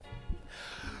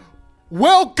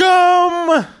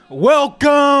Welcome to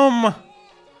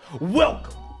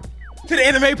the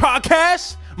Anime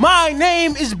Podcast. My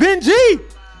name is Benji.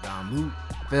 Dom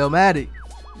Philmatic.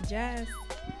 Jazz.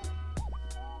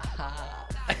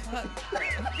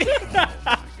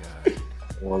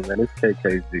 Well, man, it's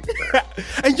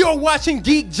KKZ. And you're watching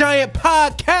Geek Giant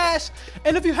Podcast.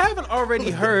 And if you haven't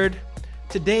already heard,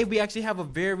 today we actually have a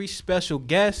very special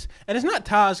guest. And it's not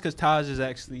Taj, because Taj is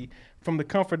actually from the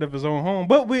comfort of his own home.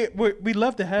 But we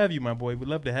love to have you, my boy. We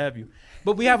love to have you.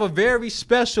 But we have a very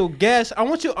special guest. I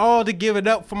want you all to give it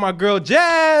up for my girl,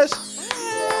 Jazz.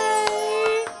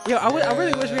 Yo, I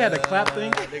really wish we had a clap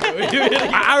thing.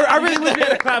 I really wish we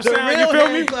had a clap sound. You feel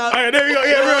me? All right, there we go.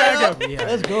 Yeah, real Yeah,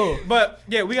 let's go. But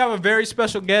yeah, we have a very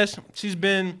special guest. She's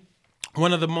been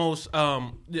one of the most,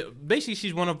 basically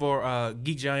she's one of our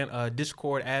Geek Giant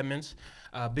Discord admins.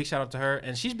 Big shout out to her.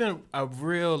 And she's been a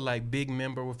real big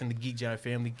member within the Geek Giant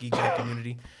family, Geek Giant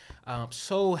community.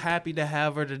 So happy to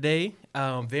have her today.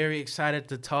 Very excited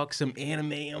to talk some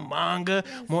anime and manga.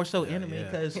 More so anime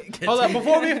because hold up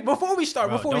before we start.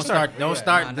 Don't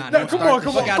start. Come on,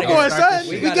 son.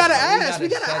 We gotta ask. We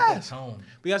gotta.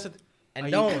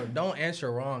 And don't answer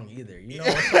wrong either. You know,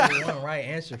 there's only one right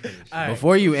answer for this. Right.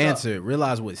 Before you answer,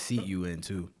 realize what seat you in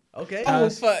too. Okay. Oh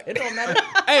fuck! It don't matter.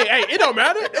 Hey, it don't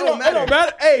matter. It don't matter.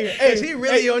 Hey, Is he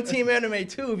really on Team Anime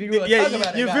too? If you want to talk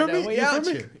about it, you feel me? We You out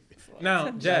feel me? here.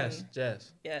 Now, Jazz.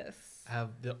 Yes. I have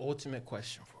the ultimate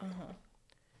question for you.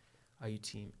 Are you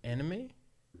team anime,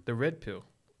 the red pill,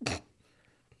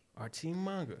 or team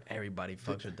manga? Everybody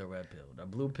fucks with the red pill. The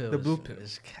blue pill. The blue pill.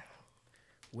 Is,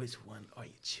 Which one are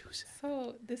you choosing?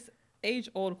 So this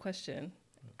age-old question,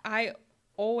 I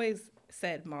always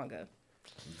said manga.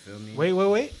 You feel me? Wait.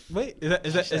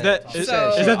 Is that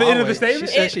So- the end of the She statement?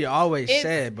 said she always It's-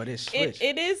 said, but it's switched.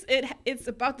 It's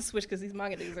about to switch because these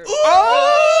manga niggas are.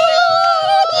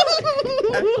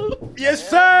 Yes,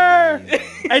 sir.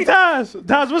 Hey,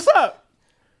 Taz, what's up?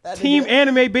 Team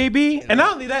anime, baby. And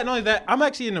not only that, I'm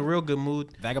actually in a real good mood.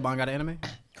 Vagabond got an anime?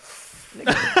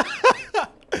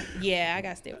 Yeah, I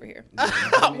gotta stay over here.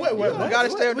 Wait. You gotta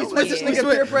stay. Don't let this We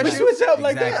nigga peer pressure. switch up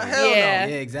like Exactly. that. Hell no. Yeah.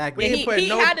 Yeah, exactly. Yeah, ain't put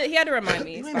no- he had to remind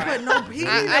me. It's fine. He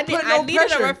I needed a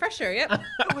pressure. refresher. Yep. There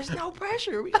was no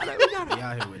pressure. We gotta. We out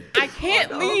here with it. I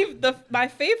can't leave my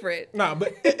favorite. Nah,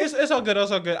 but it's all good.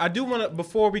 It's all good. I do want to,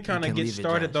 before we kind of can get leave it,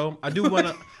 started, Josh. though. I do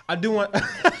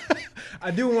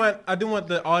want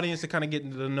the audience to kind of get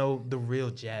to know the real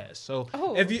Jazz. So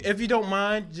if you don't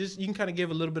mind, just you can kind of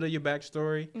give a little bit of your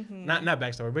backstory. Not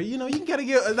backstory, but you can kind of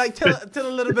give tell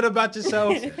a little bit about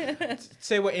yourself.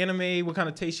 Say what kind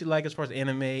of taste you like as far as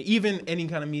anime, even any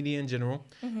kind of media in general,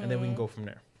 and then we can go from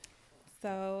there.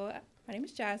 So my name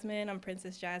is Jasmine. I'm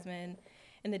Princess Jasmine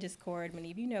in the Discord.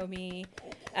 Many of you know me.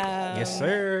 Yes,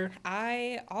 sir.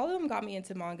 All of them got me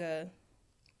into manga,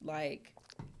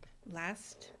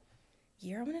 last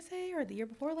year, I want to say, or the year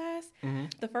before last.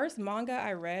 The first manga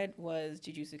I read was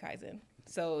Jujutsu Kaisen.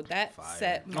 So that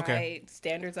set my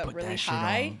standards up really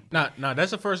high. Nah,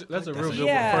 that's a real good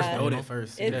Yeah. one. First Noted note.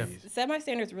 first. It Yeah. set my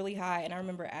standards really high, and I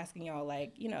remember asking y'all,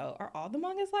 are all the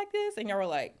mangas like this? And y'all were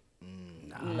like,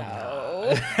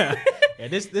 no. Yeah,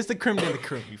 this the creme de la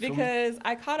creme. You feel me? Because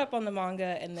I caught up on the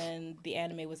manga, and then the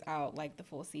anime was out the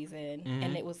full season,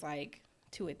 and it was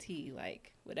to a T,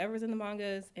 whatever's in the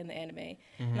mangas in the anime.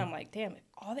 And I'm like, damn, if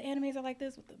all the animes are like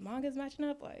this with the mangas matching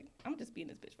up, I'm just being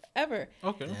this bitch forever.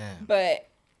 Okay. Damn. But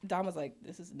Dom was like,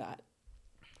 this is not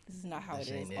how it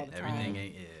is all the time. Everything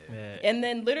ain't. Yeah. And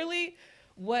then literally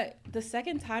the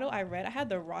second title I read, I had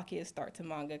the rockiest start to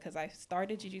manga because I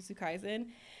started Jujutsu Kaisen,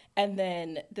 and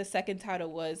then the second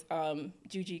title was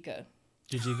Jujika.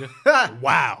 Jujika.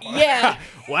 Wow. Yeah.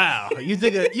 Wow. You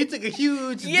took a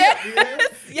huge Yes.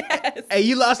 Hey,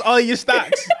 you lost all your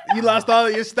stocks. You lost all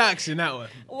of your stocks in that one.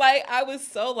 I was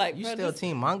so You bro, still this-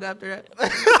 team manga after that?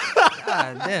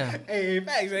 God damn. Hey,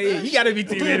 facts. Hey, you gotta be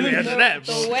team anime after that,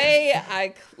 bro. The way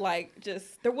I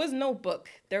there was no book.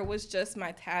 There was just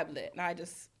my tablet, and let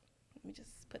me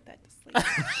just put that to sleep.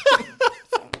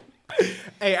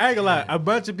 Hey, I ain't gonna lie. A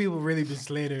bunch of people really been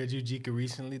slandering Jujika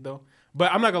recently, though.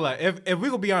 But I'm not gonna lie. If we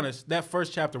gonna be honest, that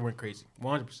first chapter went crazy.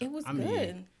 100%. It was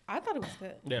good. I thought it was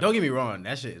good. Yeah. Don't get me wrong.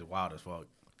 That shit is wild as fuck.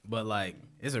 But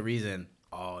it's a reason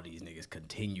all these niggas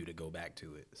continue to go back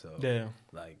to it. So Yeah.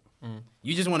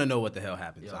 you just want to know what the hell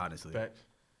happens, honestly. Facts.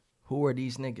 Who are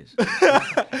these niggas? Who are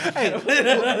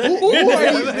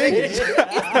these niggas?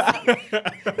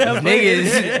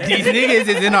 These niggas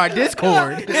is in our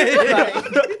Discord.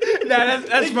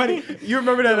 That's funny. You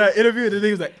remember that interview? The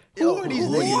nigga was like, "Who are these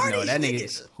niggas?" No, that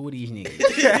nigga. Who are these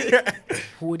niggas?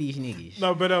 Who are these niggas?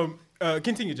 No, but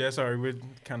Continue, Jess. Sorry, we're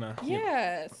kind of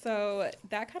Yeah, so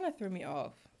that kind of threw me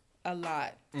off a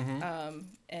lot. Mm-hmm.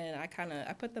 And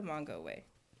I put the manga away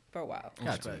for a while.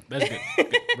 Gotcha. That's good.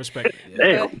 Good. Respect.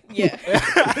 Damn. Yeah.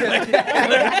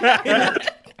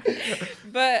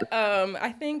 But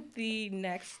I think the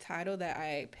next title that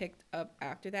I picked up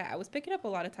after that, I was picking up a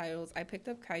lot of titles. I picked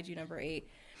up Kaiju number 8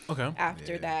 Okay.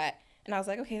 after that, and I was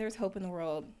like, okay, there's hope in the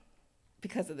world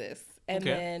because of this. And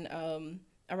Okay. then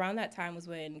around that time was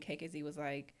when KKZ was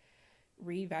like,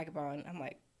 read Vagabond. I'm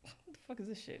like, what the fuck is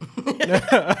this shit?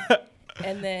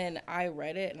 And then I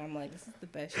read it, and I'm like, this is the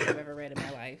best shit I've ever read in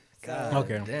my life. So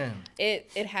Okay. Damn.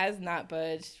 it has not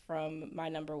budged from my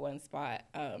number one spot.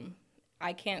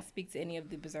 I can't speak to any of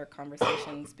the Berserk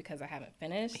conversations because I haven't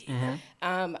finished.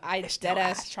 I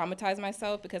deadass traumatized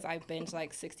myself because I binged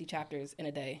like 60 chapters in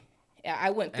a day. Yeah,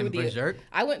 I went through And Berserk?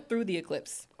 I went through the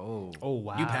Eclipse. Oh. Oh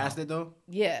wow. You passed it though,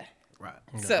 Yeah. right?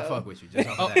 So- I fuck with you. Just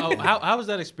off of that. How was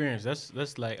that experience?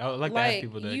 That's like I would like to ask Like,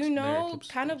 people that. you know,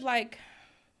 kind of like,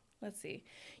 let's see.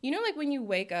 You know, like when you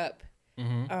wake up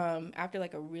after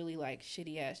like a really like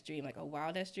shitty ass dream, like a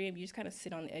wild ass dream, you just kind of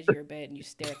sit on the edge of your bed and you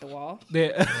stare at the wall.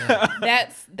 Yeah.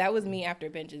 That was me after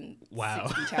binging Wow.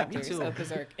 60 chapters too. of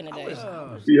Berserk in a day.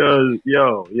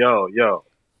 Yo.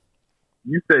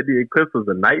 You said the eclipse was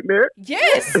a nightmare?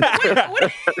 Yes.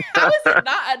 How is it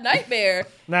not a nightmare?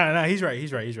 Nah, he's right.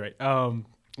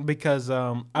 Because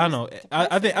I don't know.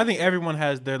 I think everyone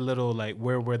has their little like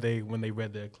where were they when they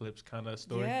read the eclipse kind of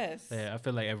story. Yes. Yeah, I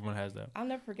feel like everyone has that. I'll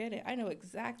never forget it. I know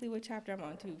exactly what chapter I'm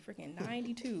on to. Freaking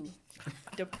 92.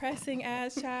 Depressing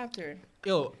ass chapter.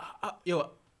 Yo,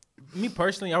 me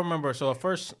personally, I remember. So I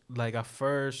first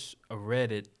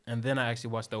read it, and then I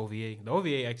actually watched the OVA. The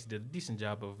OVA actually did a decent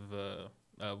job of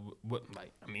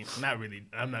not really.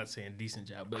 I'm not saying decent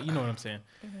job, but you know what I'm saying.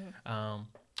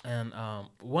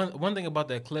 One thing about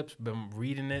the eclipse, been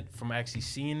reading it from actually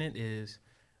seeing it is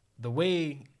the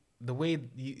way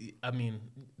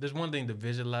there's one thing to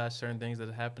visualize certain things that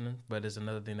are happening, but there's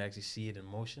another thing to actually see it in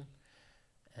motion.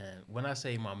 And when I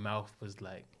say my mouth was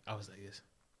like, I was like this.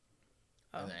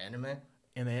 In the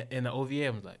anime? In the OVA, I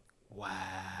was like, wow.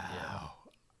 Yeah.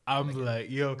 I'm like,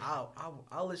 yo.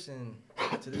 I'll listen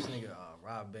to this nigga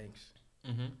Rob Banks,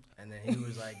 Mm-hmm. and then he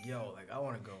was like, "Yo, like I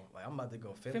want to go, like I'm about to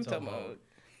go femto mode,"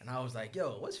 and I was like,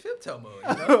 "Yo, what's femto mode?"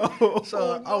 You know?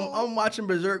 So I'm watching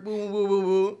Berserk, boom, boom, boom,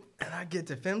 boom, and I get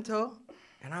to femto,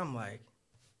 and I'm like,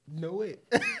 "No way."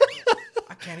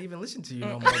 I can't even listen to you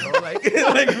no more, bro. Like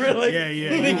really?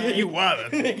 Yeah. You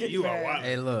wild. You are wild.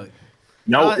 Hey, look.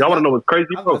 Y'all want to know what's crazy,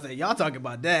 I was bro? gonna say y'all talking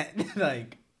about that.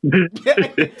 Like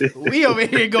we over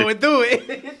here going through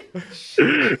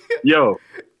it. Yo,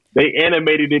 they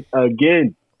animated it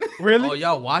again. Really? Oh,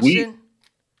 y'all watching?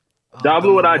 Dom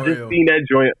Blue and I Memorial. just seen that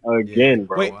joint again,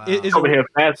 bro. Wait, Wow. is Over it, here,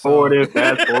 fast forwarding.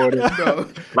 Bro,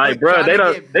 Like, bro, trying they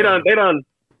to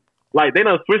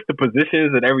done switched the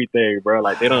positions and everything, bro.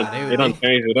 Like, they done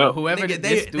changed it up. whoever Nigga,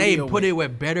 this they studio put it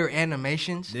with better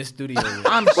animations. This studio.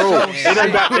 I'm Bro, so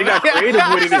they got creative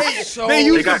with it. so they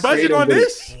used got the budget creative on with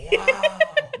this?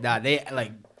 Nah, they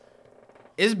like.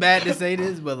 It's bad to say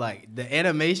this, but like the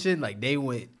animation, like they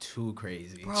went too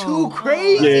crazy. Bro. Too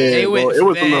crazy. Yeah, They bro, went it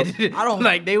was fed. I don't-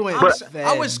 like they went. fed,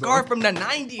 I was bro. scarred from the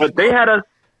 90s. But they had us,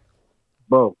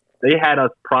 bro. They had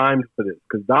us primed for this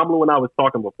because Dom Blue and I was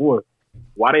talking before.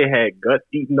 Why they had Guts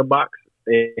eating the box?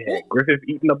 They had Griffith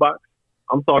eating the box.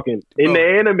 I'm talking in the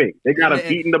anime. They got us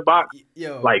eating the box.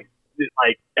 Yo, Like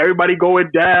everybody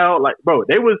going down. Like, bro,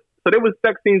 there was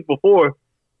sex scenes before.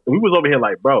 And we was over here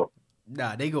like, bro,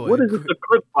 nah, they go. what is this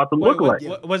eclipse about to look like?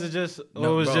 Was it just?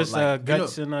 No, it was bro, just like,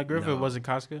 Guts you know- and Griffith? no. Was it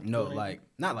Casca? No, like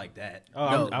not like that. Oh,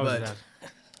 no, I was but just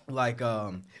like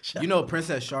you know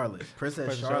Princess Charlotte. Princess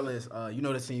Princess Charlotte's you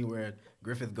know the scene where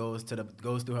Griffith goes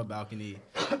through her balcony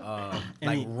And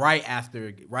like he- right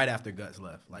after Guts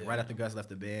left. Like right after Guts left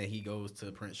the band, he goes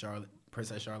to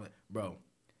Princess Charlotte. Bro,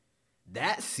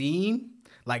 that scene,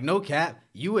 like no cap,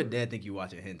 you would dead think you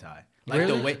watching hentai. Like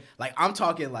the way, like I'm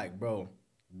talking like, bro,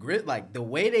 like the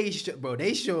way they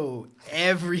showed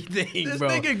everything, This bro.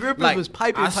 nigga Griffith Like, was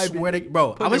piping. I swear to,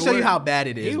 bro, I'm gonna show you how bad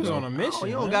it is. He was bro. on a mission. Oh,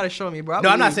 you don't man. gotta show me, bro. No,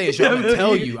 I'm not saying show. I'm gonna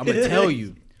tell you. I'm gonna tell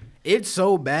you. It's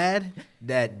so bad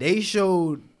that they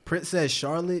showed Princess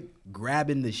Charlotte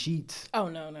grabbing the sheets. Oh,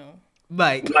 no.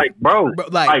 Like, Bro,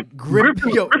 like,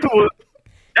 Griffith yo. was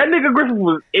that nigga Griffith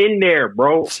was in there,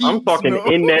 bro. I'm Sheets, talking bro.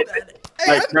 in that,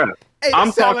 like, bro.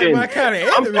 I'm talking.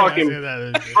 I'm talking.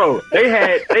 Bro, they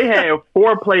had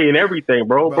foreplay and everything,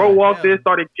 bro. Bro walked in,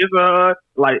 started kissing her.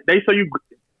 Like they show you,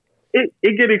 it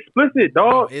get explicit,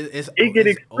 bro, dog. it's It get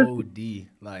it's explicit. OD.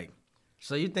 Like,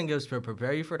 So you think it was to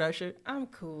prepare you for that shit? I'm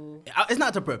cool. It's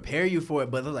not to prepare you for it,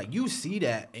 but like you see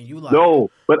that and you like. No,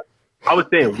 but I was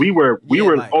saying we were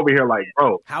like, over here like,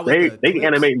 bro, how they was the clips?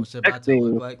 animating What's it about sex to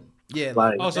look scenes. like? Yeah,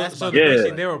 Like- Oh, so that's about-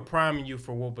 basically they were priming you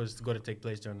for what was going to take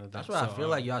place during the. That's what I feel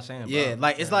like y'all saying. yeah, bro.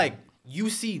 like it's like you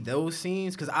see those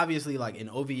scenes because obviously like in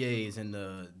OVAs and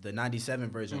the '97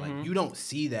 version, like you don't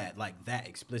see that like that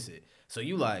explicit. So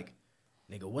you like,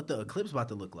 nigga, what the eclipse about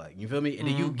to look like? You feel me? And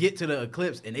then you get to the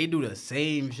eclipse and they do the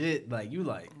same shit. Like you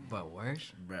like, But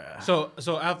worse. bruh. So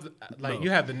after, like Bro, you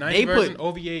have the 90 they version put-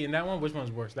 OVA and that one. Which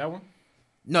one's worse? That one?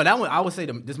 No, that one I would say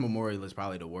this Memorial is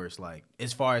probably the worst. Like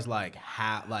as far as like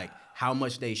how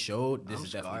much they showed, this I'm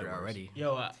is definitely scarred the worst.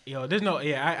 already. Yo, there's no.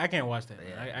 Yeah, I can't watch that.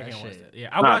 Yeah, I that can't watch shit. that. Yeah,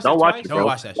 I Nah, watched don't it watch twice. it, Don't bro.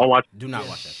 watch that Don't shit. watch. Do not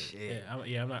watch that shit.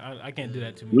 Yeah, I'm not. I can't do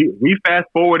that to me. We fast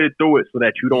forwarded through it so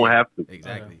that you don't have to.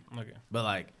 Exactly. Okay. But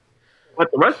like,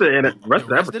 But the rest of the rest of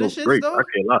the episode's shits, great. though? I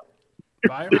can't lie.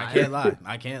 Fire?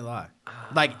 I can't lie.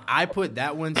 Like I put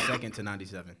that one second to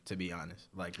 '97. To be honest,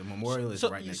 like the Memorial is So,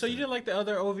 right next. so to you it. didn't like the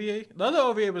other OVA? The other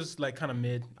OVA was like kind of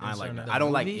mid. I like. that. I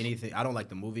don't like movies? anything. I don't like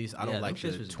the movies. I Yeah, don't like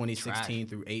them the shits was 2016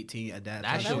 through 18 at that.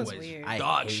 That time. shit was was weird. I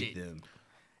dog hate shit. them.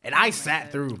 And I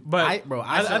sat through. But I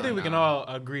I think we can all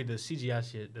agree the CGI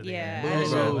shit. That they Yeah, had. I Bro.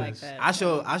 didn't Bro. really like that.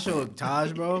 I showed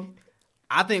Taj, bro.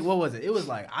 I think what was it? It was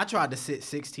like I tried to sit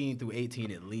 16 through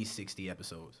 18 at least 60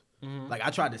 episodes. Like I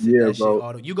tried to sit Yeah, that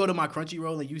bro. shit. You go to my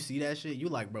Crunchyroll and you see that shit. You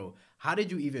like, bro, how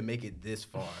did you even make it this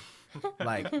far?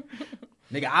 Like,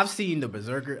 nigga, I've seen the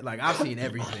Berserker. Like I've seen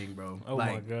everything, bro. Oh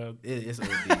like, my God. it's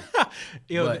OD.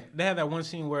 Yo, But- they had that one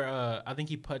scene where I think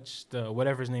he punched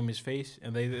whatever his name is face,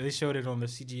 and they showed it on the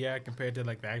CGI compared to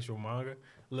like the actual manga.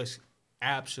 Looks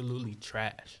absolutely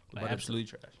trash, like absolutely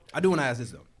trash. I do want to ask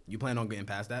this though. You plan on getting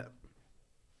past that?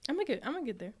 I'm gonna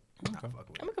get there. I fuck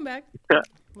with I'm gonna come back. it.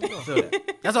 I feel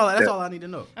that. That's all I need to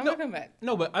know. I'm gonna come back.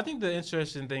 No, but I think the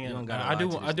interesting thing, don't and gotta I do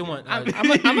lie to want, this I do want.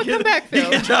 I'm gonna come back, Phil.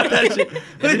 Drop that shit.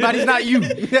 Everybody's not you.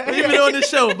 Leave it on the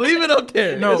show. Leave it up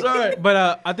there. No, It's all right.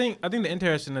 but I think the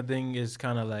interesting thing is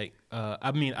kind of like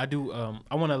I mean I do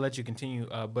I want to let you continue,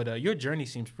 but your journey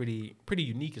seems pretty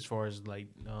unique as far as like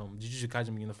Jujutsu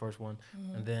Kaisen being the first one,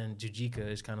 and then Jujika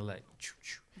is kind of like,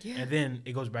 Yeah. and then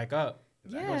it goes back up.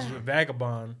 Yeah. Once you're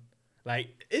Vagabond,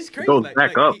 like it's crazy. goes like,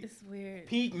 back like, up. It's weird.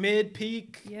 Peak, mid,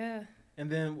 peak, Yeah. and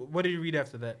then what did you read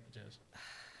after that, Jess?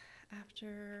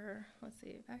 After let's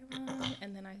see, Vagabond,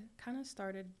 and then I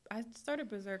started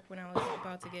Berserk when I was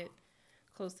about to get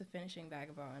close to finishing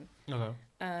Vagabond.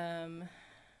 Okay.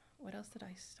 What else did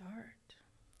I start?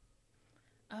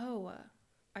 Oh,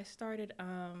 I started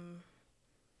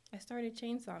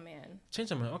Chainsaw Man.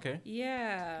 Chainsaw Man. Okay.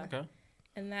 Yeah. Okay.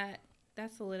 And that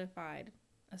solidified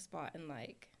a spot in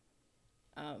like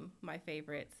my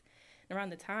favorites. And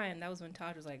around the time, that was when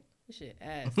Todd was like, "This shit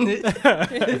ass."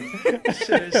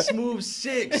 Shit is smooth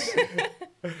 6.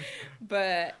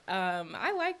 But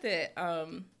I liked it.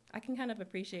 I can kind of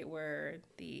appreciate where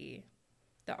the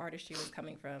artistry was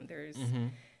coming from.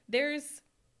 There's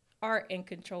art in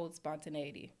controlled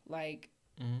spontaneity. Like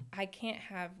I can't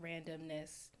have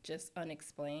randomness just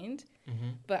unexplained,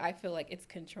 but I feel like it's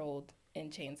controlled in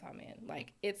Chainsaw Man.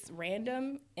 Like it's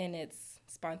random and it's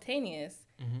spontaneous,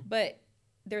 but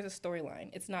there's a storyline.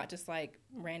 It's not just like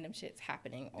random shit's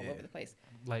happening all over the place.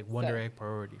 Like Wonder Egg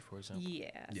Priority, for example.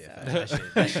 Yeah. Yeah, So.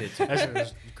 that shit took. That shit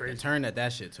was The crazy. turn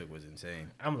that shit took was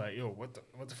insane. I'm like, yo, what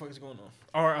the fuck is going on?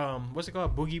 Or what's it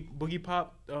called? Boogie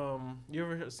Pop. You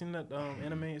ever seen that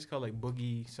anime? It's called like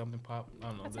Boogie something Pop. I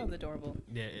don't know. That sounds adorable.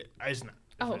 Yeah, it's not.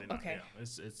 It's Oh, really not. okay. Yeah,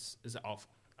 it's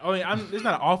awful. I mean, it's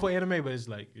not an awful anime, but it's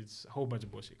like it's a whole bunch of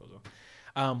bullshit goes on.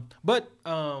 But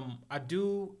I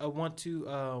do want to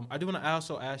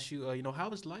also ask you, how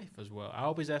is life as well? I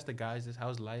always ask the guys this: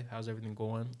 how's life? How's everything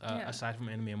going? Yeah. Aside from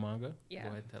anime and manga, Yeah. go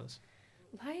ahead and tell us.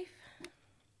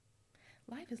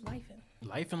 Life is lifing.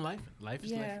 Life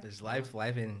is Yeah. life. Is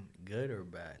life in good or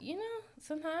bad? You know,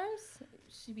 sometimes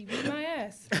she be beating my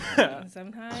ass. And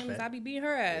sometimes I be beating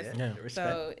her ass. Yeah. Respect.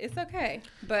 So it's okay.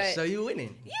 But So you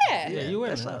winning. yeah. Yeah, you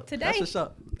winning, That's huh? up. Today- That's what's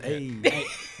up. Hey.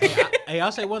 Hey,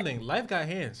 I'll say one thing: life got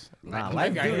hands. Nah, Life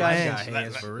life got do hands. got Got hands.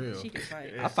 hands for real. She can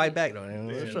fight. I fight back though. Man.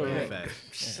 Yeah, Sure. yeah.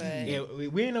 Facts. But Yeah,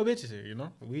 we ain't no bitches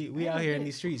here, We out here in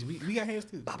these streets. We got hands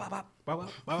too. Bop, bop, bop, bop, bop,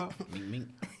 bop. Mink, mink.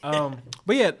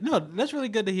 But yeah, no, that's really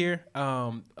good to hear.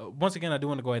 Once again, I do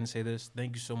want to go ahead and say this.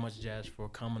 Thank you so much, Jazz, for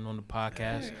coming on the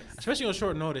podcast, especially on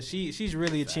short notice. She's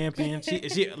really a champion.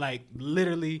 She like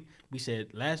literally. We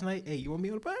said last night, "Hey, you want me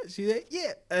on the podcast?" She said,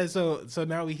 "Yeah." And so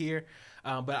now we here.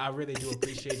 But I really do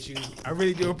appreciate you. I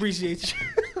really do appreciate you.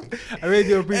 I really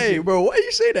do appreciate Hey, you. bro, why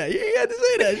you say that? You ain't got to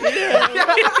say that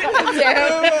shit.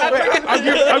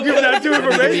 I'm giving out too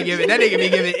information. That nigga be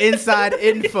giving inside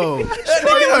info.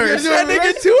 That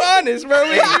nigga too honest, bro.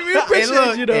 We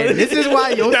appreciate you, though. And this is why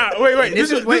your Nah, wait.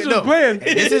 This was planned.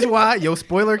 This is why your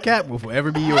spoiler cap will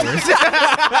forever be yours.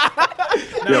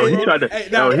 Yo, he tried to.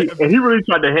 He really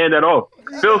tried to hand that off.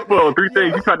 Phil spoiled 3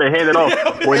 things. He tried to hand it off.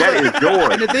 Boy, that is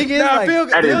yours. And the thing is,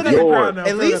 that is yours.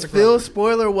 at least Phil's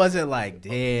spoiler wasn't like,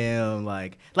 damn,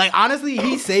 like honestly,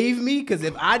 he saved me because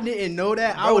if I didn't know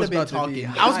that, I would have been talking.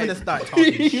 I was gonna start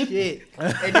talking shit,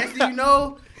 and next thing you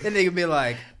know, that nigga be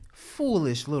like,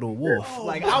 foolish little wolf.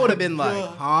 Like I would have been like,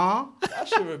 huh? That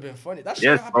shit would have been funny. That shit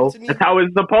Yes, happened bro. to me. That's how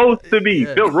it's supposed to be.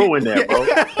 Yeah. Phil ruined that, bro.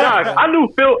 Nah, I knew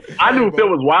Phil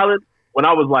was wildin' when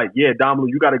I was like, yeah, Domlu,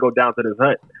 you got to go down to this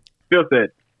hut. Phil said,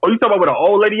 oh, you talking about where the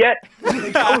old lady at?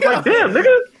 I was like, damn,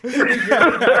 nigga.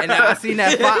 And I seen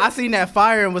that. I seen that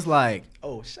fire and was like,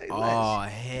 Oh, say oh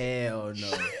less. hell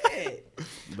no.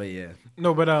 But yeah.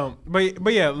 No, but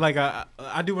yeah, like I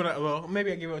do want to. Well,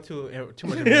 maybe I give it too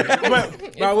much.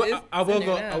 But I will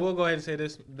go. I will go ahead and say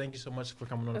this. Thank you so much for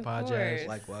coming on the Of podcast. course.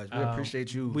 Likewise, we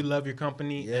appreciate you. We love your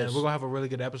company, Yes. and we're gonna have a really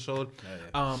good episode.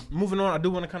 Yeah. Moving on, I do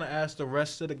want to kind of ask the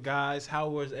rest of the guys, how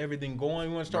was everything going?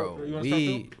 You want to start? Bro, You want to start?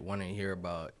 we Phil? want to hear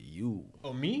about you.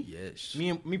 Oh, me? Yes.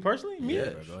 Me personally? Me?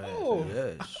 Yes. Go ahead. Oh,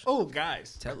 Yes. oh,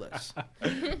 guys. Tell us.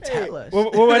 Hey, Tell us. What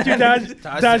about you,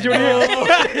 Taj? Taj, you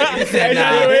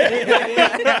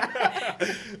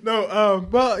No,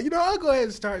 well, I'll go ahead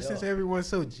and start since everyone's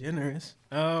so generous.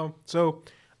 So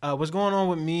what's going on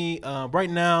with me right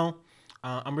now?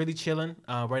 I'm really chilling.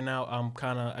 Right now, I'm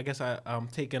kind of. I guess I'm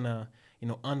taking a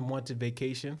unwanted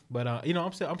vacation, but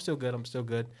I'm still good. I'm still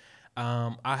good.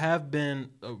 I have been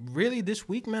really this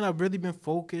week, man. I've really been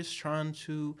focused trying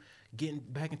to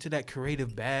get back into that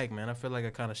creative bag, man. I feel like I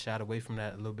kind of shied away from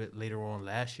that a little bit later on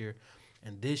last year,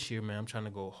 and this year, man, I'm trying to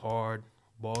go hard,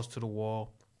 balls to the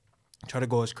wall. Try to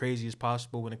go as crazy as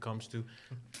possible when it comes to.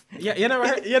 Yeah, you never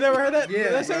heard that?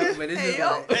 Yeah, That's it? but this is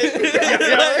like,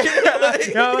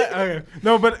 Okay.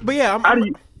 No, but yeah,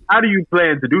 How do you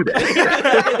plan to do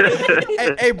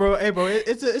that? hey, bro,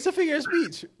 it's a figure of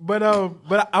speech. But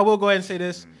I will go ahead and say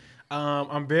this.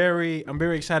 I'm very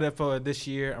excited for this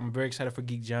year. I'm very excited for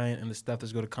Geek Giant and the stuff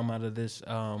that's going to come out of this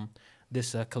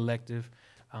collective.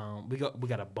 We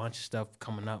got a bunch of stuff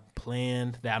coming up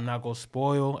planned that I'm not gonna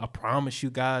spoil. I promise you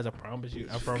guys. I promise you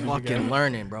Fucking guys.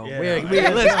 learning, bro. Yeah.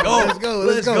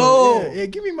 Let's go. Yeah,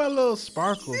 give me my little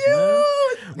sparkles, man.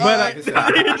 But he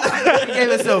gave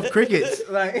himself crickets.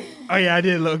 Like, oh yeah, I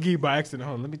did a little geek by accident.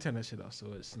 Hold on, let me turn that shit off so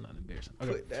it's not embarrassing.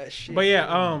 Okay. Put that shit. But yeah,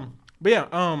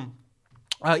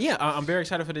 I'm very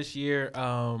excited for this year.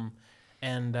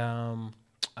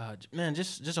 Man,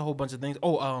 just a whole bunch of things.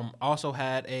 I also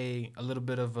had a little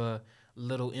bit of a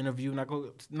little interview. Not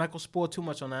gonna spoil too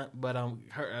much on that, but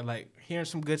hearing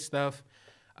some good stuff.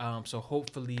 So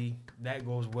hopefully that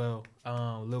goes well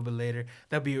a little bit later.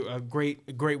 That'd be a great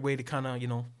way to kind of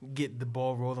get the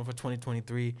ball rolling for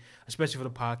 2023, especially for the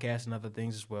podcast and other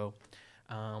things as well.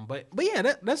 But yeah,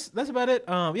 that's about it.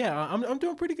 I'm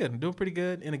doing pretty good. I'm doing pretty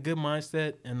good in a good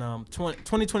mindset. And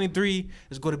 2023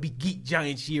 is going to be Geek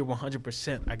Giants year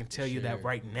 100%. I can tell you that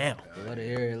right now. Let it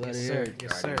hear it. Let it hear it.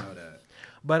 Yes, sir.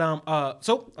 But I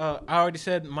already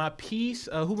said my piece.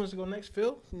 Who wants to go next?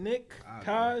 Phil, Nick,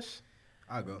 Taj.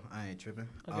 I'll go. I ain't tripping.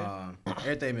 Okay.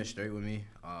 Everything been straight with me.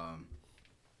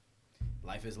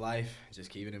 Life is life. Just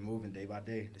keeping it moving day by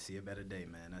day to see a better day,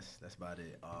 man. That's about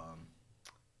it.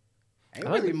 Ain't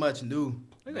really much new.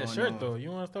 Look at that going shirt on. though.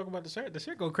 You want to talk about the shirt? The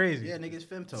shirt go crazy. Yeah, niggas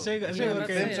Femto. Say- Niggas say it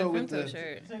okay. Femto with Femto the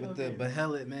shirt. with the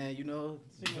behelit, man. You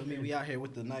feel me? We out here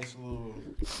with the nice little,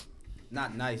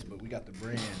 not nice, but we got the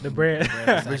brand. The brand.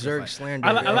 Berserk slander.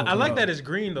 I like that it's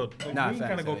green though. The Nah, green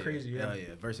kind of facts, go yeah, crazy. Yeah. Hell yeah.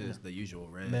 Versus the usual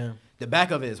red. Man. The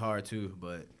back of it is hard too,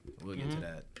 but we'll get to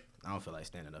that. I don't feel like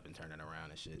standing up and turning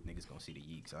around and shit. Niggas gonna see the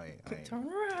yeeks. I ain't. Turn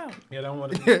around. Yeah, I don't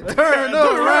want to. Turn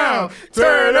around.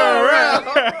 Turn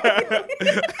around.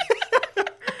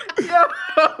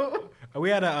 We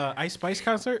had a Ice Spice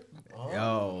concert.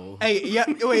 Yo. Hey, yeah,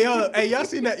 wait, hey, y'all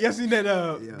seen that?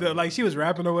 The, like she was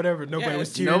rapping or whatever. Nobody Yeah.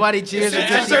 was cheering. Nobody cheers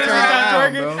until As she soon as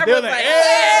turn she started around, twerking, bro. they were like,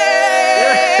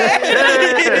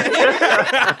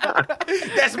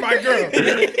 "Hey, that's my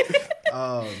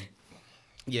girl."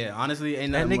 Yeah, honestly,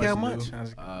 ain't That nothing nigga much how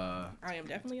new. I am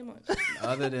definitely a munch.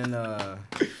 Other than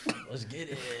Let's get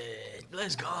it.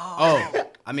 Let's go.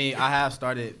 I mean, I have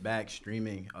started back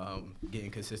streaming, getting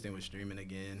consistent with streaming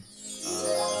again.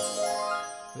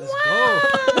 Let's go.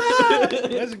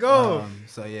 Let's go.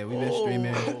 So yeah, we've been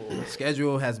streaming.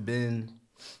 Schedule has been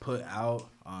put out.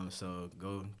 So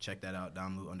go check that out.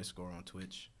 Domlu _ on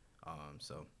Twitch.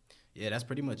 So yeah, that's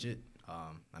pretty much it.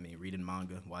 I mean, reading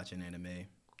manga, watching anime,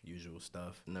 usual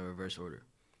stuff. In the reverse order.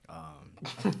 I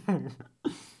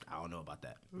don't know about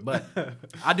that, but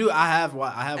I have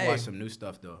watched some new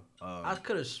stuff though. I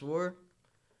could have swore,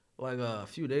 like a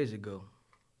few days ago.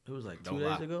 It was like 2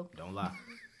 days ago. Don't lie.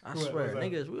 I swear,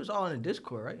 niggas, we was all in the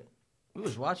Discord, right? We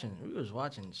was watching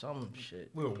some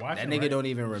shit. We were watching. That nigga don't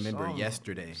even remember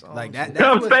yesterday. Like that.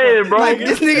 I'm saying, bro. Like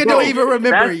this nigga don't even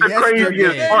remember That's the yesterday.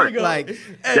 craziest part. Like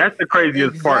That's the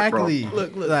craziest part, bro. exactly.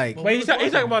 Look. Like Wait, he's talking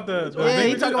about the yeah,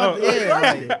 he talking about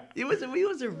We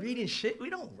wasn't reading shit. We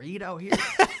don't read out here.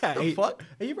 The Hey, fuck?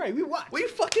 Hey, you're right. We watch. We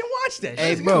fucking watched that.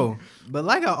 Hey, shit. bro. But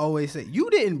like I always say, you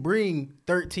didn't bring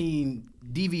 13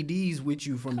 DVDs with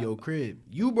you from your crib.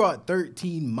 You brought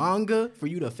 13 manga for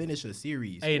you to finish a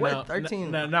series. Hey, What, now,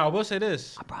 13? Now, I will say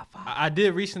this. I brought 5. I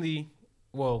did recently.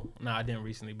 Well, no, I didn't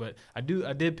recently, but I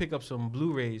did pick up some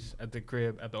Blu-rays at the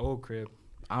old crib.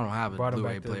 I don't have a Brought them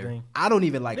Blu-ray back to the player. thing. I don't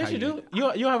even like Yes, how you do. You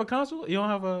don't have a console? You don't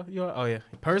have a. Oh yeah.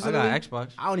 I Personally, got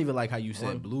Xbox. I don't even like how you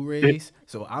said Blu-rays,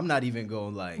 so I'm not even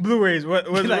going like. Blu-rays. What's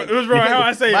Like, wrong? How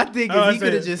I say it? My thing How I is, he say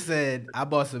could have it. just said, "I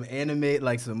bought some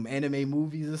anime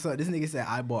movies or something." This nigga said,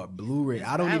 "I bought Blu-ray."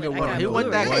 I don't valid. even I want got to He know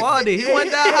want that Blu-ray. quality. He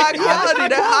want that high quality,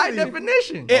 that high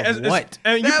definition. Yeah, it's- What?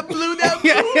 And you, That Blu-ray.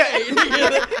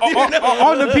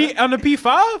 on the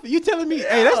P5? You telling me?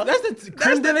 Hey, that's the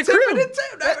creme de la creme.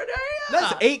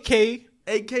 That's 8K,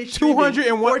 8K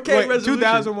 201, 4K wait, resolution.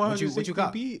 2,160 What you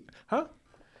got? p. Huh?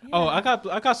 Oh, I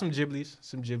got some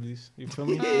Ghiblies. You feel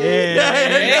me?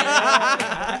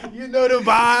 Yeah. You know the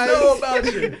vibes. Know about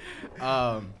you.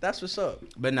 That's what's up.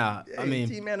 But nah, I mean,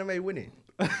 Team Anime winning.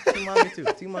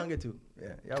 Team Manga too.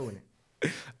 Yeah, y'all winning.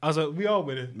 I was like, we all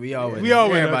with it. we all win. We all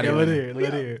win. Everybody Okay, let win. it hear.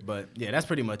 Let it hear. But yeah, that's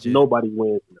pretty much it. Nobody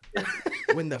wins.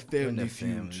 Win the Win family the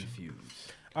feud. family feud.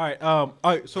 All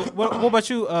right. So what about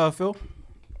you, Phil?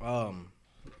 I'm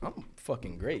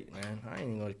fucking great, man. I ain't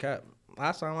even gonna cap.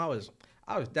 Last time I was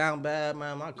down bad,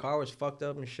 man. My car was fucked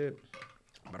up and shit.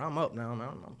 But I'm up now, man.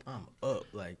 I'm up.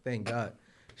 Like, thank God.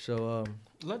 So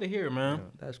Let it hear, man.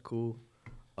 that's cool.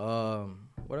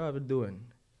 What have I been doing?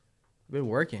 Been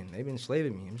working. They've been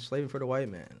slaving me. I'm slaving for the white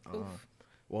man.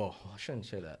 Well, I shouldn't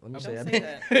say that. Let me say Don't I've say been,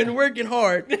 that. been working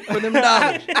hard for them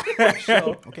dollars.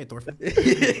 So, Okay, Thorfinn.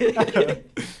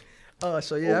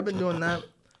 so yeah, I've been doing that.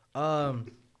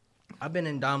 I've been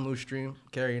in Domlu stream,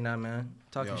 carrying that, man,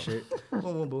 talking Yo. shit. Boom,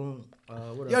 boom, boom.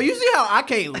 What Yo, else? you see how I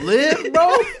can't live,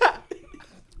 bro?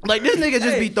 Like this nigga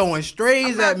just be throwing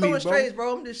strays I'm not at me, throwing bro. strays,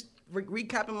 bro. I'm just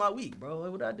recapping my week, bro.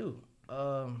 Like, what I do?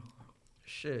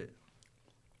 Shit.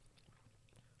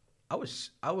 I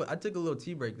took a little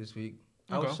tea break this week.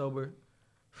 I was Okay. sober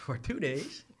for 2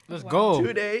 days. Let's Wow. go.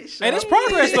 2 days. Hey, that's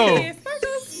progress though. Yes,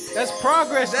 sparkles. That's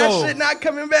progress That though. shit not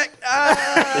coming back.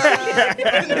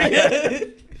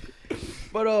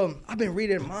 But I've been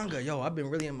reading manga, yo. I've been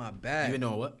really in my bag. You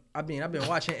know what? I've been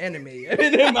watching anime. I've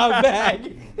been in my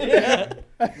bag. Yeah.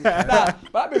 Nah,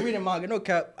 but I've been reading manga. No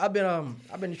cap. I've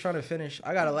been trying to finish.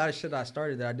 I got a lot of shit I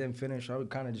started that I didn't finish. I would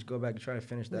kind of just go back and try to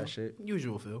finish that shit.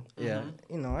 Usual, Phil. Yeah.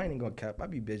 You know, I ain't even gonna cap. I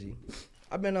be busy.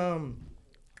 I've been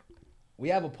we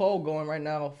have a poll going right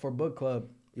now for book club.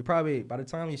 You probably by the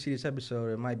time you see this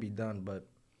episode, it might be done, but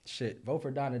shit, vote for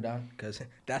Don because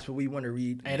that's what we want to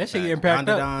read. Hey, that shit getting packed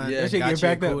up. Don, That shit getting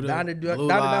packed up.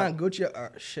 Don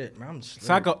Gucci, shit, man, I'm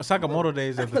slurred. Sakamoto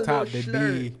days at the I'm a top. little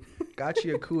They be.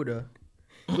 Gachi Akuda.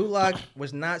 Blue Lock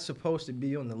was not supposed to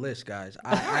be on the list, guys.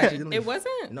 I accidentally. It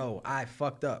wasn't? No, I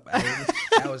fucked up.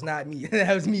 That was not me.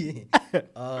 That was me.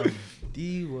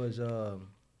 D was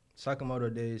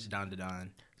Sakamoto days. Don to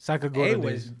Don. Sakamoto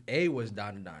days. A was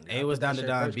Don. A was Don to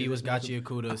Don. B was Gachi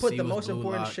Akuda. I put C the was most Blue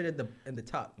important Lock. shit in the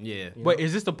top. Yeah. You Wait, know?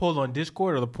 is this the poll on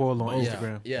Discord or the poll on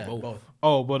Instagram? Yeah, Both. both.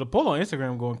 Oh, well, the poll on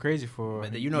Instagram going crazy for.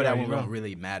 But you know that one don't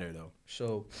really matter though.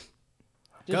 So,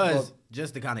 Because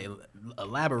just to kind of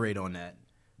elaborate on that,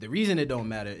 the reason it don't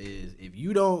matter is if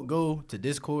you don't go to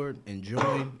Discord and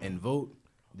join and vote,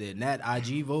 then that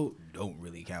IG vote don't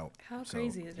really count. How So,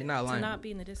 crazy is You're it not to lying. not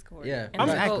be in the Discord? Yeah. and to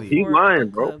Exactly. vote He for lying,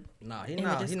 book bro. club? nah, In the he's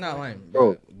not Discord. lying,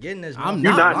 Bro. Getting this. I'm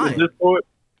You're not not in lying. the Discord.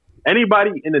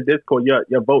 Anybody in the Discord,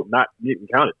 your vote not getting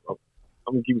counted, bro.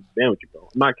 I'm gonna keep it down with you, bro.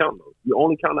 I'm not counting those. You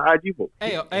only count the IG vote.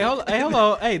 Hey,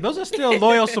 hello. Hey, those are still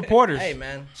loyal supporters. Hey,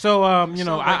 man. So, you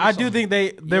know, Celebrate I do something.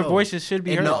 think their Yo, voices should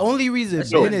be And heard. the only reason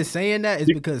Yo. Ben is saying that is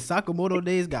because Sakamoto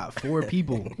Days got 4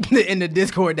 people in the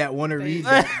Discord that want to read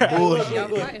that Y'all bullshit.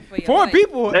 fighting for your 4 life.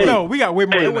 people? Hey. No, we got way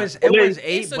more. Hey, than It was that.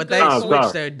 8, It's a but good they vote.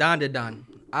 switched their Don to Don.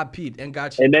 I peeped and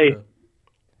got you. And they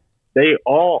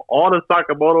all the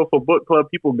Sakamoto for book club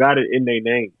people got it in their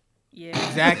name. Yeah.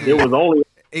 Exactly. It was only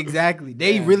Exactly.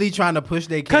 They really trying to push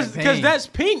their campaign. Because that's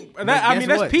pink.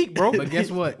 That's peak, bro. But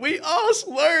guess what? We all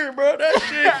slur, bro. That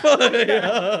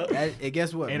shit funny.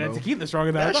 Guess what, And bro? that tequila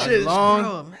stronger than I That thought. shit is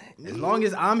long- As long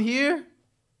as I'm here,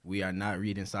 we are not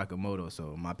reading Sakamoto.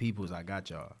 So my peoples, I got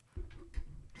y'all.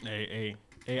 Hey,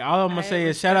 all I'm gonna I say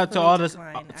is shout out to respectfully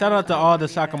decline. all the I don't do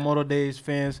that. Sakamoto Days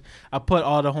fans. I put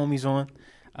all the homies on.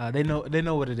 They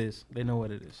know what it is. They know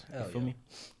what it is. Hell You feel yeah. me?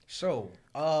 So,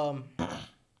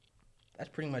 that's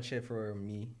pretty much it for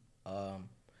me. I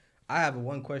have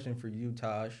one question for you,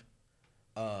 Taj.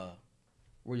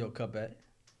 Where your cup at?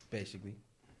 Basically.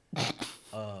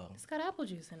 It's got apple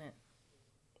juice in it.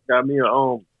 I got me a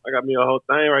whole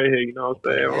thing right here. You know what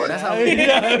I'm saying? Yeah, Right? that's how how we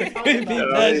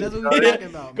That's what we talking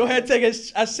about. Go ahead, take a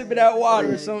sip of that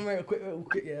water or something. Real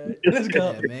quick, yeah. Let's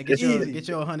go. Yeah, man. Get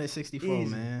your 164,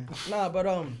 Easy. man. Nah, but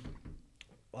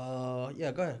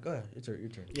yeah, go ahead. It's your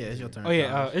turn. Yeah, it's your turn. Oh yeah,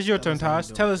 Taj. it's your Tell turn, us how you Taj.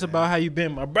 doing, Tell us man. about how you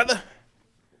been, my brother.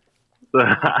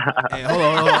 Hey, hold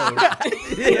on.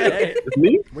 It's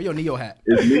me. Where your Neo hat?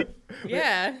 It's me.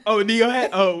 Yeah. Oh, Neo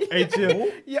hat. Oh, hey,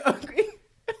 chill. Yeah.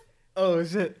 Oh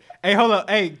shit. Hey, hold up.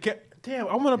 Hey, damn,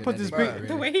 I want to put that this nigga big.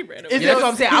 The way he ran away. Is Yeah, that's what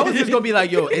I'm saying. I was just gonna be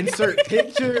like, yo, insert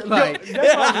picture. Like,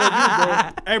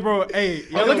 Hey, bro. Hey,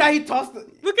 yo, look how he tossed the.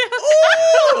 Look at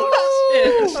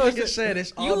Oh, shit. shit. Said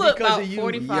it's all You look because about of you.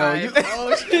 45. Yo, you-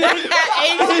 Oh, shit. That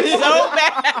age is so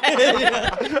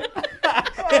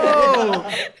bad. Oh.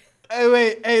 Hey,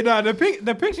 wait. Hey, no, the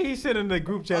picture he sent in the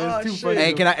group chat Oh, is too shit. funny.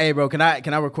 Hey,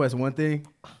 can I request one thing?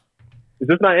 Is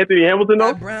this not Anthony Hamilton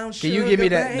though? That brown Can you give me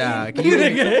that? sugar, Nah,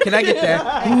 babe. can I get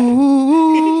that?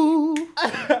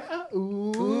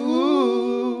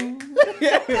 Ooh.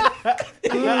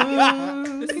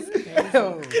 This is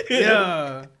crazy.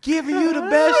 Yeah. Giving you the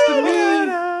best of me.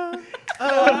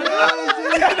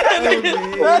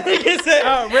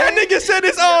 That nigga said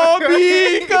it's all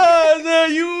because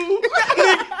of you.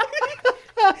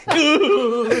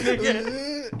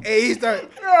 Hey, he start.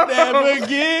 Never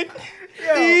again.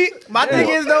 My thing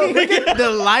is though, the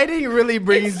lighting really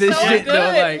brings this So shit good.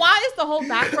 though. Like, Why is the whole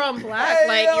background black?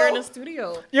 Like you're in a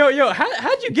studio. Yo,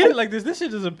 how'd you get it like this? This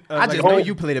shit is a. I just know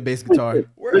you play the bass guitar.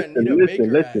 We're gonna need a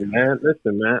Listen, maker.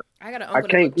 listen, man. I got an I uncle that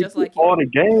can't look get just like all you.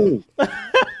 the games.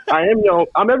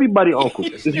 I'm everybody uncle.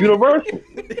 It's universal.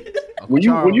 When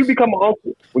you become an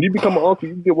uncle,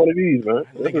 you get one of these, man.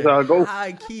 This is how it goes.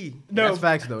 High key. No, That's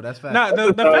facts though. That's facts. nah,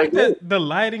 the That's how fact it that the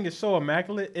lighting is so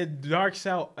immaculate, it darks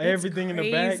out everything in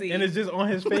the bag, crazy. and it's just on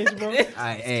his face, bro.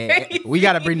 Hey, we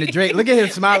gotta bring the Drake. Look at him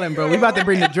smiling, bro. We about to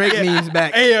bring the Drake memes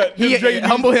back. Hey, them He, Drake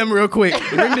humble him real quick.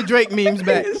 Bring the Drake memes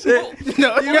back.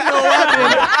 No, you know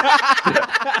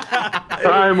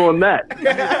Time on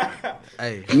that.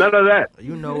 Hey, None of that.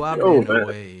 you know I've Yo, been man.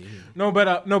 away. No, but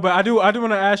I do want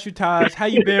to ask you, Taj, how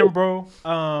you been, bro?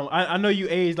 I know you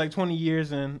aged like 20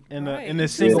 years in Right.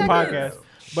 this single 2 podcast,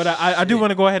 seconds. but I do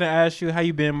want to go ahead and ask you how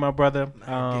you been, my brother.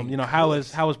 getting You know, how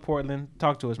was Portland?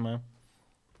 Talk to us, man.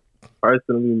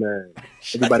 Personally, man,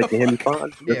 everybody can hear me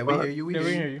fine. Yeah, we hear you. We Yeah, we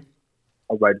hear hear you. you.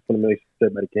 All right, just want to make sure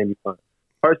everybody can hear me fine.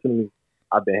 Personally,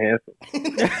 I've been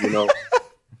handsome.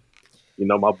 You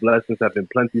know, my blessings have been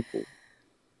plentiful.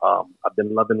 I've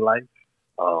been loving life.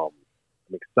 I'm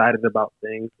excited about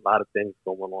things. A lot of things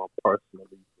going on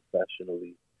personally,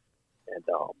 professionally, and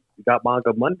we got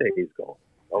Manga Mondays going.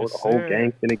 Yes, The whole sir.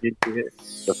 gang's gonna get here.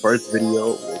 The first video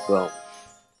was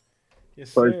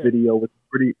Yes, first sir. video was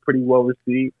pretty well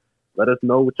received. Let us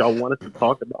know what y'all want us to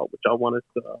talk about, what y'all want us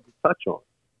to touch on,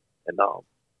 and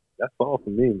that's all for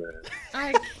me, man.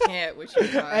 I can't with you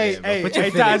guys. Hey, bro. hey, Put your hey,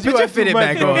 fitted- Taj, put you your are too fitted much,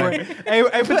 back bro. on. Hey,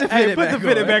 put the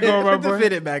fitted back on, my Put the boy.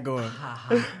 fitted back on.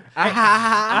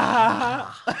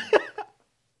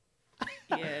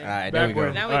 Yeah. All right, there we go.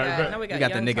 Backward. Now All we right, got, bet. now we got, We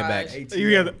got the young nigga back.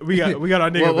 Taj. We got our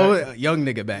nigga back. What, young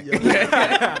nigga back.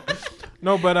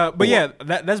 No, but yeah,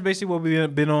 that's basically what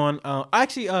we've been on.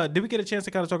 Actually, did we get a chance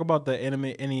to kind of talk about the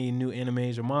anime, any new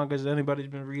animes or mangas that anybody's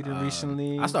been reading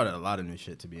recently? I started a lot of new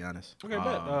shit, to be honest. Okay, bet.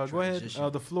 Go ahead.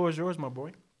 transition. The floor is yours, my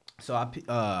boy. So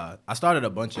I started a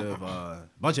bunch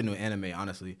of new anime,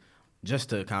 honestly, just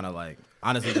to kind of like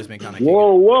honestly just been kind of.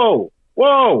 Whoa.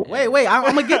 Wait, I'm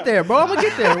gonna get there, bro. I'm gonna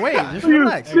get there. Wait, just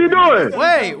relax. What you doing?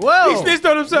 Wait, whoa. He snitched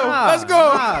on himself. Nah, Let's go.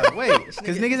 Nah, wait,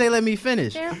 because niggas ain't let me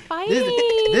finish. They're fighting.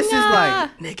 This is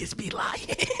like Niggas be lying.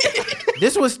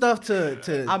 this was stuff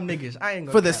to I'm niggas. I ain't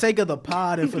gonna for the cap. sake of the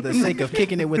pod and for the sake of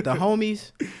kicking it with the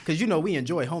homies, because you know we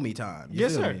enjoy homie time. You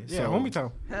Yes, feel sir. me? Yeah, So, homie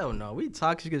time. Hell no, we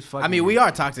toxic as fuck. I mean, we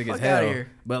are toxic as Fuck hell, outta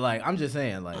here. but like I'm just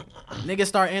saying, like niggas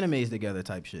start animes together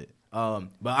type shit.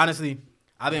 But honestly,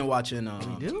 I've been watching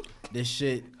do? this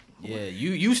shit. Yeah,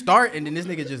 you start and then this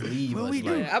nigga just leave. What us, we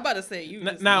like, do? Yeah, I'm about to say you.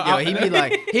 Just, now- Yo, he be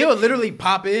like, he'll literally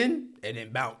pop in and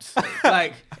then bounce.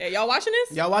 Like, hey, y'all watching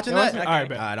this? y'all watching Y'all that? watching? All right,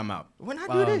 bet. All right, I'm out. When I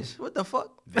do this, what the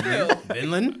fuck?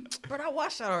 Vinland? But I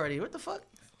watched that already. What the fuck?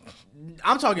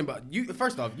 I'm talking about you.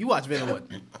 First off, you watch Vinland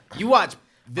what? You watch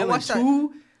Vinland watched that.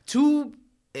 two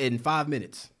in 5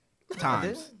 minutes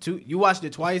times. did? Two. You watched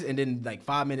it twice and then like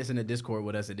 5 minutes in the Discord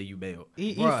with us and then you bailed.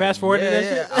 He Bruh, fast forwarded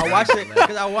that shit. I watched it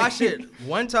because I watched it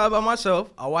one time by myself.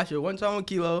 I watched it one time with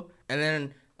Kilo, and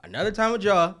then another time with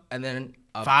y'all, and then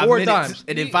 5 4 minutes times.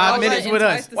 and then You 5 all minutes like with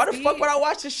twice us. the Why the speed? fuck would I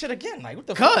watch this shit again? Like what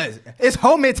the fuck? Cause it's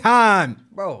homie time.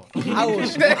 Bro, I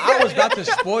was about to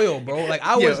spoil, bro. Like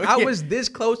I was this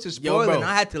close to spoiling. bro.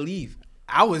 I had to leave.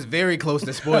 I was very close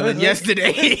to spoiling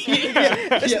yesterday.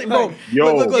 Listen, bro,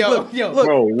 Yo, look,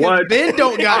 bro, what? Ben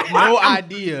don't got no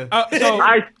idea. So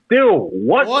I still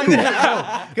want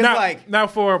to. now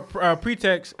for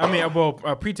pretense,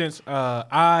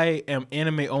 I am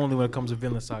anime only when it comes to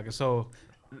Vinland Saga. So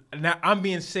now I'm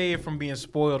being saved from being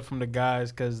spoiled from the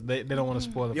guys because they don't want to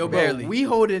spoil it. Yo, for bro, me. we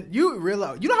holding. You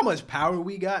realize? You know how much power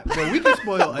we got, bro? We can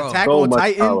spoil Attack So on much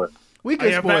Titan. power. We can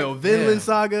yeah, spoil but- Vinland yeah.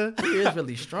 Saga. He is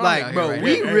really strong. Like, out bro, here right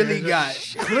we now. really got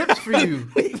clips for you.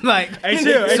 Like, Hey,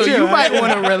 chill, so chill, you hey. might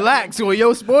want to relax with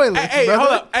your spoilers, Hey, brother.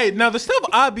 hold up. Hey, now the stuff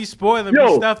I be spoiling Yo,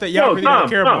 be stuff that y'all yo, really don't Tom,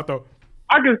 care Tom. about though.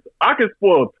 I can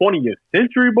spoil 20th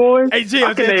Century Boys. Hey, chill,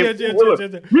 I can chill, name- chill, look, chill,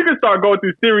 chill. We can start going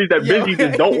through series that Benji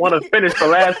just don't want to finish the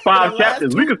last 5 The last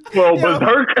chapters. We two- can spoil Yo,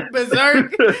 Berserk.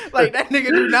 Berserk. Like, that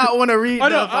nigga do not want to read Oh,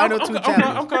 no, the final I'm 2 caught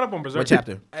chapters. up on Berserk. What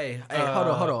chapter? Hey, hold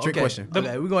on. trick okay. question.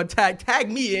 Okay, we're gonna tag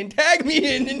me in.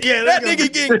 Yeah, that let's go.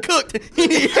 nigga getting cooked.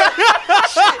 Shit.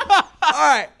 All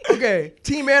right, okay.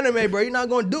 Team Anime, bro. You're not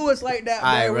gonna do us like that, bro.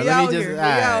 All right, bro. We Let out me just. here. We All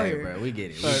right, out here. bro. We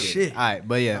get it. We Oh, get it. shit. All right,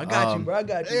 but yeah. I got you, bro. I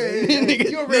got you.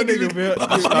 You a real nigga, Bill.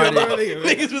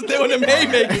 Niggas was doing them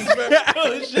haymakers, bro.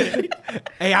 Oh shit.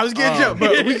 Hey, I was getting jumped,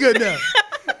 but we good now.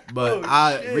 But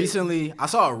I recently I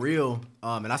saw a reel,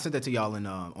 and I sent that to y'all in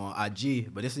on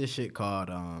IG. But it's this shit called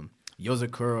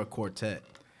Yozakura Quartet.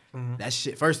 That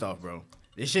shit. First off, bro,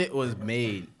 this shit was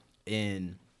made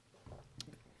in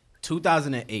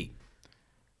 2008,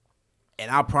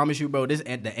 and I promise you, bro,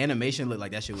 the animation looked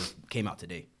like that shit came out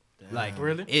today. Like,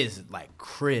 Really? It's like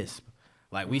crisp.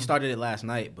 Like we started it last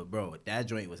night, but bro, that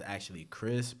joint was actually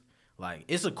crisp. Like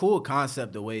it's a cool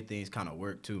concept the way things kind of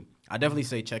work too. I definitely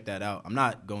say check that out. I'm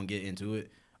not gonna get into it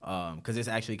because it's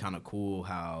actually kind of cool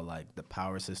how like the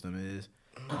power system is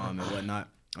and whatnot.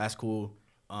 That's cool.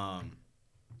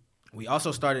 We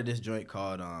also started this joint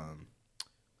called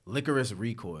Licorice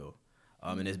Recoil,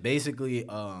 and it's basically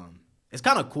it's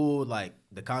kind of cool like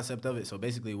the concept of it. So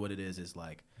basically, what it is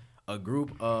like a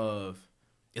group of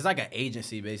it's like an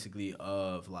agency basically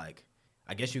of like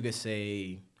I guess you could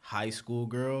say high school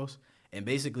girls. And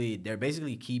basically, they're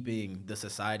basically keeping the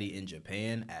society in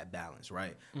Japan at balance,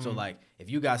 right? So, like, if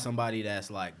you got somebody that's,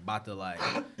 like, about to, like,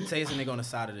 say it's a nigga on the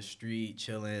side of the street,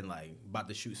 chilling, like, about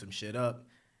to shoot some shit up,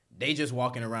 they just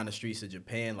walking around the streets of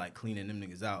Japan, like, cleaning them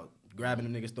niggas out.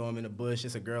 Grabbing them niggas, throw them in the bush.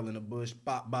 It's a girl in the bush.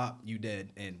 Bop, bop, you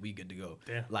dead, and we good to go.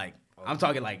 Damn. Like, I'm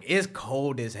talking, like, it's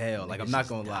cold as hell. Like, I'm not Niggas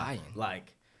gonna is lie. dying.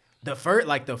 Like, the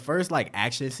first, like,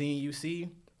 action scene you see,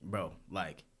 bro,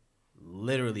 like,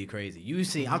 literally crazy. You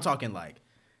see, I'm talking like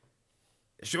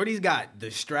Shorty's got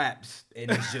the straps and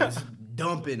it's just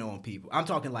dumping on people. I'm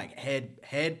talking like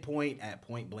head point at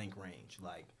point blank range,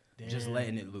 like just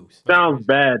letting it loose. Sounds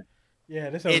bad. Yeah,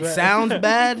 this It sounds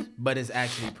bad, but it's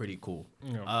actually pretty cool.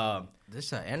 This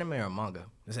is an anime or manga?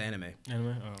 It's an anime.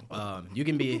 Anyway, You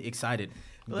can be excited.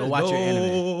 Go Let's watch your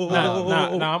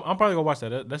anime. nah, I'm probably gonna watch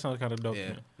that. That sounds kind of dope. Yeah.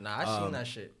 Yeah. Nah, I seen that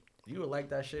shit. You would like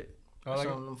that shit. I like Some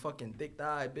it. of them fucking thick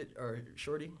thigh bit or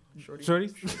shorty. Shorty.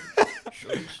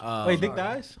 Wait, Dick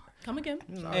Dies? Come again.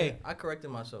 Sorry, Hey. I corrected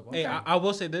myself. I'm Hey, sorry. I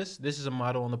will say this. This is a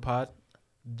motto on the pod.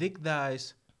 Dick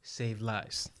Dies save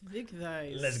lives. Big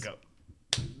thighs. Let's go.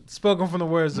 Spoken from the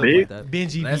words of Big-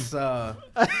 Benji Let's B.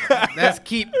 let's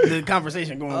keep the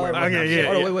conversation going. where it was. okay,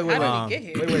 yeah. Hold on, wait. How did we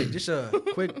get here? Wait. Just a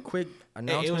quick Hey,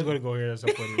 announcement. it was going to go here at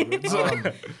some point.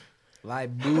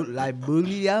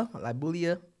 Libulia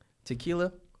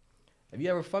Tequila. Have you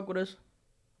ever fuck with us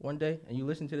one day and you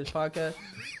listen to this podcast?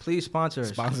 Please sponsor us.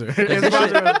 Sponsor. 'Cause this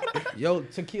shit- yo,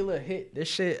 tequila hit. This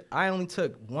shit, I only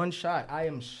took one shot. I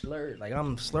am slurred. Like,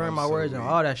 I'm slurring my words and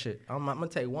all that shit. I'm going to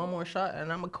take one more shot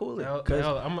and I'm going to cool it. I'm Because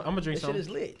going to drink this shit some. is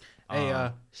lit. Hey,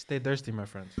 stay thirsty, my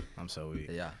friends. I'm so weak.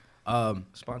 Yeah.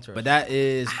 Sponsor us. But that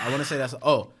is, I want to say that's,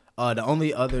 the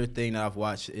only other thing that I've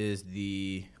watched is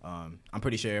the, I'm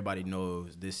pretty sure everybody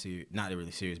knows this series, not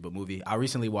really series, but movie. I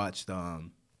recently watched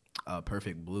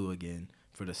Perfect Blue again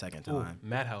for the second Ooh, time.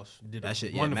 Madhouse did That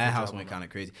shit, a yeah, wonderful Madhouse job went on kind of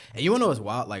crazy. And you wanna know what's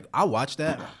wild? Like, I watched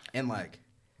that, and like,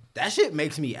 that shit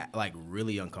makes me like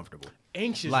really uncomfortable. that.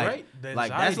 Anxious, Like, right? The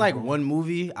like that's anxiety, like bro. one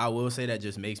movie I will say that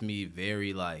just makes me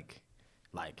very like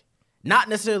not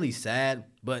necessarily sad,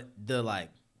 but the like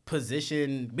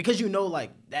position, because you know like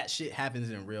that shit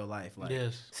happens in real life. Like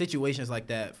Yes. situations like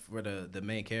that for the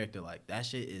main character, like that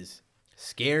shit is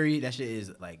scary. That shit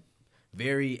is like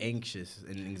very anxious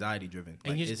and anxiety driven.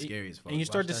 Like, it's scary as fuck. And you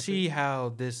start to see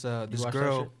how this watch this that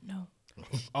girl. shit? No.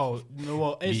 Oh no,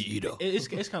 well, it's eater.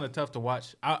 it's kind of tough to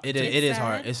watch. it It's is sad.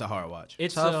 hard. It's a hard watch.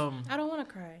 It's Tough. I don't want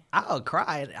to cry. I'll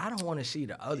cry. I don't want to see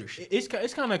the other shit. it's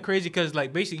kind of crazy because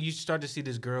like basically you start to see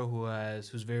this girl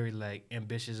who's very like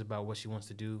ambitious about what she wants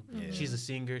to do. She's a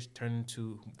singer, turned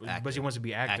into, but she wants to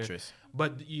be actress.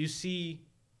 But you see,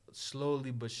 slowly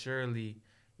but surely,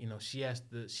 you know,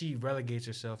 she relegates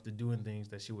herself to doing things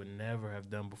that she would never have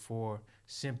done before,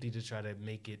 simply to try to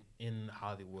make it in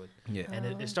Hollywood. Yeah. And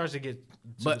it starts to get to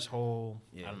But- this whole,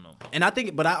 Yeah. I don't know. And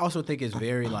but I also think it's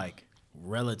very like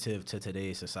relative to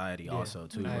today's society also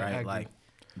too, I right? agree. Like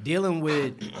dealing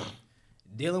with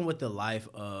the life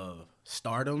of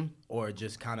stardom or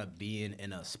just kind of being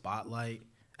in a spotlight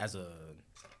as a,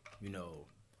 you know,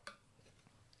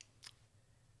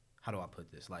 how do I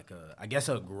put this? Like I guess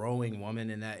a growing woman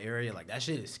in that area, like that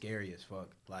shit is scary as fuck.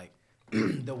 Like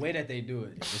the way that they do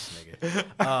it, this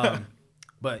nigga.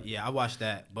 But yeah, I watched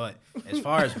that. But as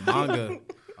far as manga,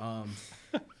 I'm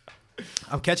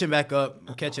catching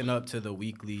up to the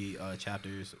weekly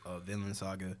chapters of Vinland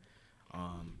Saga.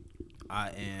 I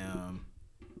am.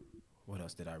 What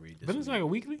else did I read this But it's week? like a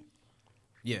weekly.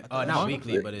 Yeah, not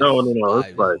weekly, but it's No,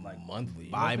 it's like monthly.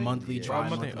 bi-monthly, Monthly?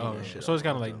 tri-monthly. Oh, yeah. so it's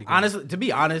kind of like Honestly, to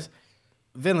be honest,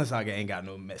 Vinland Saga ain't got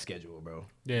no schedule, bro.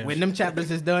 Yeah. When them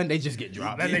chapters is done, they just get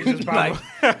dropped. That nigga just like,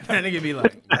 that nigga be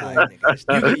like,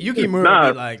 Yuki Mura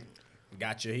Nah. be like,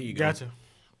 gotcha, here you go. Gotcha.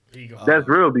 Here you go. that's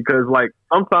real because like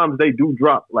sometimes they do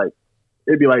drop like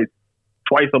it'd be like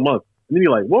twice a month, and then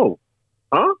you're like, whoa,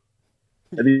 huh?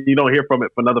 And then you don't hear from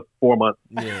it for another 4 months.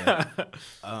 Yeah.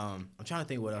 I'm trying to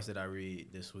think what else did I read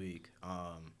this week.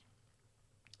 I'm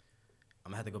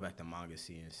gonna have to go back to manga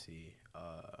CNC.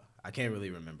 I can't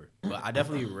really remember, but I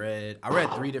definitely read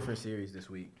 3 different series this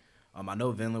week. I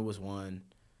know Vinland was one.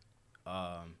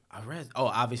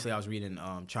 Obviously I was reading,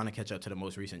 trying to catch up to the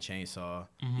most recent Chainsaw.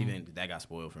 Even that got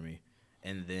spoiled for me.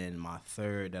 And then my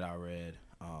third that I read,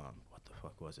 what the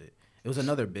fuck was it? It was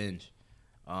another binge.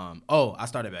 I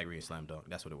started back reading Slam Dunk.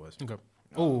 That's what it was. Okay.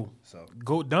 Oh, So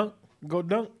go dunk.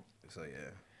 yeah.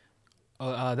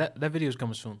 That video is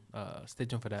coming soon. Stay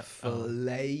tuned for that. That's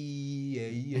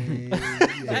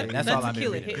all I've been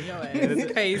tequila reading. hitting your ass.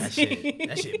 It's crazy.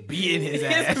 That shit beating his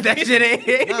ass. That shit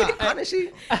ain't. Nah,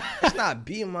 honestly, it's not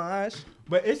beating my ass.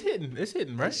 But it's hitting,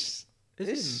 right? It's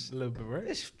It's hitting a little bit, right?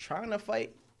 it's trying to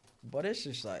fight, but it's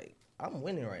just like I'm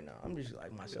winning right now. I'm just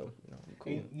like myself. You know, I'm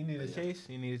cool. You need a chase.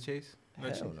 You need a chase. No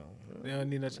chase. Hell no. You don't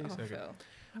need no chase. Oh, Okay. Phil.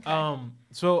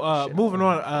 So moving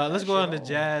on. Let's go on to shit on.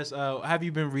 Jazz. Have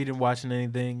you been reading, watching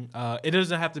anything? It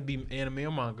doesn't have to be anime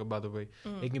or manga, by the way.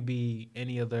 It can be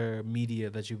any other media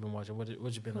that you've been watching. What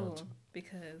you been on to? Cool.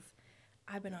 Because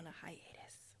I've been on a hiatus.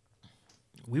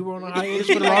 We were on a hiatus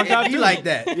for a long time. Be too. like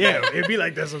that. Yeah, it'd be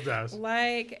like that sometimes.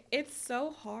 Like, it's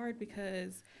so hard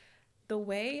because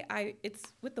it's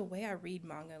with the way I read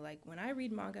manga. Like, when I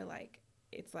read manga, like,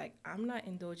 it's like I'm not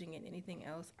indulging in anything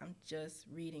else. I'm just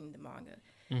reading the manga.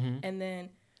 Mm-hmm. And then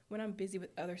when I'm busy with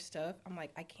other stuff, I'm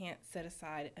like, I can't set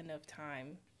aside enough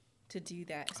time to do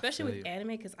that, especially feel with you. anime,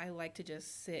 because I like to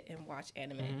just sit and watch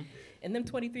anime. Mm-hmm. And them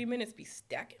 23 minutes be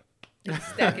stacking.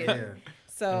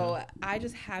 So I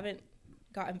just haven't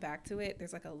gotten back to it.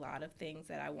 There's like a lot of things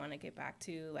that I want to get back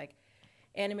to. Like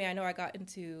anime, I know I got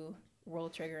into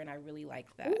World Trigger and I really like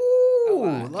that.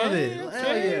 Ooh, love it.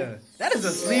 Hell yeah. That is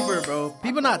a sleeper, bro.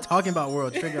 People not talking about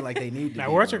World Trigger like they need to. Now,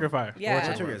 be, World bro. Trigger fire. Yeah.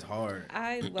 World Trigger is hard.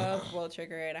 I love World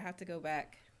Trigger and I have to go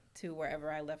back to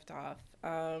wherever I left off.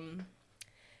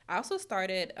 I also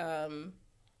started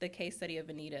the case study of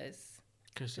Vanitas.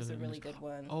 It's a really good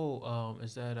one. Oh,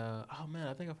 is that oh man,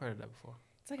 I think I've heard of that before.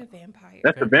 It's like a vampire.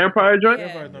 That's the vampire joint.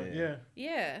 Yeah. Yeah.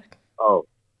 Yeah. Oh,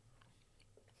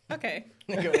 Okay.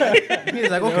 He's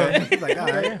like, okay. He's like, all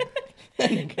right.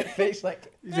 Face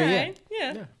like Alright,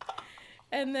 yeah.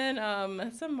 And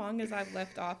then some mangas I've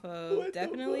left off of,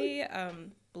 definitely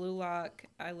Blue Lock.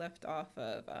 I left off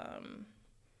of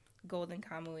Golden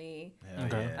Kamui. Hell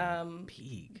Okay. yeah.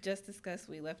 Peak. Just discussed,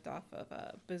 we left off of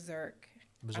Berserk.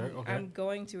 Berserk. Okay. I'm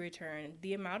going to return.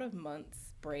 The amount of months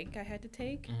break I had to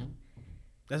take,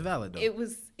 That's valid though. it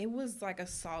was like a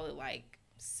solid like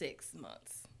 6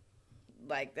 months.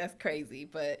 Like that's crazy,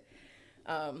 but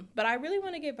But I really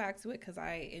want to get back to it because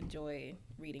I enjoy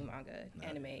reading manga,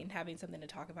 anime, and having something to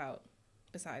talk about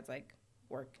besides like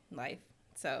work and life.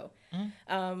 So,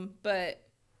 but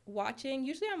watching,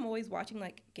 usually I'm always watching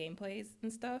like gameplays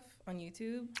and stuff on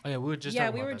YouTube. Oh yeah, we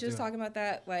were just talking about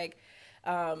that. Like,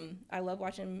 I love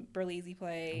watching Berleezy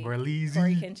play, Berleezy.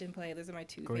 Corey Kenshin play. Those are my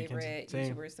two Corey favorite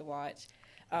Kenshin. YouTubers to watch.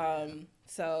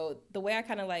 So the way I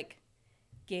kind of like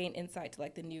gain insight to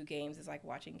like the new games is like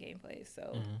watching gameplays.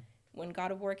 So when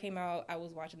God of War came out, I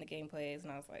was watching the gameplays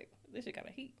and I was like, this shit kind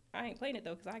of heat. I ain't playing it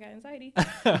though because I got anxiety.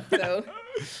 So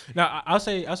now I'll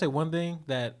say one thing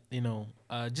that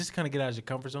just kind of get out of your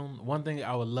comfort zone. One thing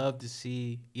I would love to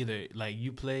see either like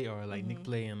you play or like Nick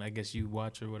play and I guess you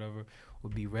watch or whatever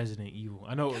would be Resident Evil.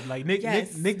 I know like Nick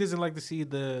doesn't like to see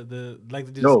the like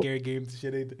to do scary games and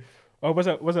shit either. Oh, what's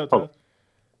up, Todd?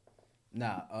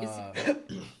 Nah,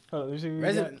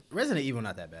 Resident Resident Evil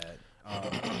not that bad.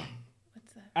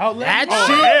 what's that? Outlast. That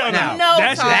shit, now. No,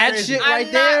 that shit right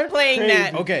I'm there. not playing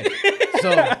that. Okay,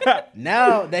 so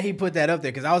now that he put that up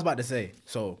there, because I was about to say,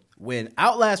 so when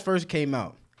Outlast first came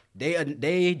out,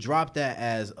 they dropped that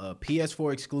as a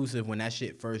PS4 exclusive when that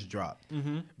shit first dropped.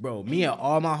 Bro, me and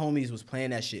all my homies was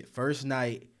playing that shit first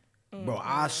night. Bro,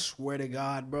 I swear to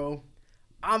God, bro,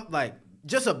 I'm like,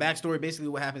 just a backstory. Basically,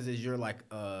 what happens is you're like,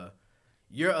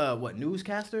 you're a what,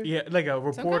 newscaster? Yeah, like a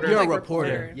reporter. You're like a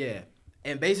reporter. reporter. Yeah.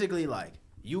 And basically, like,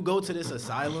 you go to this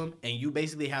asylum and you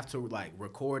basically have to like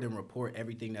record and report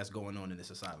everything that's going on in this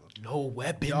asylum. No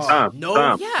weapons. Dog,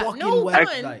 no Yeah, fucking no weapons.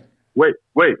 gun. Like, Wait.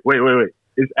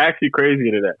 It's actually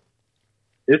crazier than that.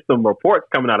 It's some reports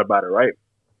coming out about it, right?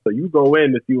 So you go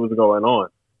in to see what's going on.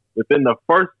 Within the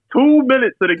first 2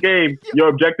 minutes of the game, your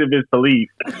objective is to leave.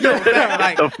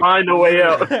 like, to find a way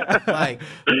out. like,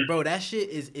 bro, that shit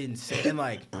is insane. And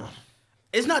like,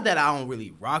 it's not that I don't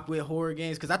really rock with horror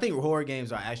games, because I think horror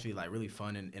games are actually like really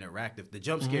fun and interactive. The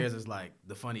jump scares is like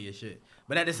the funniest shit.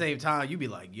 But at the same time, you be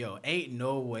like, yo, ain't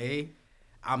no way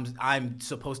I'm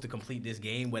supposed to complete this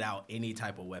game without any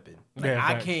type of weapon. Like,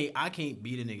 Yeah, I can't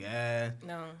beat a nigga ass.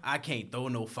 No. I can't throw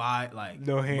no fire. Like,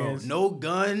 No hands. bro, no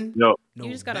gun. No. No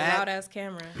You just got bat. a loud ass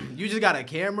camera. You just got a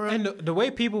camera. And the way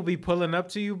people be pulling up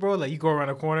to you, bro, like you go around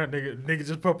the corner, nigga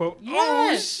just pop up. Oh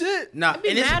Yes. shit! Nah, It'd be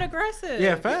and it's- mad aggressive.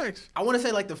 Yeah, facts. I want to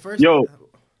say like the first. Yo.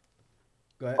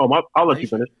 Go ahead. I'll let you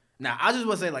finish. Nah, I just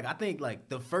want to say, like, I think, like,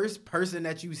 the first person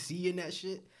that you see in that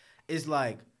shit is,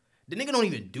 like, the nigga don't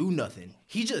even do nothing.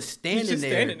 He just standing just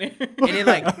there. standing there. And then,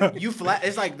 like, you flat.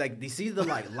 It's like they see the,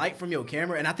 like, light from your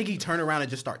camera, and I think he turn around and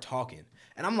just start talking.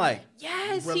 And I'm like,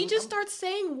 Yes, Bro, he just starts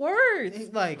saying words.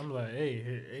 he's like, I'm like,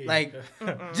 hey. like,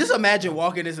 just imagine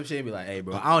walking in some shit and be like, hey,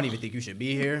 bro, I don't even think you should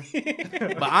be here.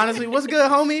 But honestly, what's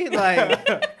good, homie?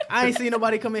 Like, I ain't seen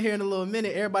nobody come in here in a little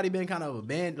minute. Everybody been kind of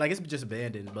abandoned. Like, it's just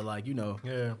abandoned. But, like, you know.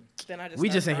 Yeah. Then I just We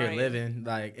start just in here crying. living,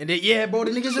 like, and then bro,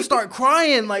 the niggas just start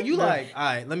crying, like, you like, all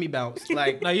right, let me bounce,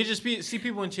 like, Like you just see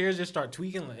people in chairs just start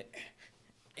tweaking, like.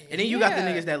 and then you got the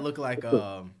Yeah. niggas that look like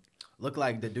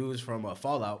the dudes from Fallout,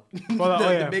 Fallout, the,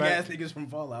 oh, yeah, the big fact. ass niggas from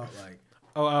Fallout, like,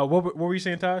 Oh, what were you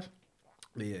saying, Taj?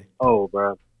 but yeah, Oh,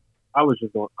 bro. I was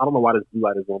just going. I don't know why this blue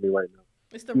light is on me right now.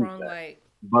 It's the Who's wrong that? light.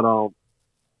 But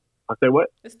I say what?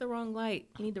 It's the wrong light.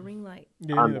 You need the ring light.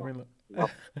 Yeah, I yeah, know. really.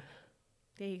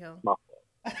 There you go. My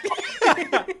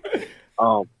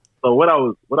So what I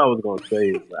was gonna say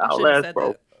is I should've Outlast, said bro.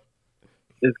 that.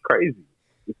 It's crazy.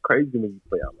 It's crazy when you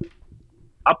play Outlast.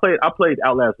 I played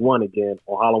Outlast 1 again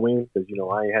on Halloween because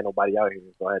I ain't had nobody out here,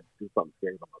 so I had to do something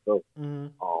scary by myself.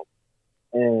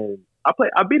 And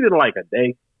I beat it in like a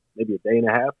day, maybe a day and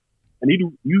a half. And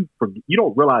you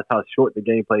don't realize how short the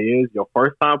gameplay is your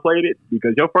first time played it,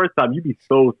 because your first time you be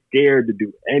so scared to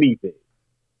do anything.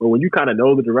 But when you kind of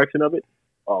know the direction of it,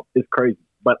 it's crazy.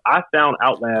 But I found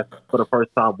Outlast for the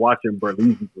first time watching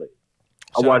Berleezy play.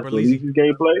 I Shout out watched Berleezy. Berleezy's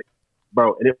gameplay,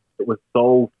 bro, and it was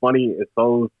so funny and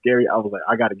so scary. I was like,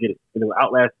 I gotta get it. And then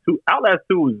Outlast 2. Outlast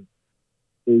 2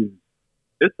 is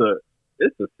it's a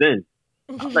sin.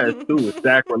 Outlast 2 is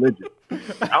sacrilegious.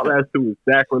 Outlast 2 is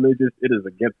sacrilegious. It is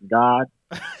against God,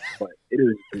 but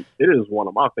it is one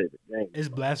of my favorite games. It's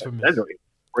blasphemous. That's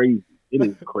crazy. It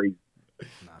is crazy.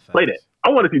 nah, facts. Play that. I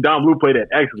want to see Don Blue play that.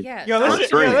 Actually, Yeah. Yo,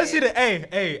 let's see the.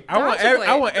 Hey, I Don want should play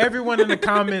I it. want everyone in the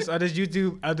comments of this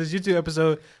YouTube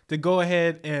episode to go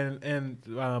ahead and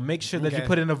make sure that you Okay.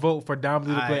 put in a vote for Dom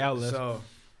Blue to play Alright, Outlast. So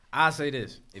I'll say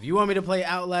this: if you want me to play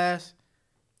Outlast,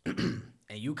 and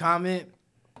you comment,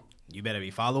 you better be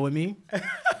following me.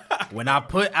 When I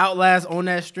put Outlast on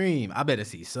that stream, I better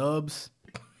see subs.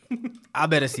 I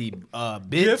better see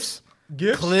bits.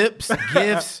 Gifts? clips,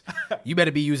 gifs. You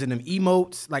better be using them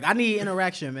emotes. Like, I need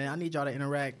interaction, man. I need y'all to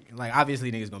interact. Like,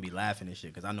 obviously, niggas gonna be laughing and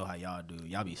shit because I know how y'all do.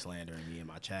 Y'all be slandering me in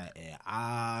my chat, and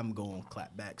I'm gonna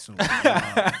clap back soon.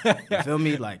 You feel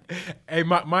me? Like, Hey,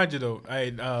 mind you though,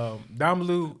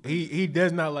 Damalu, he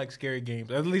does not like scary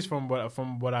games. At least from what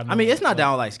I know. I mean, it's not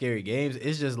down like scary games.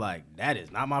 It's just like that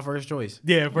is not my first choice.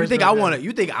 Yeah, You first think choice, I yeah. want to?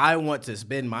 You think I want to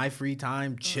spend my free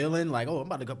time chilling? Like, oh, I'm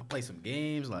about to go play some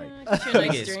games. Like, Get your I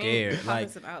next get drink, scared. popping Like,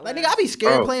 some like Outlast. nigga, I be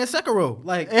scared Bro. playing Sekiro.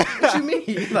 Like, what you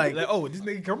mean? Like, Like, oh, this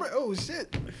nigga coming. Oh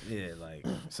shit. yeah, like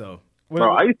so.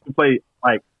 Bro, I used to play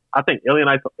like I think Alien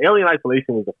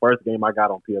Isolation was the first game I got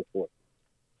on PS4.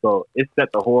 So it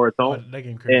set the horror Oh, tone. that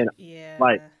game crazy. And Yeah.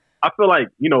 like, I feel like,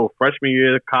 freshman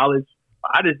year of college,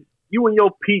 you in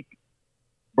your peak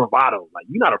bravado. Like,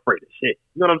 you're not afraid of shit.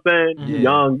 You know what I'm saying? You Yeah.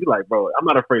 young, you like, bro, I'm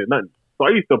not afraid of nothing. So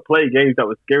I used to play games that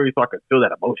was scary so I could feel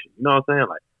that emotion. You know what I'm saying?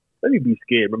 Like, let me be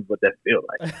scared, remember what that feel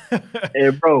like.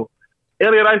 And bro,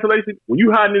 Alien Isolation, when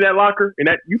you hiding in that locker and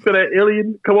that you feel that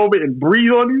alien come over and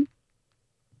breathe on you,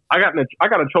 I got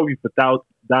a trophy for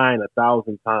dying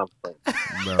 1,000 times, bro.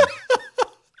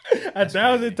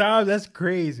 1,000 times. That's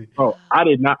crazy. Bro, I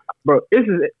did not, bro. This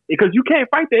is because you can't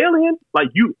fight the alien. Like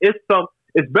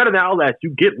it's better than Outlast.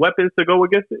 You get weapons to go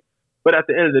against it, but at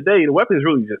the end of the day, the weapon's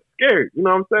really just scary. You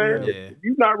know what I'm saying? Yeah. If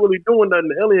you're not really doing nothing,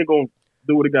 the alien gonna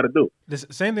do what it got to do. The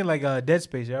same thing like Dead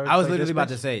Space. You ever I was play literally Dead about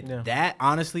to Space? say Yeah. that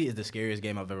honestly is the scariest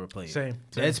game I've ever played. Same.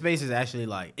 Dead Space is actually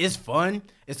like it's fun.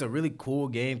 It's a really cool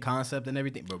game concept and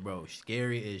everything, but bro,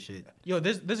 scary as shit. Yo,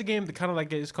 there's a game that kind of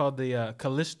like it's called the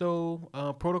Callisto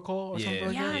Protocol or something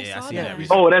like Yeah, that. I I saw seen that. that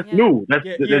recently. Oh, that's Yeah. new. That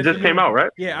Yeah, that yeah, just it's came new. out, right?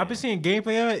 Yeah, I've been seeing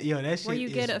gameplay of it. Yo, that shit Where you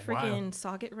get a is wild. freaking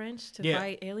socket wrench to Yeah.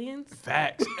 fight aliens.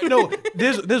 Facts. No,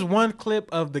 there's one clip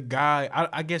of the guy.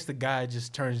 I guess the guy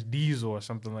just turns diesel or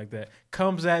something like that.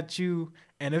 Comes at you,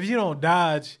 and if you don't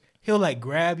dodge, he'll like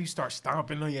grab you, start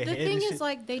stomping on your The head. thing and is, shit.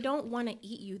 like, they don't want to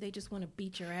eat you; they just want to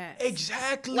beat your ass.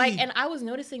 Exactly. Like, and I was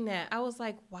noticing that. I was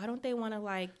like, why don't they want to,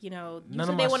 like, None usually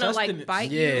of they my want to, like, sustenance.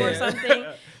 bite you or Yeah. something.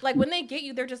 Like, when they get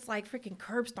you, they're just, like, freaking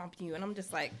curb stomping you. And I'm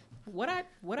just like, what I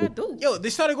do? Yo, they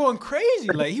started going crazy.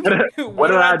 Like, What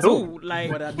did I do?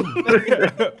 Like, What I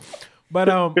do? but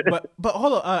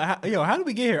hold on. How did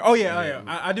we get here? Oh yeah.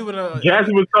 I do want to.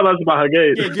 Jasmine was telling us about her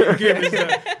game.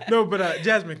 No, but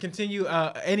Jasmine, continue.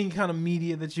 Any kind of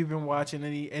media that you've been watching,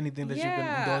 anything that you've been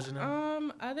indulging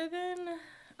in?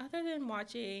 Other than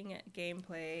watching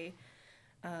gameplay,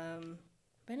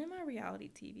 been in my reality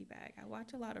TV bag. I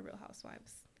watch a lot of Real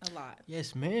Housewives. A lot.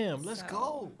 Yes, ma'am. Let's So-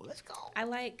 go. Let's go. I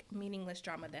like meaningless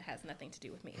drama that has nothing to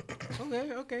do with me.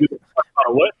 Okay.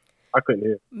 What? I couldn't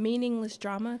hear. Meaningless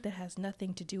drama that has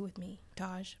nothing to do with me,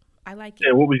 Taj. I like it.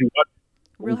 And what was you watching?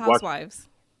 Real was watching? Housewives.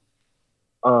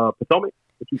 Potomac?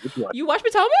 What you watching? You watch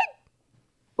Potomac?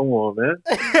 Come on, man.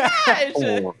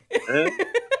 Come on, man.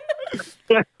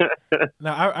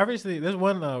 Now, I recently there's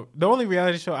one. The only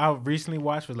reality show I recently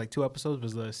watched was like 2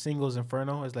 episodes. Was Singles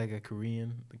Inferno. It's like a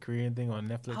Korean thing on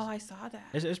Netflix. Oh, I saw that.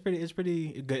 It's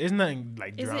pretty good. It's nothing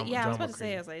like Is drama. it? Yeah, I was drama about to say.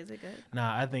 crazy. I was like, is it good?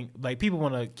 Nah, I think like people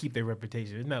want to keep their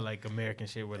reputation. It's not like American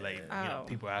shit where like Oh.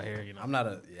 people out here.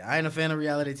 I ain't a fan of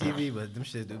reality TV, but them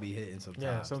shit do be hitting sometimes.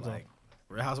 Yeah, sometimes. Like,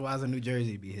 Real Housewives of New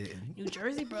Jersey be hitting. New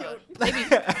Jersey, bro.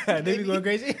 they be going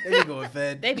crazy. They be going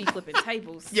fed. They be flipping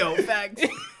tables. Yo, facts.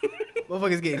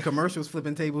 Motherfuckers getting commercials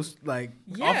flipping tables, like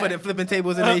Yeah. off of the flipping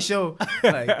tables in their show.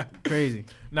 Like crazy.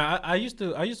 Nah, I used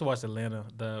to watch Atlanta,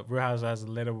 the Real Housewives of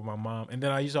Atlanta with my mom, and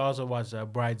then I used to also watch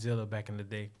Bridezilla back in the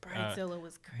day. Bridezilla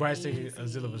was crazy.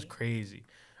 Bridezilla was crazy.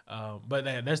 But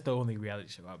that's the only reality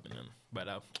show I've been in. But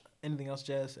anything else,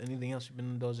 Jazz? Anything else you've been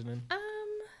indulging in?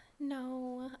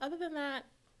 No. Other than that,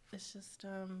 it's just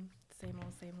same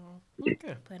old.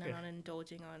 Okay. Planning on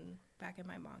indulging back in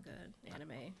my manga and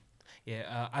anime.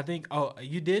 Yeah, I think. Oh,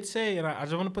 you did say, and I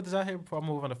just want to put this out here before I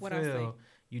move on to What'd I say? Phil.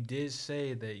 You did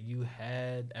say that you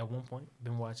had at one point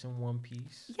been watching One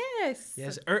Piece. Yes.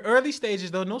 Yes, early stages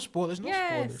though. No spoilers. No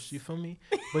Yes. spoilers. You feel me?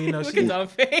 But you know, Look she, at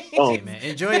Dom's face. Oh, Hey, man,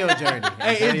 enjoy your journey.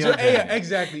 Hey, Enjoy your journey. yeah,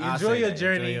 exactly. I'll Enjoy say your that.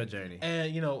 journey. Enjoy your journey.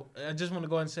 And you know, I just want to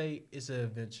go and say it's an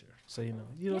adventure. So you know,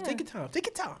 Yeah. take your time. Take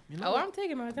your time. You know. Oh, I'm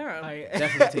taking my time. Like-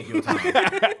 Definitely take your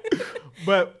time.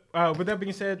 But with that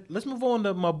being said, let's move on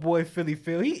to my boy Philly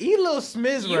Phil. He a little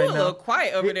smiz You right a now. little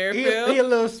quiet over there, he Phil. a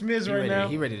little smiz right now.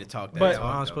 He ready to talk that But- That's what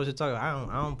I'm talk, supposed to talk about.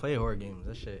 I don't play horror games.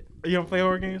 That shit. You don't play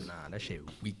horror games? Nah, that shit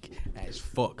weak as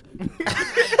fuck.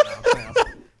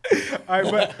 All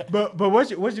right, but what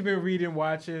you been reading,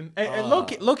 watching? And low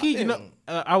key, you know,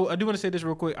 I do want to say this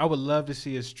real quick. I would love to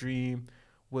see a stream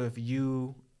with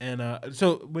you And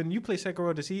so when you play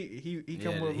Sekiro, does he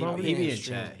come with he along? be in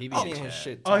chat. He be in chat.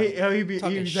 Shit, Oh, he be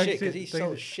talking shit talking because he's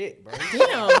so shit, bro.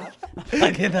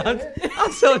 Damn.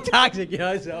 I'm so toxic,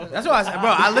 yo. So. That's what I said, bro.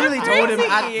 I literally told him,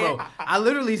 I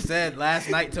literally said last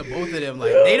night to both of them,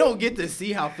 like, they don't get to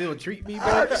see how Phil treat me,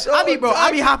 bro.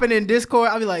 I be hopping in Discord.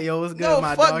 I be like, yo, what's good, No,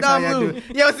 my fuck dogs? How y'all Dom doing?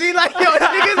 Yo, see, like, yo,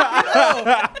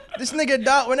 niggas. This nigga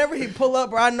Dot, whenever he pull up,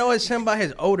 bro, I know it's him by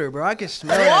his odor, bro. I can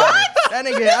smell it. That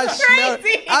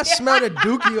nigga, I smell the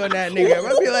dookie on that nigga.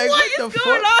 Bro. I be like, what the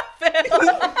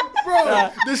fuck? Bro,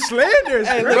 the slanders,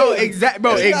 bro.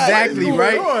 Exactly,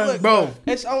 right, bro.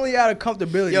 It's only out of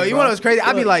comfortability. Yo, you bro. know what's crazy?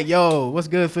 I be like, yo, what's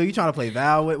good, Phil? You trying to play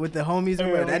Val with the homies?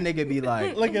 Bro? That nigga be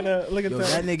like, Look at that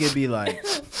nigga be like,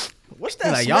 What's be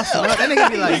that like smell? y'all smell? That nigga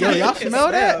be like, yo, y'all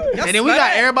smell that? Y'all And then we smell got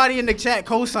that? everybody in the chat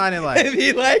co-signing like,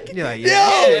 Be like, you're like, yo,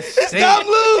 yeah, it's Dom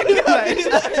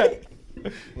Lou.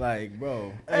 like,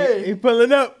 bro. Hey, he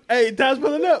pulling up. Hey, Tom's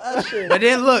pulling up. But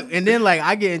then look, and then like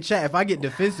I get in chat. If I get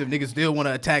defensive, niggas still want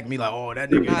to attack me. Like, oh, that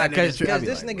nigga. Nah, that cause nigga I be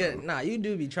this like, nigga, nah, you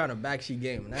do be trying to backseat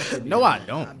game. And that shit be No, like, I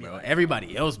don't, bro.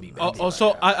 Everybody else be.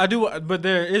 So I do, but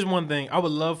there is one thing I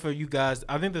would love for you guys.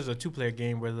 I think there's a 2-player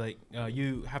game where like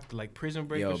you have to like prison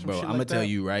break. Yo, or some bro, shit I'm like gonna tell that.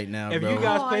 you right now, If bro. you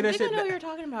guys play I that think shit, I know what you're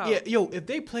talking about. yeah, yo, if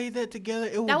they played that together,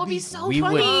 That would be so we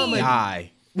funny. would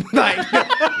die. Like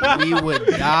we would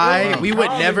die. We would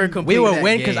never complete. we would that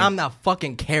win because game. I'm not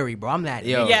fucking carry, bro. I'm that.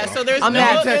 Yo. Yeah, so there's I'm no,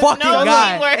 that there's fucking no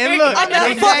guy. teamwork. And look, I'm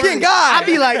that exactly. fucking guy. I'd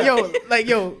be like,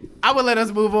 yo, I would let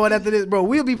us move on after this, bro.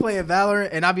 We'll be playing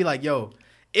Valorant, and I'd be like, yo,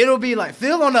 it'll be like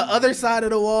Phil on the other side of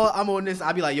the wall. I'm on this.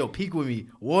 I'd be like, yo, peek with me.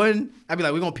 I'd be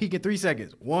like, we're gonna peek in 3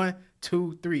 seconds. 1,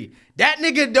 2, 3. That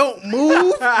nigga don't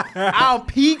move. I'll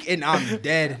peek and I'm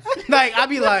dead. Like I'd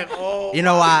be like, oh, You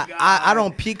know, my I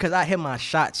don't peek because I hit my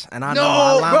shots and I know No,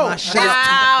 I line bro. my shit.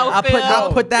 Wow, I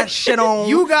put that shit on.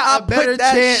 You got I a better put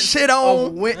that chance shit of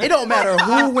on. win. It don't matter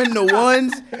who win the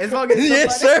ones as long as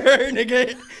Yes, somebody- sir,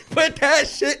 nigga. Put that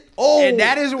shit on. And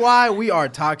that is why we are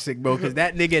toxic, bro. Because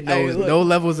that nigga knows look. no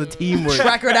levels of teamwork.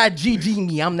 Tracker that GG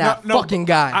me. I'm that fucking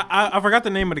guy. I forgot the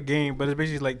name of the game, but it's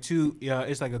basically like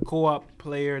it's like a co-op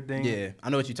player thing. Yeah, I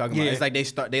know what you're talking about. Yeah. It's like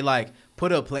they like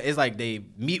put a play. It's like they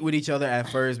meet with each other at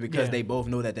first because Yeah. they both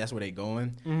know that that's where they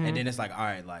going, and then it's like, all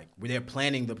right, like they're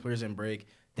planning the prison break.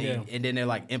 And then they're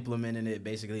like implementing it,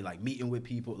 basically like meeting with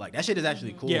people. Like that shit is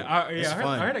actually cool. It's I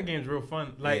fun. heard that game's real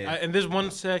fun. Like, Yeah. and there's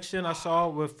one section I saw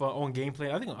with on gameplay.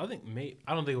 I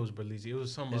don't think it was Berlizzi. It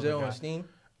was some Is other it on guy. Steam?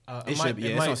 It should be. Yeah,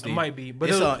 it's on Steam. It might be, but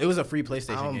it was a free I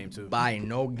PlayStation game don't too. buy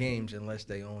no games unless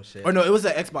they own shit. Or no, it was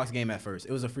an Xbox game at first.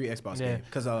 It was a free Xbox Yeah. game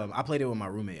because I played it with my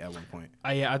roommate at one point.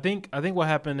 I think what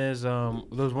happened is there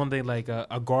was one day like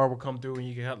a guard would come through and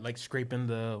you could have, like scraping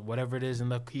the whatever it is in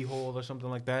the keyhole or something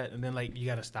like that, and then like you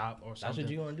gotta stop or something. That's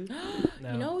what you gonna do?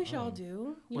 No. You know what we should all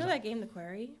do? You know that game, The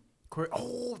Quarry?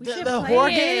 Oh, We should the play horror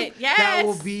it. game? Yes. That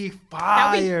would be That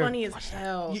fire. would be funny as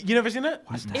hell. You never seen that?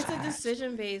 It's a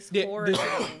decision-based Yeah, horror this-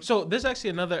 game. so there's actually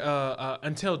another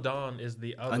Until Dawn is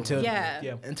the other Until- one.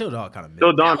 Yeah. Until Dawn kind of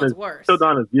Still Dawn one's is worse. Still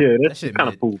Dawn is That that's shit kind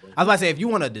of mid. cool. Bro. I was about to say, if you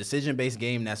want a decision-based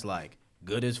game that's like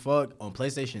good as fuck on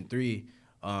PlayStation 3,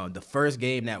 the first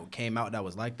game that came out that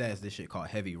was like that is this shit called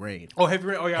Heavy Rain. Oh, Heavy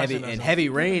Rain. Oh yeah, I seen that song. Heavy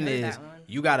Rain heard is that one.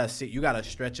 you gotta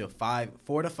stretch of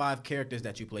 4 to 5 characters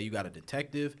that you play. You got a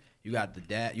detective, you got the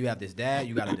dad, you have this dad,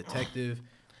 you got a detective.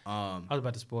 I was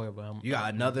about to spoil, but You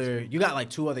got like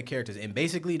 2 other characters, and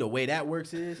basically the way that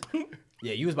works is,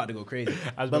 yeah, you was about to go crazy.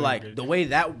 I was But about to like go crazy. the way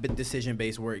that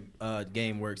decision-based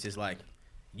game works is like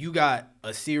you got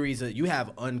a series of, you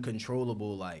have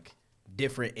uncontrollable like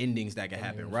different endings that can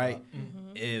happen, right?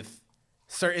 If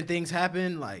certain things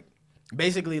happen, like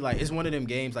basically like it's one of them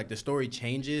games like the story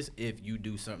changes if you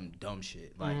do something dumb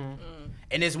shit, like,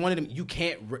 and it's one of them you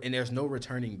can't and there's no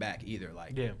returning back either.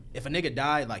 Like, Yeah. if a nigga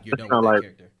died, like you're That's done with that not like-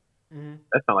 character.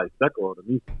 That sounds like Sekiro to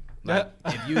me. Like,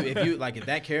 if you like if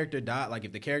that character died, like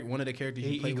if the character one of the characters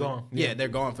you He play with, gone. yeah, Yeah. they're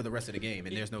gone for the rest of the game,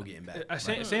 and there's no getting back.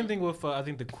 Same thing with I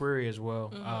think the Query as well.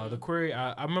 The Query,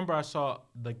 I remember I saw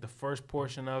like the first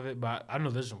portion of it, but I know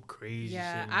there's some crazy.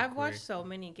 Yeah, shit in the I've Query. watched so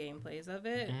many gameplays of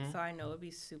it, so I know it'd be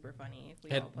super funny if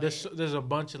we And all play there's it. there's a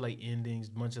bunch of like endings,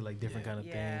 bunch of like different kind of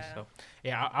Yeah. things. So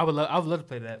yeah, I would love to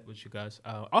play that with you guys.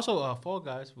 Also, Fall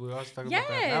Guys. We were also talking about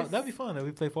that. Yes. That'd be fun. If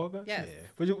we play Fall Guys. Yes.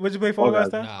 Would you play Fall Fall Guys?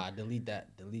 Guys. Tom? Nah, delete that.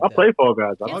 I play Fall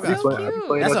Guys. I It's be so playing- I be cute.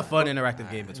 playing That's that. a fun interactive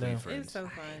game between Yeah. friends. It's so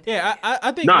fun. Yeah,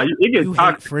 I think. Nah, it gets You hate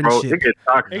toxic, bro. friendship. It gets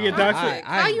toxic. It get Nah, toxic.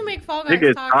 How you make Fall Guys It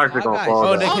gets toxic? toxic on Fall Fall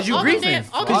Oh, Guys. because you all the griefing. damn,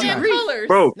 all the Because you damn grief. colors.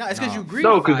 Bro, No, it's because you grief.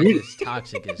 No, 'cause we- it's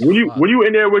toxic as when fuck. you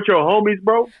in there with your homies,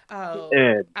 bro, Oh,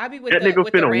 and I be with that the, nigga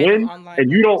with the finna random win, online and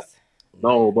you don't- players.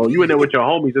 no, bro, you in there with your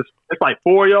homies. It's like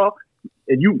 4 of y'all,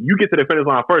 and you get to the finish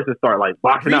line first and start like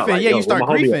boxing out. Griefing, Like, yeah, yo, you start where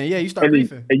my homie at? griefing. Yeah, you start And,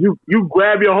 griefing. and you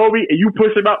grab your homie and you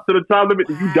push him out to the time limit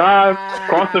and you dive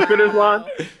across the finish line.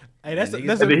 Hey, that's And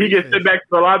that's And then he gets sent back to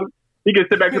the lobby. He can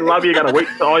sit back to the lobby and gotta wait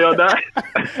till all y'all die.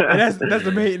 that's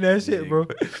amazing that shit, bro.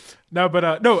 No,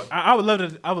 but no, I would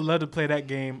love to play that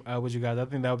game with you guys. I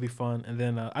think that would be fun, and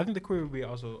then I think the career would be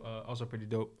also pretty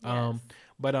dope. Yes.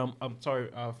 But I'm sorry,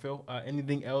 Phil.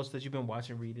 Anything else that you've been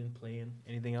watching, reading, playing?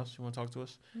 Anything else you want to talk to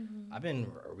us? I've been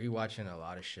rewatching a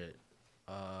lot of shit.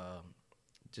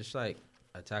 Just like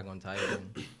Attack on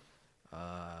Titan,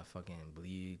 fucking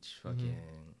Bleach, fucking.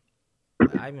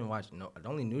 I haven't watched the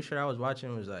only new shit I was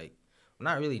watching was like,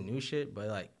 not really new shit, but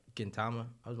like Gintama.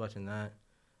 I was watching that.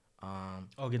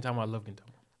 Oh, Gintama, I love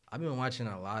Gintama. I've been watching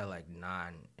a lot of like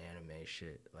non-anime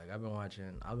shit. Like I've been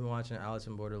watching Alice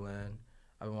in Borderland.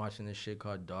 I've been watching this shit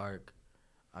called Dark.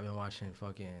 I've been watching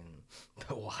fucking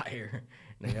The Wire.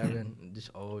 Like I've been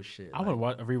just old shit. I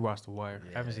want to rewatch The Wire.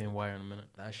 Yeah. I haven't seen Wire in a minute.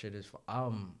 That shit is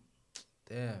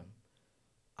damn.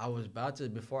 I was about to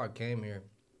before I came here.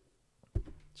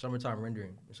 Summertime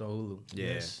Rendering. It's on Hulu. Yeah.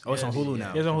 Yes. Oh, it's on Yes. Hulu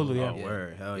now. Yeah, it's on Hulu, yeah. Oh,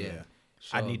 word. Hell yeah. Yeah.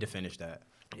 I So- need to finish that.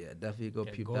 Yeah, definitely go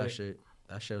Yeah, peep go that ahead. shit.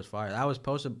 That shit was fire. I was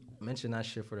supposed to mention that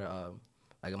shit for the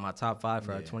like in my top 5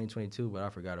 for Yeah. 2022, but I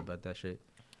forgot about that shit.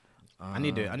 I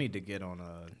need to get on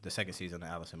the second season of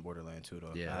Alice in Borderland too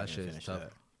though. Yeah, I that haven't shit is finished tough.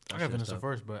 that. I gotta finish the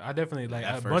first, but I definitely like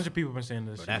That a first- bunch of people been saying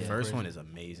this. But that shit. first Crazy. one is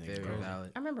amazing, Very bro.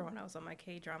 valid. I remember when I was on my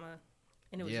K-drama,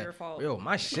 and it was Yeah. your fault. Yo,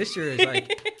 my sister is like,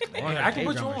 on Yeah, I can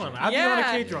put you K-drama on. shit. I'll be on a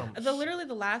Yeah. K-drama. Literally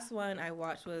the last one I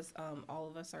watched was All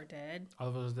of Us Are Dead. All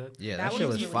of us dead. Yeah, That that one shit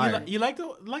was was really fire. good. You like the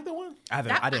one? I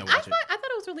didn't watch it. I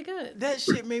thought it was really good. That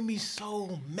shit made me so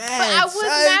mad. But I was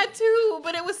mad too,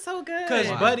 but it was so good.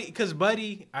 Cause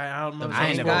Buddy, I don't know. I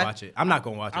ain't never guy? watch it. I'm not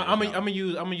gonna watch it. I'm no.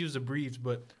 gonna use the briefs,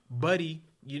 but Buddy,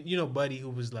 you know Buddy, who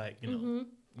was like,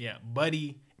 yeah,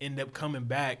 Buddy ended up coming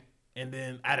back, and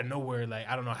then out of nowhere, like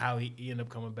I don't know how he ended up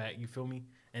coming back. You feel me?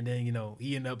 And then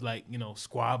he ended up like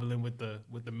squabbling with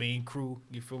the main crew.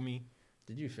 You feel me?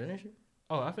 Did you finish it?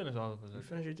 Oh, I finished all of You it.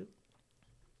 finished it too?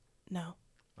 no,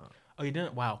 Oh, you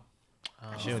didn't? Wow.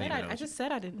 She don't even know. I just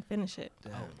said I didn't finish it.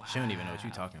 She don't even know what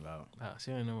you're talking about. She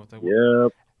didn't know what that was.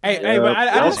 Yep. Hey, but I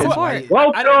didn't Welcome. spoil.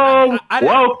 Welcome,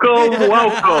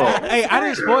 welcome. Hey, I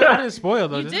didn't spoil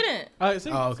though. You did didn't. I?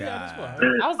 Oh, okay. I didn't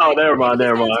spoil. I was Oh, like, never mind, niggas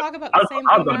never don't mind. talk about I the was- same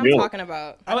I was thing that gonna I'm be honest. talking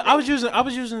about. I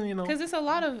was using Because it's a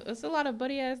lot of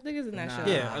buddy ass niggas in that Nah.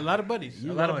 show. yeah, a lot of buddies.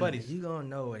 A lot of buddies. You gonna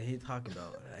know what he talking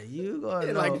about. Like, you gonna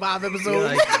In know. like 5 Yeah,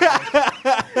 episodes.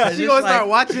 like- She gonna start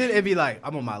watching it and be like,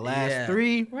 I'm on my last Yeah.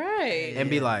 3, Right. and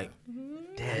be like,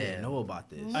 I Damn. didn't know about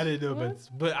this. I didn't know,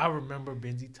 but I remember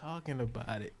Benji talking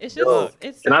about it. It's Yo, just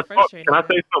it's Can so I frustrating. Can I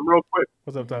say something real quick?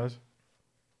 What's up, Taj?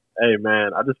 Hey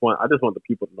man, I just want the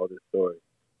people to know this story.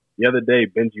 The other day,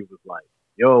 Benji was like,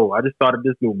 "Yo, I just started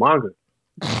this new manga."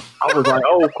 I was like,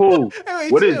 "Oh, cool.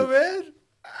 What is it?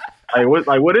 man?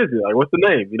 What is it? Like, what's the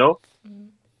name? You know?"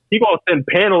 He gonna send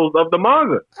panels of the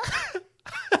manga,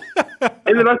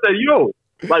 and then I said, "Yo,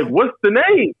 like, what's the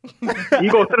name?" He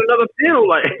gonna send another panel.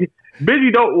 Like,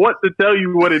 Benji don't want to tell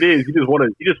you what it is. He just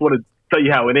want to tell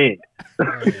you how it ends.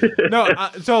 No,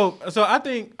 so I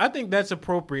think that's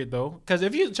appropriate though, because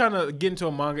if you're trying to get into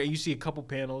a manga and you see a couple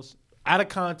panels out of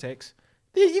context,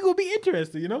 then you gonna be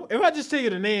interested. If I just tell you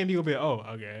the name, you gonna be, oh,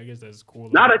 okay, I guess that's cool.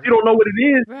 Now that you don't know what it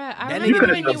is, Right. I That remember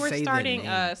nigga when doesn't you were say the starting name.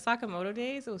 Sakamoto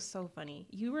Days. It was so funny.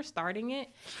 You were starting it,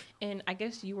 and I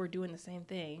guess you were doing the same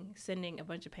thing, sending a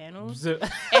bunch of panels.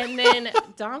 And then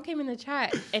Dom came in the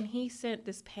chat, and he sent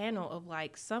this panel of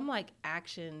like some like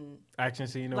action, action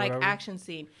scene or like whatever. action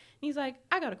scene. And he's like,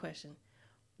 I got a question.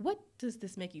 What does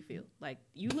this make you feel? Like,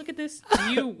 you look at this,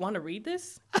 do you want to read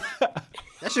this?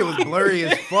 That shit was blurry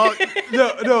as fuck. No,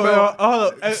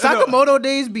 hold on. Sakamoto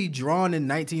days be drawn in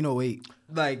 1908.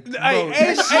 Like, bro, Hey,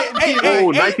 that shit be hey, oh,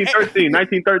 like,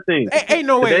 1913. Ain't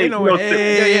no way. Today, Ain't no you know, way.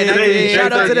 today-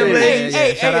 Shout out to them Hey, ladies.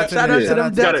 hey, Shout out to shout them. out to them You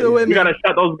gotta, Delta women. you gotta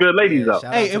shout those good ladies Yeah, out.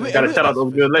 shout Hey, out if to we- them. Gotta shout out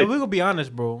those good If ladies. we gonna be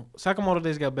honest, bro, Sakamoto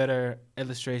Days got better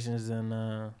illustrations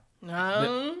than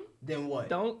Then what?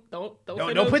 Don't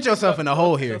Don't put yourself in a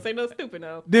hole here. Don't say no stupid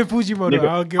no. Fujimoto. Nigga,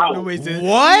 I don't give up no way to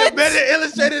What? better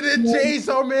illustrated than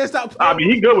Chainsaw Man. Stop I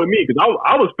mean, he good with me because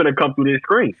I was finna come through this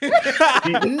screen.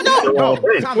 No.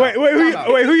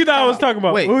 Who you thought I was talking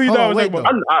about? Wait, Who you hold thought I on, was wait,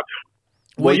 talking about?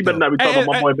 Well, you better not be talking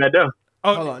about my boy back there.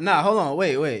 Hold on. Nah, hold on.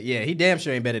 Wait. Yeah, he damn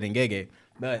sure ain't better than Gege.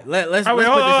 But let's Wait, put hold this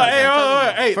on. out Hey, there. hold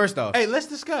on. Hey, First off. hey, let's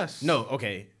discuss. No,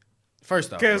 okay.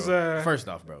 First off, 'Cause, bro. First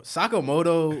off, bro.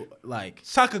 Sakamoto, like,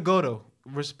 Sakagoto,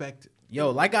 respect. yo,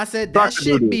 like I said, that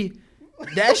shit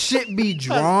be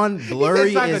drawn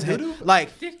blurry as hell. Sakadoodoo?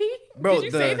 Like, Did he? Bro, Did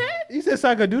you say that? You said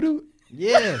Sakadoodoo?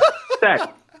 yeah.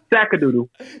 Sackadoodle.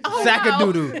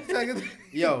 Sackadoodle.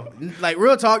 Yo, like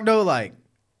real talk though, like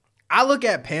I look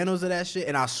at panels of that shit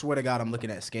and I swear to God I'm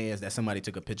looking at scans that somebody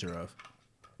took a picture of.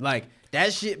 Like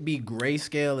that shit be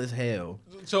grayscale as hell.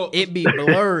 So It be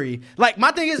blurry. Like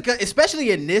my thing is, 'cause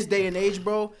especially in this day and age,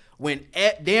 bro, when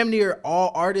damn near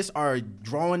all artists are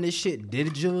drawing this shit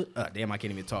digitally. Damn, I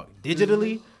can't even talk.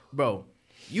 Digitally, bro.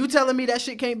 You telling me that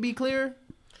shit can't be clear?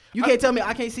 You can't tell me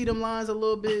I can't see them lines a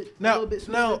little bit. now,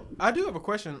 smoother? now I do have a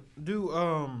question. Do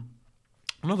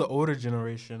I know the older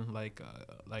generation, like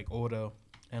Oda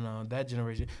and that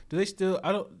generation, do they still?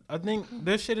 I think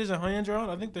their shit isn't hand drawn.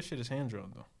 I think their shit is hand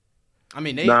drawn though. I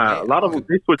mean, a lot of them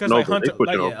they switching Because, like, over. They Hunter-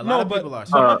 switching like, over. a lot of but- people are.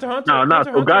 but Hunter-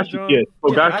 Hunter Togashi, drawn- yes.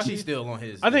 Togashi. Toshi's still on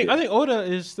his. I think Oda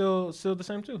is still the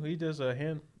same too. He does a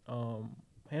hand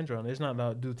drawn. It's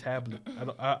not do tablet.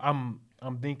 I'm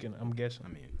thinking. I'm guessing. I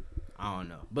mean, I don't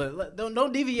know, but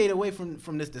don't deviate away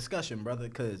from this discussion, brother,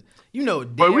 because you know.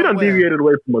 But we done damn well- deviated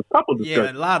away from a couple Yeah,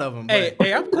 discussions. a lot of them. Hey,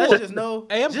 I'm cool. Let's just know.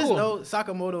 Hey, I'm just cool. know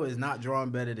Sakamoto is not drawing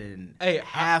better than Hey,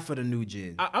 half of the new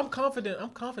gen. I'm confident. I'm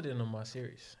confident in my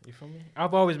series. You feel me?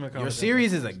 I've always been confident. Your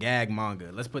series is a gag manga.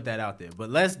 Let's put that out there. But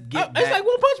let's get back. It's like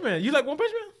One Punch Man. You like One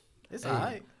Punch Man? It's Hey,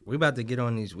 alright. We about to get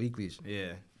on these weeklies.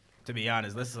 Yeah. To be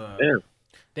honest, let's. Damn.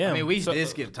 Damn. I mean, we So- did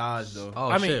skip Taj though. Oh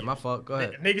I mean- shit, my fault. Go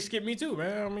ahead. Niggas skip me too,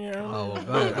 man. I mean, I don't Oh, know.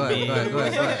 go ahead. Go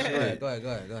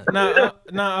ahead.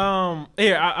 Now,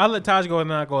 here I'll let Taj go and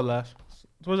then I'll go last.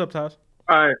 What's up, Taj?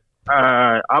 All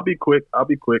right. I'll be quick. I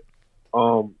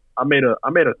made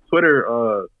a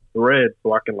Twitter thread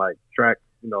so I can like track,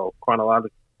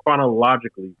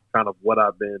 chronologically kind of what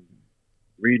I've been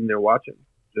reading and watching,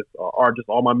 just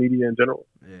all my media in general.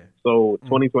 Yeah. So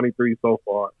 2023 so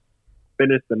far,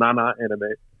 finished the Nana anime.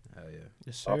 Hell yeah.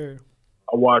 Yes, sir.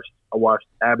 I watched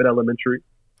Abbott Elementary.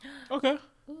 Okay.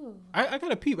 Ooh. I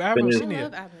got a peep. I haven't Finish. seen I it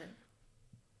love yet. Abbott.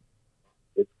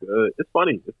 It's good. It's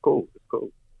funny. It's cool.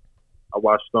 I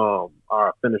watched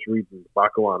I finished reading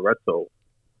Bakugan Retso,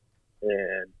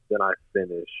 and then I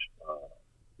finished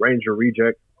Ranger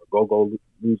Reject or Go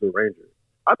Loser Ranger.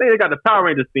 I think they got the Power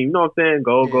Rangers theme. You know what I'm saying?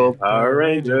 Go Power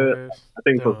Ranger. I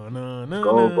think it's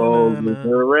Go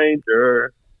Loser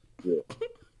Ranger. Yeah.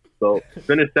 So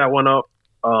finished that one up.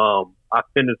 I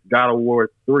finished God of War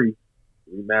 3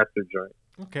 remastered joint,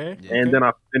 Okay. and then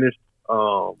I finished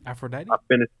Aphrodite. I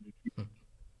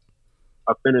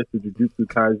finished the Jujutsu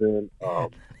Kaisen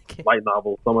light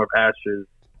novel, Summer of Ashes,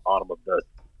 Autumn of Dust.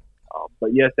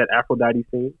 But yes, that Aphrodite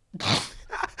scene.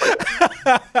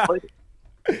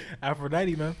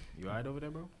 Aphrodite, man. You alright over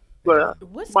there, bro? But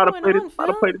What's might have going played on, it. Might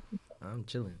have played Phil? it. I'm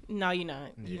chilling. No, you're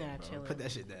not. You're Yeah, not bro. chilling. Put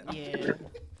that shit down. Yeah.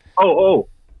 Oh,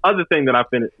 other thing that I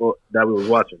finished that we was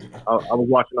watching. I was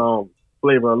watching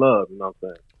Flavor of Love. You know what I'm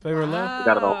saying? Flavor of Love.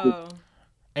 got it on Wow.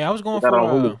 Hey, I was going They got it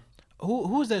on for Hulu.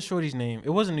 who was that shorty's name? It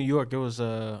wasn't New York. It was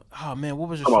oh man, what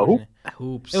was her Come on, shorty's name?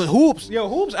 Hoops. It was Hoops. Yo,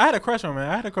 Hoops. I had a crush on man.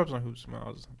 I had a crush on Hoops. Man.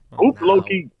 Hoops low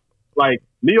key, like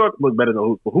New York was better than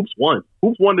Hoops, but Hoops won.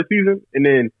 Hoops won the season, and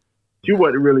then she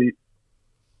wasn't really.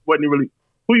 What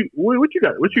you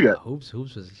got? What you got? Hoops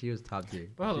she was top tier.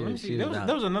 Bro, let me She see. There was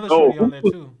valid. another Oh, shorty on there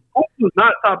Hoops too. Hoops was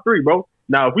not top 3, bro.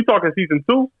 Now, if we talking season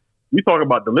 2, we talking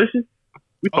about Delicious.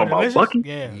 We talking about Delicious? Bucky.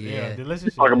 Yeah, Yeah.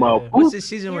 Delicious. Talking about yeah. What's the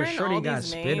season where Hearing Shorty all got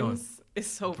these spit on? names is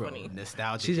so Bro, funny.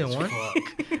 nostalgic. Season as one? fuck.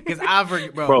 Because I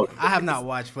forget, Bro. I have not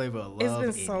watched Flavor of Love. It's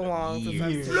been in so long since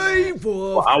I've years. seen it.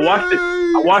 Well, I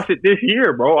watched it this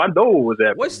year, bro. I know what was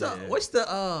that. What's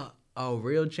the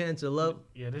Real Chance of Love?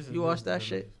 Yeah, this is. You watched that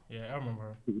shit? Yeah, I remember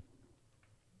her.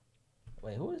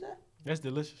 Wait, who is that? That's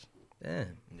delicious.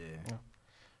 Damn. Yeah.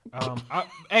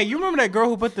 Hey, you remember that girl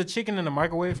who put the chicken in the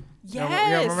microwave? Yes.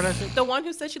 You remember that shit? The one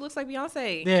who said she looks like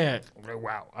Beyonce. Yeah.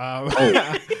 Wow.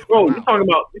 Bro, you talking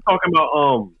about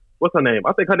what's her name?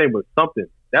 I think her name was something.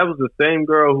 That was the same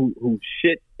girl who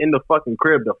shit in the fucking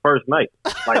crib the first night.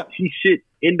 Like she shit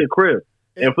in the crib,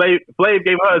 and Flav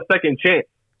gave her a second chance.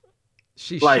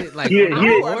 She Like, shit like yeah, on I the yeah.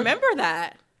 don't floor? remember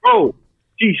that. Bro,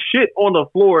 she shit on the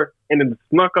floor and then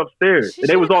snuck upstairs, She and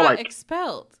they was should've all got like,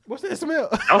 expelled. What's that smell?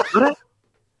 "Y'all smell that?"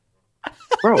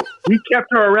 Bro, we kept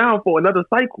her around for another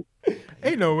cycle.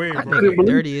 Ain't no way, I bro. think you're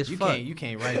dirty as You fuck.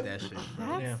 can't write that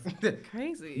shit. That's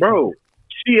crazy. Bro,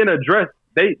 she in a dress.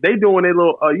 They doing a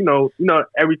little,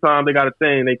 every time they got a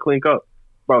thing, they clink up.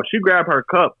 Bro, she grabbed her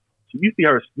cup. You see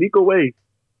her sneak away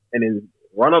and then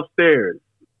run upstairs.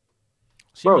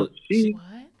 Bro, she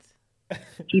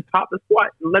popped the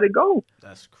squat and let it go.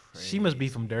 That's crazy. She must be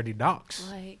from Dirty Docks.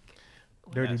 Like,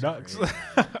 Dirty That's Docks. crazy.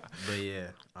 But yeah,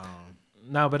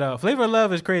 No, but Flavor of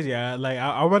Love is crazy.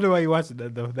 I wonder why you watching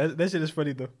that though. That shit is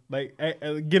funny though. Like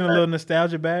getting a little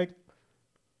nostalgia back.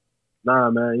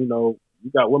 Nah, man, you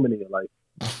got women in your life.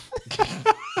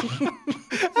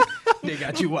 They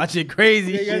got you watching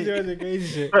crazy They got shit. you on the crazy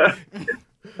shit.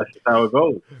 That's just how it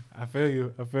goes. I feel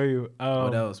you.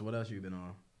 What else? What else you been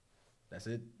on? That's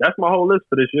it. That's my whole list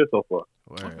for this year so far.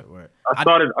 Word. I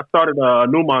started a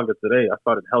new manga today. I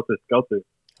started Helter Skelter.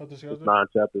 Helter It's Skelter? 9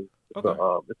 chapters. It's Okay.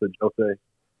 a josei.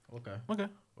 Okay. Okay.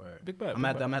 Word. Big bet. I'm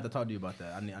gonna have to talk to you about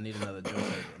that. I need another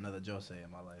Josei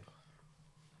in my life.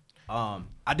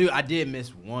 I did miss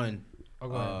one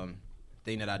Okay.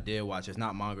 thing that I did watch. It's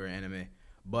not manga or anime,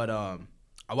 but I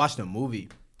watched a movie.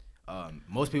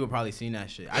 Most people probably seen that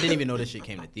shit. I didn't even know this shit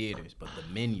came to theaters, but The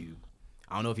Menu.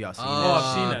 I don't know if y'all seen Oh, that.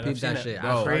 I've seen that. Peep I've seen that. shit. Bro,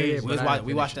 I heard it, but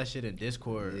we watched that shit in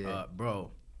Discord, Yeah. bro.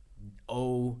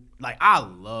 Oh, like I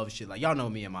love shit. Like y'all know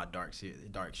me and my dark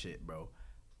shit, bro.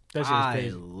 That shit is I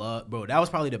crazy. love, bro. That was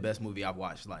probably the best movie I've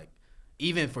watched. Like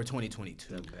even for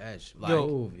 2022, The best. like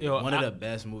Yo, one of the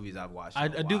best movies I've watched. I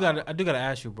in a do while. gotta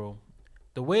ask you, bro.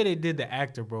 The way they did the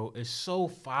actor, bro, is so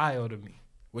fire to me.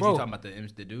 What Bro. you talking about?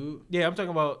 The dude? Yeah, I'm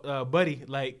talking about Buddy.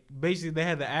 Like, basically, they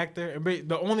had the actor, and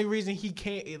the only reason he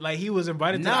can't, like, he was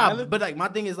invited to the Nah, island. but like my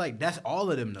thing is like that's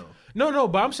all of them though. No,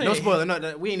 but I'm saying No spoiler.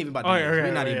 No, we ain't even about to. Oh, do yeah, this. yeah,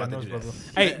 We're not yeah, even about no to do that.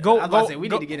 spoiler. Hey, go. I was about to say we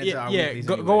need to get into our weeklies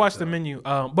go anyway, watch so. the menu.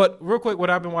 But real quick, what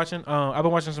I've been watching, I've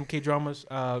been watching some K dramas.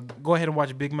 Go ahead and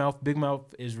watch Big Mouth. Big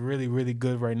Mouth is really, really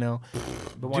good right now.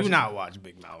 Do not watch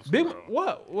Big Mouth. Big bro.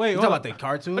 what? Wait, You hold talking on. about the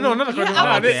cartoon? No, not the cartoon. I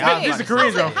Nah, was this saying, is a I Korean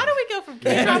was like, drama. how do we go from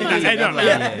K-drama? Hey,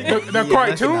 no,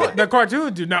 the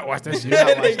cartoon. Do not watch that shit. Do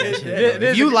not watch that shit, bro.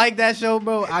 If you like that show,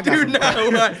 bro, I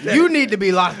got some. You need to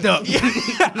be locked up.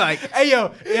 Like,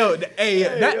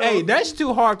 Hey that's too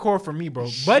hardcore for me, bro.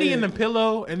 Buddy in the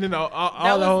pillow, and then all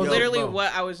That the whole. was literally bro.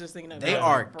 what I was just thinking of. they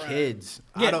are kids.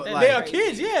 I Yeah, don't, they like, are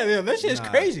kids. Yeah, that shit is Nah.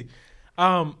 crazy.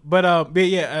 But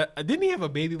yeah, didn't he have a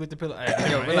baby with the pillow?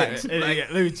 relax.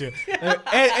 Let me chill.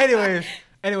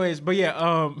 Anyways, but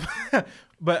yeah,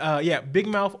 yeah, Big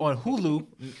Mouth on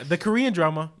Hulu, the Korean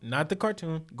drama, not the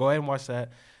cartoon. Go ahead and watch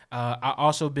that. I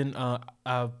also been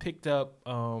I've picked up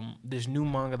this new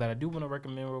manga that I do want to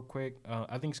recommend real quick.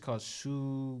 I think it's called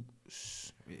Sugumomo.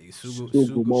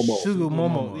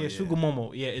 Sugumomo. Yeah, yeah.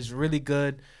 Sugumomo. Yeah, it's really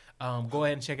good. Go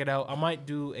ahead and check it out. I might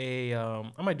do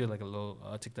like a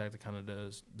little TikTok that kind of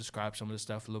does describe some of the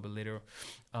stuff a little bit later.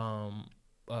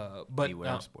 But Beware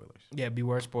of spoilers. yeah,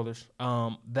 beware of spoilers.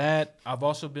 That I've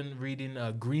also been reading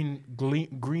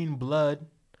Green Blood.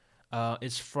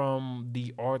 It's from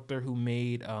the author who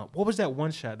made what was that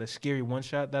one shot, the scary one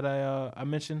shot that I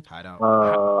mentioned? Hideout.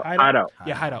 Hideout.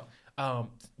 Yeah, Hideout.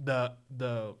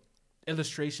 The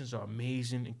illustrations are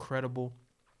amazing, incredible.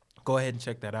 Go ahead and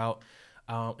check that out.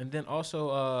 And then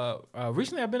also,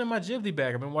 recently I've been in my Ghibli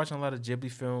bag. I've been watching a lot of Ghibli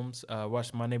films.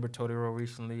 Watched My Neighbor Totoro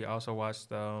recently. I also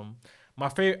watched my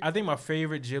favorite. I think my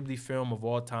favorite Ghibli film of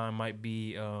all time might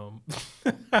be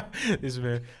this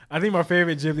man. I think my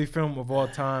favorite Ghibli film of all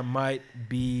time might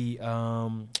be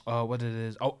what it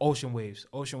is. Oh, Ocean Waves.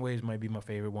 Ocean Waves might be my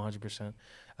favorite, 100%.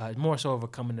 More so of a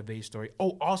coming of age story.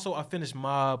 Oh, also I finished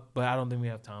Mob, but I don't think we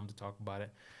have time to talk about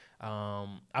it.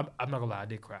 I'm not gonna lie, I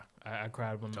did cry. I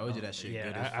cried when Told you that shit Yeah,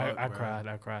 good as I fuck, cried.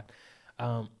 I cried.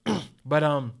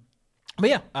 But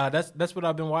yeah, that's what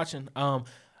I've been watching.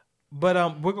 But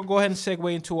we're gonna go ahead and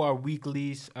segue into our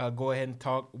weeklies. Go ahead and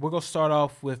talk. We're gonna start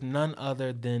off with none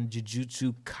other than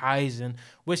Jujutsu Kaisen,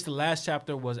 which the last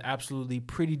chapter was absolutely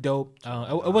pretty dope.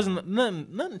 It wasn't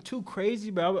nothing too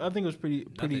crazy, but I think it was pretty.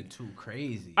 Nothing too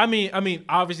crazy. I mean,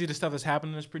 obviously the stuff that's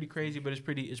happening is pretty crazy, but it's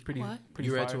pretty. What? Pretty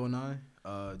You read fire. 209?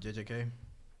 JJK?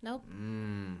 Nope.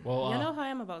 Well, You know how I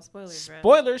am about spoilers, bro.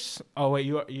 spoilers. Oh wait,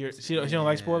 she don't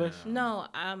like spoilers. No,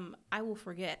 I will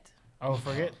forget. Oh,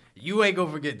 forget. You ain't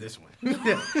gonna forget this one.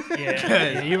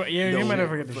 Yeah, you might not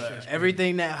forget this But shit.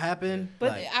 everything that happened.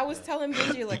 But like, I was telling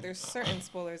Benji, like, there's certain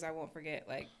spoilers I won't forget,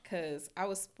 like, because I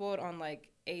was spoiled on, like,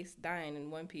 Ace dying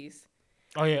in One Piece.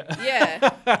 Oh yeah.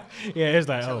 Yeah. Yeah, it's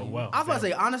like, oh wow. I was about to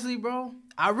say, honestly, bro,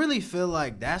 I really feel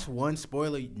like that's one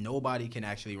spoiler nobody can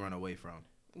actually run away from.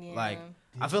 Yeah. Like,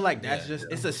 I feel like that's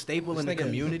it's a staple in the thinking-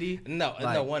 community. No,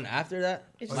 Like- the one after that,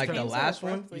 It just like the came so last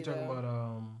one, abruptly, You talking though.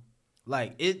 about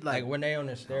Like, it, like like, when they on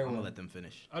the I'm stairwell. gonna let them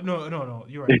finish. no,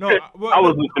 you're right. No, I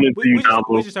was listening to you, Tom.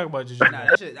 We just talking about Jujutsu. Nah,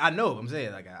 that shit, I know, I'm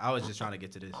saying, like, I was just trying to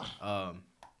get to this.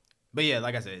 But yeah,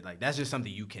 like I said, like, that's just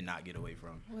something you cannot get away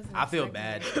from. Wasn't I feel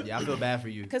bad. expecting Yeah, I feel bad for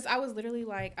you. Because I was literally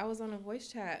like, I was on a voice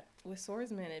chat with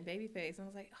Swordsman and Babyface, and I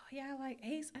was like, oh yeah, I like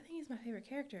Ace. I think he's my favorite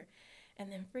character. And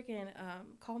then freaking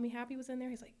Call Me Happy was in there.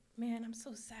 He's like, man, I'm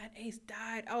so sad Ace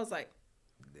died. I was like,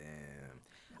 Damn.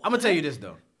 I'm gonna tell you this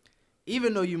though.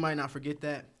 Even though you might not forget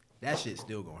that, that shit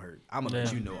still gonna hurt. I'm gonna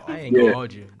let you know. I ain't gonna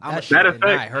hold you. I'm That a- shit Matter did of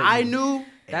not fact, hurt I me. knew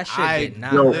That shit I did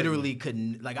not hurt me. literally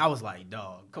couldn't. Like I was like,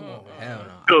 dog, come on, man. Hell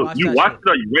no. So you watched it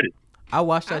or you read it? I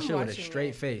watched that I'm shit with a watching straight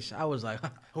it. face. I was like,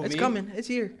 Who, it's me? coming. It's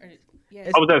here. Or- yeah.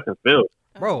 It's- I was asking Phil.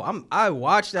 Bro, I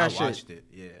watched that I shit. watched it.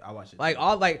 Yeah, I watched it. Like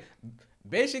all like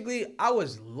basically I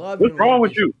was loving What's wrong One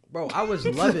with Piece. you? Bro, I was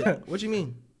loving What you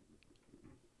mean?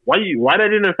 Why that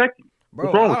didn't affect you? Bro,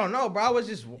 What's wrong I with don't know, bro. I was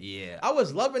just yeah, I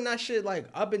was loving that shit like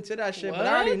up into that shit, but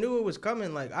I already knew it was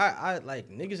coming. Like I like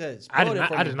niggas had I spoiled did it not.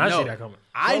 for I me. did not No. see that coming.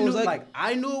 I So it knew was like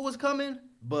I knew it was coming,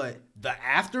 but the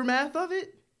aftermath of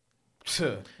it,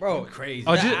 Bro, crazy.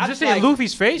 Oh, That- just, I just seeing like-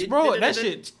 Luffy's face, bro. That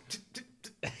shit.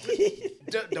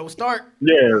 Don't start.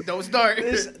 Yeah. Don't start.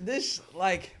 this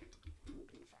like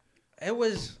it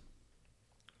was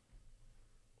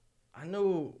I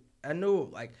knew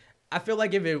like I feel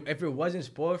like if it wasn't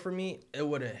spoiled for me, it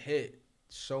would have hit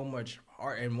so much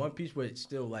hard and One Piece would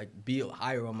still like be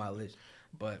higher on my list.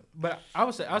 But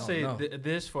I'll say know.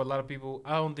 this for a lot of people.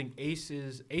 I don't think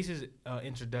Ace's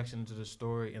introduction to the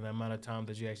story and the amount of time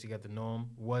that you actually got to know him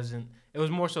wasn't. It was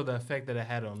more so the effect that it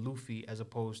had on Luffy as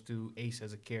opposed to Ace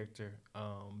as a character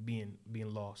being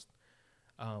lost.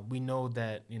 We know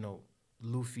that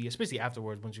Luffy, especially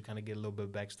afterwards, once you kind of get a little bit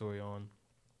of backstory on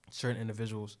certain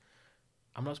individuals.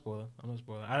 I'm not spoiling.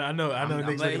 I know. I'm Nick's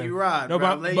letting looking at you me. ride. No, bro.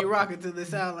 but- I'm letting but- you rock until this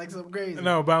sound like something crazy.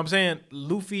 No, but I'm saying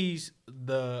Luffy's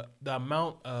the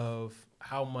amount of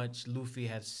how much Luffy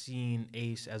had seen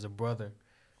Ace as a brother,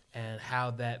 and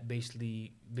how that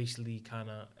basically kind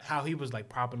of how he was like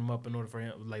propping him up in order for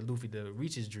him like Luffy to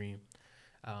reach his dream.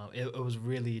 It was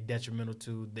really detrimental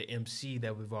to the MC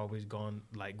that we've always grown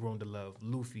to love,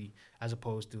 Luffy, as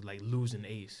opposed to like losing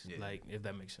Ace, like if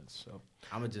that makes sense. So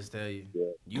I'm gonna just tell you, Yeah.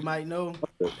 you might know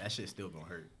that shit still gonna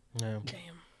hurt. yeah.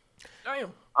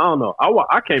 Damn. I don't know.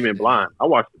 I came in blind. I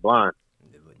watched it blind.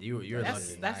 You're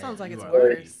lucky. That sounds like You it's are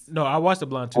worse. No, I watched the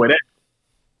blind too. Boy,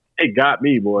 it got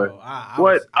me, boy. Bro, I But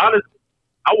was- honestly,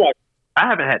 I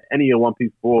haven't had any of One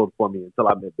Piece spoiled for me until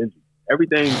I met Benji.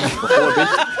 Everything before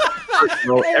Benji,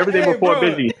 bro, everything Hey, before bro.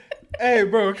 Benji. Hey,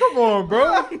 bro, come on,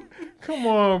 bro. Come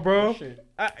on, bro.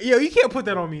 Yo, you can't put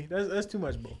that on me. That's too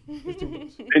much, bro. That's too much.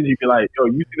 Benji be like, yo,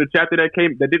 you see the chapter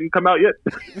that didn't come out yet?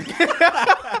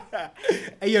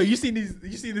 Hey, yo, you seen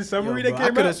the summary that I came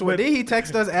could out? have sworn. Did he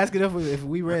text us asking us if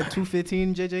we read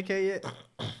 215 JJK yet?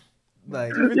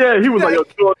 Like, Yeah, he was like, yo,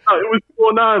 209. It was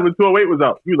 209 when 208 was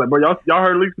out. He was like, bro, y'all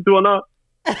heard leaks for 209?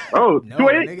 Oh, no,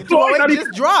 208? nigga, 208 not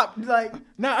just dropped. Like,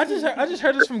 No, I just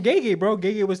heard this from Gege, bro.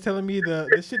 Gege was telling me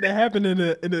the shit that happened in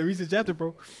the recent chapter,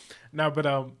 bro.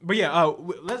 But yeah,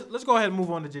 let's go ahead and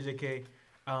move on to JJK.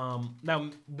 Now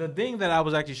the thing that I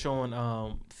was actually showing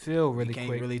Phil really we can't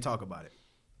quick. really talk about it.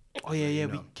 Oh yeah, you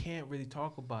we know. can't really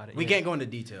talk about it. We Yeah. can't go into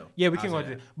detail. Yeah, we I'll can say go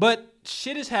that. into it. But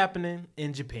shit is happening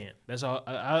in Japan. That's all.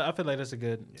 I feel like that's a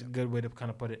good way to kind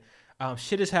of put it.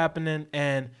 Shit is happening,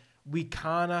 and we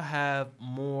kind of have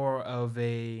more of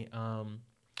a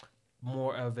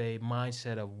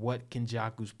mindset of what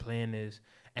Kenjaku's plan is.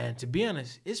 And to be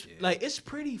honest, it's it's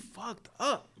pretty fucked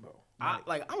up, bro. I'm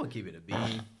gonna keep it a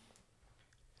bean.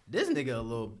 This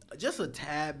nigga just a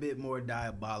tad bit more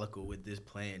diabolical with this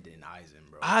plan than Aizen,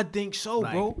 bro. I think so,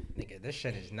 Like, bro. nigga, this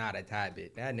shit is not a tad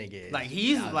bit. That nigga is Like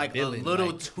he's like villain, a little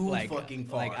like- too like- fucking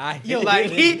far. like, I-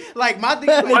 my thing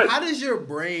is like, how does your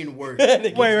brain work?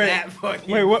 Wait. That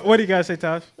fucking Wait, what do you guys say,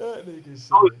 Tosh?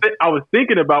 I was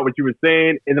thinking about what you were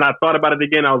saying, and then I thought about it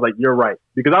again. I was like, you're right.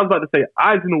 Because I was about to say,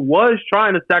 Aizen was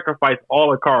trying to sacrifice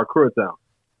all of Karakura-town.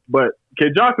 But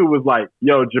Kenjaku was like,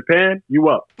 yo, Japan, you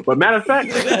up. But matter of fact,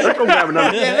 let's go grab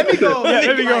another. Yeah, let me go.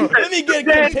 Let me go. Let me get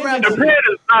Japan contingency.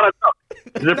 is not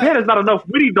enough. Japan is not enough.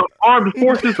 We need the armed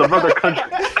forces of other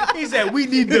countries. He said we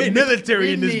need the military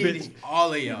We in this need bitch.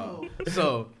 all of y'all.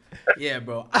 So, yeah,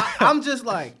 bro. I'm just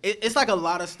like, it's like a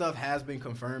lot of stuff has been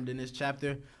confirmed in this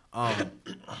chapter.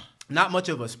 Not much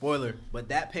of a spoiler, but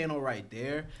that panel right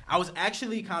there, I was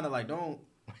actually kind of like, don't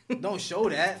show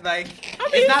that. Like,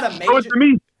 it's not a Show it major. to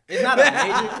me. It's not a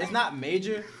major. It's not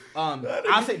major.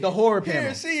 I'll say the horror panel.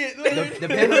 Here, see it. The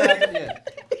panel. Yeah.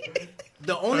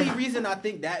 The only reason I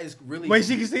think that is really Wait,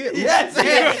 she can see it? Yes,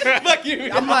 yes. Fuck you.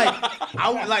 I'm like, I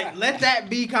would like let that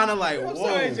be kind of like, whoa.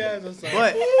 sorry, Jazz, I'm sorry.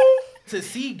 But to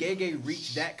see Gege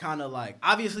reach that kind of like,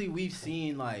 obviously we've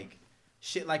seen like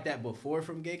shit like that before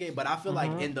from Gege, but I feel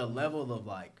like in the level of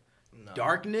like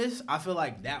darkness, I feel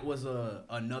like that was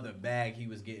another bag he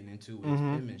was getting into with his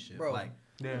penmanship. Bro. Like,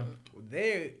 Yeah.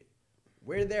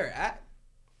 Where they're at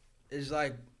is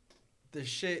like the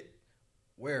shit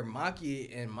where Maki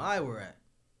and Mai were at.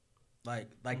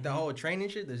 Like the whole training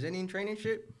shit, the Zenin training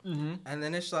shit. Mm-hmm. And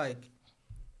then it's like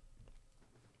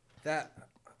that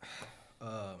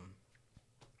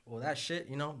well, that shit,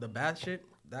 you know, the bad shit,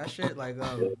 that shit, like,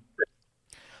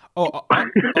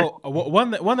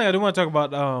 One thing I do want to talk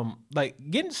about, like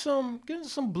getting some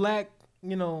black,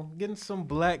 getting some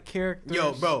black characters.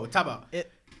 Yo, bro, talk about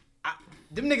it.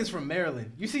 Them niggas from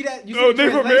Maryland. You see that? You see Oh, the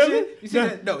they from translation? Maryland? You see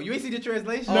that? No, you ain't see the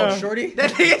translation. No. oh, shorty.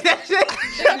 That shit.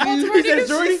 He said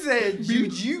Jordy? She said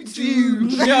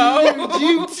jujutsu. No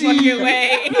Jujutsu. fucking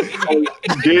way. You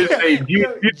did say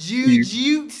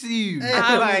Jujutsu.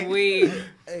 I'm Like, weak.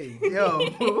 Hey,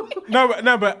 yo.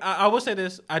 No, but I will say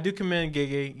this. I do commend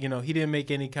Gege. He didn't make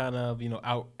any kind of,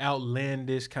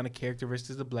 outlandish kind of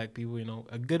characteristics of black people.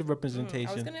 A good representation.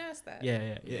 I was gonna ask that.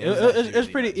 Yeah. It was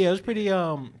Pretty. nice. Yeah, it was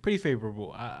pretty favorable.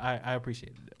 I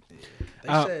appreciated it. they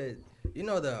said, you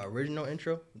know, the original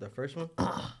intro, the first one,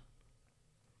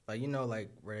 like, like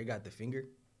where they got the finger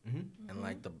and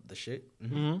like the shit.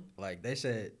 Mm-hmm. Like they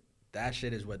said, that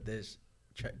shit is what this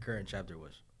current chapter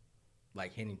was,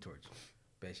 like hinting towards,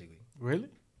 basically. Really? Like,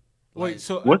 Wait.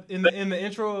 So What? in the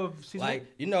intro of season, like,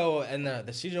 you know, in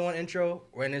the season 1 intro,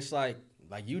 when it's like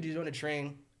Yuji's on the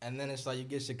train, and then it's like you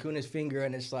get Sukuna's finger,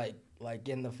 and it's like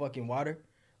in the fucking water,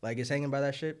 like it's hanging by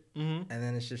that shit, mm-hmm. and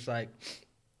then it's just like,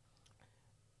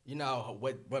 you know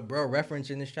what bro referenced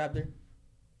in this chapter,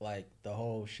 like the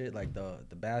whole shit, like the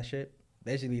bad shit.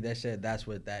 Basically, they said that's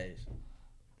what that is.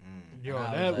 Yo, And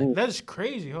I was like- that is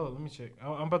crazy. Hold on, let me check.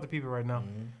 I'm about to peep it right now.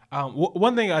 Mm-hmm.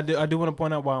 One thing I do want to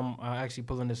point out while I'm actually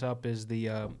pulling this up is the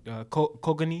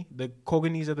Kogani, the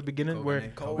Koganis at the beginning, where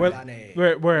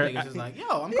Niggas is like,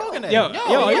 yo, I'm cooking it.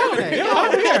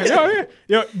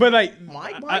 yo, but like,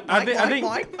 Mike, I think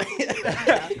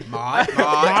My.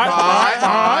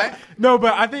 no,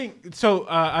 but I think so.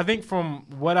 I think from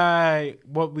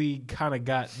what we kind of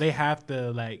got, they have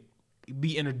to like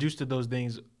be introduced to those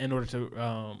things in order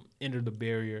to enter the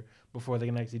barrier before they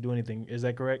can actually do anything. Is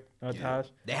that correct, Taj?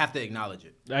 They have to acknowledge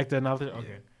it. Like the knowledge?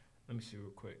 Okay. Let me see real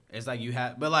quick. It's like you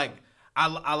have, but like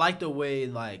I like the way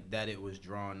like that it was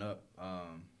drawn up.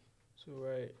 So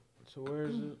where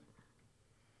is it?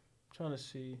 Trying to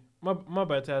see. My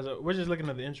bad, Taz. We're just looking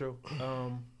at the intro. I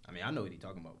mean, I know what he's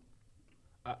talking about.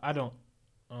 I don't.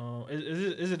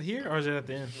 Is it here or is it at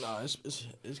the end? Nah,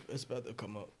 it's about to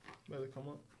come up. Better come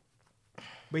up.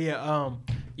 But yeah,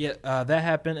 that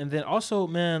happened, and then also,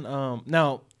 man,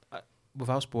 now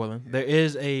without spoiling, there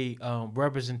is a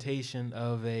representation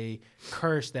of a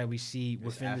curse that we see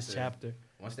within this after. chapter.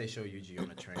 Once they show Yuji on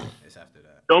the train, it's after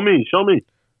that. Show me.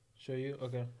 Show you?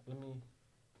 Okay, let me.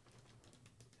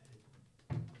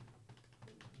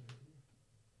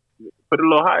 Put it a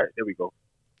little higher. There we go.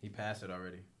 He passed it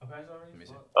already. Let me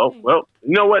see. Oh, well,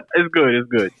 you know what? It's good.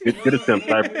 Good attempt.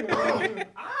 Yeah,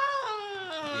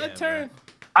 turn.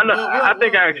 I know. I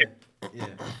think I actually. Yeah.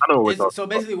 I know what we're talking So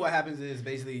basically, what happens is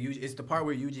it's the part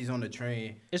where Yuji's on the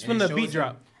train. It's and when it the beat shows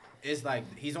drop. him- It's like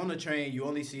he's on the train. You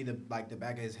only see the back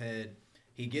of his head.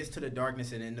 He gets to the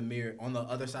darkness, and in the mirror, on the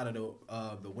other side of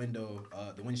the window,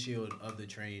 the windshield of the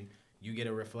train, you get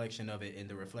a reflection of it, and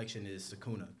the reflection is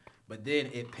Sukuna. But then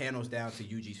it panels down to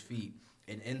Yuji's feet,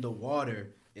 and in the water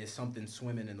is something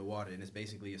swimming in the water, and it's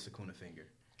basically a Sukuna finger.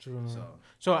 True. So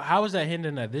So how is that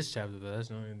hinting at this chapter though? That's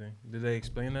the only thing. Did they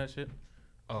explain that shit?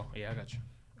 Oh yeah, I got you,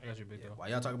 big yeah, dog. while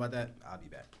y'all talk about that, I'll be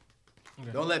back.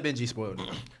 Okay. Don't let Benji spoil it. Now, I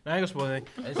ain't gonna spoil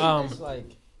anything. It's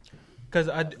like Cause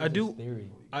I do theory.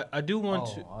 I do want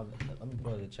to. Let me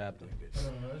pull the chapter.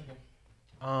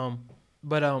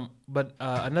 But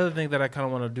another thing that I kind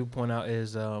of want to do point out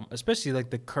is especially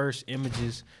like the curse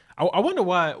images. I wonder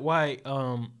why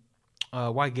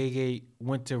Gege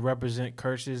went to represent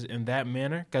curses in that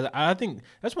manner, because I think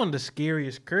that's one of the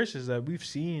scariest curses that we've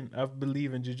seen, I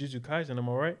believe, in Jujutsu Kaisen. Am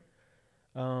I right?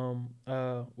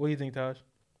 What do you think, Taj?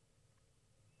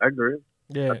 I agree.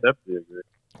 Yeah, I definitely agree.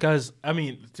 because I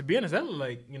mean, to be honest, that look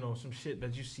like some shit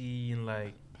that you see in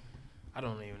like I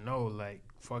don't even know, like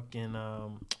fucking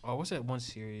what's that one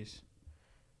series?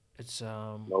 It's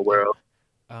Nowhere else.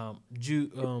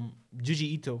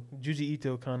 Juji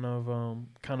Ito kind of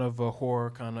a horror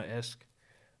kind of esque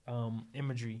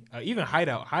imagery. Even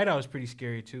Hideout is pretty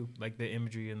scary too, like the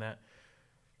imagery in that.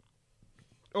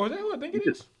 Oh, is that what I think it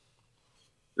is?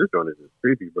 This one is just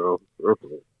creepy, bro. For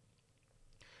real.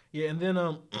 Yeah, and then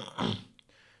now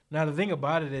the thing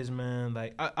about it is, man,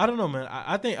 like I don't know, man.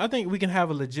 I think we can have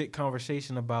a legit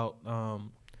conversation about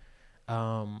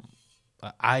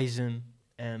Aizen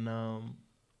and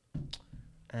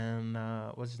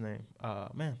what's his name? I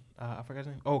forgot his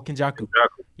name. Oh, Kenjaku.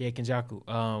 Yeah,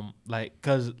 Kenjaku. Like,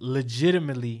 cause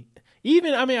legitimately,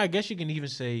 even I guess you can even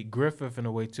say Griffith in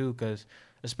a way too, cause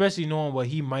especially knowing what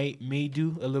he may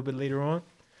do a little bit later on.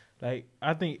 Like,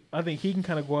 I think he can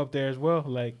kind of go up there as well.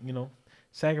 Like,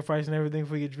 sacrificing everything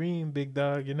for your dream, big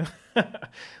dog. You know,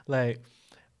 like,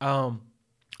 and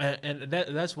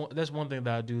that's one thing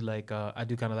that I do like. I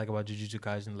do kind of like about Jujutsu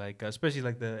Kaisen, like especially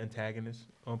like the antagonists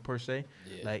per se.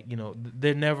 Yeah. Like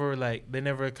they're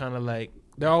never kind of like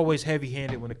they're always heavy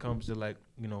handed when it comes to like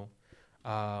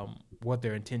what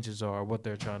their intentions are, what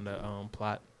they're trying to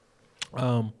plot.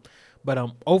 But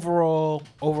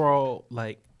overall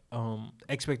like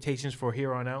expectations for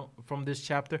here on out from this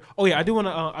chapter. Oh yeah, I do want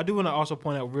to also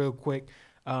point out real quick.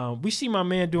 We see my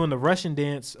man doing the Russian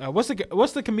dance. What's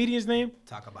the comedian's name?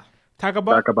 Takaba.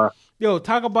 Takaba. Yo,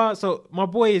 Takaba. So my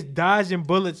boy is dodging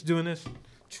bullets doing this.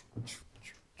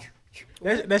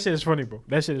 That shit is funny, bro.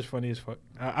 That shit is funny as fuck.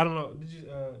 I don't know. Did you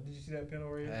see that panel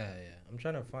right here? Yeah. I'm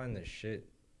trying to find this shit.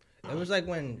 It was like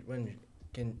when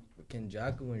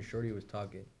Kenjaku and Shorty was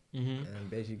talking, and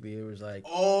basically it was like,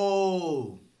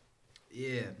 Oh,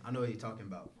 yeah. I know what you're talking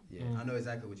about. yeah, I know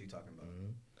exactly what you're talking about.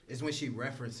 It's when she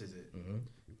references it.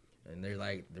 and they were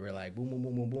like boom boom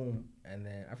boom boom boom, and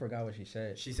then I forgot what she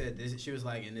said. She said this. She was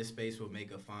like, "In this space, will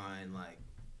make a fine like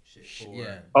shit for."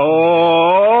 Yeah. Oh.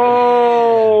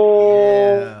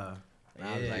 Yeah. And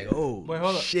I was like, oh, Wait,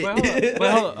 hold up. shit. Wait,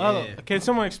 hold up. Yeah. Can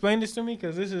someone explain this to me?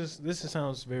 Because this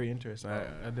sounds very interesting. I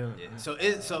didn't.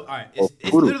 Yeah. So all right.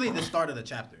 It's literally the start of the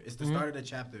chapter. It's the start of the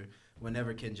chapter.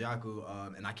 Whenever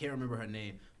Kenjaku, and I can't remember her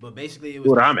name, but basically it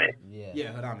was Urame.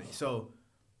 Yeah, Harame. So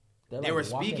They're, they like, were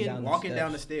speaking, walking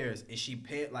down the steps. stairs, and she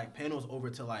panels over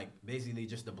to like basically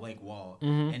just the blank wall,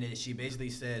 Mhm. and then she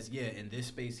basically says, "Yeah, in this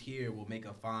space here, we'll make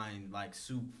a fine like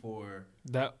soup for."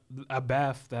 That a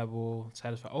bath that will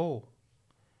satisfy. Oh,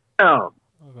 Yeah.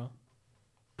 okay.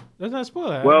 That's not a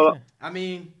spoiler. Well, I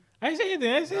mean, I ain't say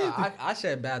anything. I ain't say anything. I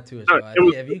said bad too. No, So it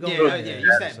was- if you go, yeah, you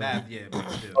said bath, yeah, but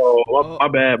still. Oh, my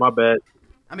bad.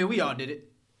 I mean, we all did it.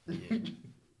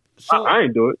 So, I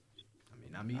ain't do it.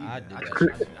 I mean, I did I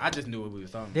that I just knew what we was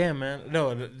talking about. damn, man.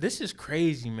 No, this is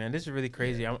crazy, man. This is really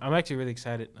crazy. I'm actually really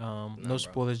excited. No bro.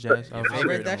 spoilers, Jazz. Yeah, I Favorite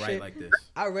read that don't write shit. like this.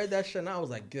 I read that shit and I was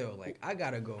like, yo, like I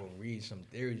gotta go read some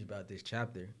theories about this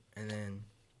chapter, and then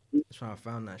that's when I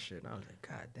found that shit. And I was like,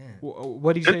 god damn.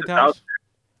 What do you say, This is Tosh?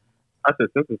 I said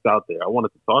since it's out there, I wanted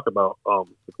to talk about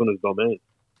Sukuna's domain.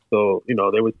 So,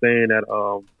 they were saying that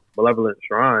Malevolent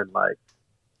Shrine, like,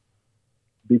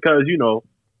 because,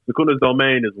 Sukuna's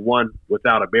domain is one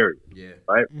without a barrier. Yeah.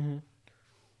 Mm-hmm.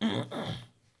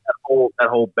 That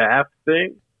whole bath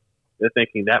thing, they're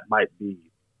thinking that might be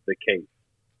the case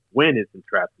when it's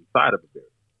entrapped inside of a barrier.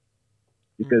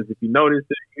 Because if you notice,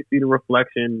 you see the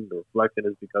reflection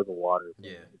is because of water.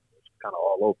 Yeah. It's kind of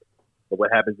all over. But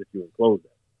what happens if you enclose that?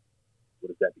 What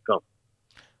does that become?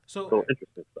 So So,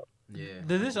 interesting stuff. Yeah.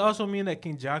 does this also mean that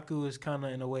Kinjaku is kind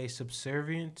of in a way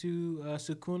subservient to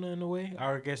Sukuna in a way?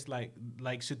 Or I guess like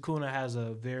Sukuna has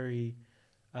a very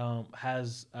a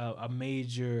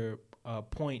major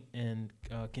point in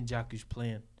Kinjaku's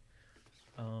plan.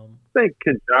 I think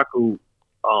Kenjaku,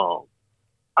 I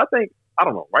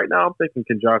don't know. Right now, I'm thinking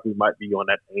Kenjaku might be on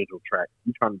that angel track.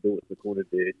 He's trying to do what Sukuna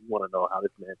did. You want to know how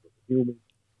this man was a human,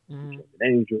 Mhm. became an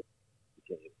angel,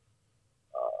 became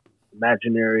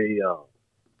imaginary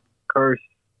curse,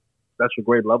 special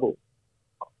grade level.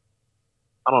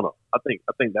 I don't know. I think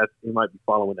that's he might be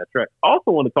following that track. I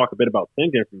also want to talk a bit about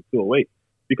Tengen from 208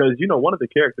 because one of the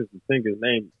characters in Tengen's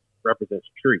name represents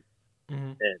tree.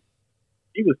 Mhm.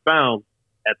 He was found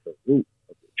at the root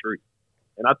of the tree.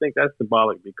 And I think that's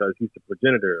symbolic because he's the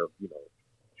progenitor of,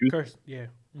 Jutsu. Curse, yeah.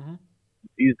 Mm-hmm.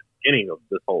 He's the beginning of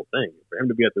this whole thing. For him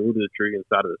to be at the root of the tree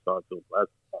inside of the star tomb, that's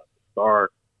star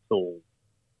tomb.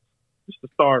 Just the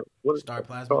star. What is Star it?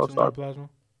 plasma. Star plasma.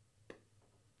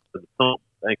 The tomb.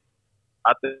 Thank you.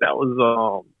 I think that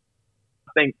was.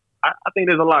 I think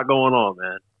there's a lot going on,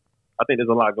 man. I think there's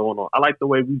a lot going on. I like the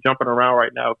way we jumping around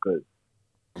right now because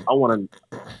I feel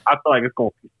like it's gonna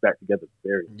piece back together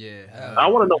very. Yeah. I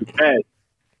want to know, Chad,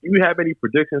 do you have any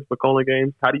predictions for Conan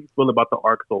Games? How do you feel about the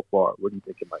arc so far? Where do you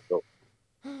think it might go?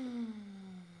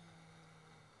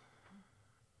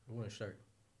 Who wanna start?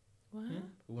 What?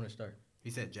 Who wanna start? He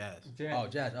said jazz. Oh,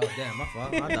 Jazz. Oh, damn, my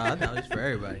fault. I thought it was for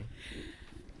everybody.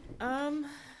 I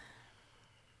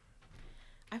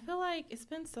feel like it's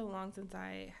been so long since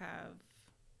I have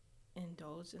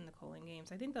indulged in the Colon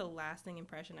Games. I think the lasting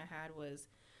impression I had was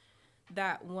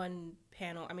that one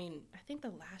panel. I mean, I think the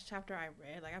last chapter I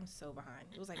read, like I'm so behind.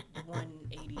 It was like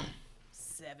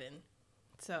 187.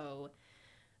 So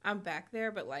I'm back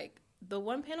there, but like the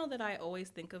one panel that I always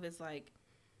think of is like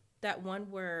that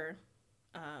one where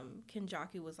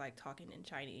Kenjaku was like talking in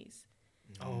Chinese.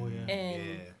 Oh, yeah. And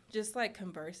Yeah. just like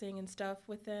conversing and stuff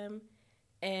with them.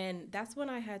 And that's when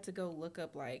I had to go look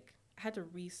up, like, I had to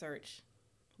research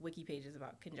wiki pages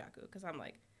about Kenjaku because I'm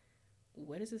like,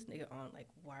 what is this nigga on? Like,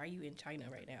 why are you in China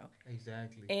right now?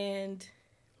 Exactly. And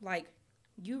like,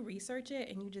 you research it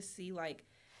and you just see like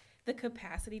the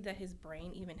capacity that his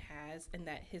brain even has, and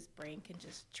that his brain can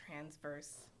just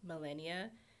transverse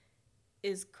millennia,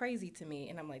 is crazy to me.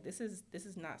 And I'm like, this is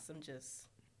not some just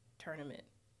tournament.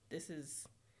 This is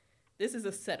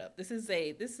a setup. This is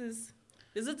a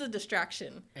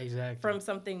distraction Exactly. from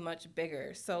something much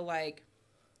bigger. So like,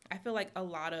 I feel like a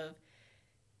lot of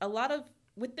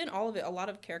within all of it, a lot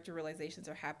of character realizations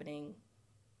are happening.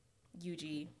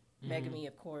 Yuji, Megumi,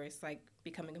 of course, like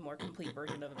becoming a more complete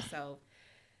version of himself.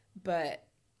 But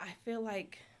I just feel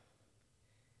like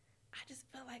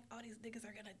all these niggas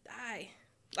are gonna die.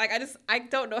 Like, I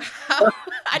don't know how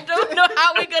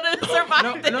we're gonna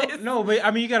survive this. No, but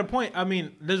I mean, you got a point. I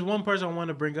mean, there's one person I want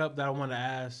to bring up that I want to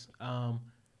ask.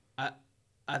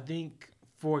 I think,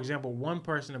 for example, one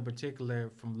person in particular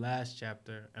from last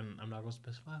chapter, and I'm not gonna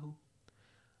specify who.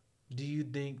 Do you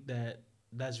think that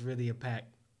that's really a pack?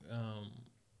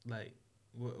 Like,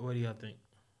 what do y'all think?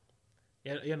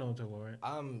 Yeah, you know what I'm talking about,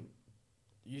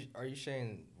 right? Are you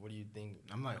saying, what do you think?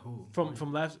 I'm like, who? From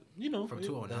last, From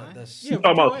 209? Yeah, You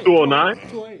talking about 209?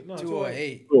 208. No,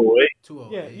 208. 208.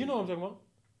 208. Yeah, you know what I'm talking about.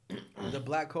 The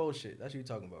black hole shit. That's what you're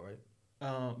talking about, right?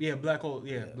 Yeah, black hole.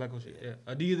 Yeah, black hole shit. Yeah.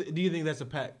 Do you think that's a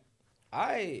pack?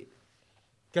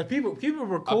 Because people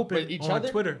were coping on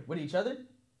Twitter. With each other?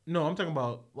 No, I'm talking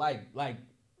about Like,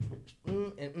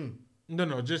 and.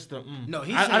 no, just the. No,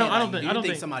 he's I saying, don't like, think. I don't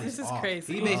think somebody's This is off.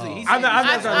 crazy. He basically, he's I'm saying not-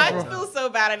 he's I'm not- I feel so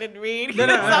bad I didn't read. No,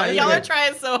 you're Y'all are good.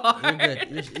 trying so hard. You're good.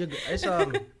 You're good. It's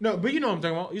No, but you know what I'm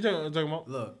talking about. You talking about?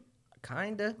 Look,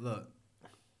 kinda.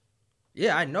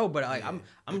 Yeah, I know, but like, I'm.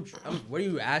 What are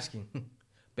you asking?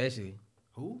 Basically.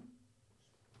 who?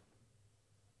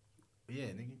 Yeah,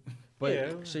 nigga. But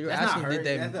Yeah. so you're That's asking, not her. did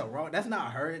they? That's not wrong. That's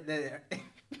not her. That,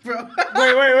 bro.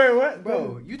 Wait, what?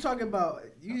 Bro, you talking about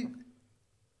you?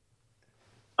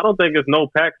 I don't think there's no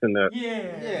packs in there.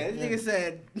 Yeah. Yeah, this nigga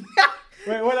said.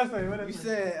 Wait, what I say?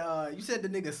 You said the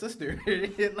nigga's sister.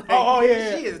 Like,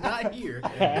 yeah. She is not here.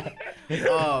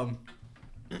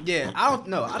 Yeah, I don't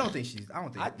know. I don't think.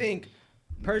 I think,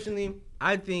 personally,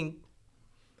 I think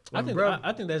I think bro,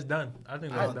 I think that's done. I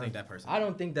think that's I don't done. think that person. I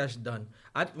don't think that's done.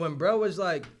 When bro was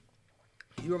like,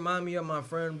 you remind me of my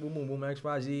friend Boom Boom Boom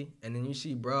XYZ, and then you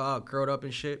see bro out curled up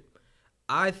and shit.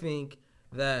 I think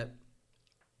that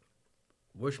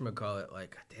whatchamacallit,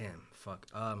 like, damn, fuck.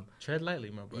 Tread lightly,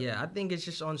 my brother. Yeah, I think it's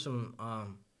just on some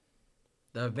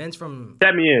the events from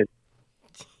Tap me in.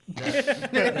 I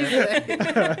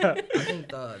think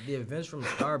the events from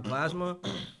Star Plasma,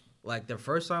 like the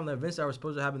first time, the events that were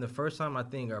supposed to happen the first time, I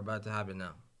think are about to happen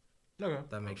now. Okay. If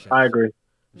that makes sense. I agree.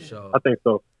 So I think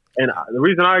so. And the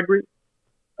reason I agree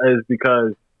is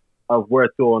because of where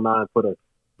 209 put us.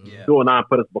 Yeah. 209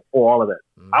 put us before all of that.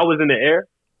 I was in the air,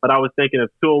 but I was thinking if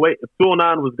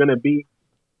 209 was going to be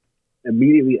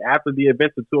immediately after the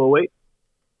events of 208,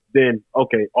 then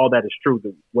okay, all that is true.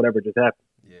 Whatever just happened.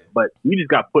 Yeah. But you just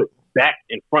got put back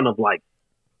in front of like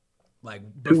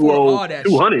before all that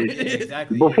 200 shit.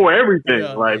 Exactly. before everything.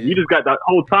 Yeah. Like you just got the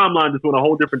whole timeline just went a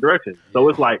whole different direction. So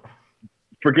it's like,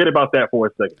 forget about that for a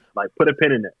second. Like put a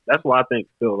pin in that. That's why I think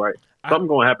still right. Something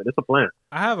going to happen. It's a plan.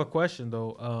 I have a question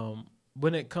though.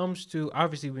 When it comes to,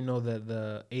 obviously we know that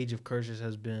the age of curses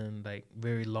has been like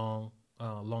very long,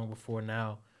 long before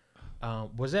now.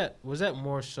 Was that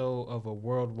more so of a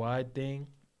worldwide thing,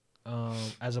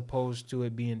 as opposed to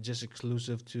it being just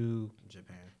exclusive to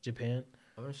Japan?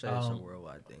 I'm gonna say it's a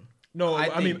worldwide thing. No,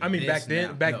 I mean back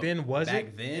then, was back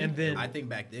it? then, And then I think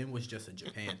back then was just a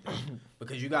Japan thing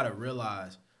because you got to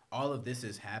realize all of this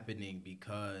is happening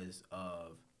because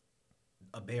of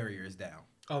a barrier is down.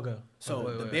 okay. So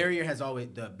Wait. barrier has always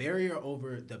the barrier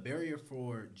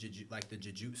for like the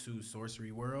Jujutsu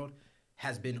sorcery world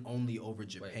has been only over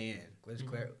Japan. Let's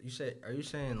clear. Are you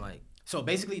saying like? So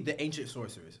basically, the ancient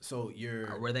sorcerers. So you're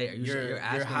You're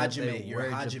asking if they were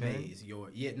in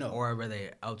Japan? Or were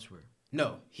they elsewhere?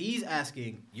 No, he's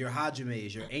asking your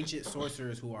Hajimes, your ancient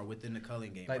sorcerers who are within the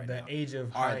Culling game Like right the now. age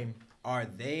of Are Heim.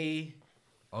 they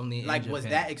Only in like Japan. was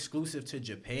that exclusive to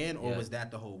Japan or Yeah. was that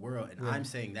the whole world? And I'm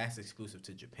saying that's exclusive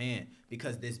to Japan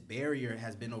because this barrier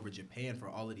has been over Japan for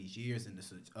all of these years in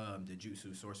the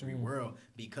Jutsu sorcery world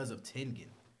because of Tengen.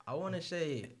 I want to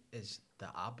say it's the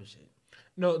opposite.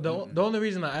 No, the only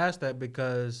reason I asked that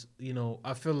because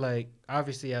I feel like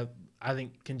obviously I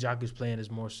think Kenjaku's plan is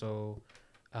more so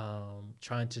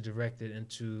trying to direct it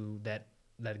into that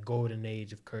golden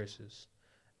age of curses,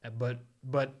 but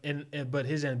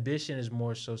his ambition is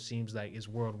more so seems like it's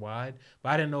worldwide. But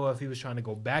I didn't know if he was trying to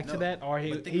go back to No, that or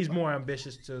but think he's about- more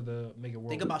ambitious to make it worldwide.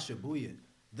 Think about Shibuya.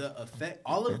 the effect,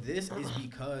 all of this is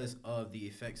because of the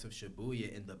effects of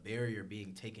Shibuya and the barrier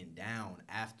being taken down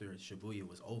after Shibuya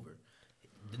was over.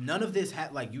 None of this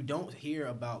had, like, you don't hear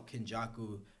about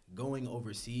Kenjaku going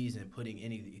overseas and putting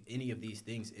any of these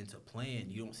things into plan.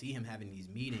 You don't see him having these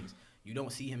meetings. You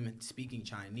don't see him speaking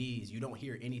Chinese. You don't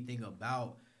hear anything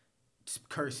about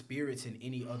cursed spirits in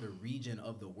any other region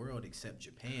of the world except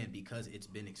Japan, because it's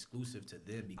been exclusive to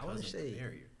them because of the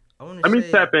barrier. Let me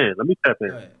tap in. Go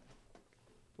ahead.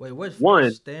 Wait, what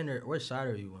standard? What side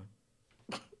are you on?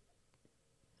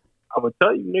 I would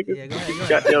tell you, nigga.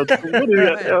 Yeah,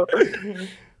 go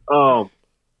ahead.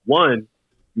 One,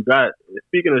 you got,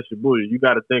 speaking of Shibuya, you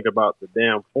got to think about the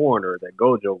damn foreigner that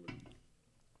Gojo was.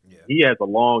 Yeah. He has a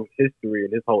long history,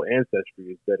 and his whole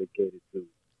ancestry is dedicated to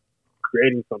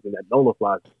creating something that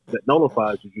nullifies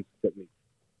Jujutsu technique.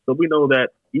 So we know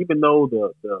that even though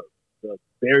the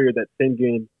barrier that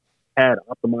Tengen had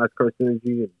optimized curse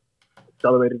energy and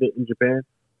accelerated it in Japan,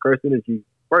 curse energy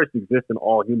first exists in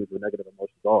all humans where negative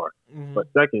emotions are. Mm-hmm.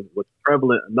 But second, was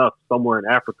prevalent enough somewhere in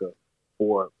Africa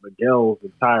for Miguel's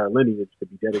entire lineage to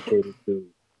be dedicated to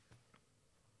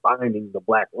finding the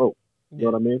black rope. You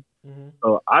know what I mean? Mm-hmm.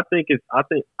 So I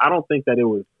don't think that it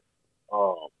was.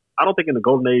 I don't think in the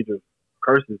golden age of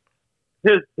curses.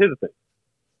 Here's the thing: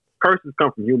 curses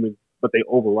come from humans, but they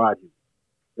override humans.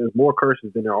 There's more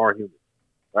curses than there are humans,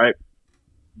 right?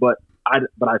 But I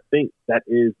think that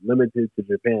is limited to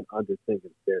Japan under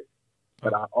Tengen's theory.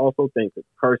 But I also think that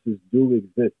curses do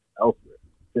exist elsewhere.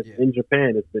 Just in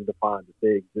Japan, it's been defined that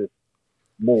they exist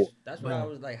more. That's why I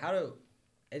was like, how do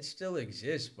it still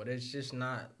exists, but it's just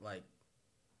not like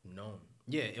known.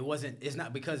 Yeah, it's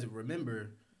not, because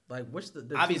remember, like, what's the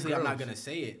obviously I'm not gonna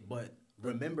say it, but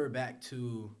remember back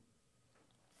to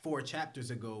 4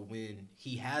 chapters ago when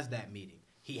he has that meeting.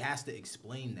 He has to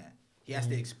explain that. He has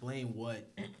to explain what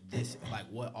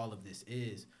all of this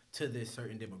is to this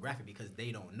certain demographic, because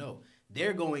they don't know.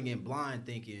 They're going in blind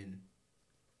thinking,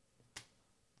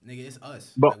 nigga, it's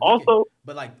us. But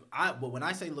but when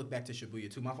I say look back to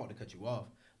Shibuya too, my fault to cut you off.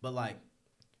 But like,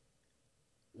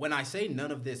 when I say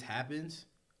none of this happens,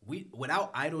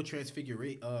 without idol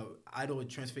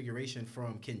transfiguration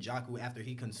from Kenjaku after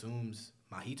he consumes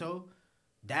Mahito,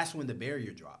 that's when the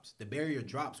barrier drops. The barrier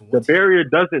drops. The barrier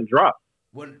doesn't drop.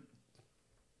 Go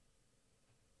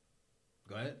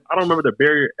ahead. I don't remember the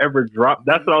barrier ever dropped.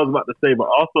 That's what I was about to say. But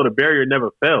also, the barrier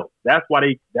never fell. That's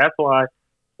why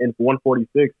in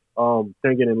 146,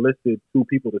 Tengen enlisted 2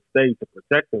 people to stay to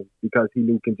protect him, because he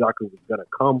knew Kenjaku was gonna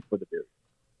come for the barrier.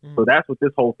 Mm. So that's what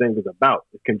this whole thing is about.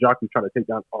 Is Kenjaku trying to take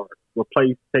down or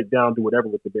replace, take down, do whatever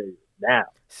with the barrier now.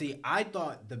 See, I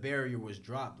thought the barrier was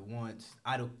dropped once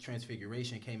idol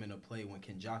transfiguration came into play, when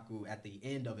Kenjaku at the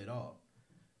end of it all.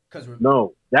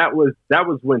 No, that was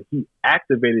when he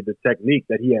activated the technique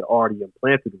that he had already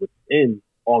implanted within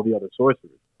all the other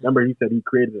sorcerers. Remember, he said he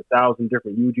created 1,000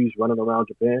 different Yujis running around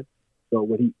Japan. So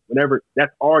whenever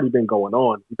that's already been going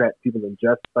on, he's had people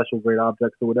ingest special grade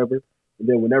objects or whatever, and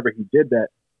then whenever he did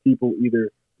that, people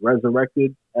either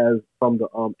resurrected as from the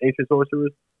ancient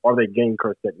sorcerers, or they gained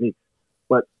curse techniques.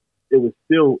 But it was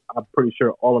still, I'm pretty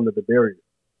sure, all under the barrier.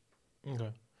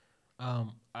 Okay.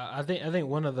 I think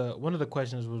one of the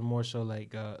questions was more so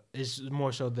like it's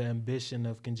more so the ambition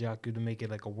of Kenjaku to make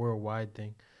it like a worldwide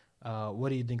thing. What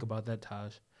do you think about that,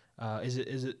 Taj? Is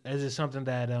it something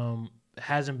that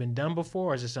hasn't been done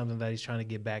before, or is it something that he's trying to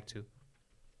get back to?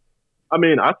 I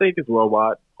mean, I think it's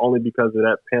worldwide only because of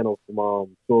that panel from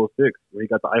 206 where he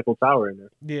got the Eiffel Tower in there.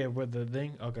 Yeah, with the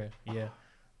thing. Okay, yeah.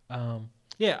 I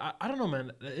don't know,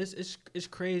 man. It's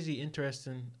crazy,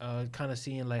 interesting, kind of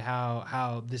seeing like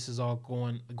how this is all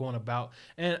going about.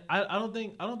 And I don't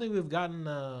think we've gotten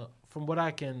from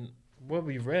what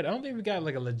we've read. I don't think we got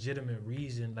like a legitimate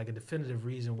reason, like a definitive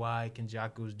reason why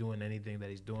Kenjaku is doing anything that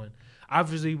he's doing.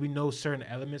 Obviously, we know certain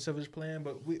elements of his plan,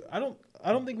 but I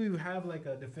don't think we have like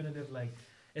a definitive, like,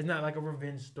 it's not like a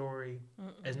revenge story.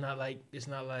 It's not like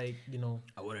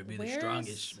I want to be the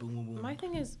strongest. Boom, boom, boom. My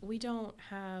thing is, we don't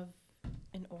have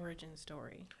an origin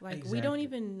story. Like, we don't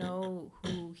even know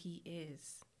who he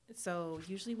is. So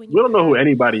usually when we don't know who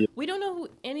anybody is. We don't know who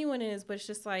anyone is, but it's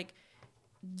just like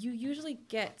you usually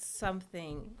get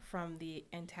something from the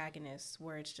antagonist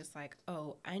where it's just like,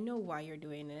 oh, I know why you're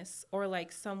doing this. Or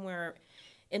like somewhere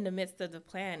in the midst of the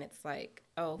plan, it's like,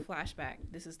 oh, flashback,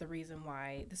 this is the reason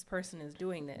why this person is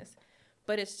doing this.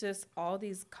 But it's just all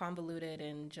these convoluted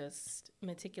and just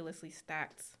meticulously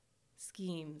stacked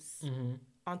schemes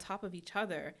on top of each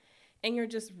other. And you're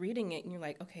just reading it and you're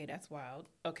like, okay, that's wild.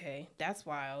 Okay, that's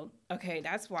wild. Okay,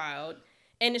 that's wild.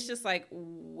 And it's just like,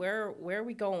 where are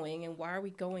we going, and why are we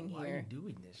going Why are here? you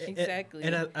doing this? Exactly.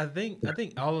 And I think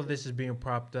all of this is being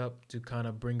propped up to kind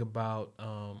of bring about.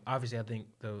 Obviously, I think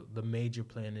the major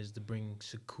plan is to bring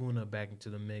Sukuna back into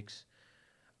the mix.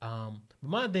 But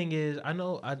my thing is, I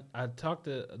know I talked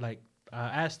to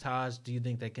I asked Taj, do you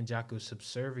think that Kenjaku is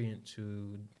subservient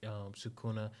to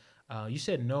Sukuna? You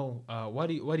said no. Why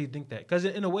do you think that? Because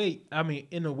in a way,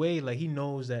 like he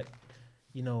knows that,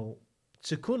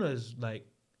 Sukuna is like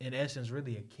in essence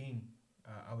really a king.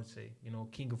 I would say,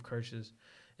 king of curses.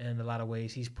 In a lot of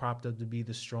ways, he's propped up to be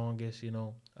the strongest,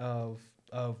 of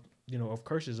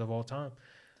curses of all time.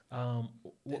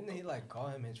 Didn't he call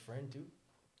him his friend too?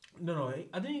 No.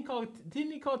 I think he called.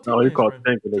 Didn't he call? No, he Tengen called his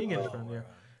friend? Tengen his Tengen his friend. friend, yeah.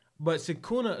 But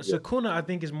Sukuna, I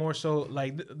think is more so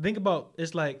like think about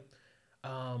it's like,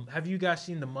 have you guys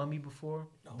seen The Mummy before?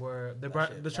 No, where they're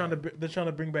that trying shit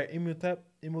to bring back Imhotep.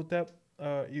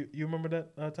 You remember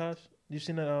that, Taj? You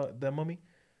seen the Mummy?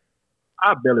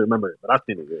 I barely remember it, but I've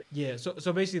seen it. Yeah,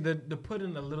 so basically they're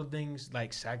putting the little things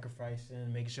like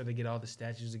sacrificing, making sure they get all the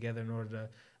statues together in order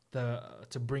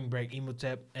to bring back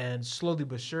Imhotep, and slowly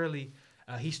but surely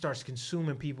he starts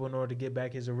consuming people in order to get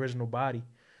back his original body.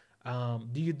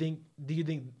 Do you think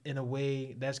in a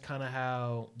way that's kind of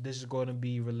how this is going to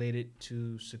be related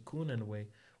to Sukuna in a way,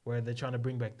 where they're trying to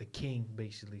bring back the king,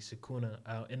 basically Sukuna,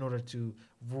 in order to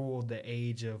rule the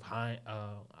age of Haim.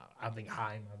 I think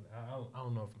Haim. I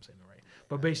don't know if I'm saying it right.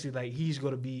 But basically, like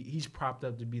he's propped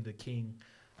up to be the king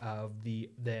of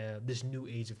this new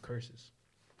age of curses.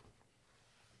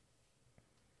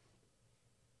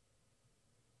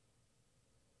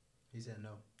 He said no.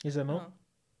 He said no. Oh.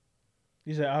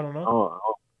 He said I don't know.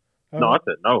 No, I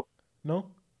said no. No.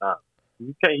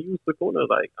 You can't use Sukuna.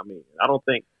 I don't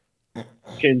think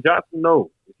Kenjaku.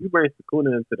 No, if you bring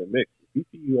Sukuna into the mix, if he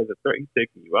see you as a threat, he's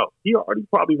taking you out. He already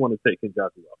probably want to take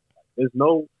Kenjaku out. There's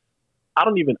no. I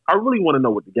really want to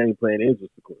know what the game plan is with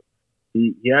Sukuna.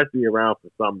 He has to be around for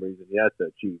some reason. He has to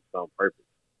achieve some purpose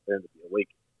for him to be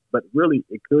awakened. But really,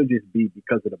 it could just be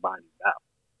because of the bindings out.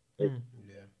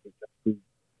 Yeah.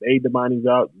 Made the bindings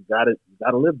out. You got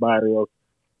to live by it, or else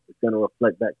it's going to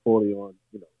reflect back poorly on,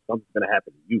 something's going to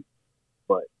happen to you.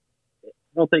 But I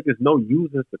don't think there's no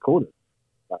use in Sukuna.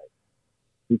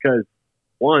 Because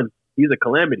one, he's a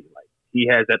calamity. He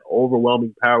has that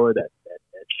overwhelming power, that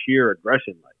sheer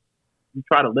aggression. You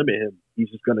try to limit him, he's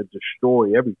just going to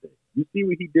destroy everything. You see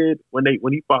what he did when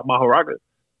he fought Mahoraga.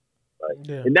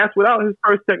 Yeah. And that's without his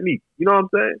first technique. You know what I'm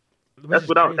saying? That's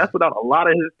without a lot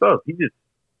of his stuff. He just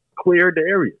cleared the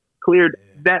area, cleared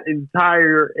that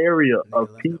entire area of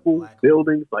people,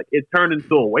 buildings. It turned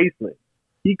into a wasteland.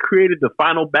 He created the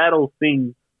final battle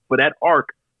scene for that arc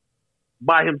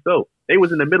by himself. They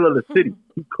was in the middle of the city.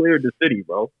 He cleared the city,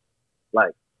 bro.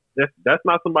 That's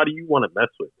not somebody you want to mess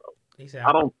with, bro.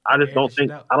 I don't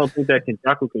think that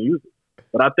Kenjaku can use it.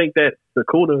 But I think that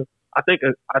Sukuna, I think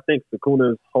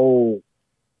Sukuna's whole.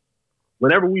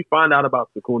 Whenever we find out about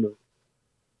Sukuna,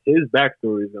 his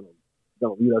backstory is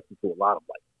gonna lead us into a lot of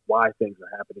why things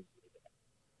are happening,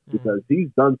 because he's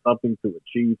done something to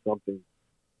achieve something,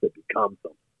 to become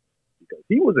something. Because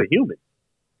he was a human.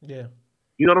 Yeah.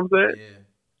 You know what I'm saying? Yeah.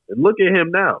 And look at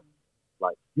him now.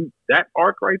 That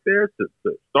arc right there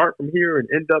to start from here and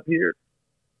end up here.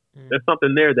 There's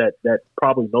something there that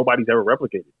probably nobody's ever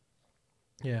replicated.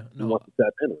 Yeah, no. Wants to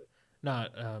tap into it.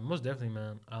 Nah, most definitely,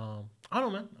 man. I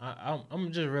don't know, man.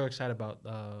 I'm just real excited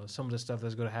about some of the stuff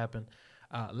that's going to happen.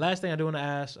 Last thing I do want to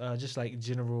ask, just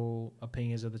general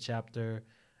opinions of the chapter.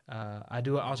 I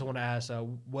do also want to ask,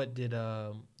 what did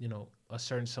a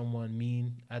certain someone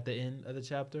mean at the end of the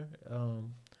chapter?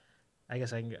 I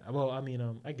guess I can.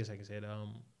 I guess I can say it.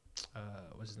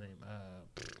 What's his name?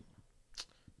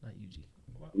 Not Yuji.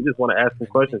 We just want to ask some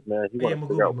questions, man. You want Yeah, to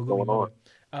figure out what's going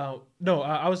on. No,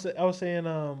 I was saying,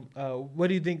 what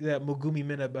do you think that Megumi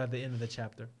meant by the end of the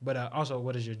chapter? But also,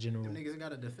 what is your general? Them niggas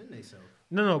gotta defend themselves.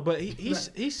 No, but he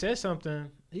said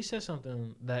something. He said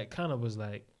something that kind of was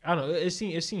I don't know. It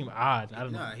seemed odd. I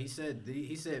don't know. Nah, he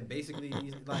said basically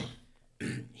he's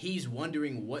he's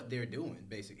wondering what they're doing.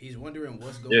 Basically, he's wondering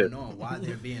what's going on, why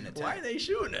they're being attacked. Why are they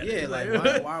shooting at Yeah,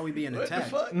 us? why are we being what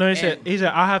attacked? the fuck? No, he said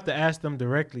I have to ask them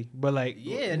directly. But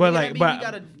Yeah, but nigga, but we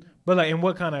gotta. But in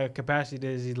what kind of capacity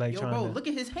is he Yo, trying bro, to? look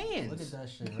at his hands. Look at that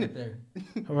shit right there.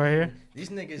 Right here. These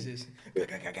niggas is.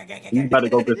 You about to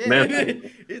go dismantle.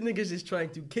 These niggas is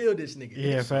trying to kill this nigga.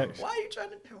 Yeah, facts. Why are you doing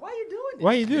this?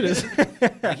 Why you do this?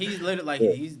 He's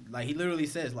literally he literally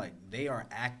says they are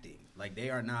acting.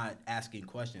 They are not asking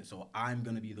questions, so I'm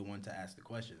gonna be the one to ask the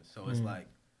questions. So it's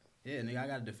yeah, nigga, I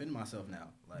gotta defend myself now.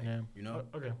 You know.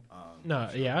 Okay. No,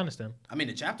 yeah, I understand. I mean,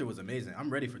 the chapter was amazing.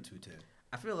 I'm ready for 210.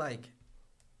 I feel like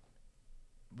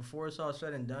before it's all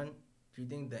said and done, do you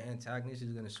think the antagonist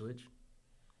is gonna switch?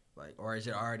 Like, or is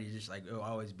it already just like it'll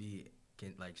always be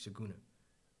like Sukuna?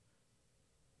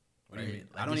 What do you mean?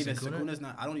 Like I don't even Sukuna? Sukuna's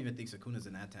not. I don't even think Sukuna's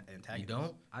an antagonist. You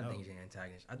don't? I No. think he's an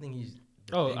antagonist. I think he's.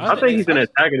 the Oh, biggest- I think he's an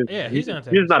antagonist. Yeah, he's an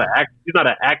He's not he's not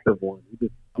an active one.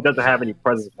 He doesn't have any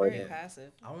presence It's right very now.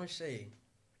 passive. I want to say.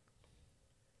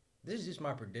 This is just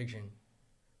my prediction,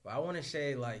 but I want to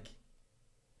say like.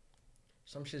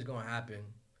 Some shit's gonna happen,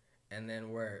 and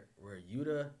then where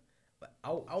Yuta, but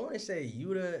I want to say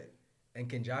Yuta and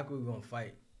Kenjaku are gonna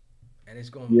fight, and it's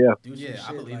gonna Yeah. do some Yeah, shit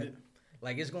I believe like, it.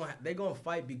 like it's gonna they're gonna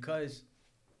fight because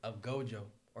of Gojo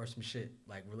or some shit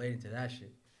like related to that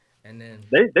shit, and then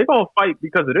They gonna fight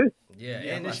because of this. yeah,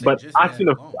 Yeah, and like it's, they But just I had see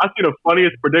alone. the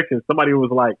funniest prediction. Somebody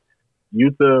was like,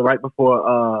 Yuta right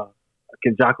before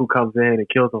Kenjaku comes in and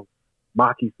kills him.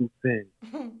 Maki swoops in,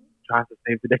 tries to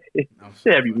save the day. I'm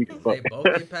Yeah, every week. they both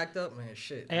get packed up, man.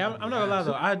 Shit. Hey, I'm not gonna lie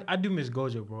though. I do miss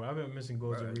Gojo, bro. I've been missing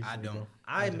Gojo Bro, recently. I don't. Bro.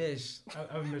 I miss.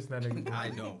 I've been missing that nigga. Bro. I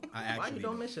don't. I actually Why you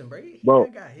don't miss him, bro?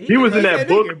 Bro, he was in that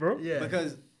book. bro. Yeah.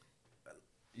 because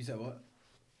you said what?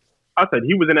 I said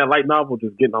he was in that light novel,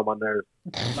 just getting on my nerves.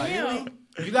 Like, Yeah.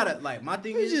 you gotta like my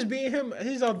thing He's is just being him.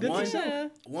 He's authentic One- self. Yeah.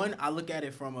 one. I look at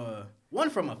it from a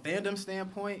fandom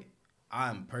standpoint.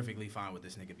 I'm perfectly fine with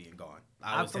this nigga being gone.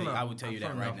 I would tell you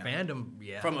that right now. Fandom,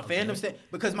 yeah. From a fandom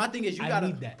standpoint, because my thing is you I gotta.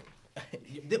 need that.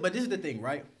 But this is the thing,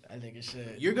 right? I think it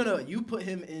should.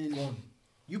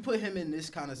 You put him in this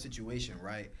kind of situation,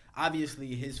 right? Obviously,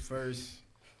 his first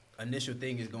initial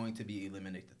thing is going to be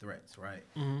eliminate the threats, right?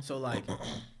 So like,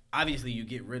 obviously, you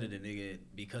get rid of the nigga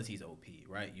because he's OP,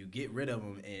 right? You get rid of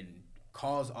him and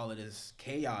cause all of this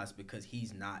chaos because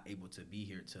he's not able to be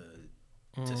here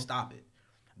to stop it.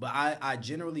 But I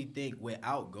generally think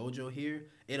without Gojo here,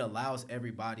 it allows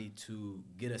everybody to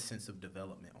get a sense of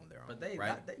development on their own. But they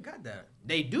got that.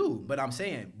 They do, but I'm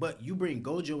saying, but you bring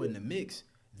Gojo in the mix,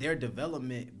 their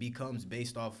development becomes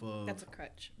based off of That's a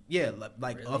crutch.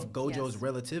 like Really? of Gojo's Yes.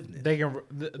 relativeness.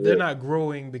 They're not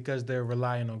growing because they're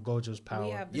relying on Gojo's power.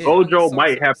 We have the Yeah. strongest Gojo might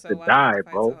sorcerer, have so to why do we die, have to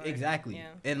fight bro. so hard? Exactly, Yeah.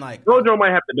 and like Gojo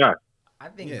might have to die. I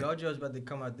think Yeah. Gojo's about to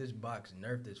come out this box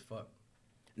nerfed as fuck.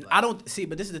 I don't see,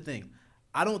 but this is the thing.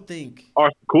 I don't think. Or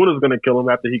Sakuna's gonna kill him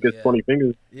after he gets Yeah. 20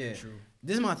 fingers. Yeah, True.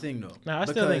 this is my thing though. Nah, I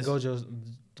still think because-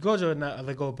 Gojo would not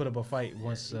let go put up a fight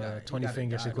once he got- 20 he gotta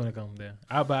fingers die, Sukuna come there.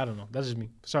 But I don't know. That's just me.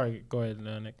 Sorry. Go ahead,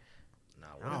 Nick. Nah,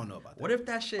 I don't know about that. What if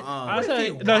that shit? I What say-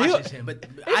 if he no, he'll- washes him? But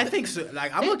I think so,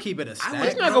 like I'm gonna keep it a stack.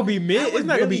 It's not gonna be mid. It's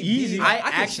not gonna be easy. I I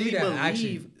can actually see that, believe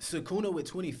actually. Sukuna with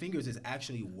 20 fingers is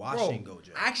actually Bro, washing Gojo.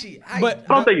 actually, But-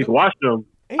 I don't think he's watching him.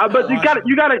 not But you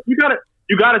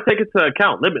gotta take it to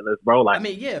account. Limitless, bro. Like, I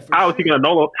mean, yeah. For how is he sure.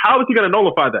 gonna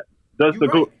nullify that? Does You're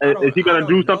right. is he gonna I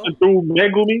do don't know. something through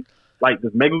Megumi? Like,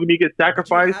 does Megumi get But you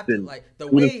sacrificed have to, and like, the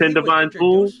do way the he 10 was divine introduced-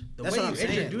 tools? The That's way what you I'm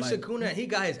saying, introduce like- Sukuna and he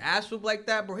got his ass whooped like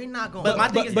that, bro. He not gonna. But my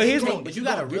thing is, but here's but you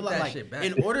gotta get realize, that like, shit back.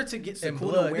 in order to get In Sukuna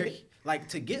blood. where,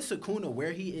 to get Sukuna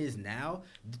where he is now,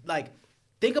 like,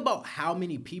 think about how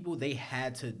many people they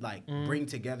had to bring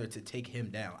together to take him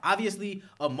down. Obviously,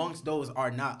 amongst those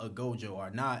are not a Gojo,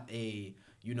 are not a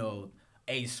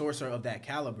a sorcerer of that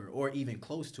caliber, or even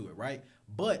close to it, right?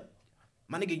 But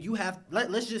my nigga, you have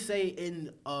let's just say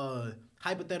in a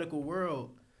hypothetical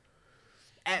world,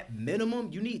 at minimum,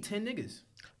 you need 10 niggas.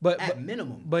 At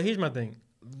minimum. But here's my thing.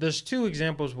 There's two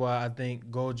examples why I think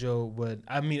Gojo would.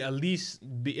 I mean, at least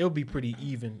it'll be pretty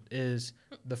even. Is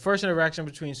the first interaction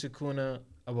between Sukuna,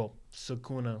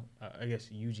 Sukuna, I guess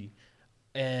Yuji,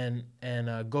 and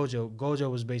Gojo. Gojo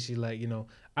was basically like,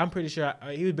 I'm pretty sure.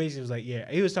 He was basically like, yeah,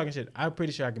 he was talking shit. I'm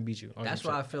pretty sure I can beat you. That's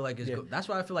why I feel like that's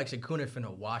why I feel like Sukuna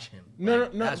finna wash him. No,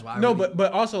 Like, no, That's why.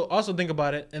 but also think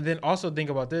about it, and then also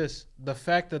think about this. The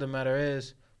fact of the matter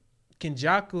is,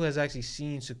 Kenjaku has actually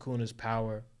seen Sukuna's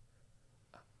power,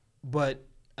 but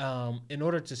in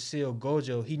order to seal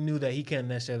Gojo, he knew that he can't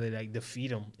necessarily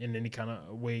defeat him in any kind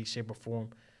of way, shape, or form.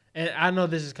 And I know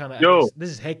this is kind of this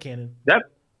is headcanon.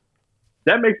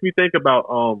 That makes me think about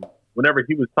whenever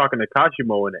he was talking to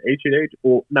Kashimo in the Ancient Age.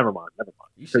 Well, never mind.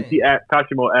 You Because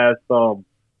Kashimo asked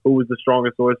who was the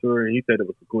strongest sorcerer, and he said it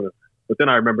was Sukuna. But then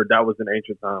I remembered that was in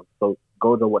ancient times, so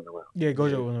Gojo wasn't around. Yeah,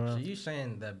 Gojo wasn't So around. you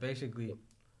saying that basically,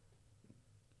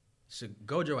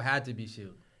 Gojo had to be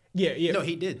sealed? Yeah. No,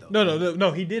 he did though.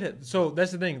 No, he did it. So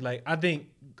that's the thing. Like, I think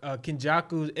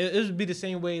Kenjaku, it would be the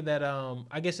same way that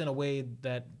I guess in a way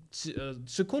that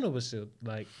Sukuna was sealed.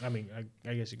 Like, I mean,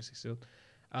 I guess you could say sealed.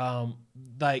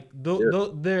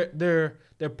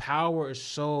 Their power is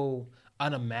so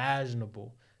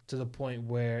unimaginable to the point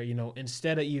where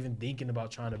instead of even thinking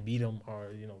about trying to beat them,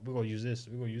 or we're gonna use this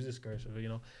curse,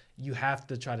 or you have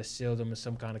to try to seal them in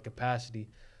some kind of capacity.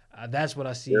 That's what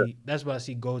I see. Yeah. That's what I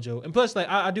see Gojo. And plus, like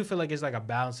I do feel like it's like a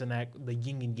balancing act. The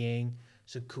yin and yang,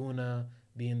 Sukuna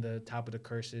being the top of the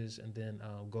curses, and then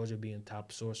Gojo being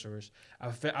top sorcerers. I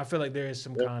feel like there is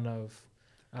some kind of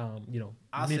I'll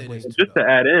say midway. this And too, just to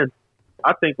add in,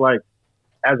 I think like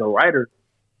as a writer,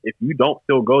 if you don't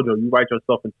feel Gojo, you write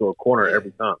yourself into a corner Yeah.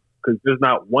 every time. Because there's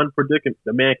not one predicament.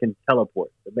 The man can teleport.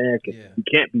 The man can. Yeah. He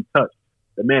can't be touched.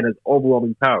 The man has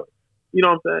overwhelming power. You know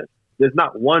what I'm saying? There's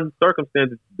not one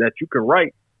circumstance that you can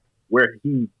write where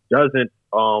he doesn't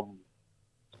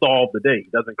solve the day. He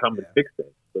doesn't come and fix things.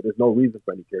 So there's no reason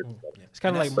for any character. It's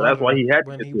kind of like So that's why he had to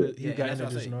when get he, to it. he Yeah, got and that's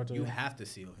introduced what to I say. Naruto. You have to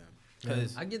seal him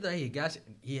because I get that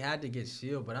he had to get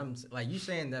sealed, but I'm like you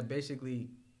saying that basically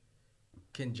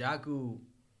Kenjaku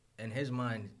in his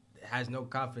mind has no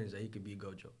confidence that he could beat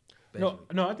Gojo. No,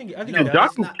 I think No, Can it's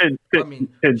Jaku not- can I mean,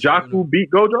 Jaku beat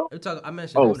Gojo? I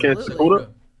mentioned Oh, Sukuna. can Sukuna?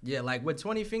 Yeah, like with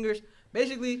 20 fingers,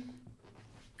 basically,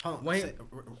 Hold on, Wait. say-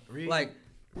 read. like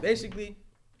basically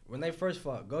when they first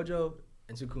fought Gojo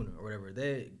and Sukuna or whatever,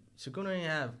 Sukuna didn't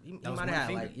have he That was might one have had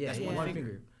finger. like yeah, That's he one one finger.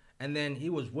 finger. And then he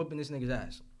was whooping this nigga's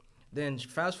ass. Then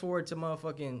fast forward to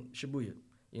motherfucking Shibuya,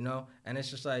 and it's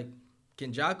just like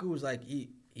Kenjaku was like he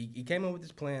came in with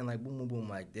this plan like boom boom boom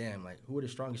like damn like who are the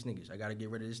strongest niggas? I gotta get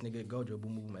rid of this nigga Gojo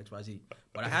boom boom boom XYZ.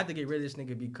 But I had to get rid of this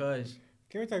nigga because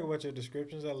Can we talk about your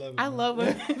descriptions? I love it. I man. love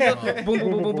it. Boom,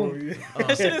 boom, boom, boom, boom.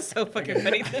 That shit is so fucking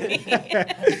funny to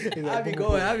me. I be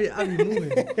going, I be moving.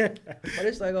 But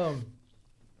it's like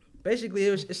basically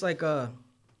it's like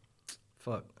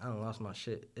fuck, I don't lost my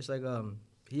shit. It's like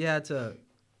he had to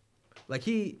like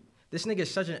this nigga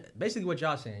is such a basically what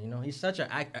y'all saying, he's such an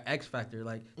X factor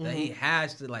like that he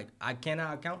has to like I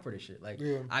cannot account for this shit. Like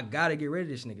I gotta get rid of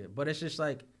this nigga. But it's just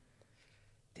like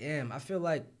damn, I feel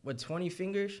like with 20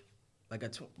 fingers, like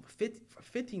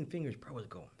 15 fingers, bro was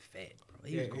going fed, bro.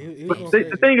 He was going But going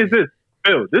the thing is this,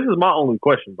 Phil, this is my only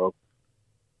question, bro.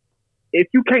 If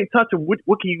you can't touch him,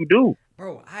 what can you do?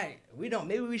 bro,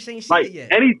 maybe we ain't seen Like it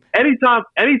yet.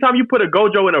 anytime you put a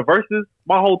Gojo in a versus,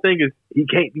 my whole thing is he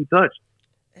can't be touched.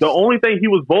 The only thing he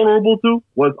was vulnerable to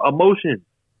was emotion.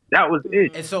 That was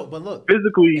it. And so, but look,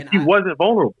 Physically, and he wasn't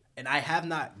vulnerable. and I have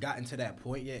not gotten to that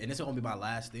point yet, and this is gonna be my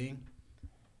last thing.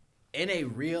 In a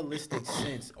realistic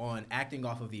sense, on acting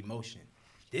off of emotion,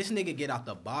 this nigga get out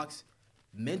the box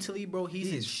mentally, bro. He's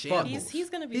in He's shambles. He's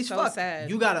gonna be He's so fucked. sad.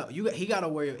 He gotta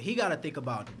worry. He gotta think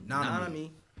about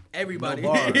Nanami, Everybody.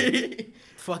 Nobar,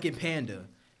 fucking Panda,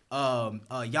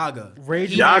 Yaga.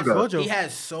 Rage He Yaga. has- He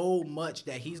has so much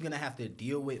that he's gonna have to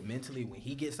deal with mentally when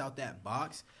he gets out that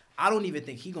box. I don't even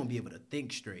think he's gonna be able to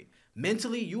think straight.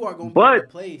 Mentally, you are gonna be in a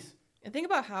place. And think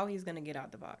about how he's gonna get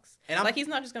out the box. And I'm- Like he's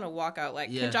not just gonna walk out. Like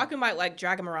Yeah. Kenjaku might like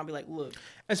drag him around, and be like, "Look,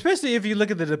 Especially if you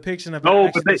look at the depiction of No,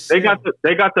 it but actually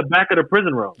they got the back of the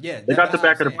prison room. Yeah, They got the that's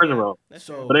back what of the I'm prison saying. room. that's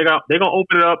So, So they're gonna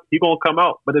open it up. He gonna come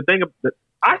out. But the thing,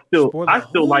 I still Spoiler.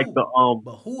 like the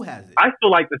but who has it? I still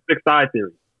like the six eye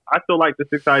theory. I still like the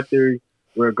six eye theory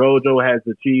where Gojo has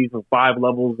achieved 5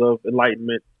 levels of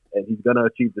enlightenment and he's gonna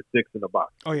achieve the 6 in the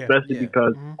box. Oh yeah. Especially Yeah.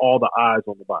 because Mhm. all the eyes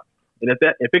on the box. And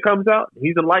if it comes out,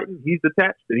 he's enlightened, he's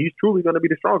detached, then he's truly gonna be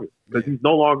the strongest because Yeah. he's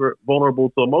no longer vulnerable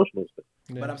to emotional stuff.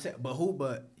 Yeah. But I'm saying,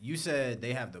 but you said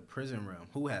they have the prison realm.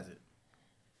 Who has it?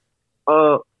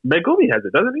 Megumi has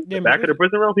it, doesn't he? Yeah, The back of Megumi. the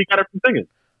prison realm, he got it from Tengen.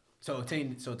 So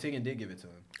Tengen did give it to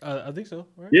him. I think so.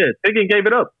 Right? Yeah, Tengen gave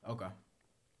it up. Okay.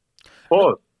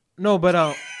 Pause. No, but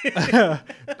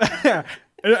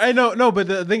I know, no, but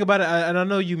the thing about it, and I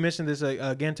know you mentioned this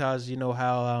again, Taz. You know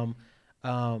how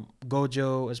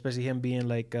Gojo, especially him being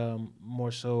like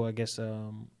more so, I guess,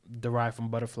 derived from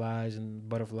butterflies and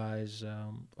butterflies.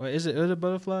 Or is it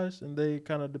butterflies? And they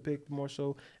kind of depict more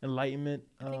so enlightenment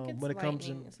I think it's when it comes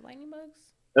lightning. in. It's lightning bugs.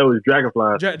 That was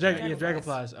Dragonfly.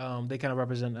 Dragonflies. They kind of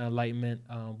represent enlightenment,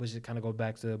 which kind of go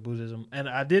back to Buddhism. And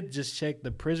I did just check.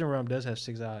 The prison realm does have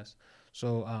 6 eyes,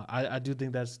 so I do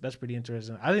think that's pretty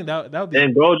interesting. I think that would be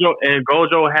And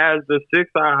Gojo has the 6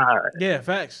 eye. yeah,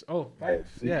 facts. Oh, facts.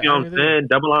 Yeah, You know what I'm saying?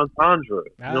 Double entendre.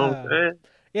 You know what I'm saying?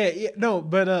 Yeah, no,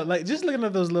 but like just looking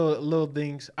at those little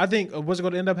things, I think what's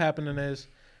going to end up happening is,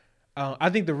 I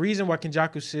think the reason why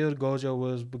Kenjaku sealed Gojo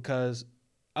was because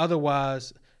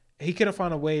otherwise he could have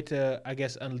found a way to, I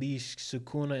guess, unleash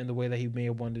Sukuna in the way that he may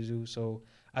have wanted to do. So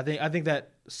I think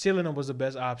that sealing him was the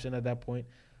best option at that point.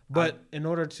 But in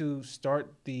order to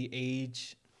start the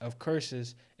age of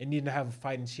curses and need to have a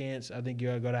fighting chance, I think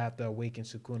you're going to have to awaken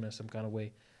Sukuna some kind of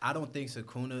way. I don't think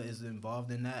Sukuna is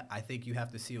involved in that. I think you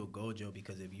have to seal Gojo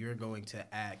because if you're going to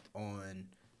act on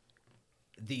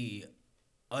the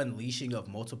unleashing of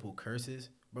multiple curses,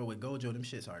 bro, with Gojo, them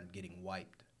shits are getting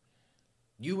wiped.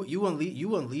 You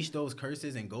unleash those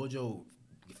curses and Gojo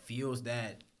feels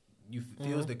that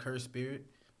feels the cursed spirit,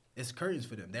 it's curtains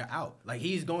for them. They're out. Like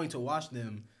he's going to watch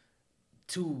them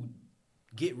to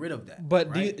get rid of that. But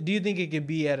right? do you think it could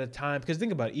be at a time? Because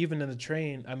think about it, even in the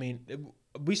train, I mean,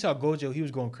 we saw Gojo. He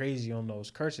was going crazy on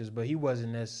those curses, but he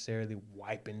wasn't necessarily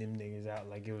wiping them niggas out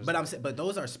like it was. But I'm saying, but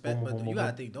those are boom, but boom, you boom,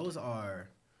 gotta boom. think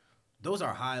those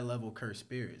are high level cursed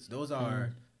spirits. Those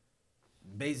are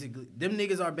basically them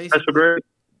niggas are basically Special grade.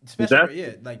 special That- grade,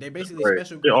 yeah. Like they basically Grade.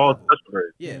 special They're grade all level. special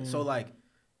grade. Yeah. So like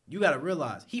you gotta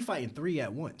realize he fighting 3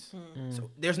 at once. So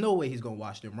there's no way he's gonna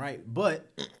watch them, right? But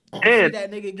you see And-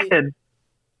 that nigga get And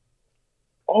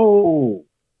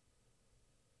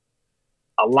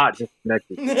a lot just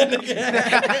connected.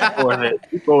 Go ahead.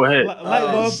 You go ahead.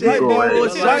 Light bulb, shit. light Go bulb,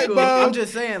 ahead. light bulb. I'm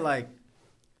just saying, like,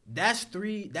 that's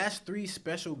three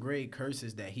special grade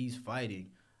curses that he's fighting.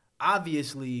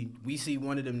 Obviously, we see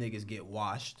one of them niggas get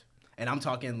washed, and I'm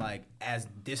talking like as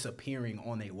disappearing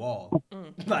on a wall.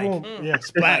 Like, Boom. Yeah,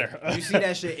 splatter. you see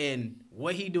that shit, and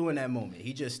what he do in that moment?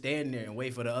 He just stand there and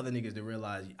wait for the other niggas to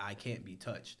realize I can't be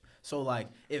touched. So like,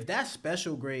 if that's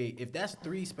special grade, if that's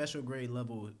 3 special grade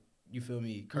level, you feel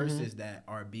me, curses that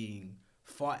are being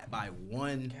fought by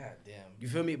one. God damn. You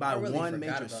feel me? By I really one forgot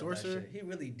major about that sorcerer. shit. He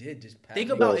really did just pass Think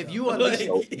me about up. if you unleash,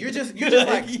 you're just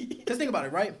like, just think about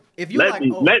it, right? If you Let like,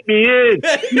 me oh, let me in.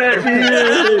 Let me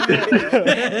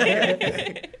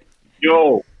in.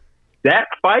 Yo, that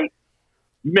fight,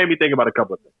 you made me think about a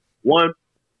couple of things. One,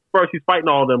 first he's fighting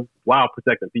all of them while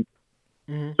protecting people.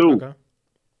 Mhm. Two, Okay.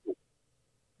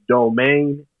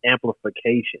 domain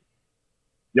amplification.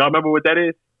 Y'all remember what that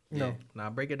is? No. Nah,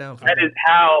 break it down. For That me. is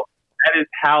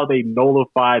how they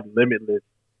nullified Limitless,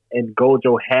 and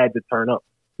Gojo had to turn up.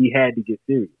 He had to get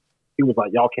serious. He was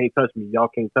like, "Y'all can't touch me. Y'all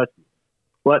can't touch me."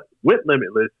 But with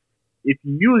Limitless, if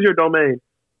you use your domain,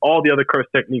 all the other curse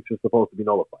techniques are supposed to be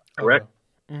nullified. Correct?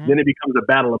 Mhm. Then it becomes a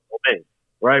battle of domains,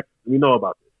 right? We know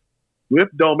about this.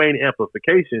 With domain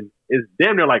amplification, it's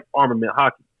damn near like armament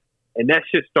hockey, and that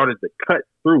shit started to cut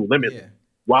through Limitless. yeah,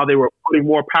 While they were putting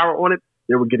more power on it,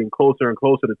 they were getting closer and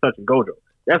closer to touching Gojo.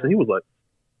 That's when he was like,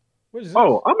 What is this?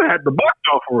 "Oh, I'm gonna have to box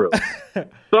y'all for real."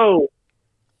 So,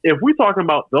 if we're talking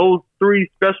about those 3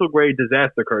 special grade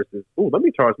disaster curses, ooh, let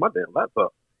me charge my damn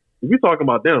laptop. If we're talking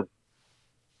about them,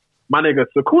 my nigga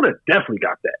Sukuna definitely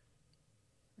got that.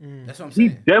 that's what I'm He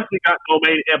saying. definitely got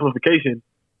domain amplification,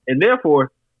 and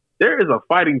therefore, there is a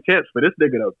fighting chance for this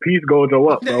nigga to piece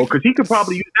Gojo up, bro. Because he could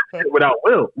probably use that shit without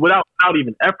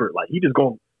even effort. Like he just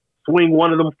gonna swing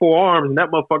one of them 4 arms, and that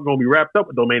motherfucker gonna be wrapped up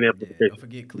with domain Yeah, amplification. don't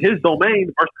forget Cleave. His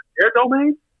domain versus their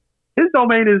domain, his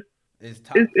domain is It's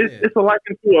top. it's a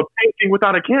likened to a painting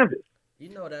without a canvas. You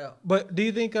know that. But do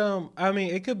you think I mean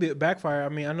it could be a backfire. I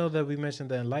mean, I know that we mentioned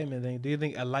the enlightenment thing. Do you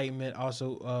think enlightenment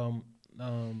also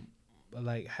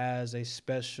like has a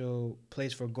special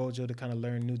place for Gojo to kind of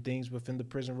learn new things within the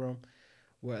prison room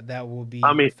where that will be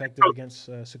I mean, effective against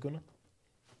Sukuna?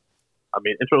 I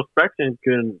mean, introspection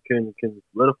can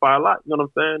solidify a lot. You know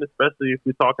what I'm saying? Especially if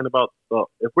we're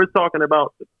talking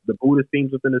about the Buddhist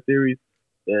themes within the series,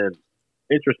 then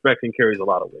introspection carries a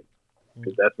lot of weight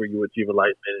because that's where you achieve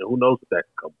enlightenment, and who knows what that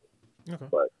can come with. Okay.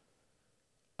 But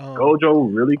Um,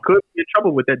 Gojo really could be in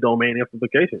trouble with that domain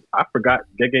amplification. I forgot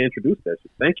Gege introduced that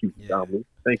shit. Thank you, Yeah. Dom.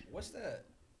 Thank you. What's that?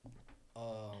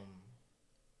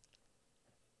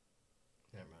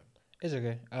 Never mind. It's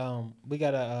okay. We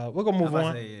gotta we're gonna move I'm about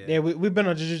on. to say, yeah, yeah. we've been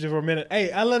on Jujutsu for a minute.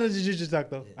 Hey, I love the Jujutsu talk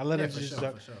though. I love Yeah, the for Jujutsu sure,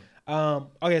 talk. for sure.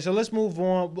 Okay, so let's move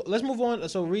on.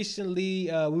 So recently,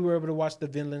 we were able to watch the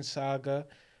Vinland Saga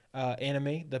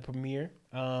anime, the premiere.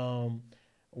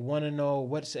 Want to know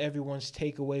what's everyone's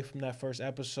takeaway from that first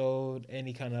episode?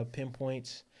 Any kind of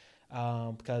pinpoints?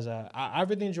 Because I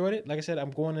really enjoyed it. Like I said,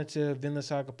 I'm going into Vinland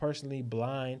Saga personally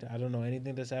blind. I don't know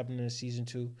anything that's happening in season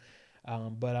 2.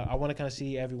 But I want to kind of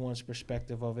see everyone's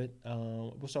perspective of it.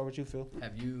 We'll start with you, Phil.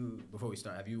 Before we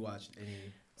start, have you watched any?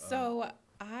 So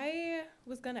I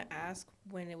was gonna ask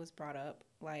when it was brought up.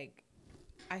 Like,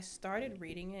 I started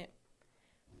reading it,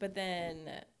 but then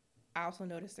I also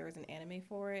noticed there was an anime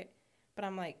for it. But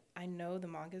I'm like, I know the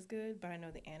manga's good, but I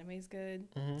know the anime's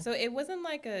good. Mm-hmm. So it wasn't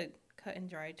like a cut and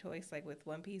dry choice. Like with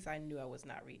One Piece, I knew I was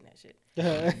not reading that shit.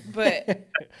 But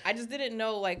I just didn't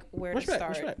know like where to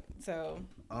start. So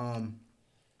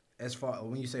As far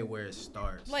when you say where it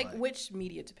starts, like which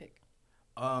media to pick?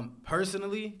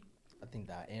 Personally, I think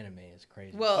that anime is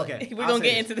crazy. Well, Okay, we're I'll gonna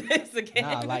say get into this again.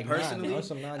 Nah, like Personally- personally,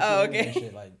 some non Oh, okay.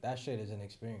 shit. Like that shit is an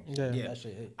experience. Yeah. Yeah. That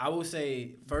shit hit. I will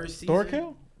say first season.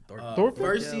 Thorkill? First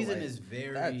Thorkill, season like, is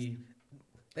very. that's-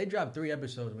 They dropped 3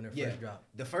 episodes when it Yeah, first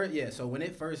dropped. the first so when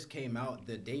it first came out,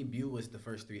 the debut was the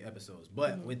first 3 episodes,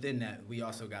 but within that, we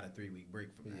also got a 3-week break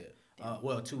from that.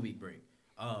 2-week break.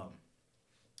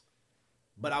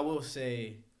 But I will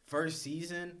say, first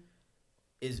season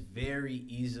is very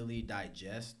easily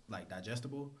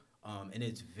digestible, and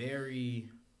it's very,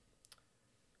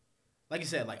 like I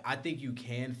said, like I think you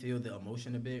can feel the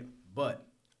emotion a bit, but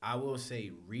I will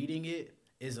say reading it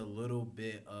is a little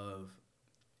bit of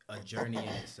a journey in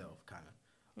itself, kind of.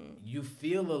 You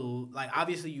feel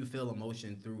obviously you feel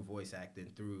emotion through voice acting,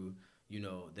 through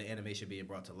the animation being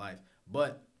brought to life,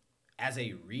 but as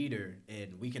a reader,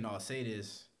 and we can all say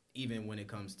this, even when it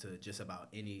comes to just about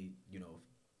any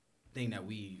thing that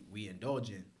we indulge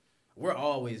in, we're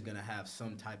always gonna have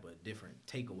some type of different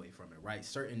takeaway from it, right?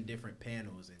 Certain different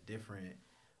panels and different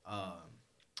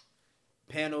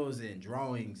panels and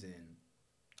drawings and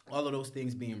all of those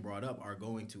things being brought up are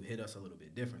going to hit us a little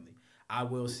bit differently. I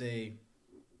will say,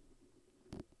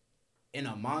 in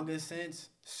a manga sense,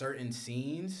 certain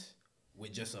scenes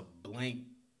with just a blank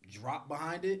drop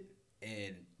behind it,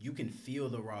 and you can feel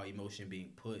the raw emotion being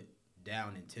put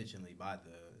down intentionally by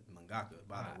the mangaka,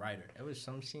 by the writer. It was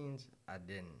some scenes I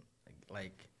didn't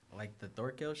like the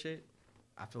Thorkill shit.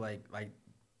 I feel like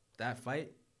that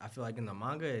fight. I feel like in the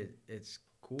manga it's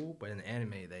cool, but in the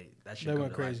anime that shit They come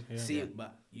went to crazy. life. Yeah. See,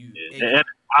 but And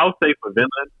I'll say for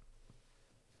Vinland,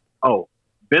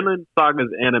 Vinland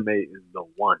Saga's anime is the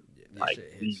one. Yeah, that Like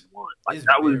shit the hits. one. Like It's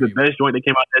that was the very- best joint that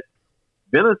came out. That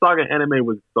Vinland Saga anime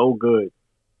was so good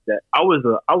that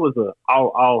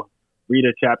I'll read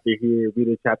a chapter here, read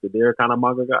a chapter there kind of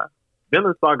manga guy.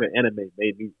 Vinland Saga anime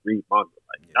made me read manga.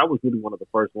 Like that was really one of the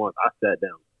first ones I sat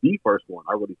down. The first one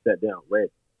I really sat down, read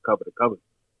cover to cover,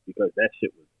 because that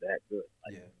shit was that good.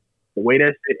 Like, Yeah. the way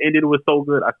that shit ended was so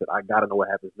good. I said I gotta know what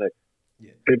happens next.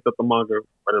 Yeah. Picked up the manga,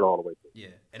 read it all the way through. Yeah,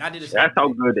 and I did the same That's how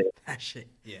thing. good it is. That shit.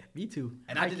 Yeah, Me too.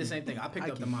 and I did the same thing. I picked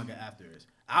up the manga afterwards.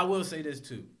 I will say this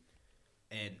too,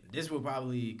 and this will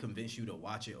probably convince you to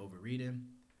watch it over reading.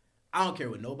 I don't care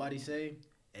what nobody say,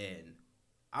 and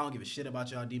I don't give a shit about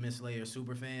y'all Demon Slayer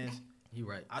super fans. You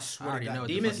right. I swear already to know God, what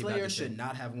the Demon fuck you about Slayer to say. should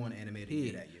not have won animated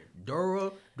year that year.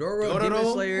 Doro, Dororo? Demon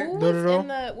Slayer, Who was Dororo. in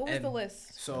the? What was And- the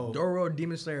list? So Doro,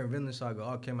 Demon Slayer, and Vinland Saga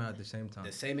all came out at the same time.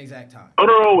 the same exact time.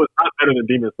 Totoro was not better than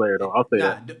Demon Slayer though. I'll say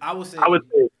that. I would say I would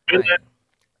say Vinland. Right.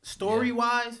 story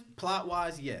wise, plot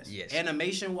wise, yes. Yes.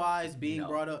 Animation wise, being No.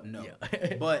 brought up, no.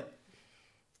 Yeah. But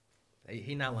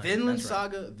He not lying. Vinland That's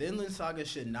right. Saga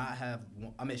should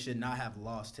not have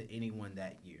lost to anyone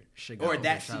that year Shit got or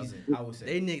that overshadowed. season. I would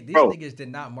say These Bro, niggas did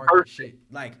not market shit.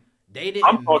 like they didn't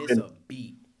I'm miss talking- a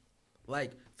beat.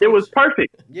 Like It was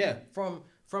perfect. Yeah,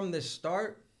 from the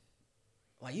start.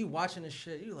 Like you watching this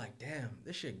shit, you like, damn,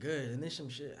 this shit good, and then some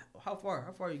shit. How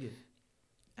far you get?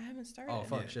 I haven't started. Oh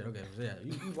fuck, Yeah. shit. Okay, so yeah,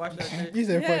 you watch that shit. He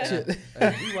said, Yeah. "Fuck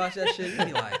shit." You watch that shit, you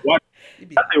be like, Watch- you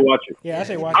be I like, say watch it. Yeah, I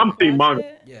say watch. I'm team Watch manga.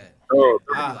 it. yeah. Oh,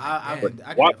 I can What-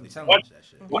 definitely tell what- watch that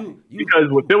shit. because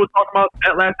what Bill was talking about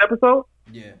that last episode,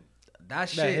 Yeah, That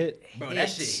shit, hit. bro, that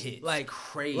hits. shit hits Like,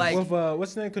 crazy. like- With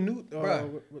what's his name, Canute?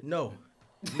 bruh, no.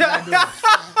 We're not doing this.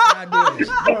 We're not doing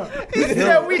this. he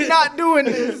said we not doing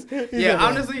this. said Yeah, that.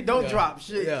 honestly, don't drop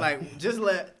shit. Yeah. Like just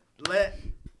let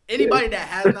anybody that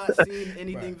has not seen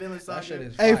anything Vinland That shit Saga.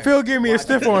 is Hey, fire. Phil gave me a Watch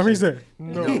stiff that arm. He shit. said,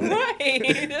 "No."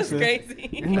 Right, that's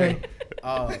crazy. No.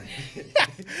 Um,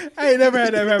 I ain't never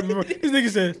had that happen before. This nigga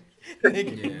said,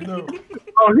 yeah. "No."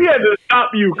 oh, he had to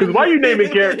stop you because why you naming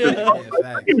characters? Yeah, What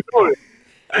facts. you doing?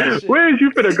 Where is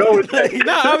you finna go with that?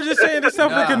 Nah, I was just saying the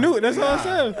stuff Nah, with Canute. That's all I nah.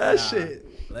 said. That shit.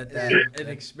 Let that An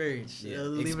experience. yeah,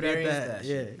 Leave it at experience that.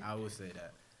 shit. Yeah. I would say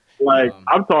that. Like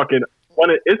I'm talking,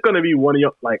 it's gonna be one of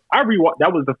your like I rewatched.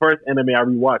 That was the first anime I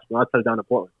rewatched when I touched down to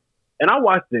Portland, and I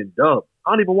watched it in dub.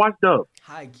 I don't even watch dub.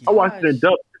 High key. I watched it in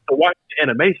dub to watch the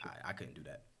animation. I couldn't do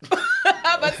that.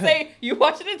 I'm about to say you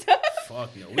watching it too. Fuck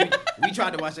no. We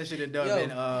tried to watch that shit in dub Yo,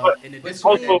 in the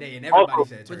Discord also- that day, and everybody also-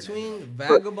 said turn that Between shit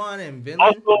Vagabond and Vinland,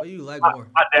 Also, what do you like more?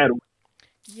 My dad.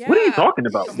 Yeah. What are you talking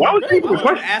about? Why was off. you I even want you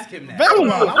to question? ask him that. That was,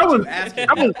 Why that would was, you ask him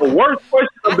that was the worst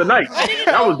question of the night. I didn't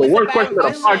That was the know. worst It's a question of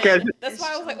the bad podcast. That's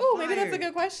why I was like, oh, maybe that's a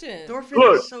good question. Thorfinn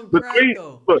Look, is so crack between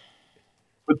though.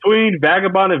 between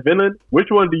Vagabond and Vinland, which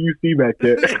one do you see back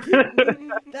there?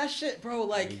 That shit, bro,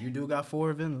 like You do got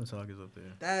 4 Vinland Sagas up there.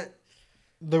 that.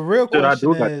 The real Should I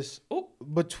question do that? is yeah,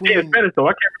 between it's Spanish, so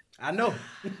I can't. I know.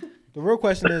 the real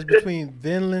question is between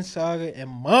Vinland Saga and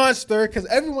Monster, because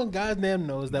everyone goddamn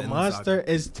knows that Vinland Monster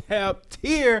Saga. is top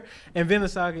tier, and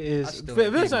Vinland Saga I is still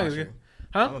Vinland ain't Saga is peep good. Monster.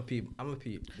 Huh? I'm a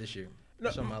peep this year.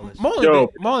 It's on my list. My only Yo,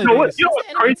 thing- my only you know thing what? is- You know what's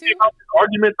Is it anime crazy too? about this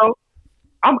argument though?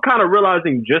 I'm kind of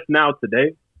realizing just now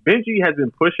today, Benji has been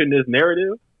pushing this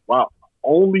narrative while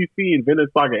only seeing Vinland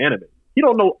Saga anime. He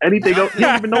don't know anything else. He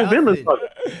don't even know Vinland Saga.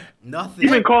 Nothing. He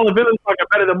been calling Vinland Saga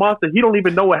better than Monster. He don't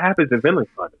even know what happens in Vinland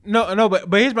Saga. No, but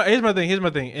here's my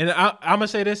thing, and I'm gonna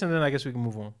say this, and then I guess we can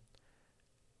move on.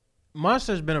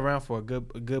 Monster's been around for a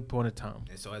good point of time.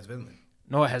 And so has Vinland.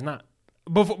 No, it has not.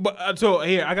 So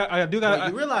here I do got.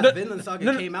 You realize Vinland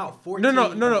Saga came out 14.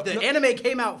 The anime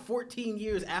came out 14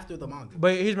 years after the manga.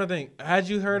 But here's my thing. Had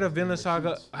you heard of Vinland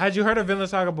Saga? Had you heard of Vinland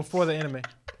Saga before the anime?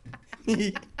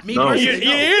 Me No. personally,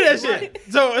 You hear that shit?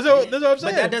 So that's what I'm saying.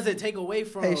 But that doesn't take away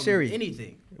from Hey, Siri.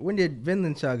 anything. When did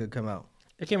Vinland Saga come out?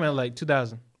 It came out like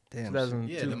 2000. Damn.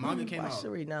 2002. Yeah, the manga came Why out.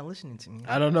 Siri not listening to me?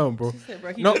 I don't know, bro. She said,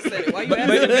 bro, he No, just said it. Why you but-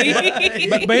 asking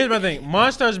me? but here's my thing.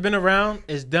 Monstar's been around.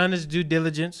 It's done its due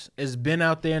diligence. It's been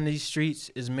out there in these streets.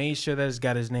 It's made sure that it's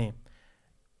got his name.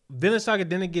 Vinland Saga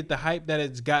didn't get the hype that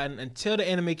it's gotten until the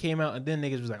anime came out, and then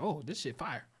niggas was like, "Oh, this shit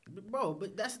fire." Bro,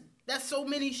 but that's so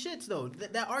many shits though.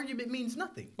 That argument means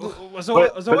nothing. So But what's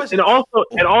and also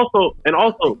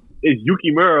is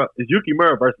Yukimura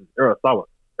versus Urasawa.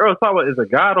 Urasawa is a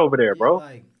god over there, bro.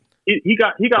 Like, He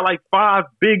got like 5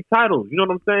 big titles. You know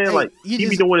what I'm saying? Hey, like you he be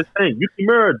just- doing his thing.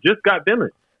 Yukimura just got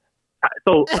Vinland.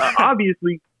 So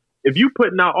obviously, if you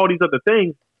putting out all these other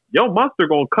things, your monster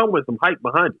gonna come with some hype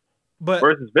behind it. but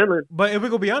Versus Vinland, But if we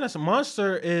gonna be honest,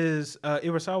 Monster is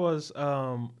Urasawa's.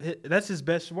 That's his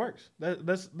best works.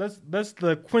 That's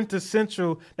the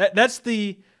quintessential. That's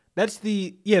the what's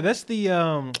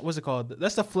it called?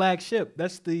 That's the flagship.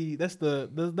 That's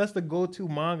the go-to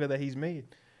manga that he's made.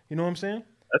 You know what I'm saying?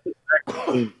 that's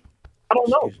exactly. I don't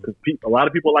know because a lot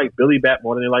of people like Billy Bat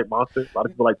more than they like Monster. A lot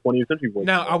of people like 20th Century Boy.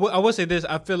 Now I will say this.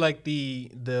 I feel like the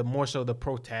more so the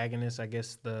protagonist. I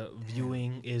guess the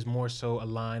viewing is more so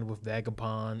aligned with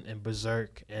Vagabond and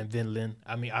Berserk and Vinland.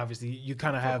 I mean, obviously you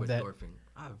kind of have that.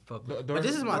 I fuck with but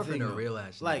this is my Dorfin thing. a Though. real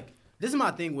ass. Like, this is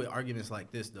my thing with arguments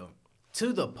like this though.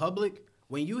 To the public,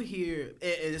 when you hear,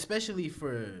 and especially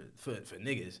for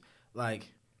niggas,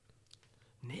 like.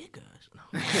 niggas.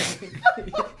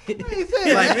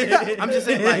 Like, I'm just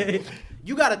saying, like,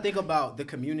 you got to think about the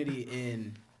community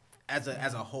as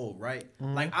a whole, right?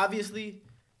 Mm-hmm. Like, obviously,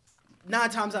 9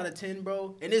 times out of 10,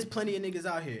 bro, and there's plenty of niggas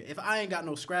out here. If I ain't got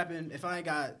no scrapping, if I ain't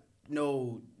got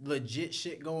no legit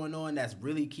shit going on that's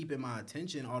really keeping my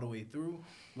attention all the way through,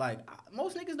 like,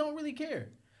 most niggas don't really care.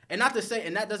 And not to say,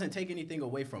 and that doesn't take anything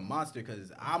away from Monster, because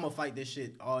I'm going to fight this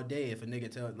shit all day if a nigga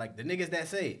tell, like, the niggas that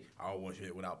say, I don't want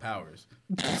shit without powers.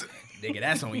 Nigga,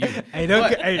 that's on you. Hey, don't,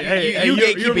 But hey, you you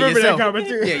gatekeep it remember that yourself. comment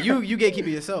too? Yeah, you gatekeep it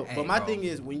yourself. Hey, but my bro, thing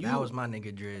is, when you... That was my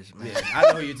nigga Driz, man. Yeah, I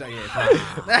know who you're talking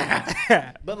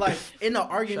about. But, like, in the Shout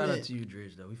out argument... to you,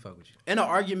 Driz, though. We fuck with you. In an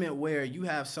argument where you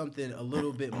have something a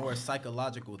little bit more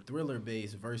psychological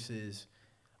thriller-based versus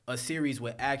a series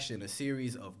with action, a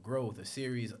series of growth, a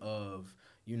series of,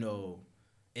 you know...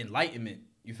 enlightenment,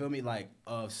 you feel me? Like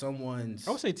of someone's.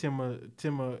 I would say Timma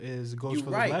goes You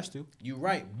for right. the last two. You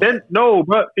right. Then no,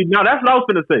 but see, now that's what I was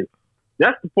gonna say.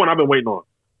 That's the point I've been waiting on.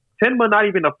 Tenma not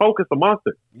even the focus of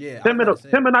Monster. Yeah.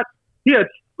 Tenma not. He had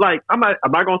like I'm not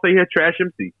gonna say he's trash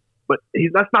MC, but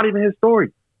that's not even his story.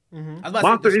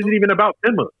 Monster isn't even about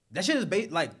Tenma. That shit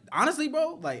is like honestly,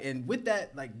 bro. Like, and with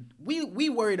that, like we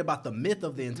worried about the myth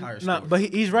of the entire story. No, but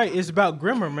he's right. It's about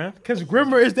Grimmer, man. Because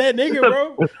Grimmer is that nigga,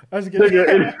 bro. I was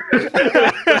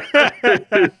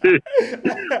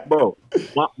Bro,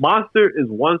 Monster is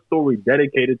one story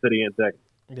dedicated to the antagonist.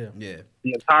 Yeah.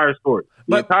 The entire story. The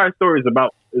But- entire story is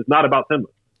not about Tenma.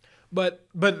 But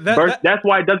That's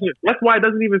why it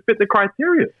doesn't even fit the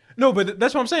criteria. no, but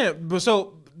that's what I'm saying. But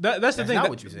so that's the That's thing. not That-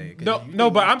 what you're saying, 'cause No, you no,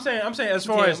 think- but I'm saying as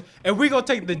far as if we gonna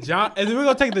take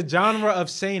the genre of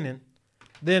seinen,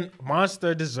 then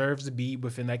Monster deserves to be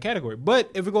within that category. But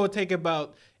if we're gonna take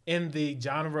about in the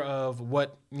genre of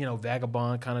what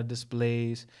Vagabond kind of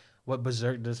displays, what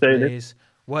Berserk displays,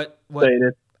 what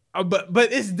Saying but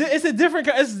it's a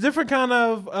different kind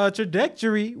of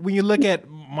trajectory when you look at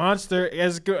Monster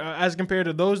as compared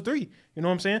to those three. You know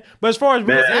what I'm saying? But as far as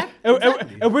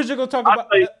if we're just gonna talk about,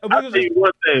 I'll tell you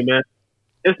one thing, man.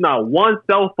 It's not one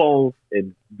cell phone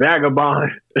in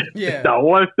Vagabond. Yeah. It's not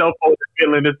one cell phone in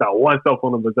Finland. It's not one cell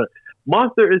phone in Berserk.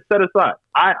 Monster is set aside.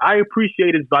 I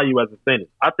appreciate its value as a seinen.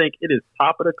 I think it is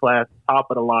top of the class, top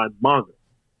of the line manga,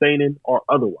 seinen or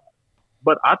otherwise.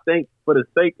 But I think for the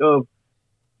sake of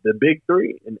the big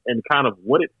three and kind of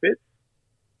what it fits,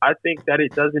 I think that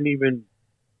it doesn't even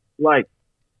like.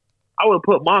 I would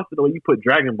put Monster the way you put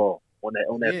Dragon Ball on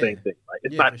that Yeah. same thing. Like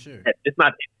it's Yeah, not. for sure. It's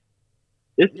not.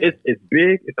 It's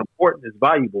big. It's important. It's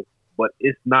valuable, but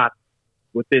it's not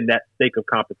within that stake of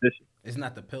competition. It's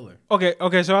not the pillar. Okay.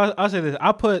 So I'll say this.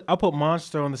 I'll put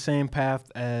Monster on the same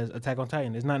path as Attack on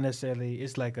Titan. It's not necessarily.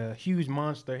 It's like a huge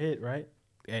monster hit, right?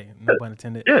 hey, no pun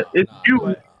intended. Yeah, it's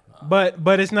you.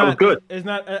 But it's not good. It's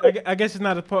not. I guess it's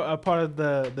not a part of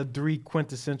the 3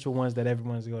 quintessential ones that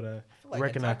everyone's gonna Like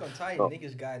recognize. Attack on Titan,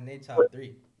 niggas got in their top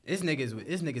 3. It's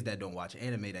niggas that don't watch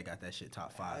anime that got that shit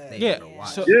top 5. They Yeah, never watch.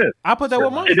 so Yeah. I put that with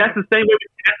And Monster. that's the same way.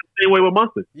 That's the same way with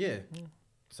Monsters. Yeah.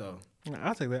 So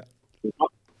I'll take that.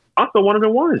 Also one of the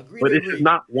ones, Agree but to it's agree. just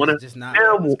not one of it's just not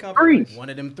them It's 3. compromise. one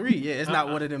of them 3. Yeah, it's not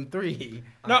one of them 3.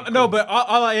 No, but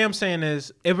all I am saying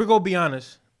is, if we're gonna be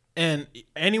honest, and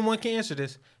anyone can answer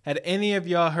this, had any of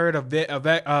y'all heard of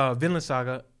Vinland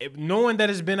Saga? Knowing that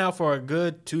it's been out for a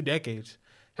good 2 decades,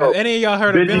 have any of y'all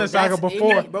heard of Vinland Saga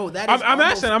before? Bro, that is I'm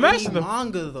asking them.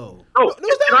 manga though. No,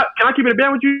 can I keep it a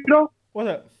band with you though? What's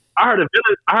up? I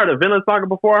heard of Vinland Saga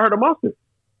before I heard of Monsters.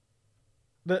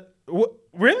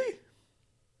 Really?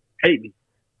 Hate me.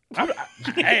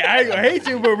 Hey, I ain't gonna hate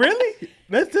you, but really?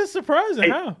 That's just surprising. Hey.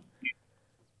 How?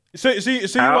 So you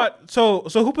How? watch, so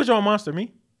who put you on Monster?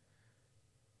 Me?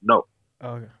 No. Oh,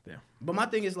 okay, damn. But my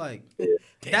thing is like,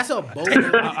 that's a bold.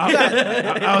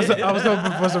 I was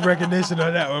hoping for some recognition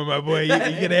on that one, my boy. You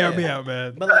can help me out,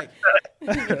 man. But like,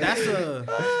 that's a.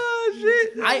 Oh,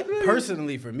 shit. I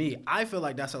personally, for me, I feel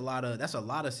like that's a lot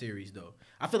of series though.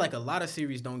 I feel like a lot of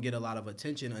series don't get a lot of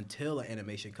attention until an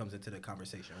animation comes into the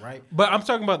conversation, right? But I'm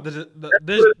talking about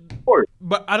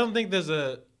but I don't think there's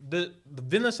the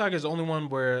Vinland Saga is the only one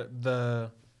where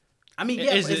I mean,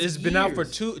 yeah, it's been out for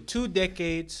years. two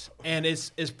decades and it's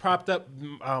propped up.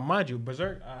 Mind you,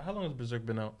 Berserk. How long has Berserk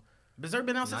been out? Berserk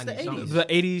been out since the 90s. 80s. The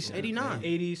 80s, 89.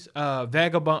 80s.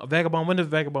 Vagabond. When did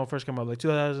Vagabond first come out? Like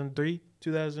 2003,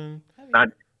 2000.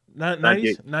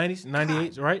 98. 90s,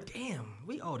 98, right? Damn,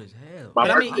 we old as hell.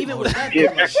 But I mean, even with that,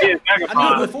 Yeah, though, like, yeah, I mean,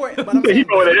 Vagabond. before, but I'm He saying,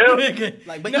 going to hell.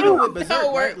 like, but even with Berserk,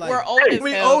 No, right? Like, we're old as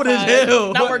we hell. old as guys.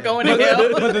 hell. Now we're going to hell.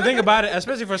 But the thing about it,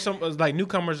 especially for some like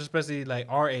newcomers, especially like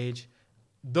our age,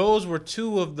 those were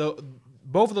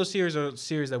both of those series are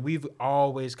series that we've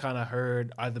always kind of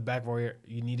heard at the back of our ear.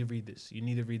 You need to read this. You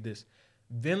need to read this.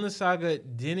 Vinland Saga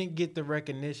didn't get the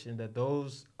recognition that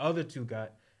those other 2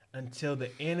 got until the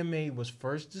anime was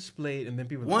first displayed, and then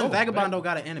people. one, oh, Vagabond don't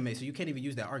got an anime, so you can't even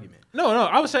use that argument. No,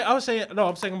 I was saying I'm saying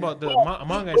about the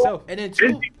manga itself. And then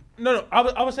 2, No,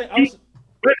 I was saying.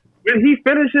 When he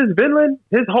finishes Vinland,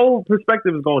 his whole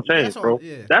perspective is gonna change, That's all- bro.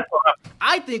 yeah. That's what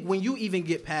I think when you even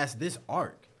get past this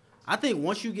arc, I think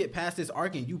once you get past this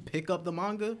arc and you pick up the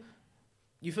manga,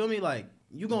 you feel me? Like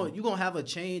you gonna have a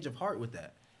change of heart with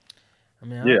that. I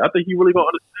mean, I think he really gonna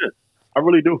understand. I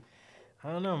really do.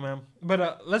 I don't know, man.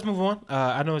 But let's move on.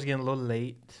 I know it's getting a little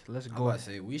late. Let's I go. was about to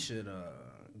say we should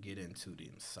get into the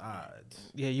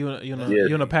insides. Yeah, you Yeah.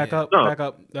 wanna pack Yeah. up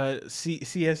No.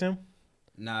 CSM?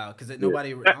 Nah, because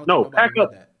nobody. No, I don't think nobody pack read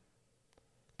up. that.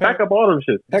 Pack up all them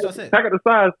shit. That's Pack, what I said. pack up the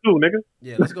size too, nigga.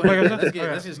 Yeah, let's go ahead.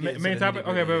 Let's just get into main the topic.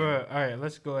 Okay, nitty-gritty. all right.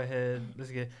 Let's go ahead.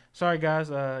 Let's get. Sorry, guys.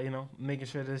 Making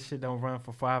sure this shit don't run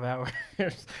for 5 hours.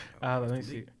 Let me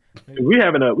see. We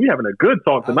having a good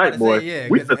talk I was about tonight, to boy. say, yeah,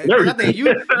 We 'cause touching I think you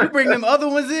everything. bring them other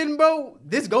ones in, bro.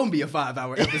 This gonna be a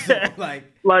 5-hour episode. Like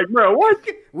Like, bro, what?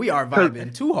 we are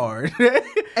vibing too hard.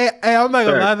 Hey, I'm not gonna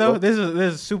Sure. lie though. This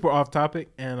is super off topic,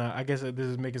 and I guess this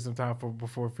is making some time for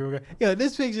before we feel good. Yo,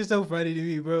 this picture's so funny to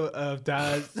me, bro. Of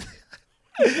Taz,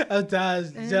 of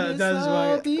Taz, Taz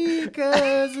walking.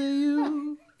 because of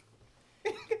you.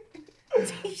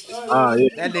 Yeah.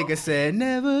 That nigga said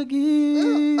never get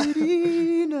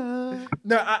enough.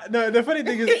 No. The funny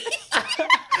thing is,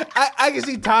 I can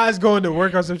see Taz going to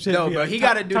work on some shit. No, be bro, like, he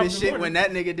top- gotta do top this of the shit morning. when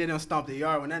that nigga didn't stomp the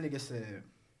yard. When that nigga said,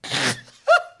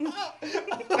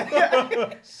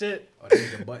 Shit. "Oh, that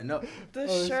nigga button up." The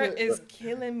shirt is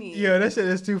killing me. Yo, that shit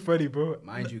is too funny, bro.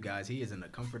 Mind you, guys, he is in the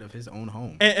comfort of his own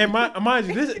home. And mind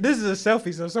you, this is a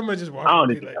selfie, so someone just walk I don't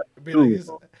be even like, got be like shoes this,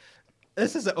 on.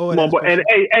 this is an old. Come on, boy. And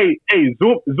hey,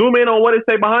 zoom in on what it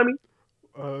say behind me.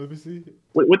 Let me see.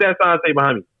 What that sign say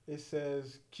behind me? It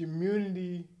says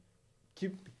community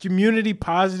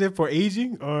positive for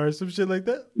aging or some shit like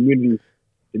that.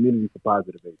 Community for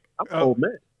positive age. I'm an old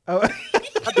man. Oh.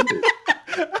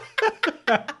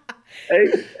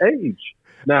 Age.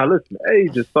 Now listen,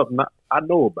 age is something I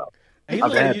know about. He I've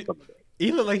look like had you- some of that.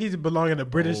 He look like he's belonging to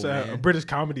British man. British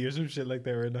comedy or some shit like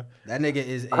that right now. That nigga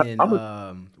is in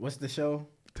I'm what's the show?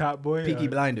 Top boy. Peaky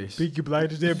Blinders. Peaky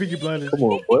Blinders. Yeah, Peaky Blinders. Come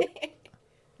on, boy.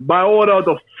 By order of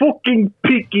the fucking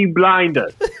Peaky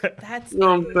Blinders. That's You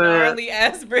know a what I'm saying? gnarly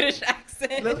ass British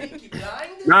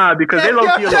accent. Nah, because they low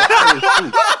key a little Irish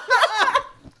too.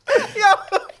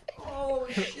 Oh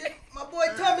shit, my boy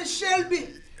Thomas Shelby.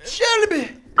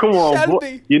 Come on, boy.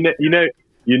 Shelby. You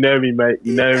know me, mate.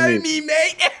 You know me. Me,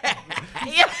 mate.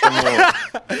 Come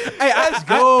Hey, let's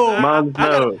go. Mons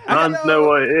know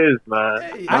what it is, man.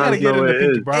 Hey, I gotta Mons get know what into it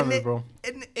Pinky is. Brothers, bro.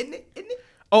 Isn't it?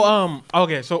 Oh,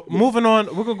 okay. So moving on,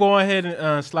 we're gonna go ahead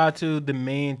and slide to the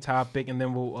main topic, and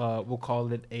then we'll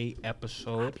call it a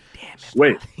episode.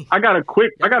 Wait, I got a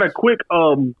quick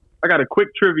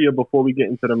trivia before we get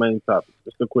into the main topic.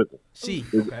 Just a quick one. See,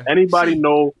 Does anybody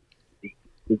know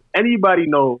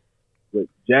what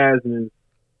Jasmine's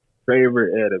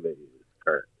favorite anime is?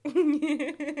 Kurt?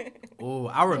 Oh,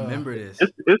 I remember this.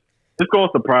 It's gonna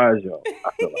surprise y'all. I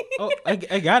feel like. Oh,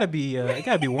 it gotta be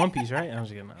One Piece, right? I'm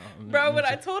just kidding. Bro, when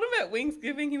I told him at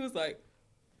Wingsgiving, he was like,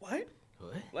 "What?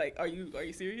 What? Like, are you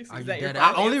serious? Are Is you that your dead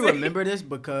final I only answer?" remember this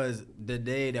because the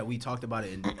day that we talked about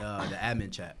it in the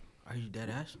admin chat. are you dead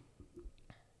ass?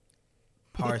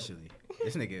 Partially.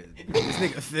 This nigga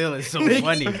Phil is so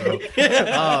funny, bro.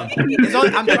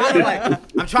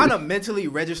 I'm trying to mentally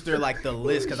register like the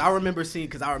list because I remember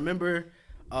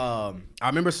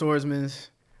Swordsman's,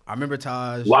 I remember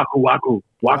Taj. Waku.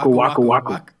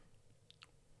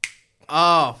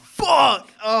 Oh fuck.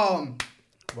 Waku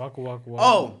Waku Waku.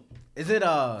 Oh, is it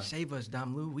Save us,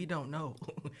 Damlu. We don't know.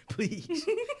 Please. is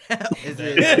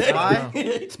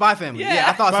it Spy Family? Yeah. Yeah,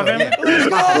 I thought Spy so. Family? Yeah.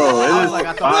 Bro, it is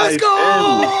I thought. Let's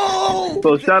go.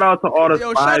 So shout out to all the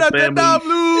Yo, Spy shout out to family.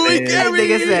 Damlu. and-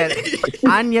 Nigga said,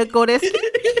 Anya Kodeski.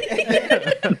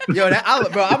 Yo,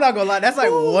 bro, I'm not gonna lie. That's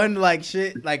like one like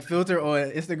shit like filter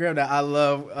on Instagram that I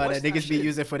love. What's That niggas that be shit?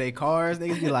 using for their cars.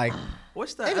 Niggas be like,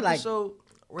 What's They that be like, episode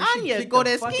where she Anya kicked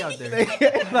the fuck out there?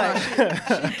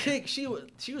 Kodeski.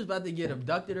 She was about to get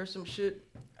abducted or some shit,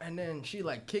 and then she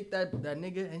like kicked that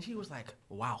nigga, and she was like,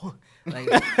 "Wow!" Like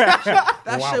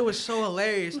that shit was so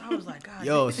hilarious. I was like, "God."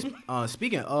 Yo,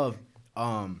 speaking of,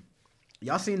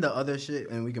 y'all seen the other shit,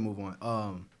 and we can move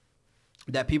on.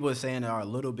 That people are saying are a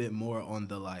little bit more on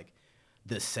the like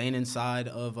the seinen side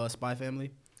of Spy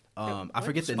Family. I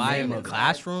forget the Spy name in the of it.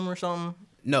 classroom or something.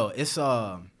 No, it's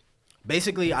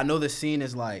basically I know the scene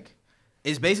is like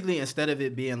it's basically instead of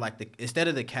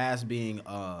the cast being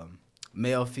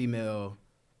male, female,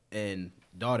 and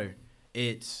daughter,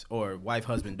 or wife,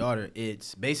 husband, daughter,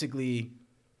 it's basically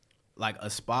like a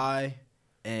spy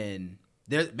and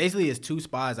there basically is two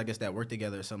spies I guess that work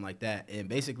together or something like that. And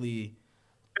basically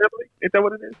Is that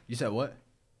what it is? you said what?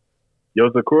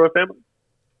 Yozakura family?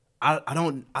 I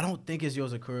don't think it's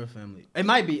Yozakura family. It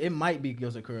might be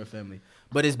Yozakura family.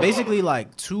 But it's basically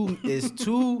like two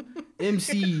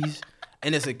MCs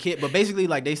and it's a kid. But basically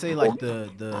like they say like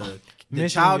the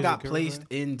Mission child got Yozakura, placed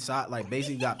right? inside, like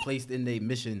basically got placed in their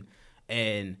mission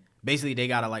and basically they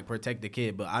gotta like protect the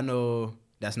kid. But I know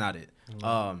that's not it.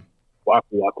 Waku.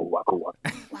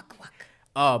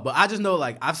 But I just know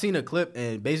like I've seen a clip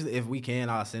and basically if we can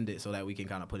I'll send it so that we can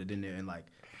kind of put it in there and like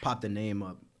pop the name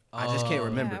up. I just can't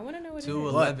remember. Yeah, I want to know what it is.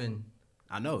 211.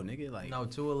 I know, nigga. Like, No,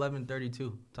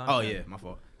 21132. oh yeah, my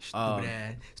fault.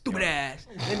 Stupid ass.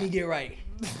 Let me get right.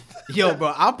 Yo,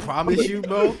 bro, I promise you,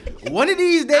 bro. One of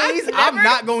these days, I'm Never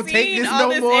not gonna take seen this all no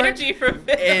this more. energy from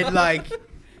Phil. And like,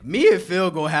 me and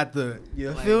Phil gonna have to.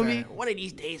 You feel me? One of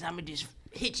these days, I'm gonna just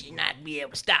hit you and not be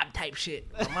able to stop type shit.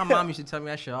 My mom used to tell me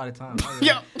that shit all the time.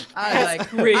 I was like,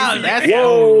 crazy. That's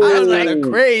Whoa. that's like, kinda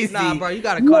crazy. nah, bro, you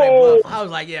gotta cut it bluff. I was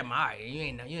like, yeah, ma, you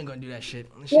ain't gonna do that shit.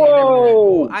 She ain't never do that.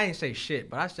 Whoa. Well, I didn't say shit,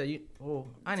 but I said you. Well,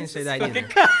 I didn't say that either.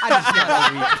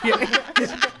 I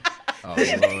just got Oh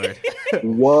Lord,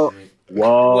 Whoa.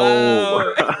 Wow.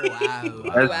 wow.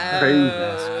 That's crazy.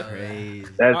 that's crazy.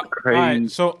 That's All crazy. right,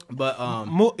 so But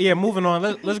moving on.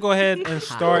 Let's go ahead and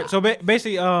start. So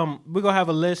basically, we're gonna have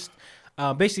a list.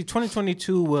 Basically,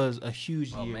 2022 was a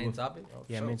huge year. Main topic? Oh,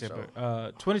 Yeah, show, main show. topic.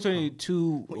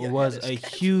 2022 We ahead was of a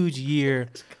schedule. huge year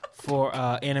for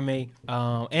anime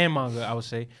and manga, I would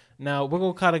say. Now we're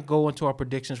gonna kind of go into our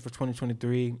predictions for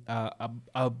 2023.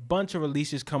 A bunch of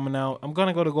releases coming out. I'm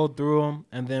gonna go through them,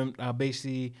 and then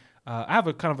basically I have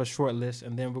a kind of a short list,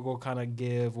 and then we're gonna kind of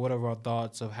give whatever our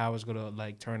thoughts of how it's gonna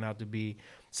like turn out to be.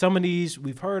 Some of these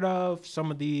we've heard of.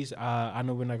 Some of these I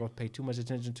know we're not gonna pay too much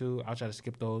attention to. I'll try to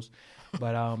skip those.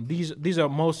 But these are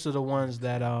most of the ones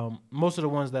that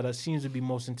seems to be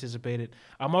most anticipated.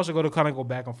 I'm also going to kind of go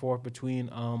back and forth between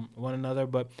one another.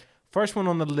 But first one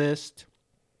on the list,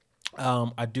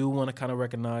 I do want to kind of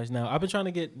recognize. Now I've been trying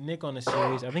to get Nick on the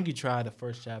series. I think you tried the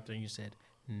first chapter and you said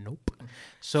nope.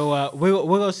 So we're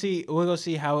gonna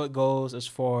see how it goes as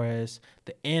far as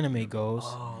the anime goes.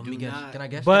 Oh, let Do me guess. not- Can I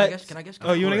guess? But Can I guess?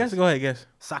 oh, you want to guess? Go ahead, guess.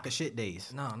 soccer shit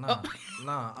days. Nah.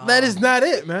 That is not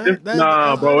it, man.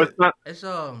 Nah, bro, it's not It's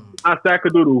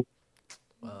Sakadoodle.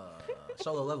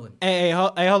 Solo Leveling. Hey,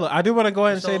 hold on. I do want to go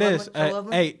ahead and say Solo this.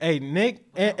 leveling? Hey, Nick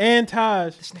and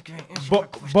Taj, This nigga ain't answering my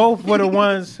question. both were the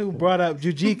ones who brought up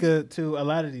Jujika to a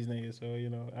lot of these niggas. So you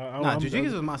know, Nah,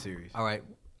 Jujika's was my series. All right.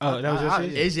 Oh, that was your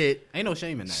shit? Is it Ain't no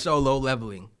shame in that. Solo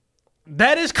Leveling?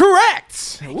 That is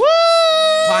correct. Woo!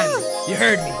 Finally, you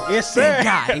heard me. Yes, sir.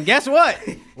 And guess what?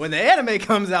 When the anime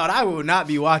comes out, I will not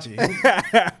be watching.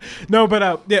 No,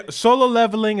 but yeah, Solo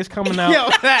Leveling is coming out. Yo,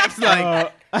 facts.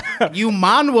 Like, you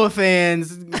manhwa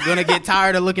fans gonna get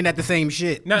tired of looking at the same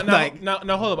shit. No, like, hold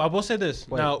up. I will say this.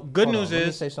 Wait, now, good hold on, news let me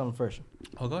is. say something first.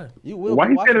 Oh, go ahead. You will. Why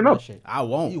be he watching standing that up? shit. I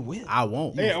won't. You will. I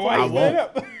won't. Yeah, why I you won't. stand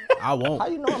up? I won't. How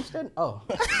you know I'm standing? Oh.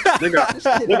 Nigga,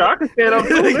 I can stand up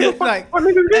too. Nigga, Like, fuck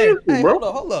niggas hey, get into, bro.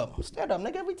 hold up. Stand up,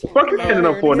 nigga. Every team. Fuck you standing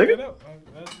up for, nigga.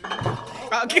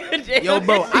 yo,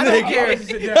 bro, I don't care.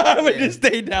 I'm gonna just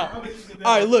stay down.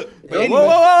 All right, look. Whoa, whoa,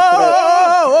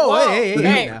 whoa, whoa, hey, hey,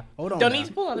 Hey, now. Hold on. don't now. need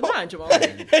to pull out the line, Jamal.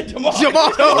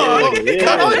 Jamal.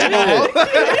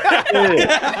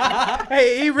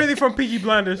 Hey, he really from Peaky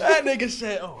Blinders. That nigga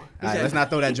said, "Oh, All right, let's not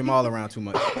throw that Jamal around too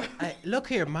much. Hey, look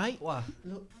here, Mike. why?"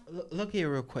 Look here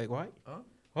real quick, right?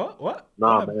 What?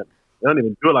 Nah, man. They don't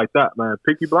even do it like that, man.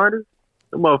 Picky blinders?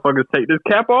 Them motherfuckers take this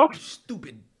cap off.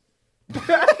 Stupid.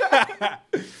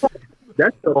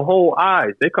 That's your whole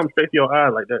eyes. They come straight to your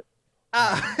eyes like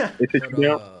that. They sit you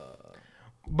down.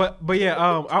 But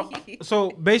yeah,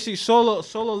 so basically,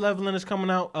 Solo Leveling is coming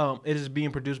out. It is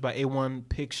being produced by A1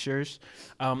 Pictures.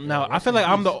 Now I feel like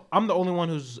I'm the only one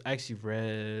who's actually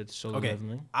read Solo Okay,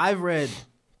 Leveling. I've read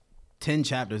 10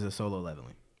 chapters of Solo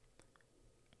Leveling.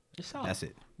 It's solid. That's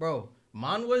it. Bro,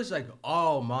 manhwas, like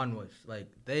all manhwas, like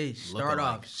they start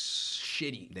alike. off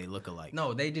shitty. They look alike.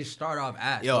 No, they just start off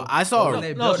ass. Yo, So- I saw so a- when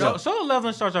they No, build up, Solo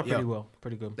Leveling starts off pretty Yo. well,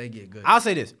 pretty good. they get good. I'll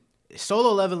say this.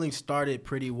 Solo Leveling started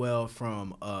pretty well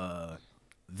from a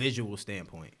visual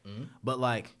standpoint. But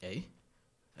like Hey,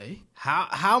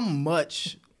 how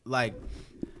much like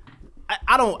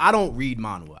I don't read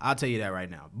manhwa. I'll tell you that right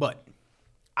now. But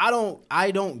I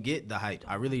don't get the hype.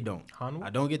 I really don't. Hanwha? I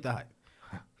don't get the hype.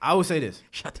 I would say this.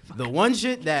 shut the fuck. The one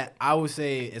shit that I would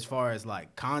say as far as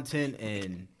like content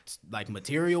and like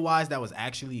material wise that was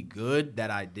actually good that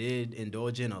I did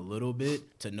indulge in a little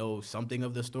bit to know something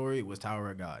of the story was Tower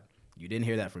of God. You didn't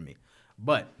hear that from me.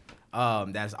 But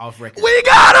that's off record. We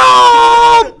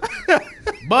got him.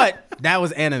 But that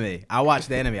was anime. I watched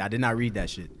the anime. I did not read that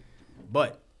shit.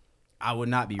 But I would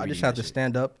not be I reading just have that to shit.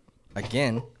 stand up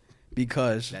again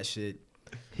because That shit.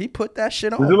 he put that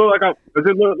shit Does it on. look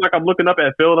like I'm looking up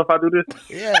at Phil if I do this?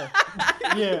 Yeah,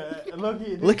 Yeah, look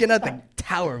here. looking at the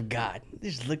Tower of God.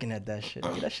 Just looking at that shit.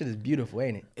 That shit is beautiful,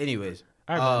 ain't it? Anyways,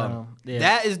 I know. Yeah.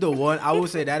 that is the one. I will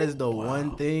say that is the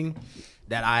one thing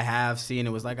that I have seen.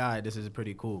 It was like, all right, this is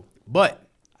pretty cool. But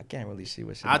I can't really see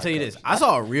what's. In I'll my tell you cups. this. I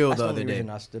saw a reel That's the the other only day reason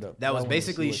I stood up. that I was wanted to see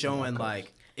basically what's in my showing cups.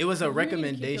 like it was a You need to keep your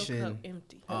recommendation. cup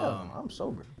empty. I'm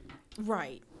sober.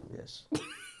 Right. Yes.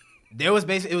 It was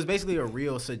basically a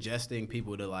reel suggesting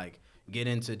people to like get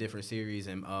into different series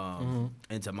and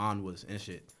into manhwas and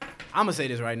shit. I'm gonna say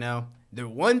this right now. The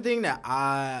one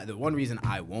reason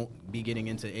I won't be getting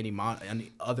into any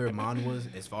other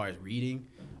manhwas as far as reading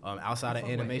outside of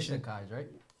animation Isekais, right?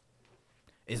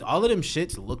 is all of them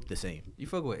shits look the same. You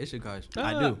fuck with Isekais.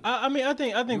 I do. I mean, I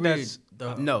think that's.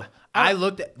 No, I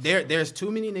looked at there's too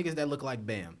many niggas that look like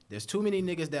Bam. There's too many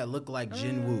niggas that look like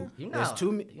Jinwoo. You're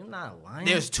not lying.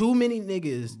 There's too many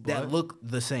niggas that look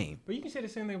the same. But you can say the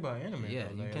same thing about anime. Yeah,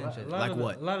 though. you Like, can a lot- say a that. lot Like of the-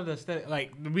 what? A lot of the aesthetic,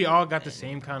 like we all got the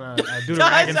same kind of do the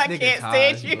Guys, ragged I nigga. can't Taj,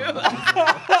 stand you. bro.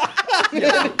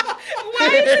 Why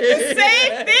is it the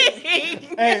same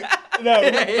thing? Hey, no,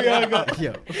 we all got.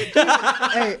 Yo,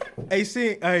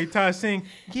 Hey, Todd, sing.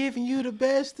 Giving you the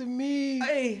best of me.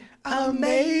 Hey,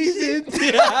 Amazing.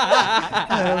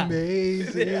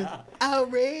 Amazing.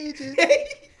 Outrageous.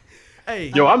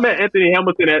 Hey, Yo, I met Anthony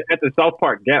Hamilton at the South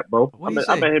Park Gap, bro. What'd I he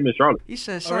say? met him in Charlotte. he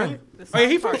said, Oh, son. really? Oh, yeah,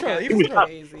 he from Charlotte. He He was from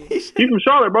Charlotte. Crazy. He's from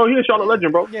Charlotte, bro. He a Charlotte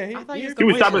legend, bro. Yeah, I thought you was He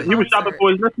was the shopping. He was shopping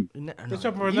for his nephew.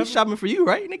 shopping for He's another- shopping for you,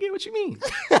 right, nigga? What you mean?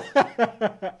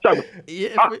 Shopping.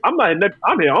 Yeah, I'm not his nephew.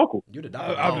 I'm his uncle. you the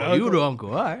dog. oh, you the uncle.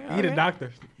 All right. He the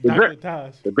doctor. The Dr. gra-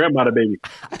 Taj. The grandmother baby.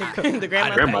 the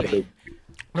grandma. Grandmother baby.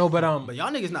 No, but But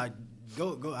y'all niggas not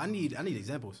go. I need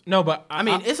examples. no, but I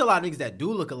mean, it's a lot of niggas that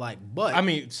do look alike, but I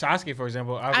mean, Sasuke, for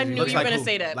example. I obviously knew you looks were like gonna who?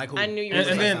 say that. Like who? I knew you were And,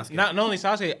 gonna and say then Sasuke. not only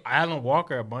Sasuke, Alan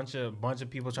Walker. A bunch of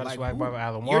people try to swag by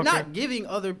Alan Walker. you're not giving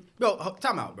other. Bro,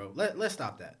 time out, bro. Let's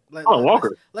stop that.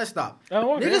 Walker. Let's stop. Alan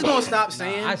Walker. Niggas gonna stop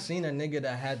saying. I seen a nigga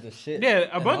that had the shit. Yeah,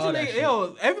 a and bunch all of that niggas. shit.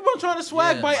 Yo, everyone trying to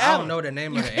swag Yeah, by but I Alan. don't know the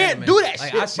name You of the can't anime. do that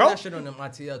like, shit, I seen bro. that shit on my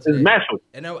TL It's today. Mashal.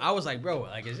 And I was like, bro,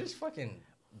 like, is this fucking?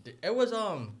 It was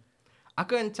I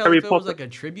couldn't tell Harry if it was Potter. like a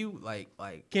tribute, like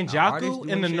artist Kenjaku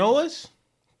doing and the shit. Noahs.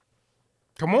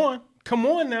 Come on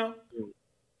now.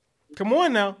 Come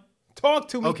on now. Talk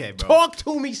to me. Okay, bro. Talk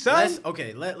to me, son.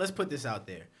 Let's put this out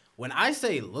there. When I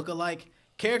say look-alike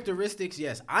characteristics,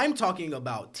 yes, I'm talking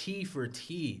about T for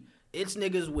T. It's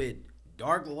niggas with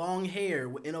dark long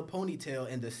hair in a ponytail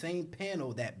in the same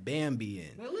panel that Bambi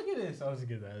in. Now look at this. I was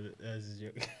good as a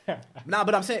joke. Nah,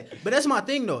 but I'm saying, but that's my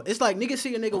thing though. It's like niggas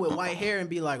see a nigga with white hair and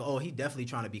be like, oh, he definitely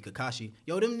trying to be Kakashi.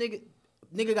 Yo, them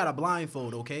nigga got a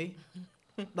blindfold, okay?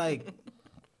 Like,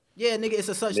 yeah, nigga, it's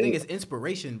a such thing as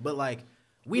inspiration, but like,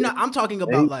 I'm talking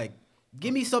about like,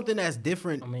 give me something that's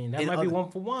different. I mean, that in might be other-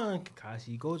 1 for 1.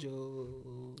 Kakashi Gojo.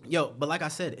 Yo, but like I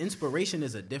said, inspiration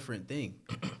is a different thing.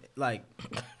 Like,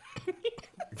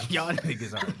 y'all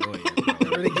niggas are annoying,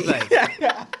 bro.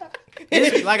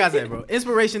 Like I said, bro,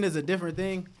 inspiration is a different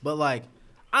thing. But like,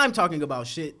 I'm talking about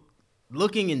shit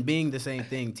looking and being the same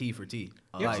thing, T for T.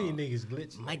 You Like, ever seen niggas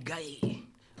glitch? My guy.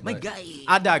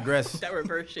 I digress. That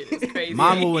reverse shit is crazy.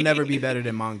 Manga will never be better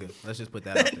than manga. Let's just put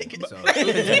that out there. So,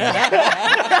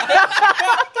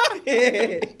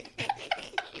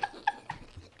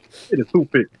 It is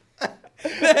toothpick.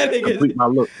 Complete my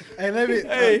look. Hey, let me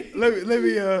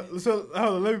so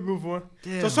hold on, let me move on.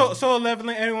 Damn. So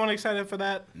leveling, anyone excited for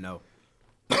that? no.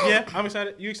 Yeah, I'm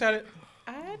excited. You excited?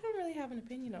 I don't really have an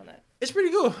opinion on that. It's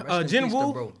pretty good. Rest in peace to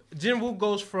Jinwoo bro. Jinwoo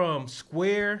goes from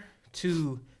square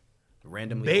to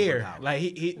Randomly bear. overpowered. Like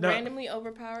he no, Randomly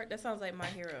overpowered? That sounds like My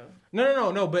Hero.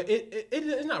 no. But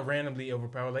it's not randomly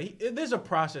overpowered. Like there's a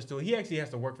process to it. He actually has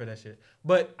to work for that shit.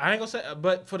 But I ain't gonna say.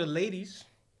 But for the ladies,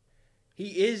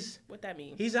 he's What that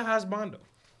mean? a husbando.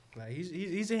 Like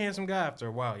he's a handsome guy after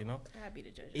a while, you know. I'd be the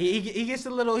judge. He gets a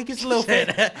little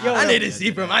fade. I need to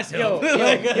see for myself.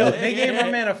 Yo, they gave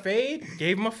my man a fade.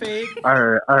 Gave him a fade. I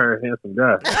heard handsome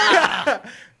guy.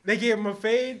 They gave him a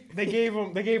fade. They gave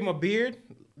him a beard,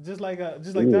 just like Ooh.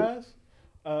 Taz.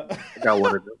 I got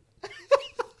one of them.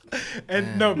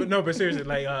 And but seriously,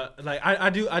 like I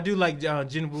do like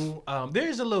Jinwoo. There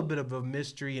is a little bit of a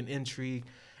mystery and intrigue,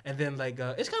 and then like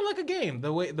it's kind of like a game.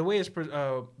 The way it's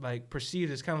like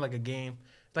perceived is kind of like a game.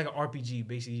 It's like an RPG.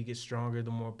 Basically, you get stronger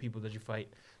the more people that you fight.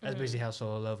 That's basically how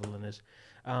Solo Leveling is.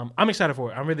 I'm excited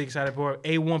for it. I'm really excited for it.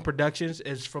 A1 Productions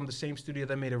is from the same studio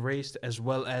that made Erased, as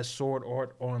well as Sword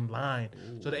Art Online.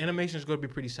 So the animation is going to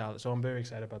be pretty solid. So I'm very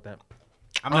excited about that.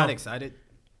 I'm not excited.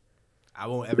 I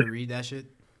won't ever read that shit.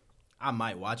 I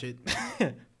might watch it,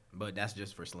 but that's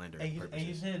just for slander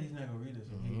purposes. said he's not gonna read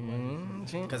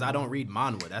this. Because I don't read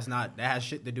manhwa. That has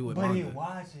shit to do with manga.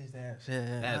 watches that.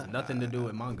 That has nothing to do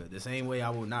with manga. The same way I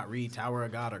will not read Tower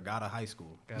of God or God of High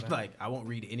School. Like, I won't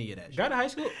read any of that shit. God of High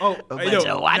School? Oh,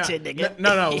 watch it, nigga.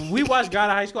 No. We watched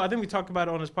God of High School. I think we talked about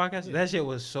it on this podcast. That shit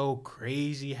was so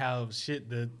crazy how shit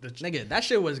the Nigga, that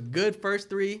shit was good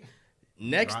first 3.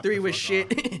 Next Drop 3 the was fuck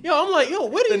shit. Yo, I'm like, yo,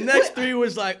 what The are you next 3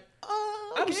 was like,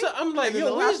 okay. I'm like, And then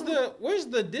yo, the where's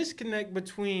the disconnect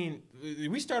between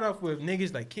we start off with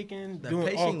niggas like kicking, The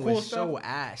doing all pacing cool was stuff. so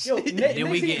ass. Yo, Then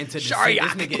we get into this Sharyak.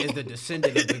 nigga is the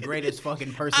descendant of the greatest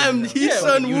fucking person. I'm in the his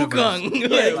son fucking universe. Wukong.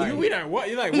 Yeah, Like, we like what?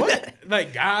 You're like what?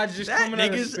 Like God's just that coming out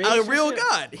of nigga's space. a and real shit?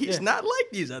 god. He's Yeah. not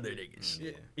like these other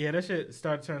niggas. Yeah, that shit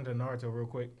started turning to Naruto real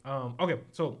quick. Okay,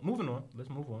 so moving on. Let's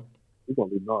move on. We're gonna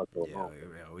be Naruto.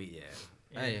 Yeah.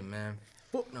 Hey, man.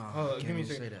 Fuck no. Give me a can't even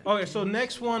say second. that. Okay, so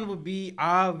next one would be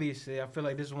obviously. I feel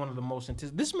like this is one of the most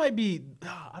intense. This might be.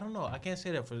 I don't know. I can't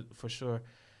say that for sure.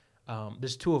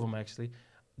 There's 2 of them actually.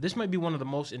 This might be one of the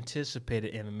most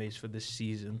anticipated animes for this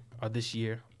season or this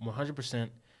year, 100%.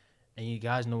 And you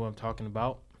guys know what I'm talking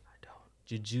about. I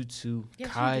don't. Jujutsu Yes, you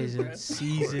do, Kaisen bruh.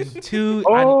 season 2.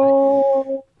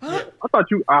 Oh, I thought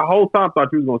you. I whole time thought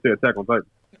you was gonna say Attack on Titan.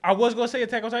 I was gonna say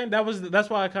Attack on Titan. That's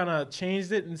why I kind of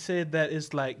changed it and said that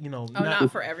it's like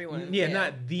Not for everyone. Yeah,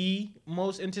 not the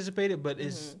most anticipated, but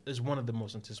is one of the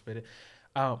most anticipated.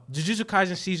 Jujutsu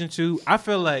Kaisen season 2. I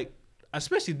feel like,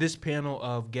 especially this panel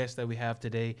of guests that we have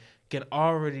today, can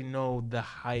already know the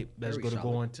hype that's Very going to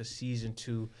go solid. into season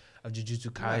 2 of Jujutsu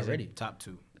Kaisen. Already. Top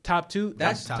 2. Top 2.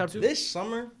 That's top 2. This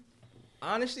summer,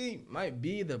 honestly, might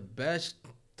be the best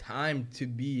time to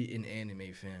be an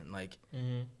anime fan. Like,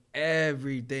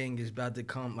 everything is about to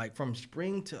come, like, from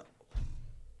spring to...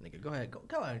 Nigga, go ahead.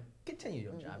 Go on. Continue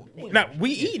your job. Now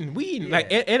we eating.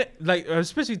 Yeah. Like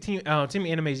especially team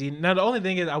animes eating. Now the only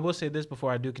thing is, I will say this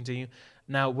before I do continue.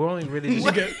 Now we're only really just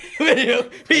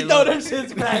He throw them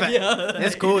shits back, yo.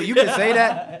 That's cool. You can say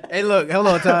that. Hey, look.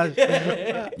 Hello, Taj.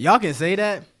 Y'all can say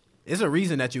that. It's a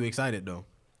reason that you excited, though.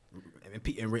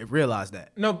 and realize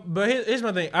that. No, but here's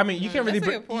my thing. I mean, you can't really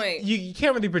That's a good point. You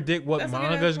can't really predict what That's a good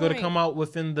manga is going to point. come out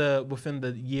within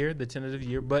the year, the tentative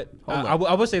year. But Hold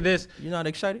I will say this: You're not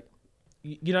excited?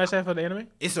 you know, excited for the anime.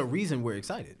 It's a reason we're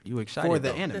excited. You excited for the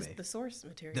though. anime? The source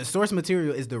material. The source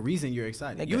material is the reason you're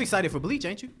excited. You Nigga. excited for Bleach,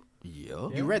 ain't you? Yeah.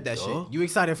 You read that shit. You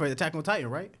excited for Attack on Titan,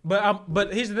 right?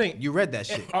 But here's the thing. You read that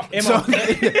shit. Am So,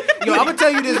 I- yo, I'm gonna tell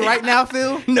you this right now,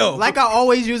 Phil. No. Like I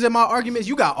always use in my arguments,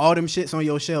 you got all them shits on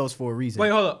your shelves for a reason. Wait,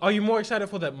 hold up. Are you more excited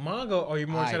for the manga or are you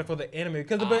more excited for the anime?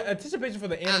 Because the anticipation for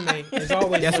the anime is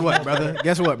always. Guess what, brother?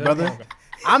 Guess what, The brother? manga.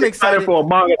 I'm Excited excited for a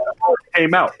manga that already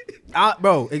came out.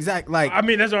 bro, exactly. Like I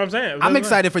mean, that's what I'm saying. I'm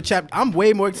excited for chapter. I'm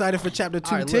way more excited for chapter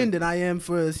All right, 210 look. than I am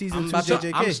for season 2 I'm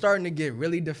JJK. starting to get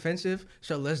really defensive,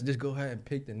 so let's just go ahead and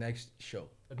pick the next show.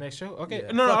 The next show? Okay.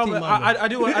 Yeah. No, Fuck no, Team I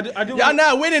do. Y'all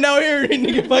not winning out here,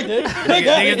 nigga. Fuck that.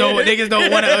 niggas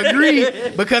don't want to agree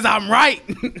because I'm right.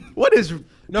 What is?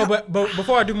 No, but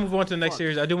before I do move on to the next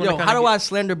series, I do want to Yo, kind how of. do I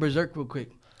slander Berserk real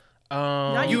quick? You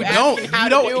asked don't. me how You to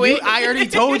don't. do You, it. I already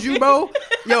told you, bro.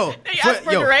 Yo, They asked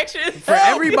for directions. for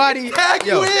everybody,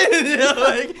 yo,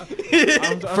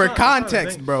 I'm for trying to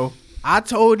context, think. bro. I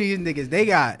told these niggas they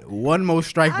got one more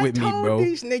strike with me, bro.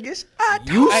 These niggas.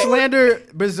 You slander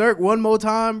Berserk one more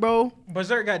time, bro.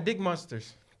 Berserk got dick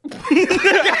monsters.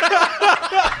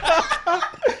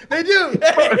 They do.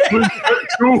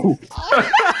 True.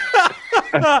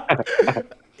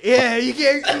 Yeah, you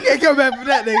can't come back from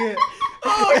that, nigga.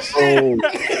 Oh.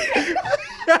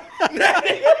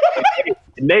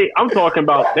 Nate, I'm talking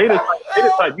about they the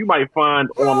type you might find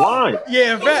online.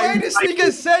 Yeah, in fact. This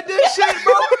nigga said this shit,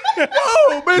 bro.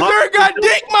 Oh, Berserk got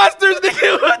dick monsters,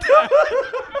 nigga. What the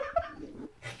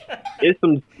It's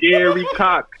some scary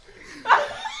cock.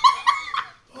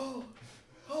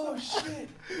 Oh shit.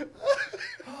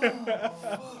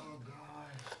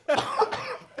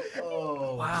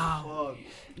 Oh wow.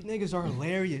 These niggas are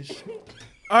hilarious.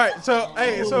 All right, so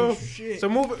hey, so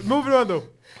moving on though.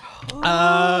 All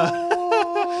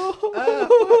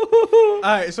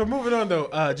right, so moving on though.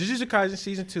 Jujutsu Kaisen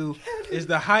season 2 is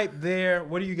the hype there.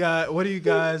 What do you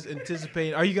guys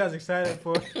anticipating? Are you guys excited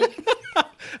for?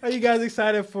 Are you guys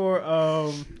excited for?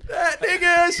 That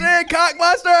nigga said cock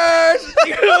monsters.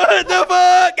 What the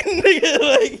fuck, nigga?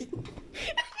 Like,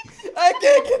 I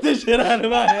can't get this shit out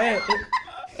of my head.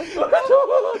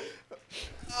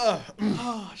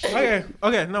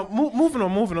 Okay. No,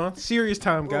 moving on. Serious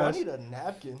time, Bro, I guys. need a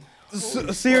napkin.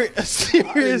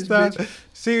 Serious time.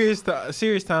 Serious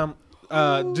time.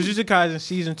 Jujutsu Kaisen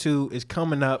season 2 is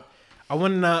coming up. I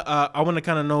want to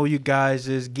kind of know you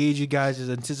guys' gauge you guys'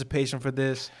 anticipation for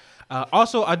this.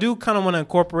 Also, I do kind of want to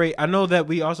incorporate. I know that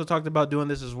we also talked about doing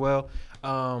this as well.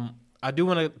 I do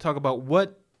want to talk about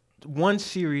what one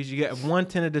series you get, one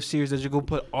tentative series that you go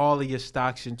put all of your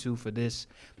stocks into for this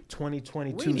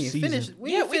 2022 season.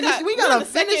 We Yeah, gotta we on the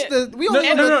finish second- the. We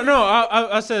don't No.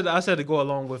 I said to go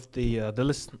along with the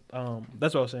list.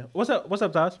 That's what I was saying. What's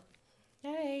up, Tosh?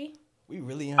 Hey. We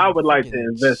really. I would like to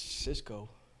invest Cisco,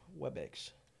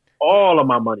 WebEx. all of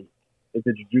my money into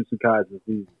Jujutsu Kaisen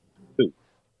season 2.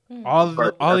 All of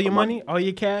That's your my money, all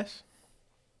your cash.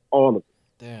 All of it.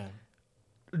 Damn.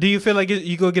 Do you feel like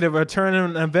you go get a return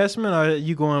on investment, or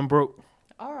you going broke?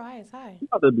 All right, it's high. I'm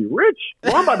about to be rich.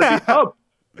 Well, I'm about to be up.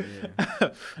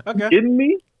 Okay, Kidding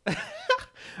me?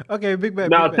 okay, big bet.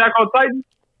 Now big bet. Attack on Titan.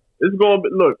 It's going.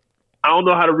 Look, I don't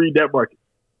know how to read that market.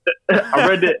 I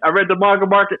read the manga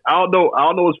market. I don't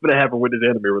know what's gonna happen with this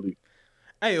anime release.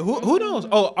 Hey, who knows?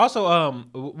 Oh, also,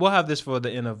 we'll have this for the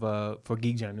end of for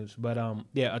Geek Jam news. But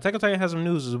yeah, Attack on Titan has some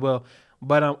news as well.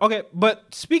 But okay.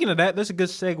 But speaking of that, that's a good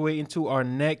segue into our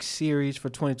next series for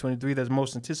 2023 that's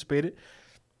most anticipated.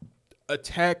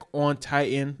 Attack on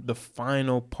Titan, the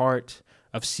final part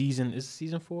of season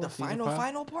 4. The season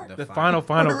final 5? part. The final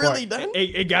part. We're really done?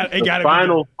 It got to be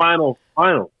Final. the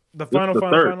This final. is the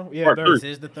third. Yeah, Part third. This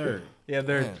is the third. Yeah,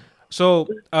 third. Man. So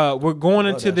we're going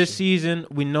love into that this shit. season.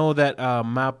 We know that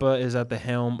Mappa is at the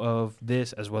helm of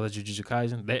this, as well as Jujutsu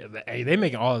Kaisen. They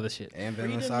making all of this shit. And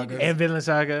Vinland Saga. And Vinland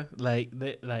Saga,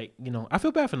 I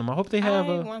feel bad for them. I hope they have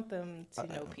I a. want them to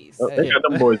know peace. They got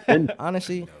them boys in.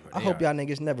 Honestly, I they hope are. y'all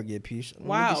niggas never get peace.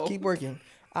 Wow. Just keep working.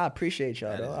 I appreciate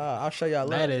y'all though. I'll show y'all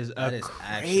love. That is That a is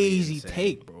actually crazy insane.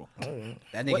 take, bro.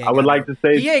 That nigga. I would like to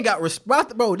say He ain't got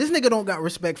respect, bro. This nigga don't got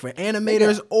respect for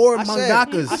animators or I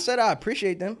mangakas. said I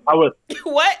appreciate them. I would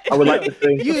What? like to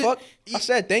say The fuck? I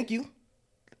said thank you.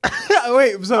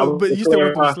 Wait, I so was but you still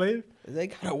work for before, a slave? They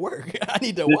gotta work. I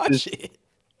need to This watch it.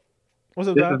 What's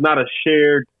up, this Doc? is not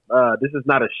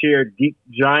a shared geek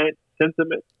giant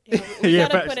sentiment. Yeah,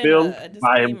 gotta facts. put in Film a by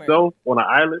disclaimer. himself on an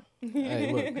island.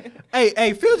 Hey, look.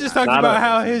 Hey, Phil just talked Not about us.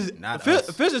 how his Not Phil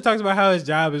us. just talks about how his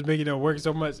job is making him work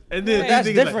so much, and then That's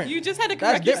these niggas different. You just had to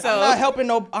That's correct different. I'm yourself. not helping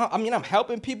no. I mean, I'm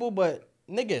helping people, but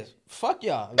niggas, fuck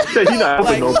y'all. Said he not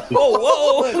Like, helping no.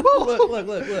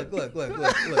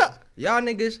 look. Y'all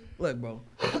niggas, look, bro.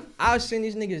 I'll send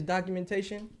these niggas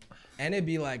documentation, and it'd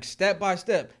be like step by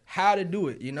step how to do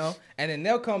it, you know. And then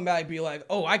they'll come back and be like,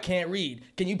 "Oh, I can't read.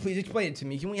 Can you please explain it to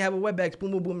me? Can we have a WebEx?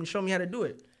 Boom, boom, boom, and show me how to do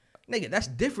it." Nigga, that's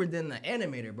different than the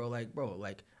animator, bro.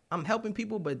 Like, I'm helping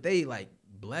people, but they like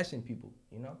blessing people,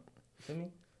 you know. Feel me?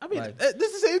 I mean, Like- this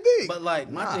is the same thing. But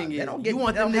like my Nah, thing they is, don't you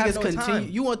want they them don't have niggas no continue. time.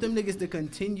 You want them niggas to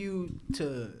continue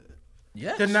to.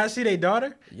 Yes. to not see their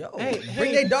daughter. Yo, Hey,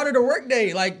 bring hey. their daughter to work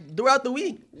day, like throughout the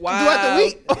week. Throughout the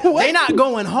week. They not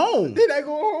going home. They not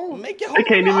going home. Make your They home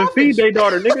can't in the even office. feed their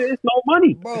daughter, nigga. It's no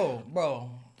money. Bro. Not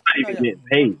even getting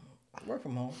paid. Work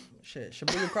from home. Shit,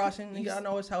 Shibuya Crossing, nigga. I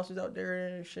know his house is out there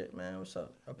and shit, man. What's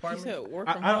up? You Apartment. said work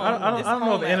I from don't, home. I don't, It's I don't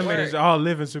know if home at animators work. all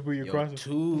live in Shibuya Yo,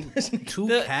 Crossing. two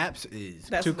The- caps is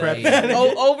That's Too nuts. crappy.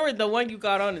 Over the one you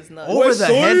got on is nuts. over the West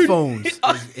Side? headphones is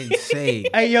insane.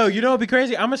 Hey, yo, you know what'd be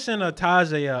crazy? I'm gonna send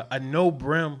Taj a no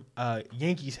brim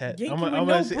Yankees hat. Yankee I'm with gonna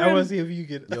no see. brim? I want to see if you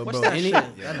get. Yo, What's bro, that any-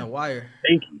 shit? That's a wire.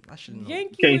 Thank you. I should know.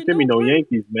 Yankee Can't with send me no brim.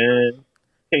 Yankees, man.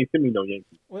 Can't send me no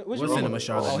Yankees. What's We'll send him a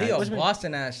Charlotte. Oh, he Knights. a What's your-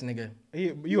 Boston ass nigga.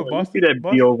 You a You Boston? see that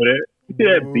B over there? You see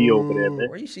that B over there, man?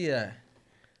 Where you see that?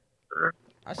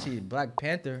 I see Black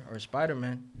Panther or Spider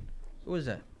Man. Who is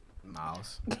that?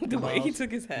 Miles. The way he took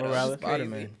his hat Morales. off. Spider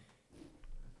Man.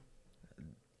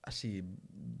 I see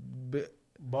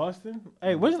Boston?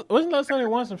 Hey, when's the last time they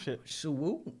won some shit?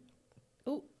 Suwoo.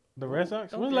 Ooh, The Red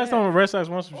Sox? don't When's do the last that. time the Red Sox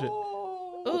won some shit?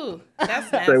 ooh,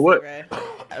 that's nasty, what? Ray.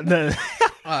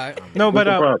 All right. No, but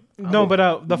What's the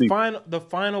problem? the Deep.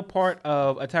 final part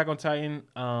of Attack on Titan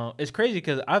is crazy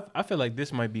because I feel like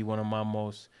this might be one of my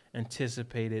most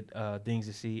anticipated things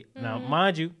to see. Now,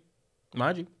 mind you,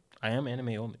 I am anime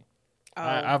only. Oh,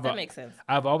 I've- that makes sense.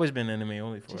 I've always been anime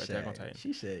only for She Attack on said, Titan.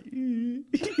 she said,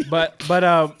 But but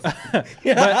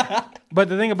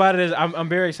the thing about it is I'm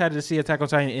very excited to see Attack on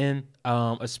Titan end,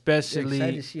 especially.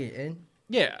 excited to see it end.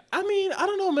 Yeah, I mean, I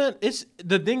don't know, man. It's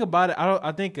the thing about it.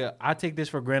 I think I take this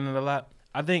for granted a lot.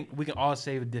 I think we can all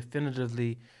say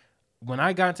definitively, when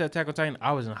I got into Attack on Titan,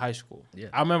 I was in high school. Yeah.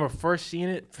 I remember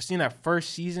seeing that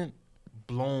first season,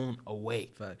 blown away.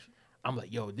 Facts. I'm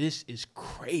like, yo, this is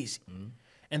crazy. Mm-hmm.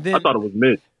 And then I thought it was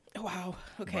mid. Wow.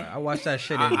 Okay. Bro, I watched that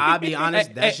shit. In, I'll be honest.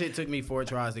 Hey, That hey. shit took me 4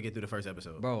 tries to get through the first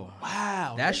episode. bro,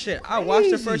 wow, that shit. I watched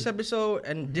the first episode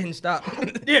and didn't stop.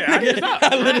 Yeah, I didn't stop.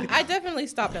 I definitely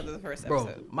stopped after the first Bro,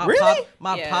 episode.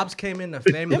 my Yeah. pops came in the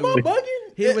family. Am I bugging?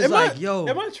 He was Am I- like, "Yo,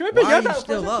 am I tripping? why Y'all are you thought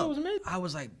still first episode up?" was mid? I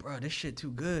was like, "Bro, this shit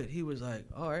too good." He was like,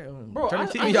 "All right, Bro, turn I-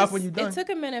 the I TV just- off when you done." It took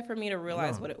a minute for me to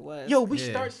realize what it was. Yo, we Yeah.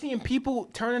 start seeing people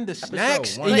turning to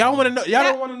snacks, one. and y'all want to know. Y'all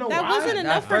That- don't want to know that why. wasn't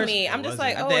enough for first- me. I'm just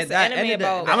like, wasn't. oh, it's an anime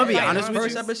about. I'ma be like, honest with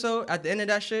first you. episode, at the end of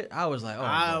that shit, I was like, "Oh,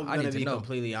 I'm bro, I gonna need to be know."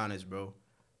 completely honest, bro.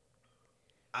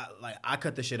 I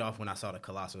cut the shit off when I saw the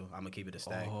Colossal. I'm gonna keep it a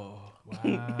stack. Oh,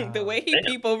 The way he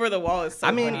peep over the wall is so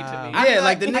I mean, funny to me. Yeah,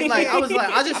 like the nigga, like I was like,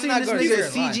 I just I'm seen not this gonna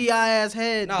nigga sit here and CGI ass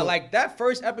head. no, like that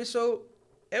first episode,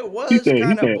 it was He said- kind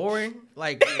he of said- boring.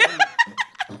 Like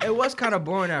it was kind of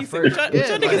boring at He said, first. "What Yeah,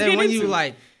 y'all but niggas then when getting you into?"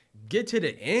 like get to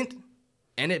the end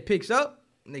and it picks up,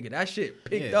 nigga, that shit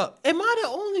picked Yeah. up. Am I the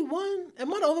only one?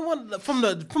 Am I the only one from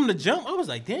the jump? I was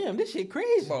like, damn, this shit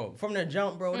crazy, Bro, from the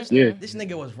jump, bro, this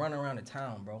nigga was running around the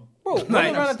town, bro. Bro, Picking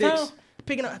running up around the sticks, town.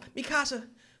 picking up Mikasa,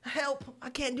 help! I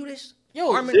can't do this.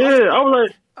 Yo, Armin- Yeah, I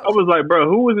was like, bro,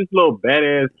 who was this little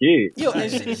badass kid? Yo,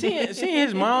 and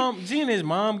seeing his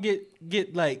mom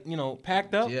get like, you know,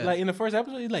 packed up Yeah. like in the first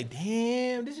episode, he's like,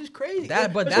 damn, this is crazy.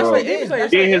 But It's that's kinda the like Demon end. Slayer.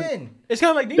 That's the Yeah. end. It's kind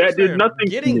of like Demon That Slayer. did nothing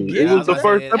Getting- to me. getting- It was the I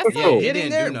first was about to say, episode. It Getting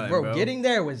didn't there, do nothing, bro. bro. Getting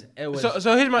there was it was.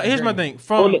 So here's my thing.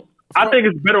 I think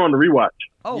it's better on the rewatch.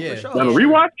 oh, Yeah. for sure. On the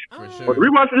rewatch, For on sure. the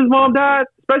rewatch when his mom died,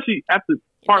 especially after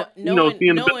part, Knowing-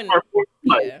 seeing the knowing- best part,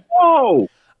 like, yeah. whoa.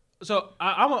 So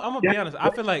I'm gonna be honest.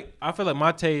 I feel like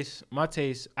my taste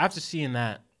after seeing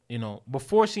that, you know,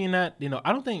 before seeing that, you know,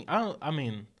 I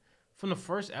mean, from the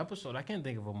first episode, I can't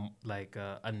think of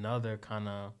another kind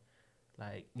of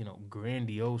like, you know,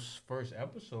 grandiose first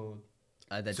episode.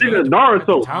 Even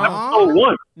Naruto, Time. episode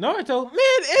 1. Naruto, man,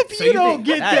 if So you you don't think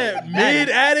get that- that mid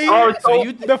at it, Naruto- So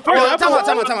you the first Hold on, episode,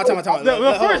 time out.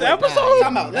 the first episode,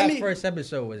 Time out. That Let me. first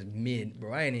episode was mid,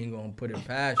 bro. I ain't even gonna put it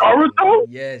past Naruto? you.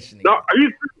 Yes, nigga. No, are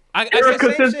you I It's the Erica same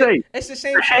shit. Sensei? It's the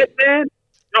same shit. Headband?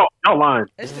 Y'all lying.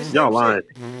 It's the same Y'all lying.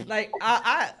 shit. Like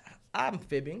I'm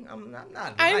fibbing. I'm not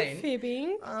I'm lying.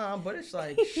 fibbing. But it's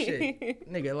like shit,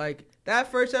 nigga. Like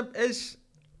that first is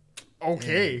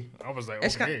okay. I was like,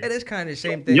 It's okay. it is kind of the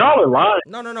same thing. Y'all are lying.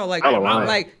 No. Like, Y'all are lying.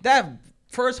 like that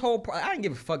first whole. I didn't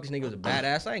give a fuck. This nigga was a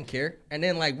badass. I didn't care. And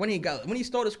then like when he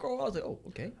stole the scroll, I was like, oh,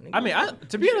 okay. Nigga, I mean,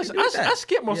 to be honest, I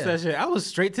skipped most of Yeah. that shit. I was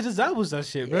straight to the Zabuza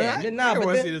shit, bro. Yeah,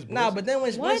 but then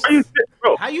when What? How you sit,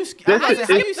 bro? How you skip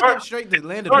Start- straight to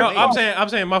Land of No, the Maiden? I'm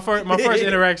saying my first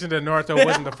interaction to Naruto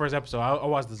wasn't the first episode. I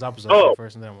watched the Zabuza Oh, shit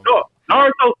first and then. No,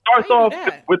 Naruto starts How you off do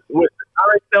that? with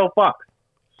Tail Fox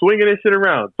swinging this shit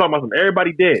around, talking about some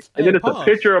everybody dead, and then it's pause. a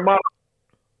picture of my.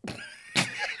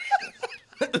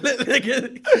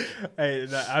 Hey,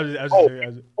 nah, I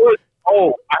was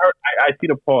Oh, I heard. I see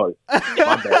the pause.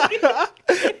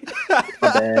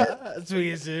 My bad.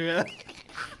 Sweet shit, man.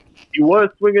 He was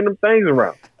swinging them things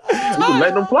around. He was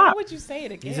letting them fly. Why would you say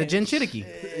it again? He's a Jinchuriki.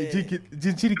 I thought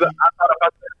if I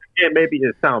said it again, maybe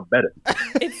it sound better.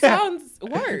 It sounds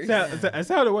worse. It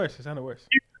sounded worse. It sounded worse.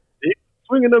 He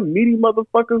swinging them meaty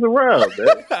motherfuckers around, man.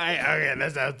 Okay,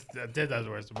 that sounds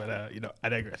worse, but I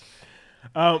digress.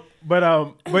 But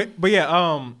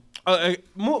yeah,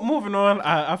 moving on.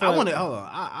 I feel Hold on.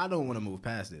 I don't want to move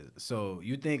past it. So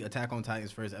you think Attack on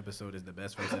Titan's first episode is the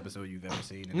best first episode you've ever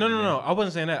seen? No. I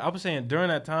wasn't saying that. I was saying during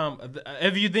that time.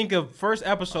 If you think of first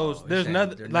episodes, there's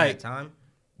nothing like time.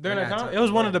 during that time. It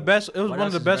was one of the best. It was What one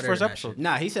of else the is best better first than that episodes.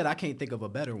 Nah, he said I can't think of a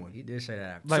better one. He did say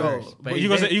that. Like, So, but you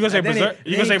gonna say Berserk?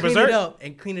 You gonna say Then he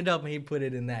Berserk? cleaned it up, and he put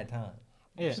it in that time.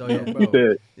 Yeah. So yeah, He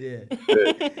said,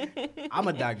 yeah. I'm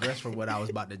gonna digress from what I was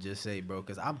about to just say, bro,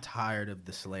 because I'm tired of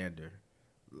the slander.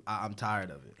 I'm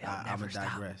tired of it. I'm never gonna stop.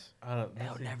 digress.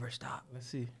 They'll never stop. Let's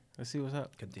see what's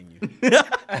up. Continue.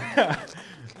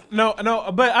 No,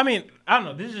 but I mean, I don't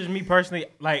know. This is just me personally.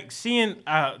 Like seeing,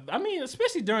 I mean,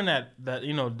 especially during that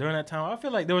during that time, I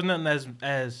feel like there was nothing as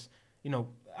there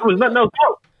was nothing else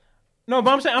out. No,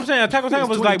 but I'm saying Attack on Titan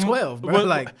was like 2012, bro, was-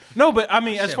 like- no, but I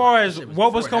mean, as Shit, far as shit was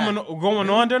what was before that. going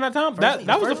on during that time, that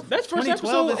was that's first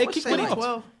 2012 episode. is It kicked it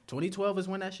off. 2012 is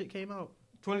when that shit came out.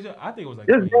 20, I think it was like.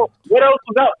 Yes, 20. bro. What else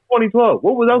was out in 2012?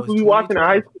 What else was was we watching in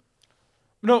high 2012. school?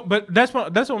 No, but that's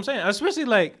what I'm saying.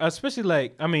 Especially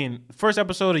like I mean, first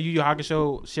episode of Yu Yu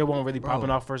Hakusho, shit wasn't really popping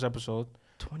off first episode.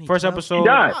 First episode. He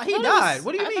died. He died.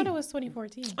 What do you I mean? thought it was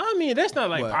 2014. I mean, that's not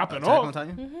like What, popping Attack on off.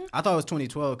 Titan? I thought it was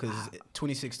 2012 because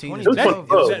 2016 is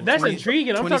 2012. That's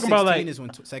intriguing. I'm talking about 2016 like is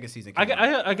when second season came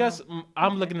out. I guess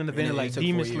I'm looking in the vein of it like took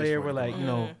Demon 4 years Slayer, for where it to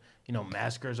like come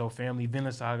Massacre's whole family,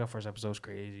 Vinland Saga first episode's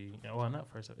crazy. Well, not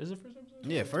first. Is it first episode?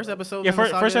 Yeah, first episode. Yeah,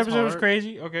 Vinland first Saga is episode was hard.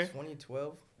 crazy. Okay.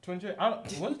 2012. 20.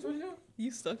 What's 2012? You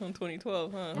stuck on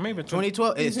 2012, huh? Maybe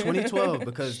 2012. It's 2012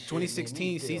 because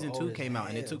 2016 season 2 came out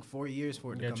and it took 4 years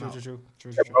for it to Yeah, come true.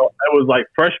 out. Bro, it was like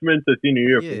freshman to senior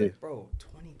year for Yeah. me. Bro,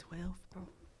 2012,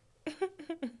 bro.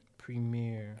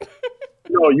 Premiere.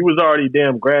 No, you was already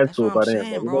damn grad That's school what by I'm then.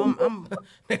 saying, bro.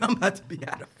 I'm about to be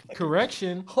out of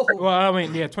Correction. Oh. Well, I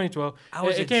mean, yeah, 2012. I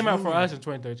was It a came out for junior. us in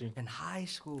 2013. in high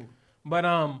school. But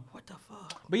What the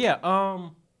fuck? But yeah,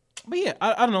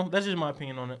 I don't know. That's just my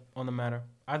opinion on the matter.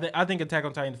 I think Attack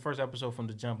on Titan, the first episode from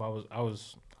the jump, I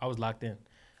was locked in.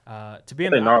 To be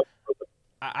honest, Naruto.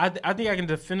 I think I can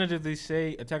definitively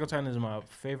say Attack on Titan is my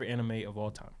favorite anime of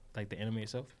all time. Like the anime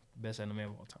itself, best anime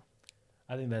of all time.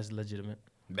 I think that's legitimate.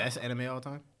 Best anime all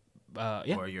time?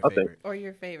 Yeah, Or your Okay. favorite? Or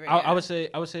your favorite? I would say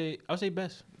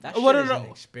best. That Well, shit no, is no. an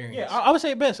experience. Yeah, I would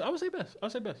say best. I would say best.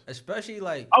 Especially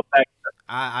like I'll back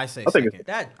I say I think second.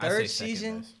 that I say third second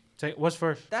season. best. Say what's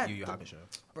first? That Yu Yu Hakusho.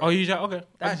 Oh, you just okay. I can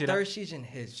that see third that. season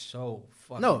hits so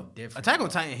fucking No, different. Attack on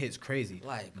bro. Titan hits crazy.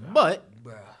 Like, But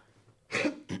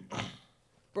bruh.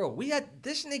 Bro, we had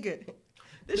this nigga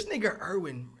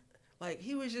Irwin, like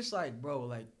he was just like, bro,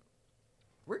 like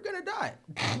we're gonna die.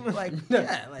 Like,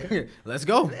 yeah, like let's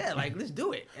go. yeah, like let's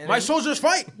do it. And My then- soldiers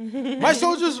fight. My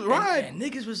soldiers ride. and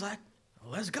niggas was like,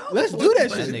 let's go. Let's do that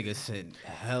But- shit. Niggas said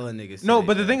hella niggas. No, said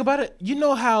but the that. thing about it, you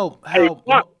know how Hey,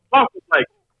 Flock was like,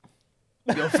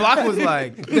 Yo, Flock was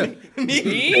like,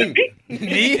 Me?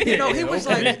 You know, he was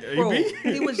like, Okay. bro,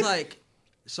 he was like,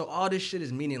 so all this shit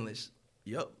is meaningless.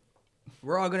 Yup.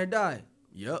 We're all gonna die.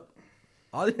 Yup.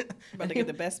 All About to get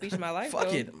the best speech of my life. Fuck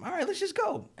though. it. All right, let's just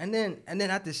go. And then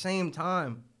at the same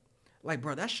time, like,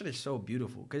 bro, that shit is so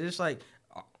beautiful. Cause it's like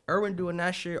Irwin doing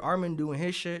that shit, Armin doing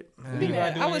his shit. Man. Levi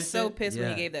Yeah, doing I was his so shit? pissed when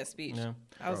Yeah. he gave that speech. Yeah.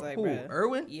 I was like, Who? bro.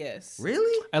 Irwin? Yes.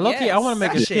 Really? And Loki, I want to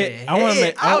make a That skit. shit I want to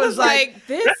hit. make. I was like,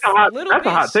 this That's a hot- little that's a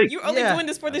hot bitch. take. You're only Yeah. doing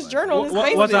this for this journal. This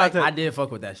What- what's Facebook. our take? I did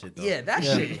fuck with that shit though. Yeah, that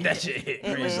Yeah. shit. That shit hit.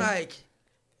 It was Mhm. like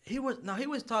he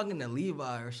was talking to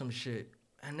Levi or some shit,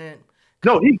 and then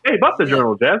no, he gave up the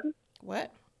journal, Jasmine.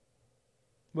 What?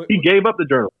 He gave up the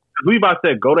journal. Levi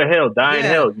said, "Go to hell, die in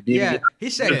hell." You yeah. did. He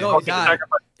said, Yeah. "Go Okay, die."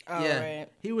 Oh, Yeah, right.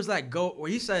 he was like, go.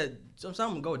 Well, he said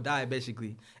something go die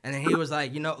basically, and then he was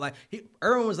like, like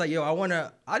Erwin was like, yo,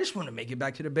 I just want to make it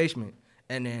back to the basement,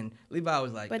 and then Levi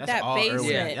was like, But That's that all Erwin.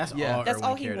 basement, That's Yeah. all. that's Erwin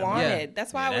all he cared about. wanted. Yeah.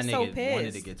 That's why I that was so nigga wanted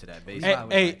to pissed. get to that Hey,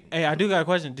 basement. hey, I do got a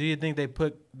question. Do you think they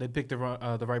picked the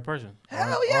right person?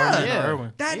 Hell yeah. Armin or Yeah.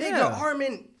 Erwin? that Yeah. nigga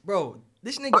Armin, bro.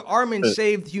 This nigga Armin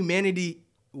saved humanity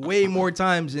way more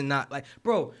times than not. Like,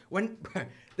 bro,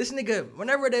 this nigga,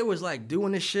 whenever they was like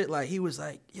doing this shit, like he was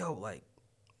like, yo, like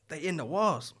they in the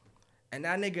walls, and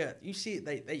that nigga, you see,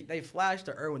 they flashed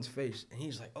to Erwin's face, and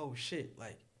he's like, oh shit,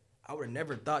 like I would have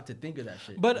never thought to think of that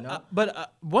shit. But you know?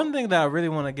 one thing that I really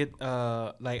want to get,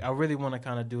 like I really want to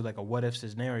kind of do like a what if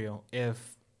scenario.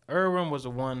 If Erwin was the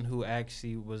one who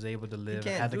actually was able to You live, and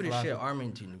can't had the do this shit Colossus.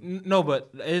 Armin to you. No, but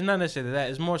it's not necessarily that.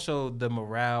 It's more so the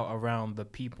morale around the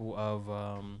people of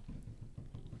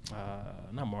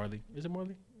not Marley. Is it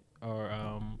Marley or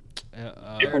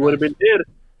People would have been dead.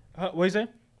 what you say?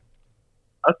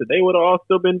 I said they would have all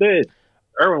still been dead.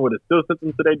 Erwin would have still sent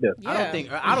them to their death.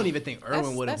 Yeah. I don't even think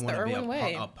Erwin would have That's the wanted to be Erwin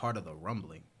way. a part of the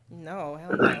rumbling. No,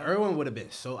 hell Like no. Erwin would have been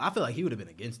I feel like he would have been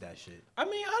against that shit. I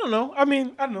mean, I don't know. I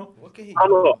don't know. What can he I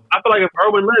don't do? know. I feel like if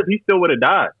Erwin lived, he still would have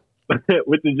died.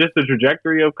 Which is just the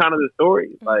trajectory of kind of the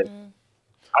story. Like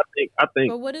I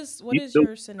think But what is he your still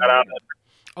got out scenario? of that.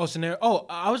 Oh, scenario. Oh,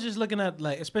 I was just looking at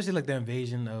like, especially like the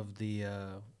invasion of the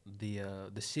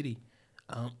city.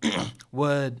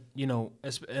 Would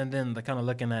and then the kind of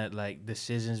looking at like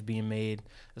decisions being made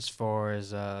as far as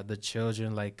the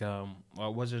children, like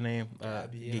what's her name,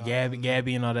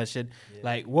 Gabby and all that shit.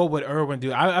 Like, what would Erwin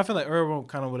do? I feel like Erwin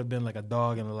kind of would have been like a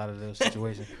dog in a lot of those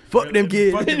situations. Fuck them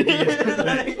kids. Fuck them kids.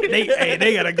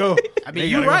 they gotta go. I mean,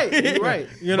 you're right. You're right.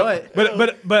 You know,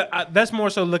 but that's more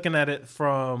so looking at it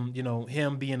from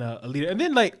him being a leader, and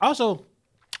then like also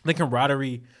the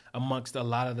camaraderie amongst a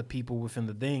lot of the people within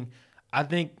the thing. I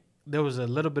think there was a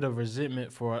little bit of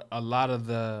resentment for a lot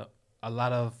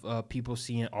of people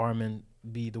seeing Armin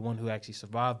be the one who actually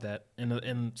survived that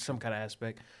in some kind of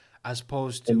aspect, as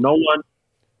opposed to And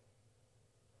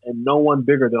no one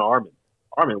bigger than Armin.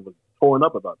 Armin was torn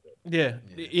up about that.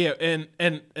 Yeah,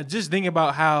 and just thinking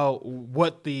about how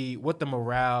what the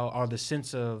morale or the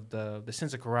sense of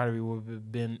camaraderie would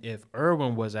have been if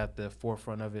Erwin was at the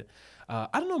forefront of it. I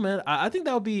don't know, man. I think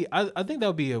that would be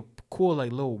a cool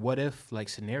like little what if like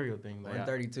scenario thing. Like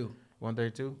 132.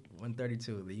 132.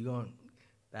 132. You going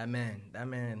that man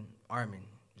Armin,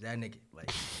 that nigga,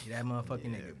 like he that motherfucking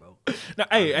nigga, bro. No,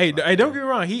 hey, don't get me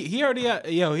wrong. He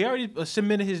already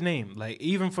submitted his name, like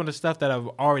even from the stuff that I've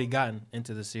already gotten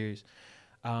into the series.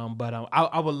 But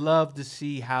I would love to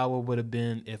see how it would have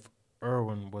been if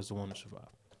Erwin was the one to survive.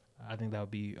 I think that would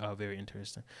be very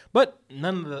interesting. But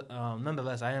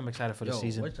nonetheless, I am excited for the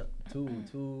season. What's up?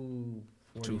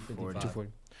 240.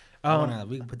 240.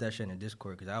 We can put that shit in the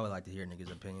Discord because I would like to hear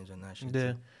niggas' opinions on that shit.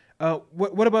 Yeah. Too.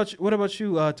 What about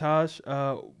you, Taj?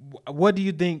 What do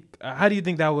you think? How do you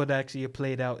think that would actually have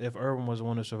played out if Erwin was the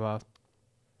one to survive?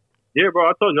 Yeah, bro.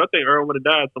 I told you. I think Erwin would have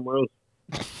died somewhere else.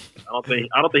 I don't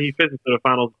think he fits into the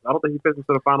final. I don't think he fits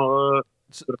into the final.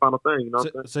 To the final thing. You know what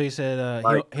I'm saying? So you said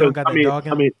Like, he don't got that dog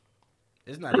in him?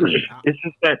 It's not even. It's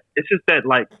just that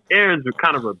like Aaron's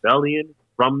kind of rebellion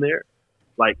from there.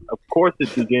 Like, of course,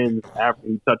 it begins after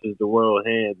he touches the royal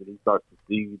hands and he starts to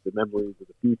see the memories of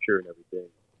the future and everything.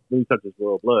 Then he touches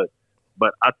royal blood.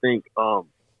 But I think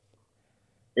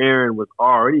Aaron was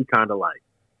already kind of like,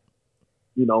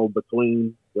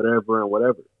 between whatever and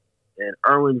whatever. And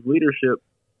Erwin's leadership,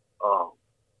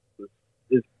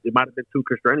 it might have been too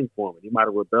constraining for him. He might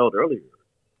have rebelled earlier.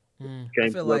 I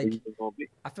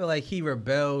feel like he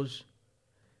rebels.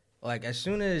 Like as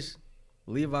soon as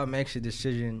Levi makes a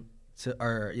decision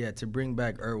to bring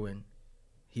back Erwin,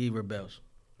 he rebels.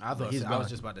 I was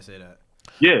just about to say that.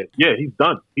 Yeah, he's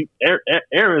done.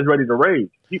 Aaron's ready to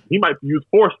rage. He might use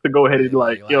force to go ahead and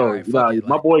my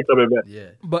boy coming back.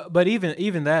 Yeah, but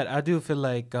even that, I do feel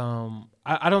like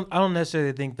I don't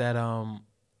necessarily think that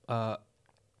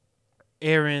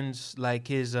Aaron's like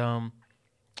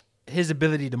his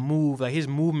ability to move, like his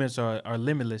movements are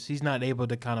limitless. He's not able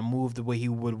to kind of move the way he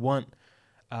would want,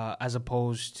 as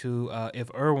opposed to if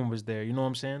Erwin was there. You know what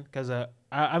I'm saying? Because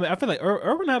I feel like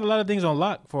Erwin had a lot of things on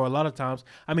lock for a lot of times.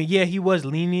 I mean, yeah, he was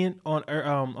lenient on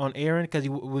Aaron because he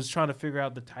was trying to figure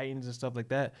out the Titans and stuff like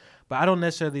that. But I don't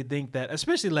necessarily think that,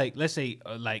 especially like let's say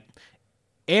like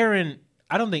Aaron.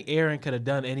 I don't think Aaron could have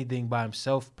done anything by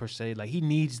himself per se. Like he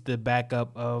needs the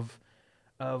backup of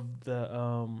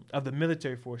the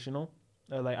military force, I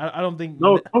don't think.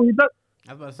 No, he does.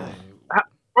 I was about to say,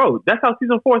 bro, that's how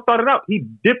season 4 started out. He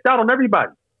dipped out on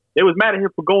everybody. They was mad at him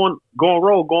for going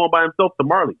rogue, going by himself to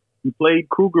Marley. He played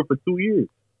Kruger for 2 years.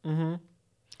 He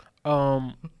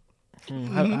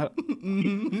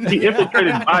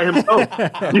infiltrated by himself.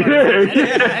 That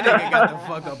nigga got the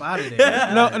fuck up out of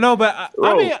there. No, but I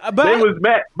Bro, mean, they was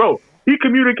mad. Bro, he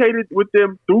communicated with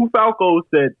them through Falco,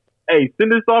 said, hey,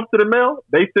 send this off to the mail.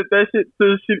 They sent that shit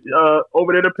to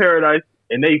over there to Paradise,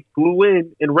 and they flew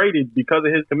in and raided because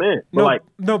of his command. But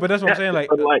but that's what I'm saying.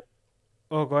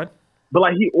 Oh, go ahead.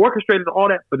 But he orchestrated all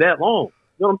that for that long.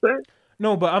 You know what I'm saying?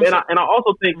 No, but I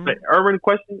also think the Irwin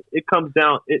question, it comes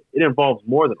down, it involves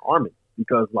more than Armin,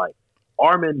 because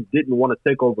Armin didn't want to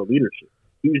take over leadership.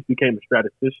 He just became a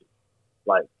statistician.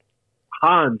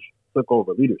 Hans took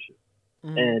over leadership,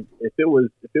 and if it was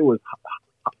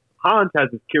Hans has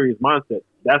this curious mindset.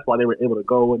 That's why they were able to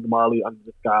go into Marley under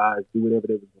disguise, do whatever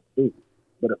they was going to do.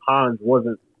 But if Hans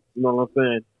wasn't, you know what I'm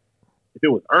saying? If it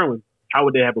was Irwin, how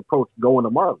would they have approached going to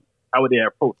Marley? How would they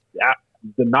have approached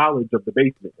the knowledge of the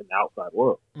basement in the outside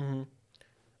world?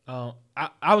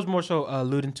 I was more so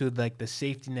alluding to the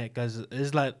safety net, because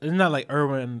it's not like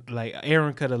Irwin,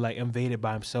 Aaron could have invaded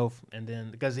by himself, and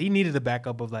then because he needed the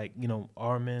backup of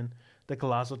Armin, the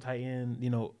Colossal Titan,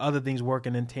 other things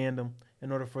working in tandem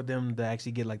in order for them to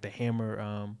actually get the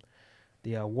hammer,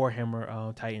 the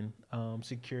Warhammer Titan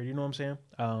secured. You know what I'm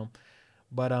saying?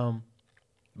 But I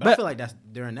feel like that's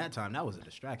during that time that was a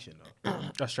distraction though.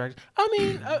 Distraction.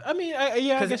 Yeah,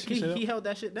 I guess he held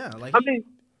that shit down.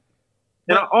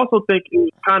 And I also think it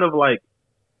was kind of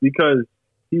because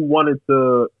he wanted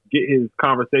to get his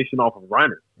conversation off of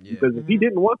Reiner. Yeah. Because if he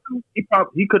didn't want to,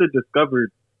 he could have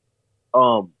discovered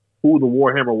who the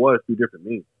Warhammer was through different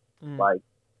means. He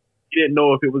didn't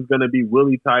know if it was going to be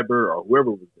Willie Tiber or whoever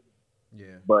it was going to be.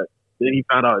 Yeah. But then he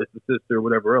found out it's the sister or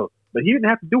whatever else. But he didn't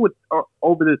have to do it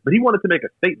over this. But he wanted to make a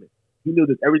statement. He knew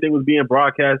that everything was being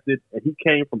broadcasted, and he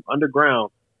came from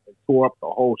underground and tore up the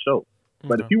whole show.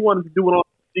 But if he wanted to do it on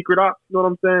secret ops, you know what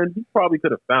I'm saying? He probably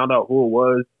could have found out who it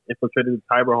was, infiltrated the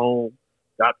Tiber home,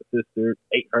 got the sister,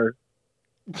 ate her,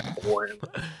 or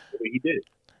he did it.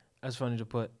 That's funny to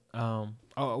put.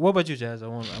 What about you, Jazz? I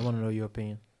want to know your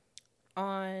opinion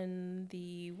on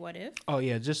the what if. Oh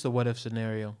yeah, just the what if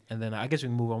scenario, and then I guess we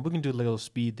can move on. We can do a little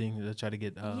speed thing to try to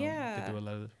get through a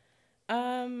lot of this.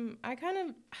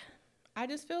 I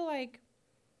just feel like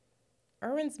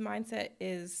Erwin's mindset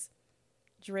is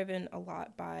driven a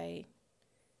lot by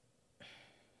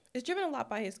his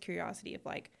curiosity of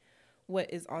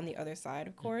what is on the other side,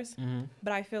 of course. Mm-hmm.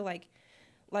 But I feel like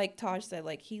Taj said,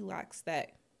 he lacks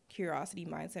that curiosity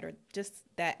mindset or just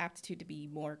that aptitude to be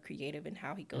more creative in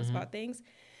how he goes about things.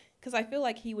 Because I feel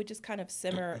like he would just kind of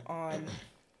simmer on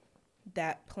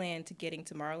that plan to getting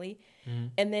to Marley. Mm-hmm.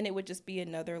 And then it would just be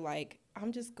another,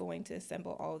 I'm just going to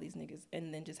assemble all of these niggas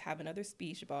and then just have another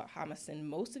speech about how I'm going to send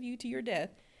most of you to your death,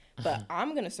 but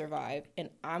I'm going to survive and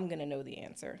I'm going to know the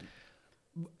answer.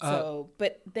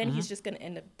 But then he's just going to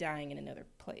end up dying in another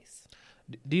place.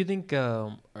 Do you think,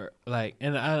 and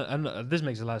I know this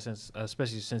makes a lot of sense,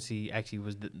 especially since he actually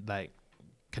was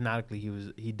canonically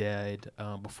he died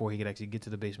before he could actually get to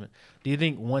the basement. Do you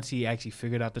think once he actually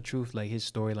figured out the truth, his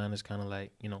storyline is kind of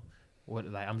what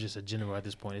I'm just a general at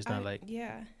this point. It's not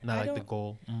the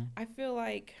goal. Mm-hmm. I feel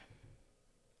like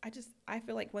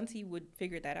once he would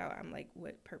figure that out, I'm like,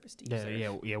 what purpose do you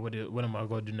serve? Yeah. What am I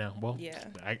going to do now? Well, yeah,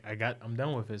 I'm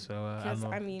done with it. So I don't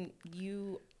know. I mean,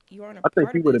 you are on a. I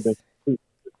think he would have been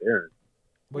there.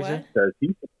 What? Because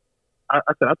I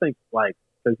think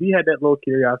because he had that little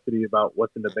curiosity about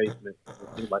what's in the basement. It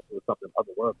seemed like it was something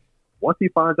otherworldly. Once he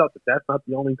finds out that that's not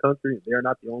the only country and they're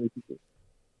not the only people,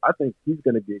 I think he's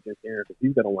going to be against Aaron because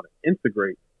he's going to want to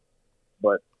integrate,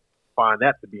 but find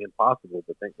that to be impossible.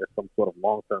 But think there's some sort of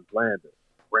long-term plan to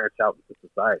branch out into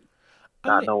society,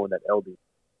 knowing that LD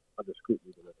under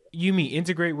scrutiny. You mean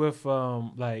integrate with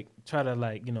try to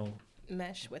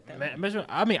mesh with them.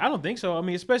 I mean, I don't think so. I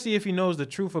mean, especially if he knows the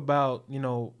truth about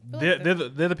they're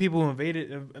the people who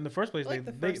invaded in the first place.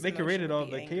 They created all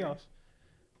the chaos.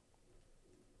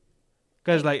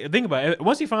 Because think about it.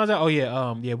 Once he finds out, we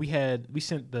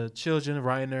sent the children,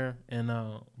 Reiner and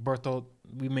Berthold.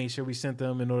 We made sure we sent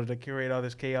them in order to curate all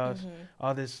this chaos,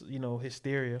 all this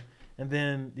hysteria. And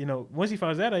then once he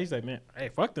finds that out, he's like, man, hey,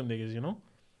 fuck them niggas.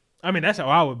 I mean, that's how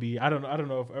I would be. I don't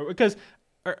know if because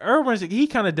Irwin, he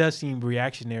kind of does seem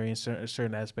reactionary in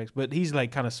certain aspects, but he's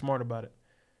kind of smart about it.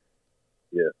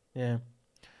 Yeah.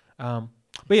 But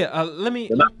yeah, let me.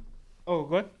 Go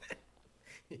ahead.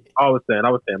 I was saying,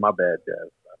 my bad, Jazz.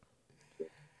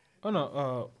 Oh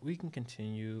no, we can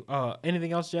continue.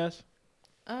 Anything else, Jazz?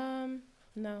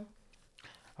 No.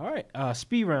 All right,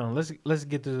 speed round. Let's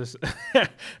get to this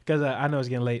because I know it's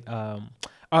getting late. All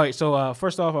right, so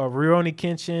first off, Rurouni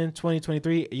Kenshin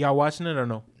 2023. Y'all watching it or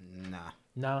no?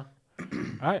 Nah.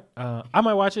 right. I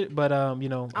might watch it, but I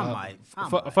might.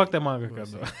 fuck that manga club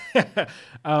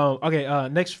though. Okay.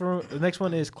 Next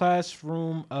one is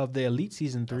Classroom of the Elite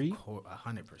season 3,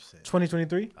 100%.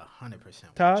 2023. 100%.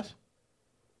 Taj,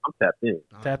 I'm tapped in.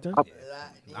 tapped in,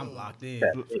 I'm locked in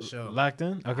for sure. locked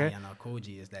in. Okay. Ayano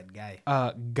Koji is that guy.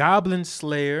 Goblin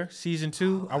Slayer season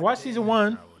 2. I watched season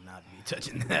 1. I will not be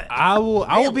touching that. I will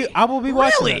be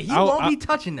watching Really? it. You won't be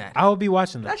touching that. I will be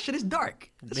watching That that. shit is dark.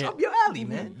 It's Yeah. up your alley,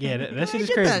 man. Yeah, that I shit is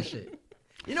get crazy. that shit.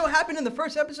 You know what happened in the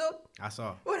first episode? I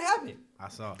saw. What happened?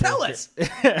 Tell us,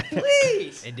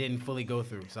 please. It didn't fully go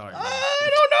through. Sorry. man. I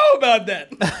don't know about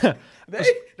that.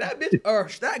 That bitch or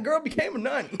that girl became a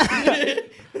nun.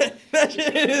 That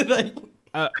shit is like.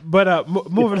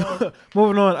 Moving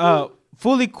on.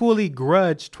 Fully Coolly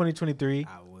Grudge 2023.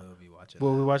 I will be watching.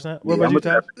 Will we watch that? What Yeah, about you, I'm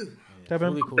Tab? gonna Tap in?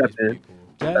 Fully cool is pretty cool.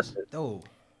 Jazz? Oh,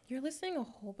 You're listing a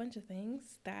whole bunch of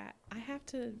things that I have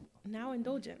to now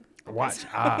indulge in. Watch.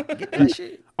 get that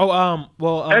shit. Oh,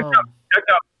 well, Check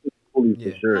out Fully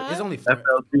Yeah. for sure. Huh? It's only 4.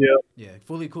 FLCL. Yeah,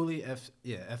 Fully Coolly.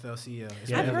 FLCL. It's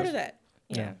Yeah, I've four heard of episodes. that.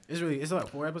 Yeah. It's like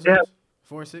 4 episodes. Yeah.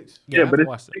 4 or 6. Yeah, I but haven't it's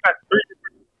watched it. they got 3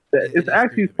 different. It It's is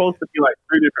actually 3 supposed to be like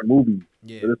 3 different movies.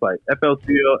 Yeah. So it's like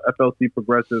FLCL, FLC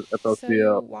Progressive, So you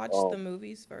FLCL. watch the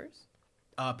movies first?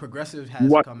 Progressive has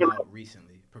What- come out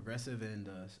recently. Progressive and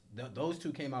those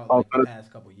two came out Oh, like the so-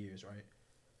 past couple years, right?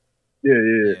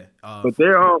 Yeah. But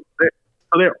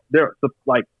they're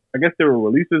like, I guess they were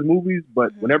released as movies,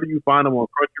 but Mhm. whenever you find them on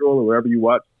Crunchyroll or wherever you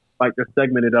watch, like they're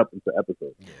segmented up into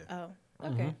episodes. Yeah. Oh,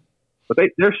 okay. But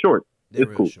they're short. They're It's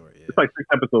real cool. short. Yeah. It's like 6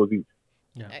 episodes each.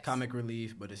 Excellent. Comic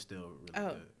relief, but it's still really Oh.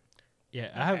 good.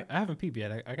 Yeah, I haven't peeped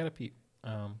yet. I gotta peep.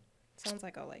 Sounds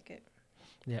like I'll like it.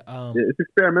 Yeah. Yeah, it's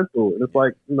experimental, and it's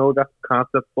like got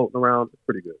concepts floating around. It's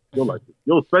pretty good. You'll like it.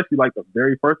 You'll especially like the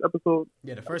very first episode.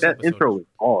 Yeah, the first That episode. intro is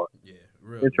hard. Yeah,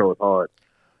 real. Intro is hard.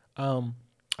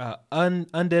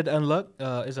 Undead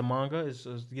Unluck is a manga. It's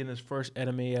getting its first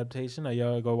anime adaptation. Are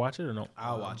y'all go watch it or no?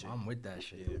 I'll watch it. I'm with that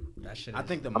shit. Yeah. That shit. I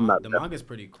think the I'm not manga's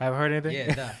pretty cool. Haven't heard anything.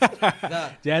 Yeah.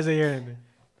 That. Jazz ain't hear anything.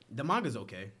 The manga's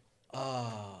okay.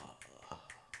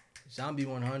 Zombie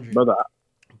 100. Brother,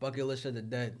 Bucket List of the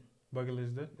Dead. Bucket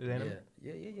list is Yeah. anime.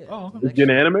 Yeah. Oh, okay. you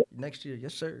getting anime? Next year.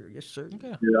 Yes, sir. Yes, sir. Okay.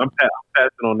 Yeah, I'm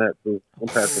passing on that too. I'm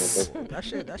passing on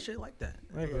that. That shit like that.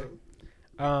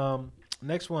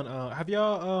 Next one. Have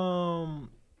y'all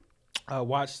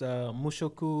watched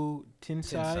Mushoku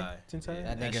Tensei? Tensei?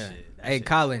 That That nigga. shit- that Hey, shit is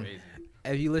Colin. crazy.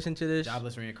 If you listen to this,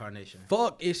 Jobless reincarnation.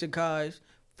 fuck isekais,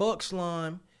 fuck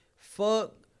slime,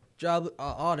 fuck job,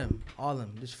 all them.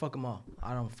 Just fuck them all.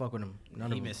 I don't fuck with them.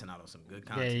 None He of them. missing out on some good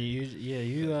Yeah, content. you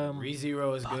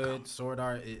ReZero is good. Sword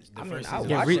Art is the I mean, first I season.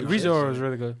 yeah, watched them ReZero shits. is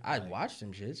really good. I watched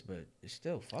some shits, but it's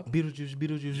still fuck 'em.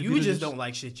 Beetlejuice. You just don't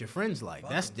like shit your friends like.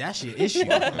 That's your issue.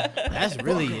 That's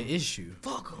really your issue.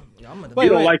 Fuck them. Yeah, I'm Wait, You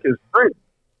don't wait. like his friend.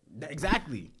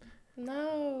 Exactly.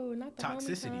 No, not the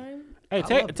Toxicity. Homie time. Hey,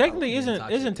 I love technically, being isn't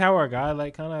toxic. Tower Guy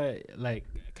like kind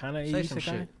of Say some isekai?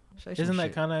 shit. Say some Isn't that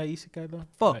shit. kind of isekai though?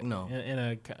 Fuck Like, no.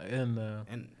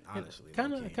 And honestly,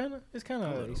 kind okay. of it's kind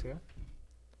of little. isekai.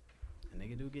 A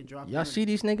nigga do get dropped. Y'all in. see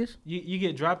these niggas? You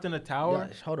get dropped in a tower.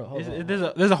 Yeah, hold on.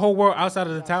 There's a whole world outside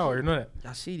of the tower. You know that?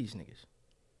 Y'all see these niggas?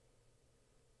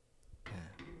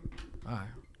 Yeah. All right.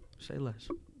 Say less.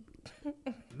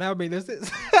 That mean that's it.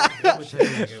 What you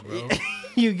nigga, bro?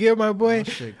 You get my boy. That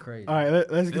shit crazy. All right,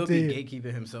 let's Still be continue.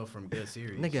 gatekeeping himself from good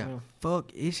series. Nigga, fuck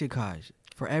isekais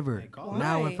forever. Hey, call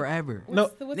Now Why? and forever.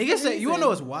 What's the Niggas say you wanna know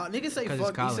what's reason? wild? Niggas say 'Cause it's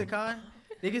fuck Colin. isekai.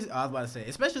 Niggas, I was about to say,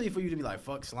 especially for you to be like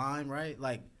fuck slime, right?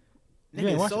 Like, You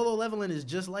ain't nigga, watch solo leveling is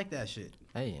just like that shit.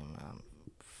 Hey,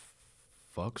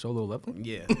 fuck solo leveling.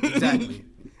 Yeah, exactly.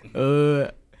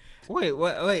 Wait.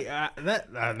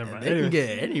 Never mind. They can get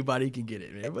it. Anybody can get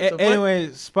it, man. What the fuck? Anyway,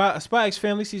 Spy X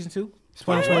Family season 2.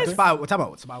 Spy. Spy. What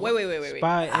about Spy? Wait.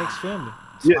 Spy X Family.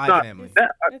 Yeah, Spy nah, Family.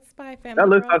 It's Spy Family. That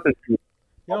list bro. I sent you.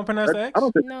 You don't pronounce the X? I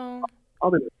don't think. No, I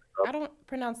don't think. I don't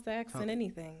pronounce the X in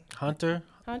anything. Hunter.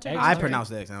 Hunter. X? I Hunter. pronounce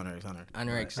the X. Hunter.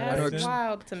 Under X. That's Under X.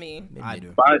 wild to me. I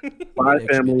do. Spy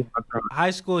Family. I'm trying. High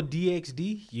School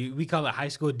DxD. We call it High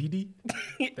School DD.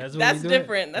 That's what That's we do it?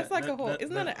 different. That's like a whole. that-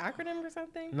 Isn't that an acronym or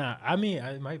something? Nah, I mean,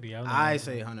 it might be. I don't know. I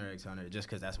say Hunter X Hunter just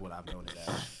because that's what I've known it as.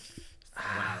 When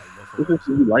I, This before. is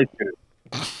you like it.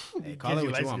 Hey, call Because it you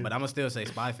what like you want, it. but I'm gonna still say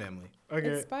Spy Family. Okay.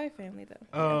 It's Spy Family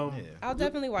though. Yeah. I'll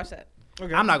definitely watch that.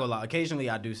 Okay. I'm not gonna lie. Occasionally,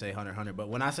 I do say Hunter Hunter, but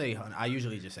when I say Hunter, I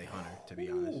usually just say Hunter. To be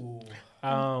honest.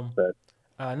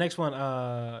 Next one,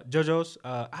 JoJo's.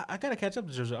 I gotta catch up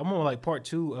to JoJo. I'm on like part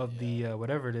 2 of the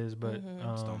whatever it is, but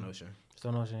Stone Ocean.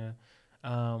 Stone Ocean.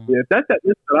 Yeah, if that's that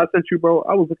list that I sent you, bro,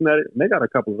 I was looking at it, and they got a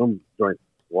couple of them joints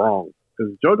wrong.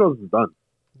 Because JoJo's is done.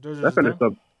 JoJo's That finished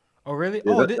done? up. Oh really?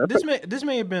 Yeah, Oh, that's this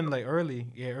may have been like earlier.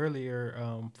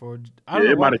 For I Yeah, don't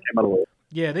know. it Why, might have came out of the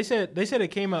yeah, they said it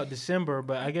came out December,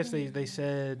 but I guess they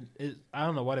said I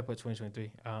don't know why they put 2023.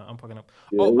 I'm fucking up.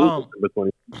 Yeah, it was December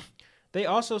 20. They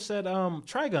also said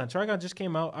Trigun. Trigun just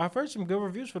came out. I've heard some good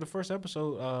reviews for the first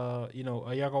episode. Are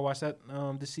y'all gonna watch that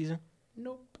this season?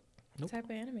 Nope. What type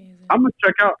of anime is it?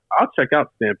 I'll check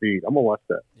out Stampede. I'm gonna watch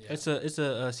that. Yeah. It's a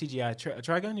CGI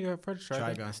Trigun. You ever heard of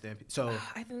Trigun? Trigun Stampede. So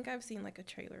I think I've seen like a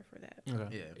trailer for that.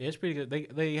 Okay. Yeah. It's pretty good.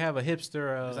 They have a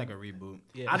hipster. it's like a reboot.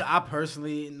 yeah. I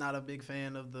personally not a big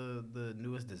fan of the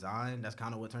newest design. That's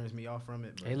kind of what turns me off from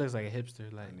it. But He looks like a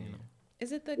hipster, like I mean,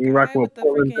 Is it the You guy rocking with with the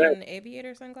Portland freaking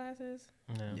aviator sunglasses?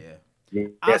 yeah. yeah. Yeah.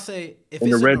 I'll say if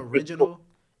And the it's an red original,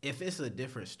 if it's a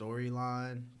different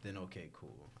storyline, then okay,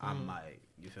 cool. I Mm. might.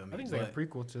 You feel me? I think it's But like a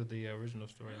prequel to the original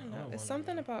story. I don't know. It's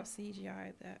something about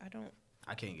CGI that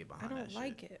I I can't get behind that don't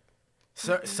like shit.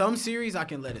 it. Some series I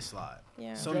can let it slide.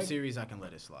 Yeah. Some series I can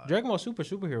let it slide. Dragon Ball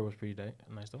Superhero was pretty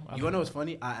nice though. You wanna know what's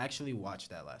funny? I actually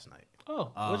watched that last night.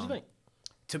 Oh, what'd you think?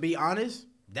 To be honest,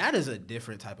 that is a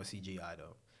different type of CGI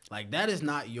though. Like that is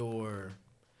not your.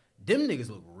 Them niggas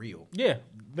look real. Yeah,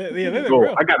 they look So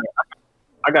real.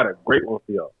 I got a great one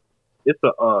for y'all. It's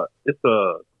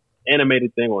a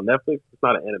animated thing on Netflix. It's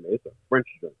not an anime. It's a French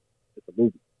drink. It's a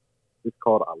movie. It's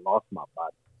called I Lost My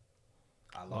Body.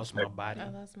 I Lost my body. I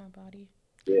lost my body.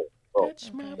 Oh.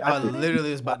 Touch my I body.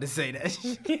 literally was about to say that.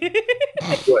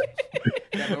 What?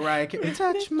 That Mariah Carey,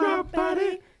 touch my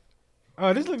body.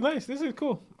 Oh, this looks nice. This is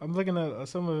cool. I'm looking at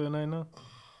some of it right now.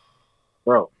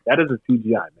 Bro, that is a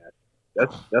CGI, man.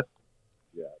 That's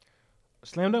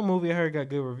Slam Dunk movie I heard got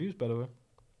good reviews, by the way.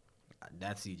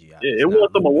 That's CGI. yeah, It's it not won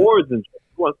some movie. awards and shit. It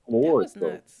won some That awards. was So.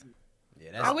 nuts. Yeah,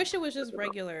 I that's, wish it was just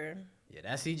regular. yeah,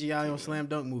 that CGI on Slam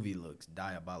Dunk movie looks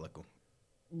diabolical.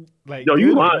 Like, Yo, you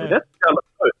good, lying. man. That CGI looks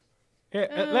good. Yeah,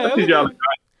 That like, CGI looks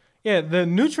yeah, the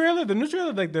new trailer,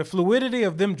 like the fluidity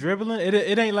of them dribbling,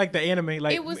 it ain't like the anime.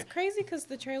 Like It was crazy because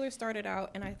the trailer started out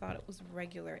and I thought it was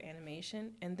regular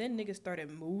animation, and then niggas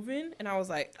started moving, and I was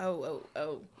like, oh.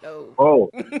 Oh,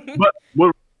 but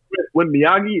when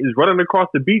Miyagi is running across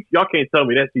the beach, y'all can't tell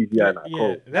me that CGI not yeah,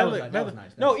 cold. That was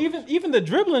nice. No, even the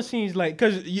dribbling scenes, like,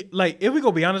 cause like if we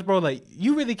go be honest, bro, like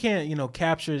you really can't,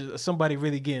 capture somebody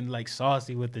really getting like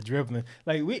saucy with the dribbling.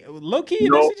 Like we low key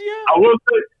in the CGI. I will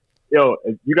say, yo,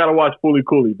 you gotta watch Fooly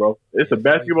Cooley, bro. It's Yeah, a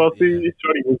basketball Fooly Cooley, series.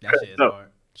 Shorty was That shit is cutting up. hard.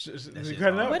 Is That it shit's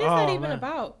cutting hard. up? What is that Oh, even man.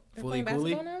 about? They're playing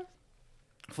Fully basketball now?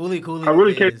 Fully Cooley. I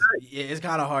really is- can't Yeah, it's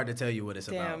kind of hard to tell you what it's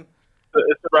Damn.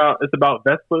 It's about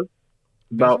Vespas.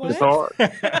 About What? guitars.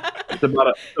 It's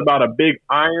about a big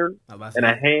iron about. and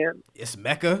a hand. It's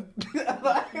Mecca.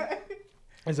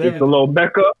 It's It's a little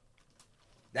Mecca.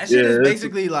 That shit Yeah, is it's-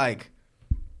 basically like,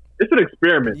 It's an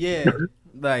experiment. yeah,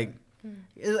 like.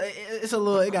 It's a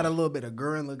little. It got a little bit of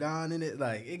Gurren Lagann in it.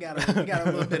 Like it got a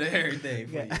little bit of everything.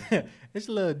 For you. It's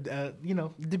a little,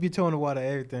 dip your toe in the water,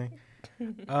 everything.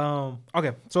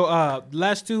 Okay, so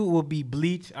last two will be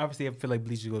Bleach. Obviously, I feel like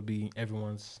Bleach is gonna be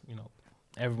everyone's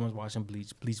watching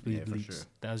Bleach. Bleach, Yeah, for Bleach. sure.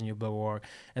 1,000 Year Blood War,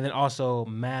 and then also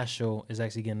Mashle is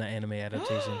actually getting an anime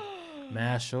adaptation.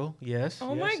 Mashle, yes.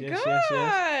 Oh yes, my yes, god. yes, yes.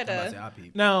 I'm about to say, I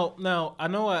peep. Now I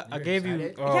know I You're gave you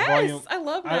excited? Yes, volume. I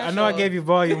love I know I Mashle. gave you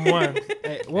volume 1.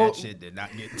 Hey, well, That shit did not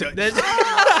get touched.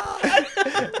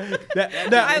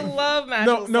 I love Mashle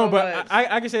no, so but much.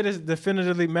 I can say this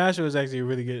definitively. Mashle is actually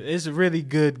really good. It's a really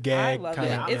good I gag. love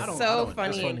kinda- it. I It's don't- I so don't- funny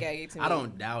that's and funny. gaggy to me. I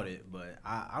don't doubt it, but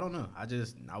I don't know.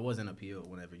 I wasn't appealed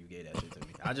whenever you gave that shit to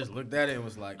me. I just looked at it and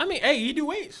was like, I mean, hey, you do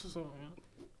weights. So.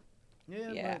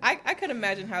 Yeah, but- I could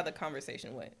imagine how the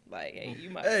conversation went. Like, hey, you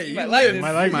might, Hey, you you might like live- this.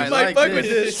 might like You this. might fuck with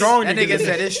this. this. Strong That nigga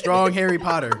said it's strong Harry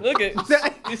Potter. Look at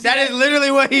That is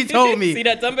literally what he told me. See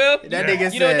that dumbbell? That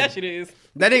nigga You know what said- that shit is.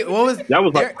 That nigga, what was That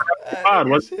was like odd,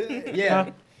 wasn't it? yeah.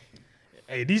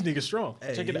 Hey, these niggas strong.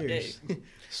 Check it out. here's-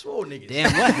 Swole niggas.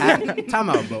 Damn, what happened? Time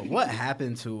out, bro. What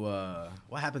happened to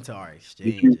our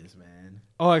exchanges, man?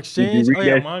 Oh, exchange. Did you Oh read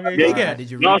yeah, that manga. shit? You Yeah. got-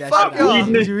 Did you Y'all read that stop shit? out? reading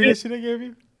Did this you read that shit. shit I gave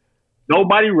you?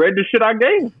 Nobody read the shit I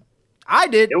gave. I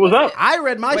did. It was up. I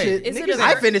read my Wait, shit. is it Niggas, a-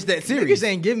 I finished that series. Niggas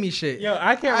ain't give me shit. Yo,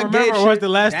 I can't I remember gave what was shit- the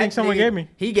last thing That someone nigga- gave me.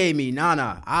 He gave me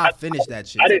nah. I finished that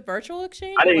shit. I Is it didn't- virtual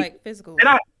exchange I or didn't- like physical?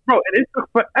 And it took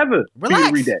forever Relax,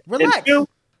 to read that. And relax. Phil,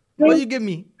 What you give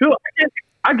me?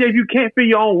 I gave you Can't Feel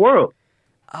Your Own World.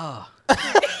 Ah.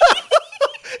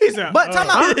 He said, But time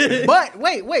out. But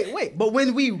wait. But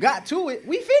when we got to it,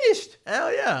 we finished.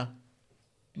 Hell yeah.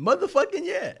 Motherfucking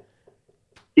yeah.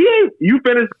 You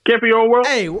finished Can't Feel Your Own World?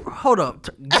 Hey, hold up.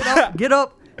 Get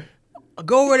up.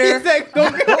 Go over there. He said, Go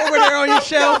over there on your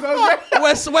shelf.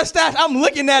 West Stash, I'm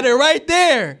looking at it right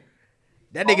there.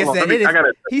 That nigga Hold on, said let me- it is. I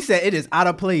gotta- He said it is out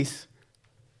of place.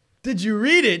 Did you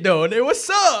read it though? And then what's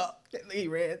up? He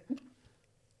read.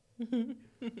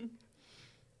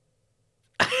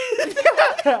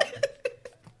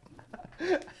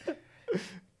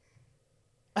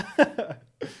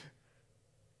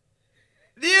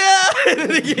 Yeah.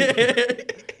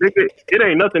 Nigga, it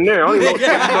ain't nothing there. I don't even know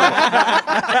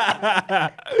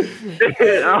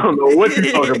I don't know what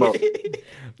you're talking about.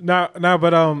 No,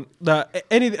 but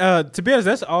to be honest,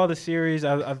 that's all the series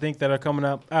I think that are coming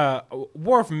up.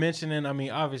 Worth mentioning. I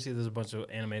mean, obviously, there's a bunch of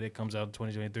anime that comes out in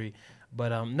 2023,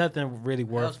 but nothing really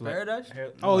worth. Hell's Paradise?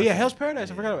 Oh yeah, Hell's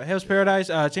Paradise. I forgot about Hell's Paradise.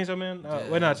 Chainsaw Man.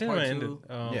 Wait, no, Chainsaw Man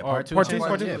ended. Part two,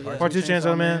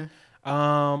 Chainsaw Man.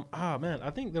 Man, I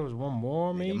think there was one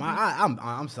more. Maybe.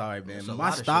 I'm sorry, man.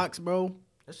 My stocks, bro.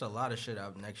 There's a lot of shit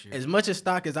out next year. As much as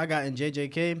stock as I got in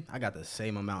JJK, I got the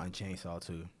same amount in Chainsaw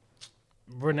too.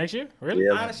 For next year, really?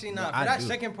 Yeah. Honestly, not for that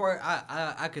second part.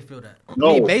 I could feel that.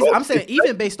 No, I'm saying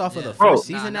even based off of the Bro. first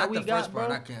season that we the got, first part,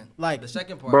 bro. I can't. Like The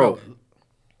second part, Bro. I could.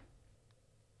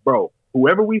 bro,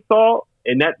 whoever we saw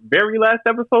in that very last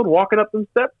episode walking up them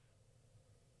steps,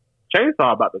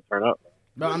 Chainsaw about to turn up.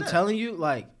 Bro, I'm telling you,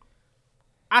 like,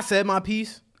 I said my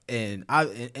piece, and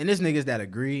there's niggas that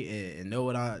agree and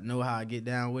know how I get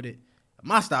down with it.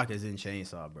 My stock is in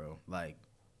Chainsaw, bro. Like,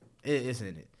 it's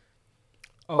in it.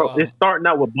 Bro, it's starting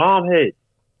out with Bombhead.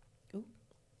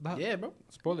 Yeah, bro.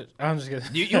 Spoilers. I'm just kidding.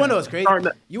 You wanna know what's crazy? Starting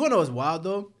to- You wanna know what's wild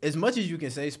though? As much as you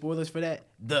can say spoilers for that,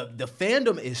 the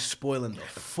fandom is spoiling the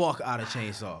fuck out of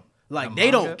Chainsaw. Like they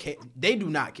don't care. They do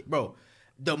not care, bro.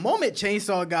 The moment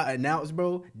Chainsaw got announced,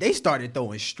 bro, they started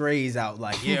throwing strays out.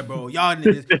 Like, yeah, bro, y'all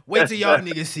niggas, wait till y'all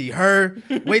niggas see her.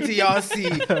 Wait till y'all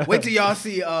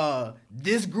see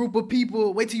this group of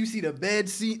people. Wait till you see the bed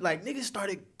seat. Like, niggas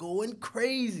started going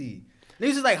crazy. Niggas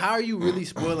is like, how are you really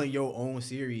spoiling your own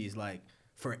series, like,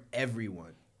 for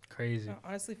everyone? Crazy. No,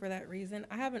 honestly, for that reason,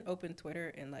 I haven't opened Twitter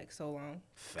in like so long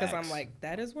because I'm Facts. like,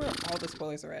 that is where all the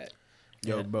spoilers are at.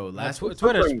 Yo, bro, last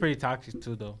Twitter's pretty toxic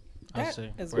too, though. I'll That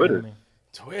say. is Twitter. anime.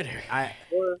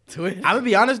 I'm gonna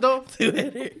be honest though.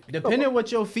 Depending on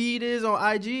what your feed is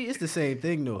on IG, it's the same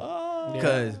thing though.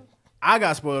 Because I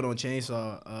got spoiled on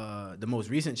Chainsaw, the most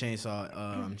recent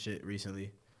Chainsaw shit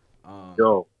recently.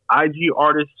 Yo, IG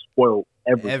artists spoil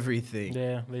everything. Everything.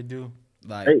 Yeah, they do.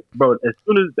 Like, Hey, bro, as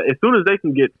soon as they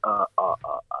can get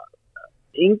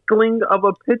inkling of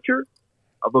a picture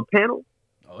of a panel,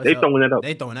 oh, they throwing that up.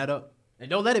 They throwing that up. And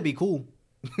don't let it be cool.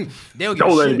 They'll get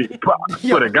Don't let shit. it be. I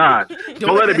swear to God,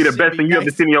 don't let it be the that best shit thing be you ever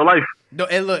nice. seen in your life. No,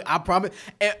 and look, I promise.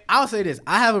 And I'll say this: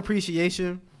 I have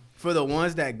appreciation for the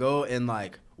ones that go and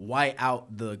like white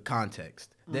out the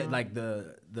context. That like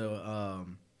the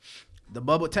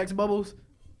bubble text bubbles.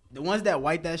 The ones that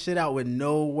white that shit out with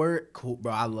no word, cool,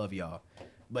 bro. I love y'all.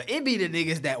 But it be the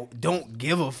niggas that don't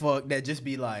give a fuck that just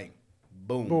be like,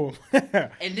 boom. Boom.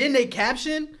 And then they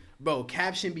caption, bro.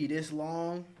 Caption be this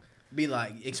long, be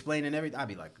like explaining everything. I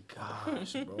be like,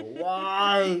 gosh, bro,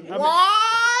 why?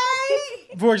 Why?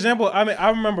 For example, I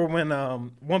remember when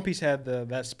One Piece had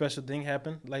that special thing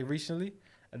happen like recently.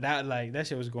 That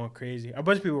shit was going crazy. A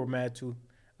bunch of people were mad too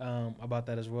about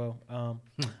that as well.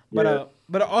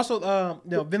 But also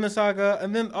Vinland Saga,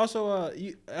 and then also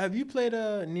have you played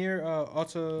Nier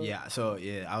Auto? Yeah. So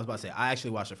yeah, I was about to say I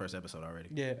actually watched the first episode already.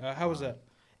 Yeah. How was that?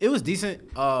 It was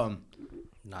decent. Nah,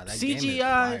 that game is CGI.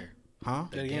 fire. Huh?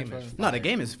 The game is No, the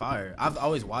game is fire. I've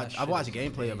watched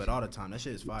gameplay of it all the time. That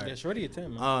shit is fire. Yeah, Shorty a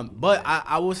 10, man. But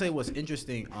I will say what's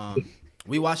interesting.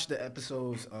 We watched the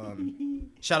episodes.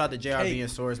 Shout out to JRB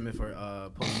and Swordsman for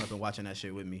pulling up and watching that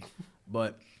shit with me.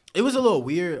 But it was a little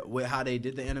weird with how they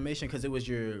did the animation because it was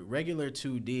your regular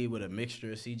 2D with a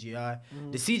mixture of CGI.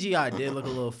 The CGI did look a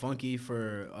little funky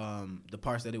for the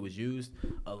parts that it was used.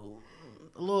 A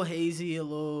little hazy, a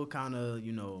little kind of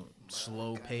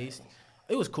slow paced.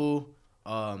 It was cool.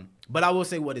 But I will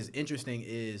say what is interesting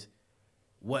is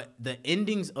what the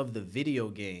endings of the video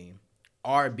game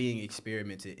are being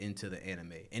experimented into the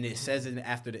anime. And it says it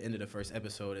after the end of the first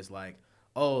episode, it's like,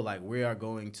 oh, like we are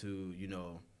going to,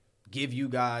 give you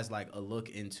guys like a look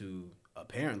into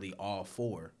apparently all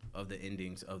 4 of the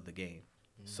endings of the game.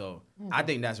 So I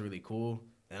think that's really cool.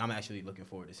 And I'm actually looking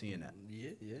forward to seeing that.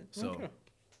 Yeah. So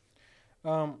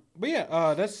Okay. But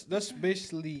yeah, that's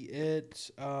basically it.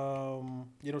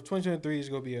 2023 is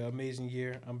gonna be an amazing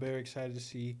year. I'm very excited to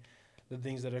see the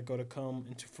things that are gonna come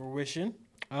into fruition.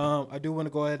 I do want to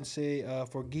go ahead and say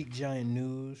for Geek Giant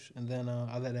News, and then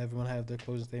I'll let everyone have their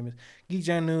closing statements. Geek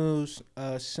Giant News,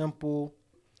 simple.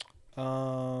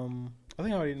 I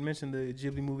think I already mentioned the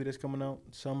Ghibli movie that's coming out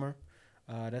summer.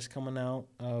 That's coming out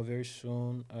very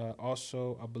soon.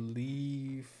 Also, I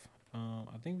believe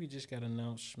I think we just got an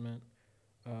announcement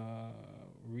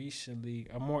recently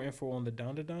more info on the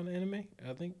Don anime.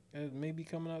 I think it may be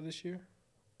coming out this year,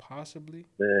 possibly.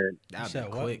 Man, That'd said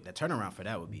be what? quick. The turnaround for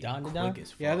that would be Don quick Don?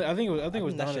 as fuck. Yeah, I think it was. I think it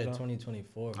was that Don. shit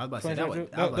 2024. I was about to say that was.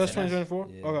 That's 2024.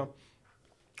 Yeah. Okay,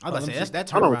 I was about to say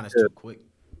that I don't turnaround is care. too quick.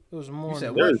 it was more. You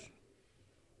said than- what?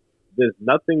 there's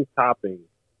nothing topping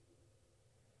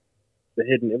the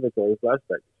hidden inventory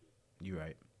flashback. You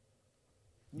right.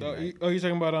 No, You're right. you're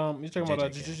talking about You're talking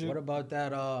about JJK. Jujutsu? What about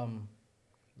that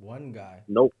one guy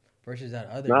Nope. versus that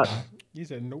other Not- guy? You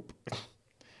said nope.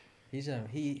 He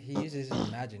uses his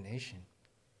imagination.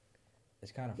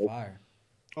 It's kind of Nope. fire.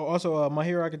 Oh, also My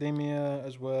Hero Academia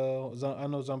as well. I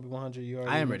know Zombie 100. You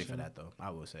already I am ready for mentioned. that though. I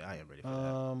will say I am ready for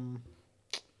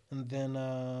that. And then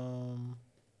I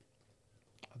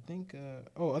think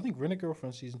I think Rent a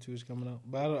Girlfriend season 2 is coming out,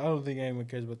 but I don't think anyone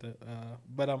cares about that.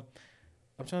 But I'm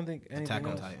trying to think. Anything Attack on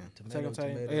else? Titan. Attack on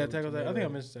Titan. Oh, yeah, Attack on Titan. I think I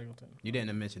mentioned Attack on Titan. You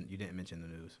didn't mention the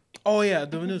news. Oh yeah,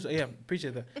 the news. Yeah,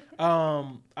 appreciate that.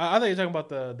 I thought you were talking about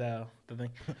the thing.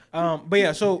 But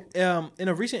yeah, so in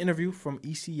a recent interview from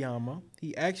Isayama,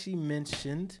 he actually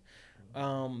mentioned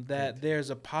that there's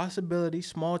a possibility,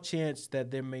 small chance,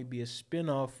 that there may be a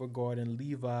spinoff regarding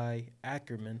Levi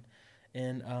Ackerman,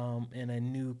 and a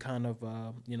new kind of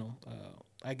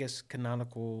I guess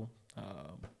canonical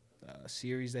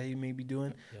series that he may be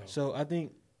doing. Yo, So I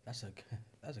think that's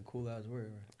a cool ass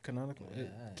word. canonical Yeah.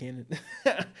 canon.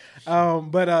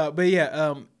 But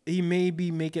yeah, he may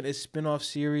be making a spin-off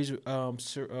series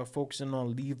focusing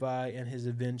on Levi and his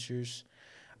adventures,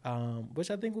 which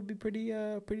I think would be pretty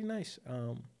nice.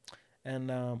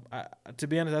 To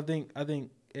be honest, I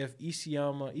think if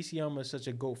Isayama is such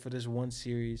a GOAT for this one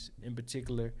series in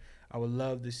particular, I would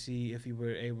love to see if he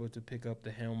were able to pick up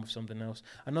the helm of something else.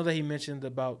 I know that he mentioned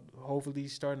about hopefully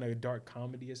starting a dark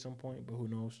comedy at some point, but who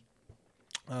knows?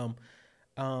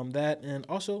 That, and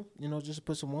also, just to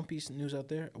put some One Piece news out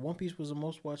there. One Piece was the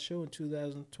most watched show in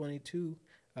 2022,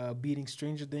 beating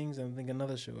Stranger Things, and I think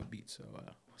another show it beat. So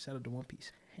shout out to One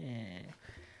Piece.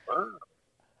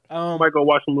 I might go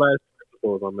watch some last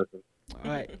episodes I'm missing.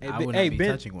 All right, I wouldn't be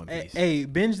touching One Piece. Hey,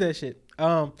 binge that shit.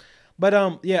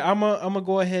 Yeah, I'm gonna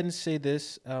go ahead and say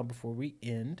this before we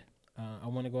end. I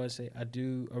want to go ahead and say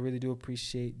I really do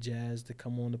appreciate Jazz to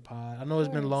come on the pod. I know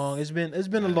it's been long. It's been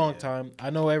a long time.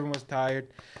 I know everyone's tired,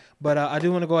 but I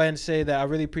do want to go ahead and say that I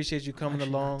really appreciate you coming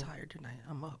along. tired tonight.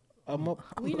 I'm up. I'm up.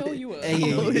 We know you will. Hey,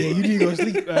 yeah, you need to go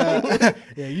sleep. Yeah,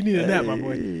 you need a nap, my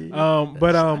boy.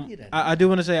 I do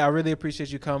want to say I really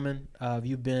appreciate you coming.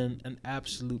 You've been an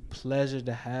absolute pleasure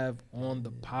to have on the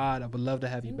pod. I would love to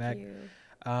have you back.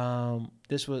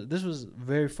 This was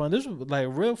very fun. This was like a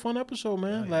real fun episode,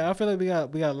 man. Like I feel like we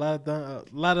got a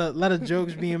lot of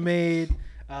jokes being made,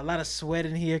 a lot of sweat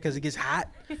in here because it gets hot.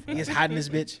 It gets hot in this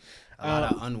bitch. A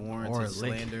lot of unwarranted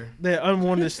slander. The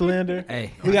unwanted slander.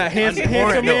 Hey, We got handsome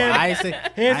unwarranted- no, man. I say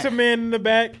Handsome man in the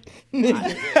back.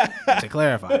 to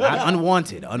clarify, not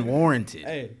unwanted, unwarranted.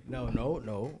 Hey,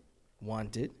 no.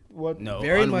 Wanted. What? No,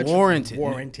 Very much unwarranted.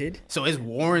 warranted. So it's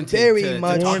warranted Very to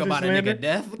much talk warranted about a slander? nigga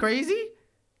death crazy?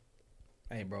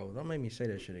 Hey, bro, don't make me say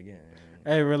that shit again.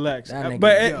 Hey, relax. That nigga,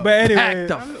 But anyway.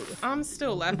 I'm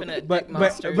still laughing at But Dick but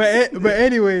Monsters. but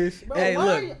anyways. Hey,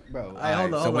 look, bro. Hey,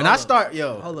 hold on. So when I start,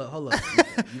 yo, hold up.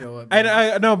 you know what?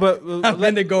 I know, but I'm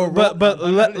finna go But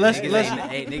let's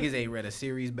niggas ain't read a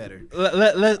series better.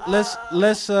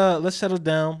 let's settle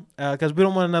down because we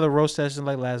don't want another roast session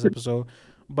like last episode.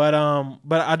 But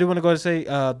I do want to go and say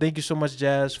thank you so much,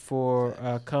 Jazz,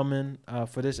 for coming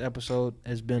for this episode.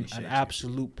 It's been Appreciate an you.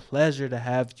 absolute pleasure to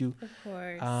have you. Of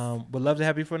course. Would love to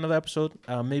have you for another episode.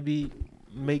 Maybe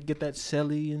get that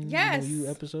Selly and Yes. you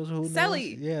episodes. Who knows?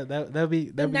 Selly. Yeah, that'd be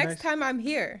the be next nice. time I'm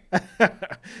here,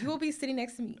 you will be sitting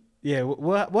next to me. Yeah,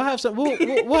 we'll have some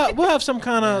we'll have some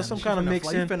kind of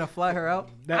mix You in. finna fly her out?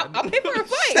 I'll pay for a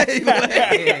flight.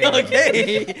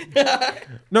 Okay.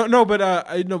 No, but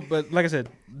like I said,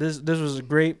 this was a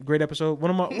great episode. One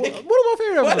of my favorite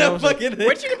episodes. Fucking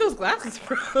Where'd you get those glasses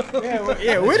from?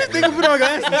 Yeah, where did nigga put on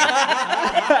glasses?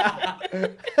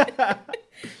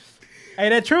 Hey,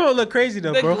 that trio look crazy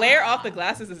though, The bro. glare off the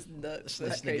glasses is nuts.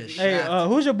 That's This nigga crazy. Hey,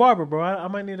 who's your barber, bro? I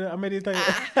might need to tell you.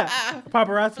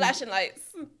 Paparazzi. Flashing lights.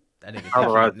 That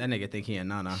Alright. nigga think he a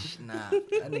nana. Nah,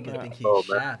 that nigga think he's Oh,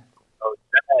 shy. man.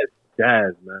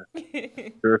 Jazz, man.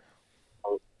 Sure.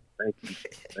 Oh, thank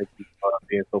you for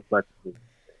being so flexible.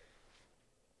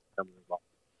 Coming along.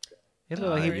 It look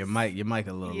like he, Your mic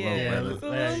a little Yeah, low, it's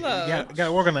brother. a little low. got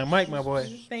to work on that mic, my boy.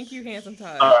 Thank you, handsome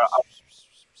Todd.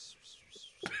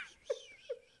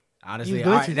 Honestly, You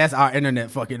glitching. that's our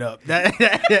internet fucking up. That's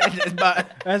about,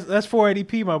 That's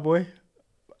 480p, my boy.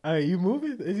 Hey, you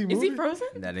moving? Is he moving? Is he frozen?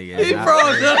 That nigga He is not-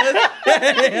 froze.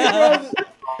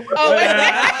 Oh, wait.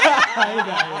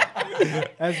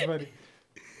 That's funny.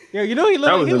 Yeah, you know he That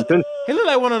look. was He intense. look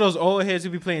like one of those old heads who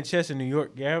be playing chess in New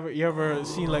York. You ever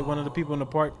seen like one of the people in the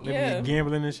park that Yeah. be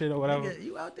gambling and shit or whatever? Nigga,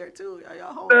 you out there too?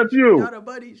 Y'all home? That's you. Y'all the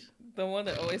buddies. The one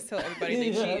that always tell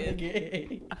everybody they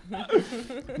cheated.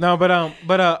 No,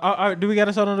 do we got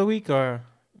us on of the week or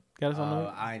got us on the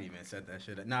week? I ain't even said that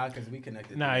shit up. Nah, because we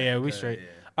connected. Nah, to yeah, that, we 'cause, straight. yeah.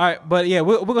 All right, but yeah,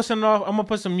 we're gonna send it off. I'm gonna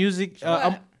put some music.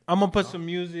 I'm gonna put some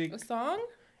music. A song?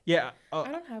 Yeah. I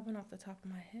don't have one off the top of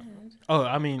my head.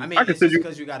 I mean, I mean, I can it's send just you-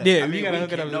 because you gotta. Yeah, I you mean, gotta we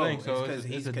hook it up can to the know. link, so because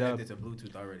it's he's a connected dub. to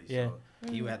Bluetooth already. Yeah.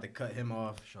 So you had to cut him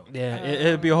off. yeah,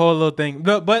 it'll be a whole little thing.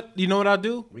 But you know what I'll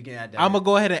do? We can add that. I'm gonna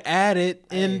go ahead and add it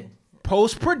in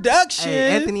post production.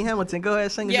 Hey, Anthony Hamilton, go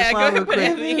ahead sing us Yeah, a go song ahead real put quick.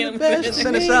 Anthony The Hamilton. best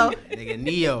Send us out. Nigga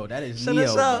Neo. That is Send Neo,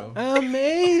 us out. bro.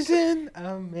 Amazing,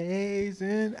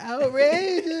 amazing,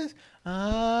 outrageous.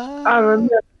 I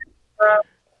remember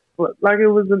like it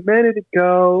was a minute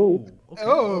ago.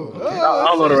 Oh, I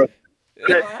don't know the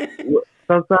rest.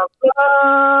 Sometimes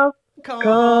love comes,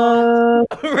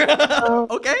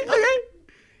 Okay.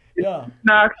 Yeah.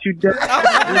 knocks you down.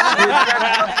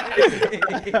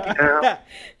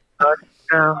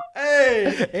 Down.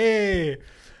 hey.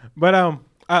 But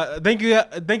thank you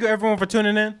everyone for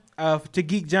tuning in to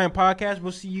Geek Giant Podcast.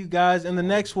 We'll see you guys in the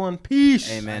next one. Peace.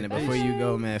 Hey man, and before you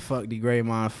go, man, fuck the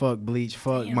Greymon, fuck Bleach,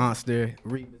 fuck Monster,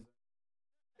 read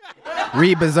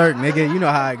Berserk, nigga. You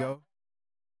know how I go.